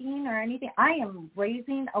stalking or anything. I am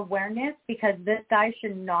raising awareness because this guy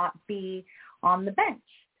should not be on the bench.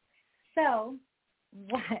 So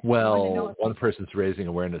What? Well, one person's raising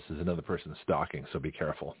awareness is another person's stalking, so be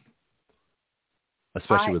careful.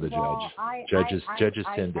 Especially with a judge. Judges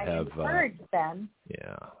tend to have. I encourage them.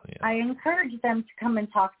 Yeah. I encourage them to come and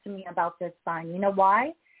talk to me about this sign. You know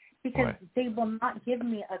why? Because they will not give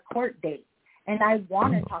me a court date, and I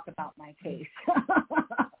want to talk about my case.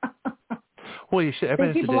 Well, you should.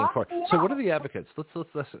 Everybody has to day in court. So, what are the advocates? Let's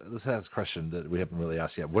ask a question that we haven't really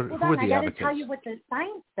asked yet. Who are the advocates? I got to tell you what the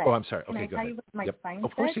sign says. Oh, I'm sorry. Can Okay, I go tell ahead. you what my sign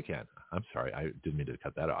of course says? you can. I'm sorry. I didn't mean to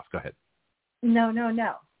cut that off. Go ahead. No.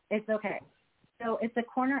 It's okay. So it's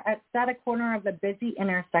at a corner of a busy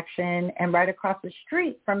intersection, and right across the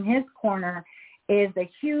street from his corner is a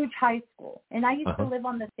huge high school. And I used to live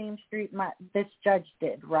on the same street this judge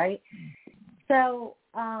did, right? So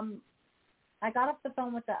I got off the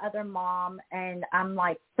phone with the other mom, and I'm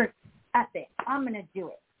like, F it, I'm going to do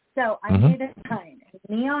it. So I made a sign,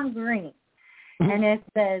 neon green, and it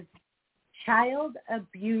says, child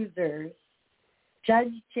abusers,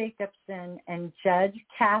 Judge Jacobson and Judge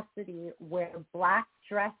Cassidy wear black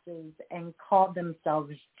dresses and call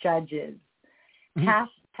themselves judges.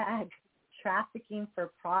 Hashtag trafficking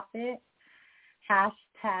for profit.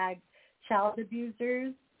 Hashtag child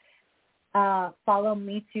abusers. Follow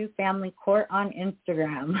Me Too Family Court on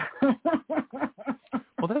Instagram.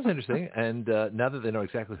 Well, that's interesting. And now that they know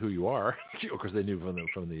exactly who you are, of course they knew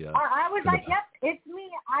from the. I was like, yep, it's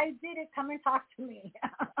me. I did it. Come and talk to me.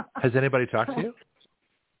 Has anybody talked to you?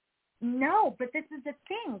 No, but this is the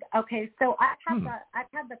thing. Okay, so I've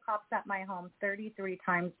had the cops at my home 33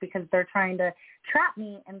 times because they're trying to trap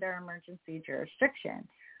me in their emergency jurisdiction,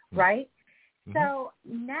 right? So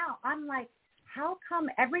now I'm like, how come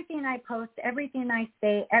everything I post, everything I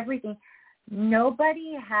say, everything,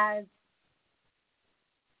 nobody has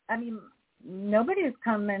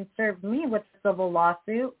come and served me with a civil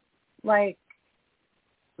lawsuit. Like,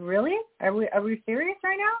 really? Are we serious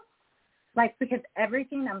right now? Like, because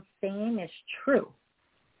everything I'm saying is true.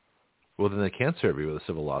 Well, then they can't serve you with a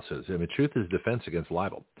civil lawsuit. I mean, truth is defense against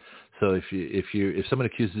libel. So if someone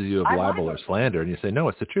accuses you of libel or slander, and you say, no,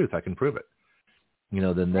 it's the truth, I can prove it.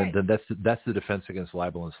 Then that's the defense against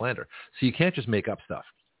libel and slander. So you can't just make up stuff.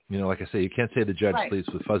 Like I say, you can't say the judge sleeps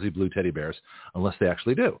with fuzzy blue teddy bears unless they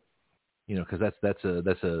actually do. Because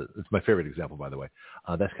it's my favorite example, by the way.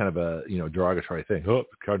 That's kind of a derogatory thing. Oh,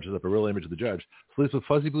 conjures up a real image of the judge. Sleeps with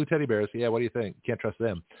fuzzy blue teddy bears. Yeah, what do you think? Can't trust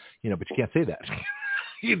them. But you can't say that.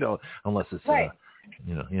 Unless it's yeah,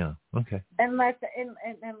 okay. Unless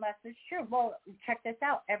it's true. Well, check this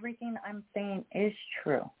out. Everything I'm saying is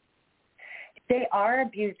true. They are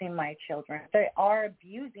abusing my children. They are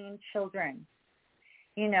abusing children.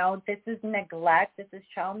 This is neglect. This is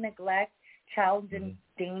child neglect, child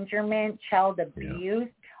endangerment, child abuse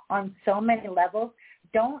on so many levels.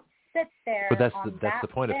 Don't sit there. But that's the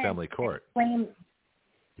point of family court.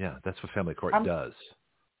 Yeah, that's what family court does.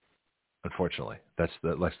 Unfortunately, that's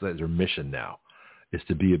their mission now, is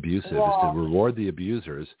to be abusive, is to reward the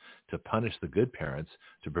abusers, to punish the good parents,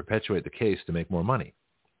 to perpetuate the case, to make more money.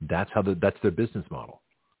 That's their business model.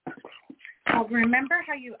 Well, remember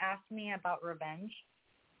how you asked me about revenge?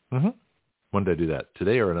 When did I do that?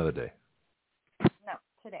 Today or another day? No,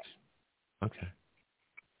 today. Okay.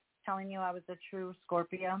 Telling you I was a true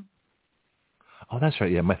Scorpio. Oh, that's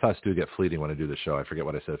right. Yeah, my thoughts do get fleeting when I do the show. I forget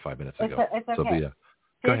what I said 5 minutes ago. It's okay. So,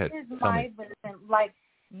 go ahead. This is my listen. Like,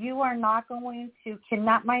 you are not going to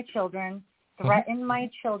kidnap my children, threaten my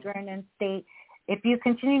children, and state, if you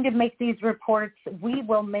continue to make these reports, we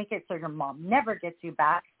will make it so your mom never gets you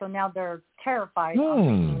back. So now they're terrified of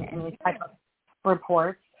making any type of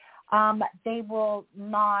reports. They will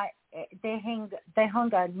not. They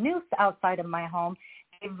hung a noose outside of my home.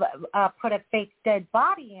 They've put a fake dead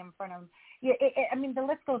body in front of. The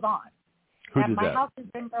list goes on. Who did my that? house has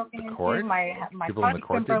been broken into. Court? My People car's in the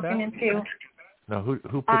court been broken did that? into. No,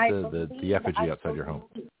 who put the effigy outside your home?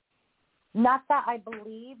 Not that I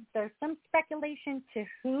believe. There's some speculation to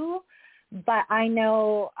who, but I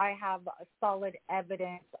know I have solid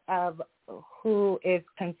evidence of who is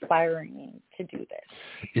conspiring to do this.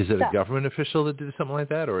 Is it a government official that did something like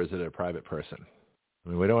that, or is it a private person? I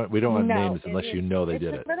mean, we don't want names unless you know they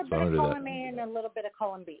did it. It's a little bit of column A and a little bit of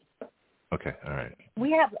column B. Okay, all right.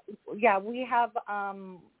 We have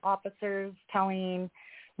officers telling.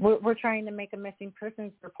 We're trying to make a missing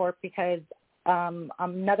persons report because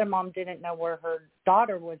another mom didn't know where her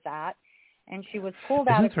daughter was at, and she was pulled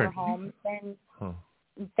out of her home. Then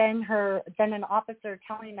an officer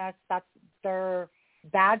telling us that their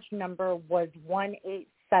badge number was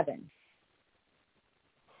 187.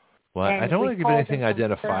 Well, I don't want to give anything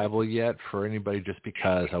identifiable yet for anybody, just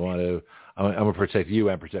because I'm going to protect you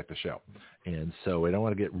and protect the show. And so we don't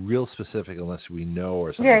want to get real specific unless we know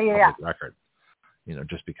or something public record,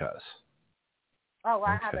 just because. Oh,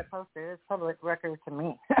 I have it posted. It's public record to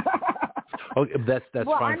me. Okay, that's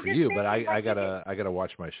fine for you, but I gotta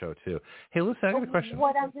watch my show too. Hey, listen, I got a question.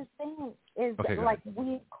 What I'm just saying is,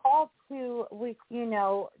 we call to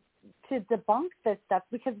to debunk this stuff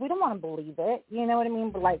because we don't want to believe it. You know what I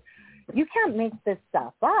mean? But you can't make this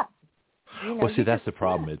stuff up. Well, see, that's the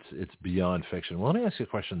problem. It's beyond fiction. Well, let me ask you a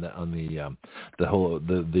question that on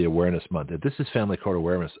the awareness month. If this is Family Court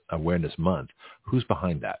Awareness Month, who's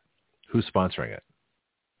behind that? Who's sponsoring it?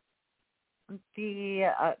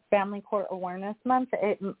 The Family Court Awareness Month.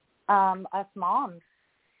 Us moms.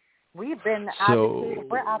 We've been advocating.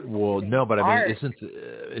 Well, no, but I mean,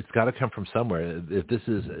 it's got to come from somewhere. If this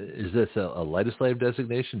is this a legislative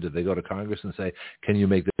designation? Did they go to Congress and say, can you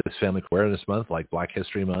make this Family Awareness Month like Black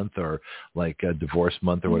History Month or like Divorce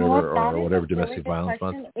Month or whatever, or whatever Domestic Violence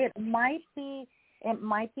Month? It might be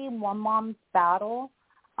One Mom's Battle.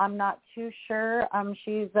 I'm not too sure.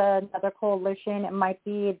 She's another coalition. It might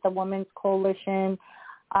be the Women's Coalition.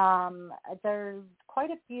 There's quite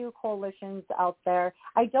a few coalitions out there.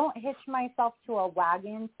 I don't hitch myself to a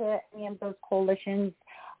wagon to any of those coalitions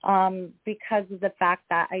because of the fact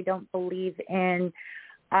that I don't believe in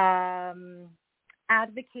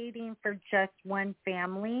advocating for just one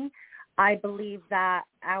family. I believe that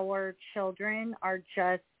our children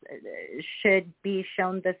should be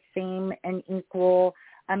shown the same and equal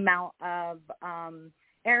amount of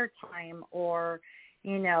airtime or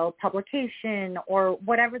publication or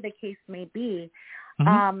whatever the case may be.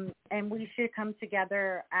 And we should come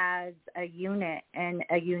together as a unit and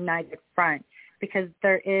a united front because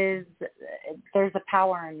there's a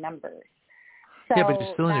power in numbers. So yeah, but you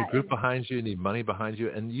still need a group behind you, you need money behind you,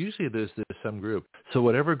 and usually there's some group. So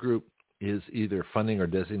whatever group is either funding or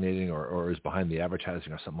designating or is behind the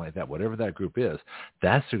advertising or something like that, whatever that group is,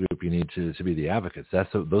 that's the group you need to be the advocates. Those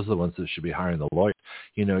are the ones that should be hiring the lawyers.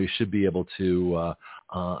 You should be able to,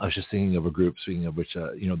 I was just thinking of a group, speaking of which,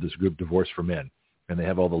 this group Divorce for Men, and they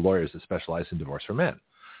have all the lawyers that specialize in divorce for men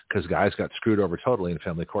because guys got screwed over totally in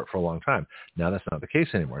family court for a long time. Now that's not the case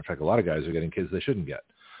anymore. In fact, a lot of guys are getting kids they shouldn't get.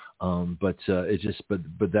 But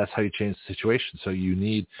that's how you change the situation. So we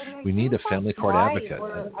need a family court advocate.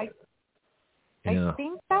 I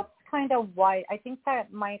think that's kind of why. I think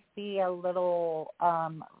that might be a little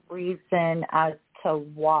reason as to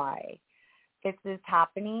why this is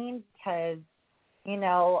happening because,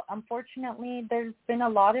 unfortunately, there's been a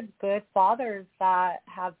lot of good fathers that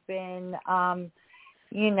have been,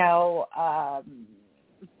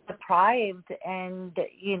 deprived and,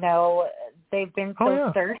 they've been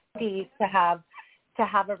so thirsty to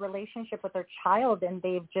have a relationship with their child and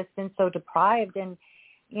they've just been so deprived and,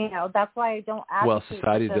 that's why I don't advocate. Well,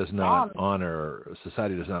 society does not honor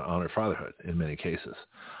fatherhood in many cases,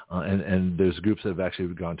 and there's groups that have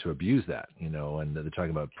actually gone to abuse that, and they're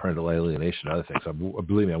talking about parental alienation and other things. So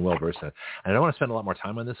believe me, I'm well versed in it. And I don't want to spend a lot more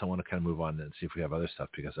time on this. I want to kind of move on and see if we have other stuff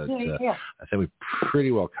because I think we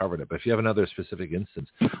pretty well covered it. But if you have another specific instance,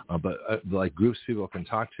 like groups people can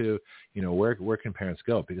talk to, where can parents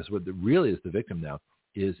go? Because what really is the victim now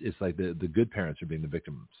is like the good parents are being the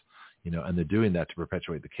victims. And they're doing that to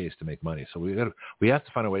perpetuate the case to make money. So we have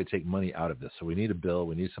to find a way to take money out of this. So we need a bill.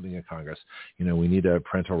 We need something in Congress. We need a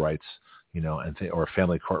parental rights, or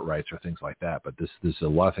family court rights or things like that. But there's a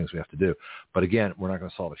lot of things we have to do. But again, we're not going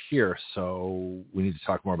to solve it here. So we need to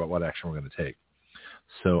talk more about what action we're going to take.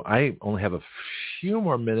 So I only have a few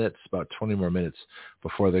more minutes, about 20 more minutes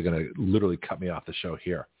before they're going to literally cut me off the show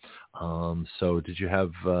here. So did you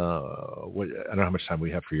have, I don't know how much time we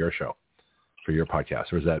have for your show. For your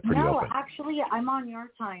podcast, or is that pretty open? No, actually, I'm on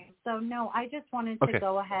your time. So, no, I just wanted to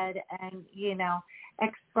go ahead and,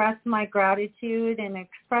 express my gratitude and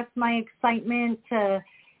express my excitement to,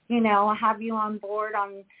 have you on board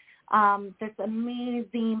on this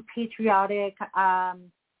amazing patriotic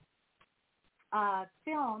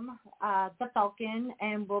film, The Falcon,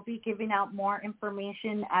 and we'll be giving out more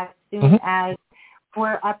information as soon as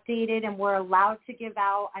we're updated and we're allowed to give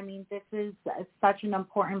out. I mean, this is such an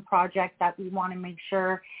important project that we want to make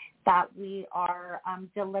sure that we are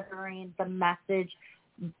delivering the message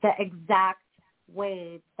the exact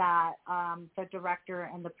way that the director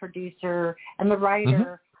and the producer and the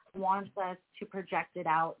writer wants us to project it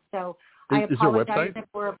out. So I apologize if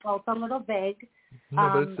we're both a little vague.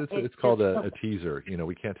 No, but it's called a teaser.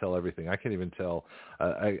 We can't tell everything. I can't even tell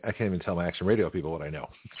my Action Radio people what I know.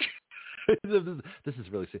 This is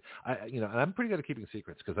really, and I'm pretty good at keeping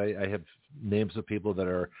secrets because I have names of people that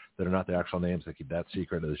are not their actual names. I keep that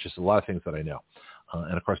secret. There's just a lot of things that I know,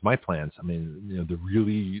 and of course my plans. I mean, the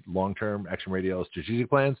really long-term Action Radio strategic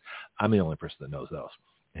plans. I'm the only person that knows those,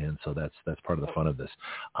 and so that's part of the fun of this.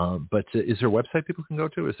 But is there a website people can go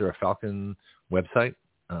to? Is there a Falcon website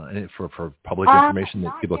for public information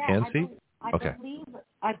that people can see?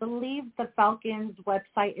 I believe the Falcons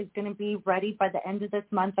website is going to be ready by the end of this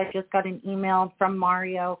month. I just got an email from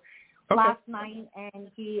Mario last night, and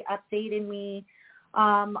he updated me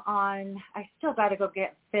on. I still got to go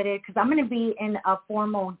get fitted because I'm going to be in a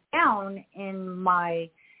formal gown in my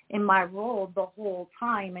role the whole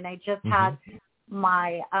time, and I just had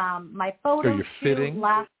my photo shoot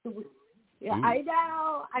last week. Yeah, I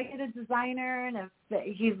know. I get a designer, and I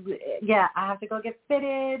have to go get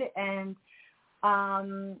fitted, and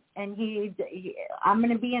I'm going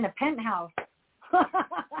to be in a penthouse.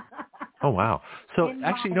 Oh wow! So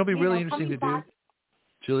actually, it'll be really interesting to do.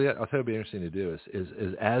 Juliet, I'll tell you what'd be interesting to do is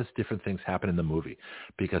as different things happen in the movie,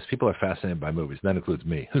 because people are fascinated by movies, and that includes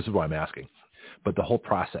me. This is why I'm asking. But the whole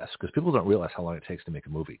process, because people don't realize how long it takes to make a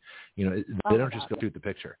movie. They don't just go shoot the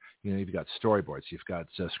picture. You've got storyboards, you've got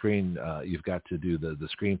screen, you've got to do the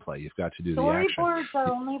screenplay, you've got to do the action. Storyboards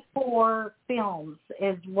are only for films,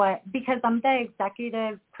 because I'm the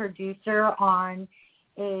executive producer on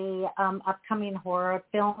a upcoming horror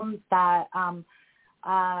film that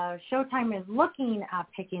Showtime is looking at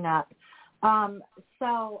picking up.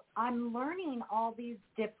 So I'm learning all these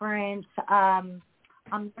different.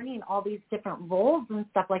 I'm learning all these different roles and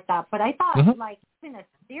stuff like that. But I thought even a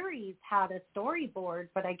series had a storyboard,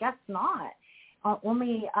 but I guess not.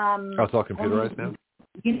 Only it's all computerized now?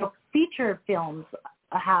 Feature films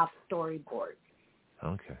have storyboards.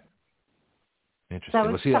 Okay.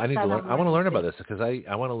 Interesting. So I want to learn about this because I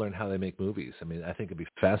want to learn how they make movies. I mean, I think it'd be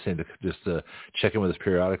fascinating to just check in with us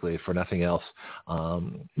periodically. For nothing else,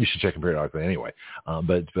 you should check in periodically anyway.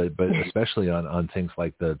 But especially on things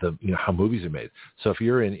like the how movies are made. So if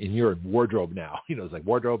you're in your wardrobe now, it's like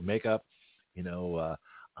wardrobe, makeup,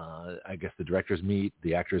 I guess the directors meet,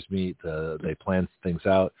 the actors meet, they plan things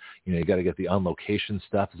out. You got to get the on-location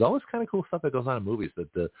stuff. There's always kind of cool stuff that goes on in movies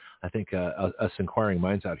that I think us inquiring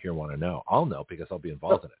minds out here want to know. I'll know because I'll be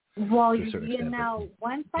involved in it. Well,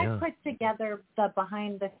 once I put together the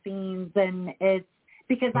behind the scenes, and it's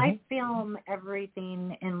because I film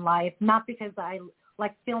everything in life, not because I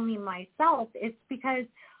like filming myself. It's because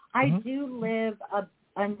I do live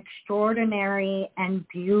an extraordinary and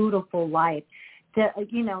beautiful life.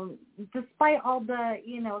 Despite all the,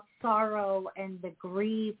 sorrow and the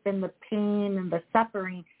grief and the pain and the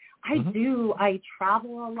suffering, I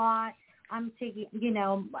travel a lot. I'm taking,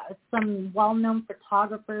 some well-known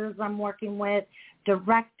photographers I'm working with,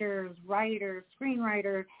 directors, writers,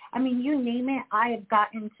 screenwriters. I mean, you name it, I have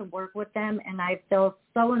gotten to work with them, and I feel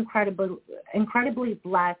so incredibly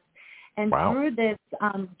blessed. And through this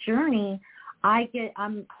journey,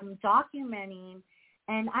 I'm documenting.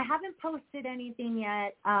 And I haven't posted anything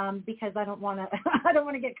yet because I don't want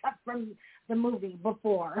to get cut from the movie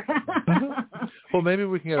before. Well, maybe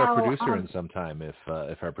we can get our producer in sometime if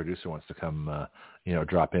our producer wants to come,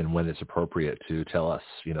 drop in when it's appropriate to tell us,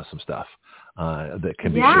 some stuff that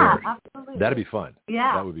can be shared. Yeah, absolutely. That'd be fun.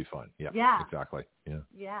 Yeah, that would be fun. Yeah, exactly. Yeah.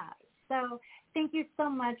 Yeah. So thank you so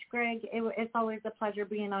much, Greg. It's always a pleasure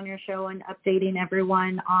being on your show and updating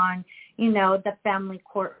everyone on, the family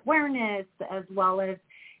court awareness, as well as,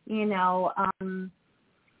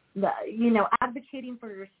 advocating for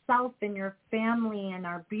yourself and your family and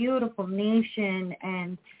our beautiful nation,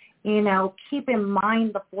 and, keep in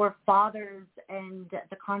mind the forefathers and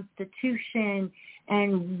the Constitution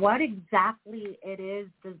and what exactly it is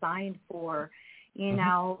designed for,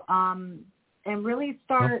 and really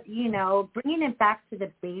start, bringing it back to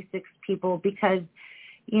the basics, people, because,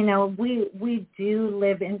 we do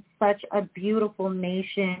live in such a beautiful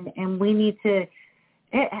nation, and we need to,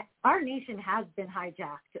 our nation has been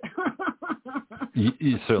hijacked.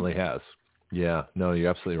 It certainly has. Yeah, no, you're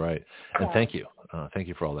absolutely right. And thank you. Thank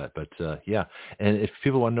you for all that. But, and if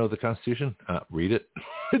people want to know the Constitution, read it.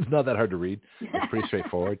 It's not that hard to read. It's pretty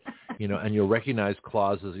straightforward, and you'll recognize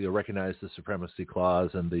clauses. You'll recognize the Supremacy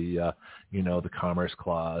Clause and the, the Commerce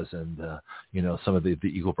Clause and, some of the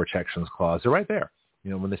Equal Protections Clause. They're right there.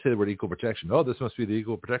 When they say the word equal protection, this must be the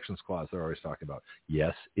Equal Protections Clause they're always talking about.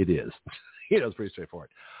 Yes, it is. It's pretty straightforward.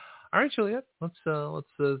 All right, Juliet, let's tie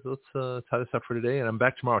this up for today, and I'm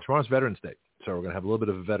back tomorrow. Tomorrow's Veterans Day, so we're going to have a little bit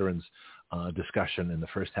of a veterans discussion in the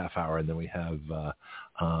first half hour, and then we have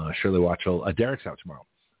Shirley Watchell. Derek's out tomorrow.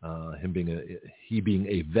 He being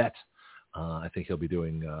a vet I think he'll be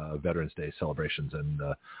doing Veterans Day celebrations and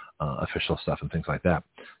official stuff and things like that.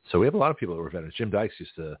 So we have a lot of people that were veterans. Jim Dykes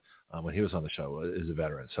used to, when he was on the show, is a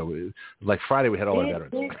veteran. So like Friday, we had all our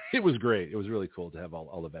veterans. It was great. It was really cool to have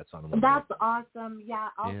all the vets on. That's awesome. Yeah,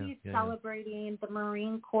 I'll be celebrating the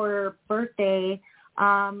Marine Corps birthday.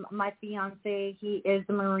 My fiance, he is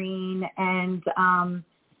a Marine, and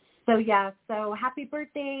so happy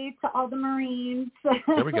birthday to all the Marines.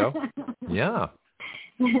 There we go. Yeah.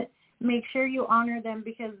 Make sure you honor them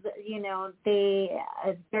because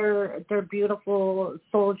they're beautiful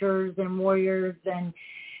soldiers and warriors and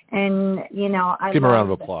I give them a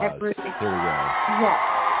round of applause. Everything. Here we go. Yes.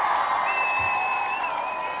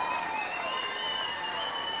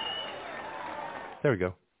 There we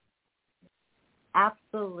go.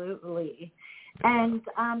 Absolutely. And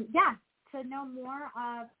to know more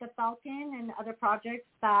of the Falcon and other projects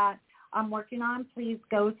that I'm working on, please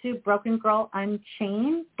go to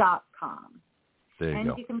brokengirlunchained.com. There you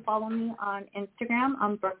go. You can follow me on Instagram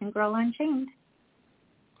on Broken Girl Unchained.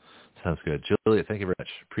 Sounds good. Julia, thank you very much.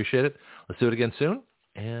 Appreciate it. Let's do it again soon.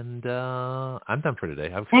 And I'm done for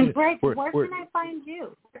today. And Greg, where can I find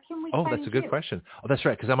you? Where can we find you? That's a good question. Oh, that's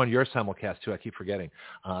right, because I'm on your simulcast, too. I keep forgetting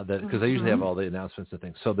because I usually have all the announcements and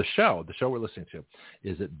things. So the show we're listening to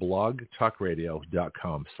is at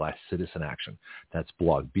blogtalkradio.com/citizenaction. That's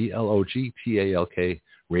blog, BLOGTALK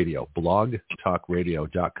radio,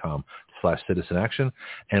 blogtalkradio.com/citizenaction.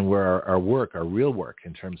 And where our real work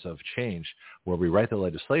in terms of change, where we write the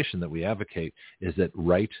legislation that we advocate, is at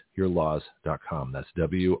writeyourlaws.com. That's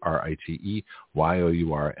WRITEYOURLAWS,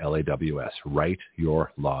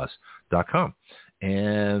 writeyourlaws.com.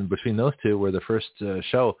 And between those two, we're the first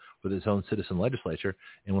show with its own citizen legislature.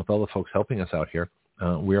 And with all the folks helping us out here,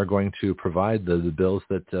 we are going to provide the bills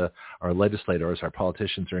that our legislators, our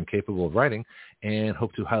politicians are incapable of writing, and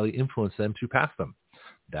hope to highly influence them to pass them.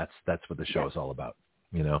 That's what the show is all about.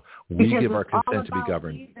 We give our consent to be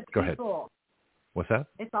governed. Go ahead. What's that?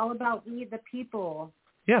 It's all about we the people.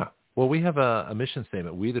 Yeah. Well, we have a mission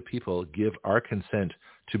statement. We the people give our consent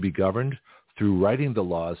to be governed through writing the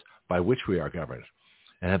laws by which we are governed,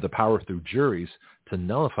 and have the power through juries to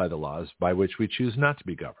nullify the laws by which we choose not to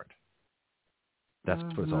be governed. That's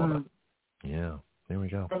what it's all about. Yeah. There we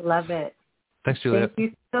go. I love it. Thanks, Juliet.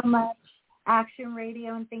 Thank you so much, Action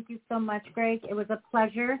Radio, and thank you so much, Greg. It was a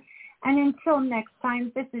pleasure. And until next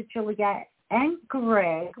time, this is Juliet and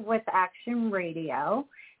Greg with Action Radio,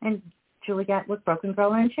 and Juliet with Broken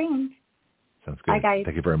Girl Unchained. Sounds good. Bye, guys.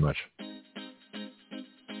 Thank you very much.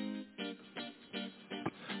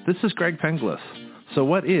 This is Greg Penglis. So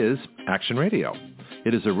what is Action Radio?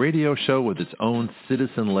 It is a radio show with its own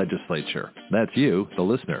citizen legislature. That's you, the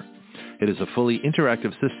listener. It is a fully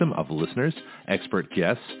interactive system of listeners, expert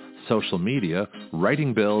guests, social media,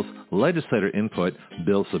 writing bills, legislator input,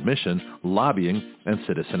 bill submission, lobbying, and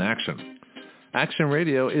citizen action. Action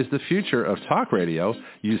Radio is the future of talk radio,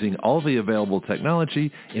 using all the available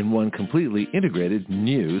technology in one completely integrated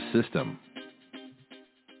new system.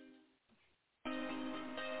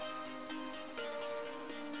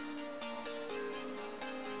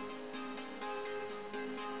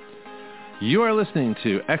 You are listening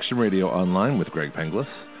to Action Radio Online with Greg Penglis.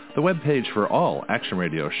 The webpage for all Action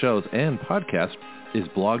Radio shows and podcasts is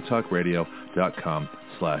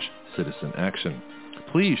blogtalkradio.com/citizenaction.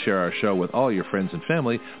 Please share our show with all your friends and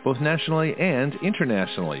family, both nationally and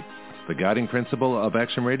internationally. The guiding principle of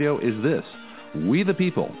Action Radio is this: we the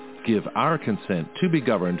people give our consent to be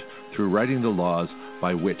governed through writing the laws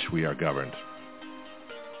by which we are governed.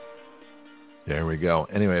 There we go.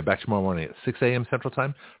 Anyway, back tomorrow morning at 6 a.m. Central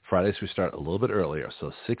Time. Fridays we start a little bit earlier,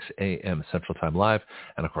 so 6 a.m. Central Time live,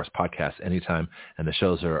 and of course podcasts anytime. And the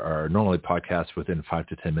shows are normally podcasts within 5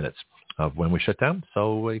 to 10 minutes of when we shut down,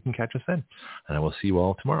 so you can catch us then. And I will see you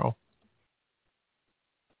all tomorrow.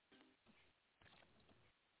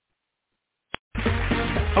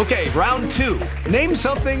 Okay, round two. Name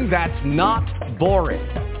something that's not boring.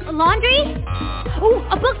 A laundry? Ooh,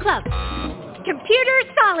 a book club. Computer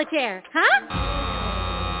solitaire, huh?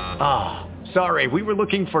 Ah, sorry, we were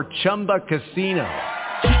looking for Chumba Casino.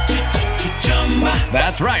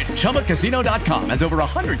 That's right, ChumbaCasino.com has over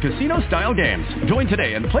 100 casino-style games. Join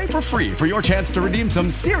today and play for free for your chance to redeem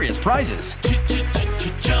some serious prizes.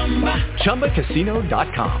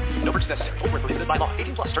 ChumbaCasino.com. No purchase necessary. Void where prohibited by law.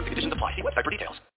 18+ terms and conditions apply. See website for details.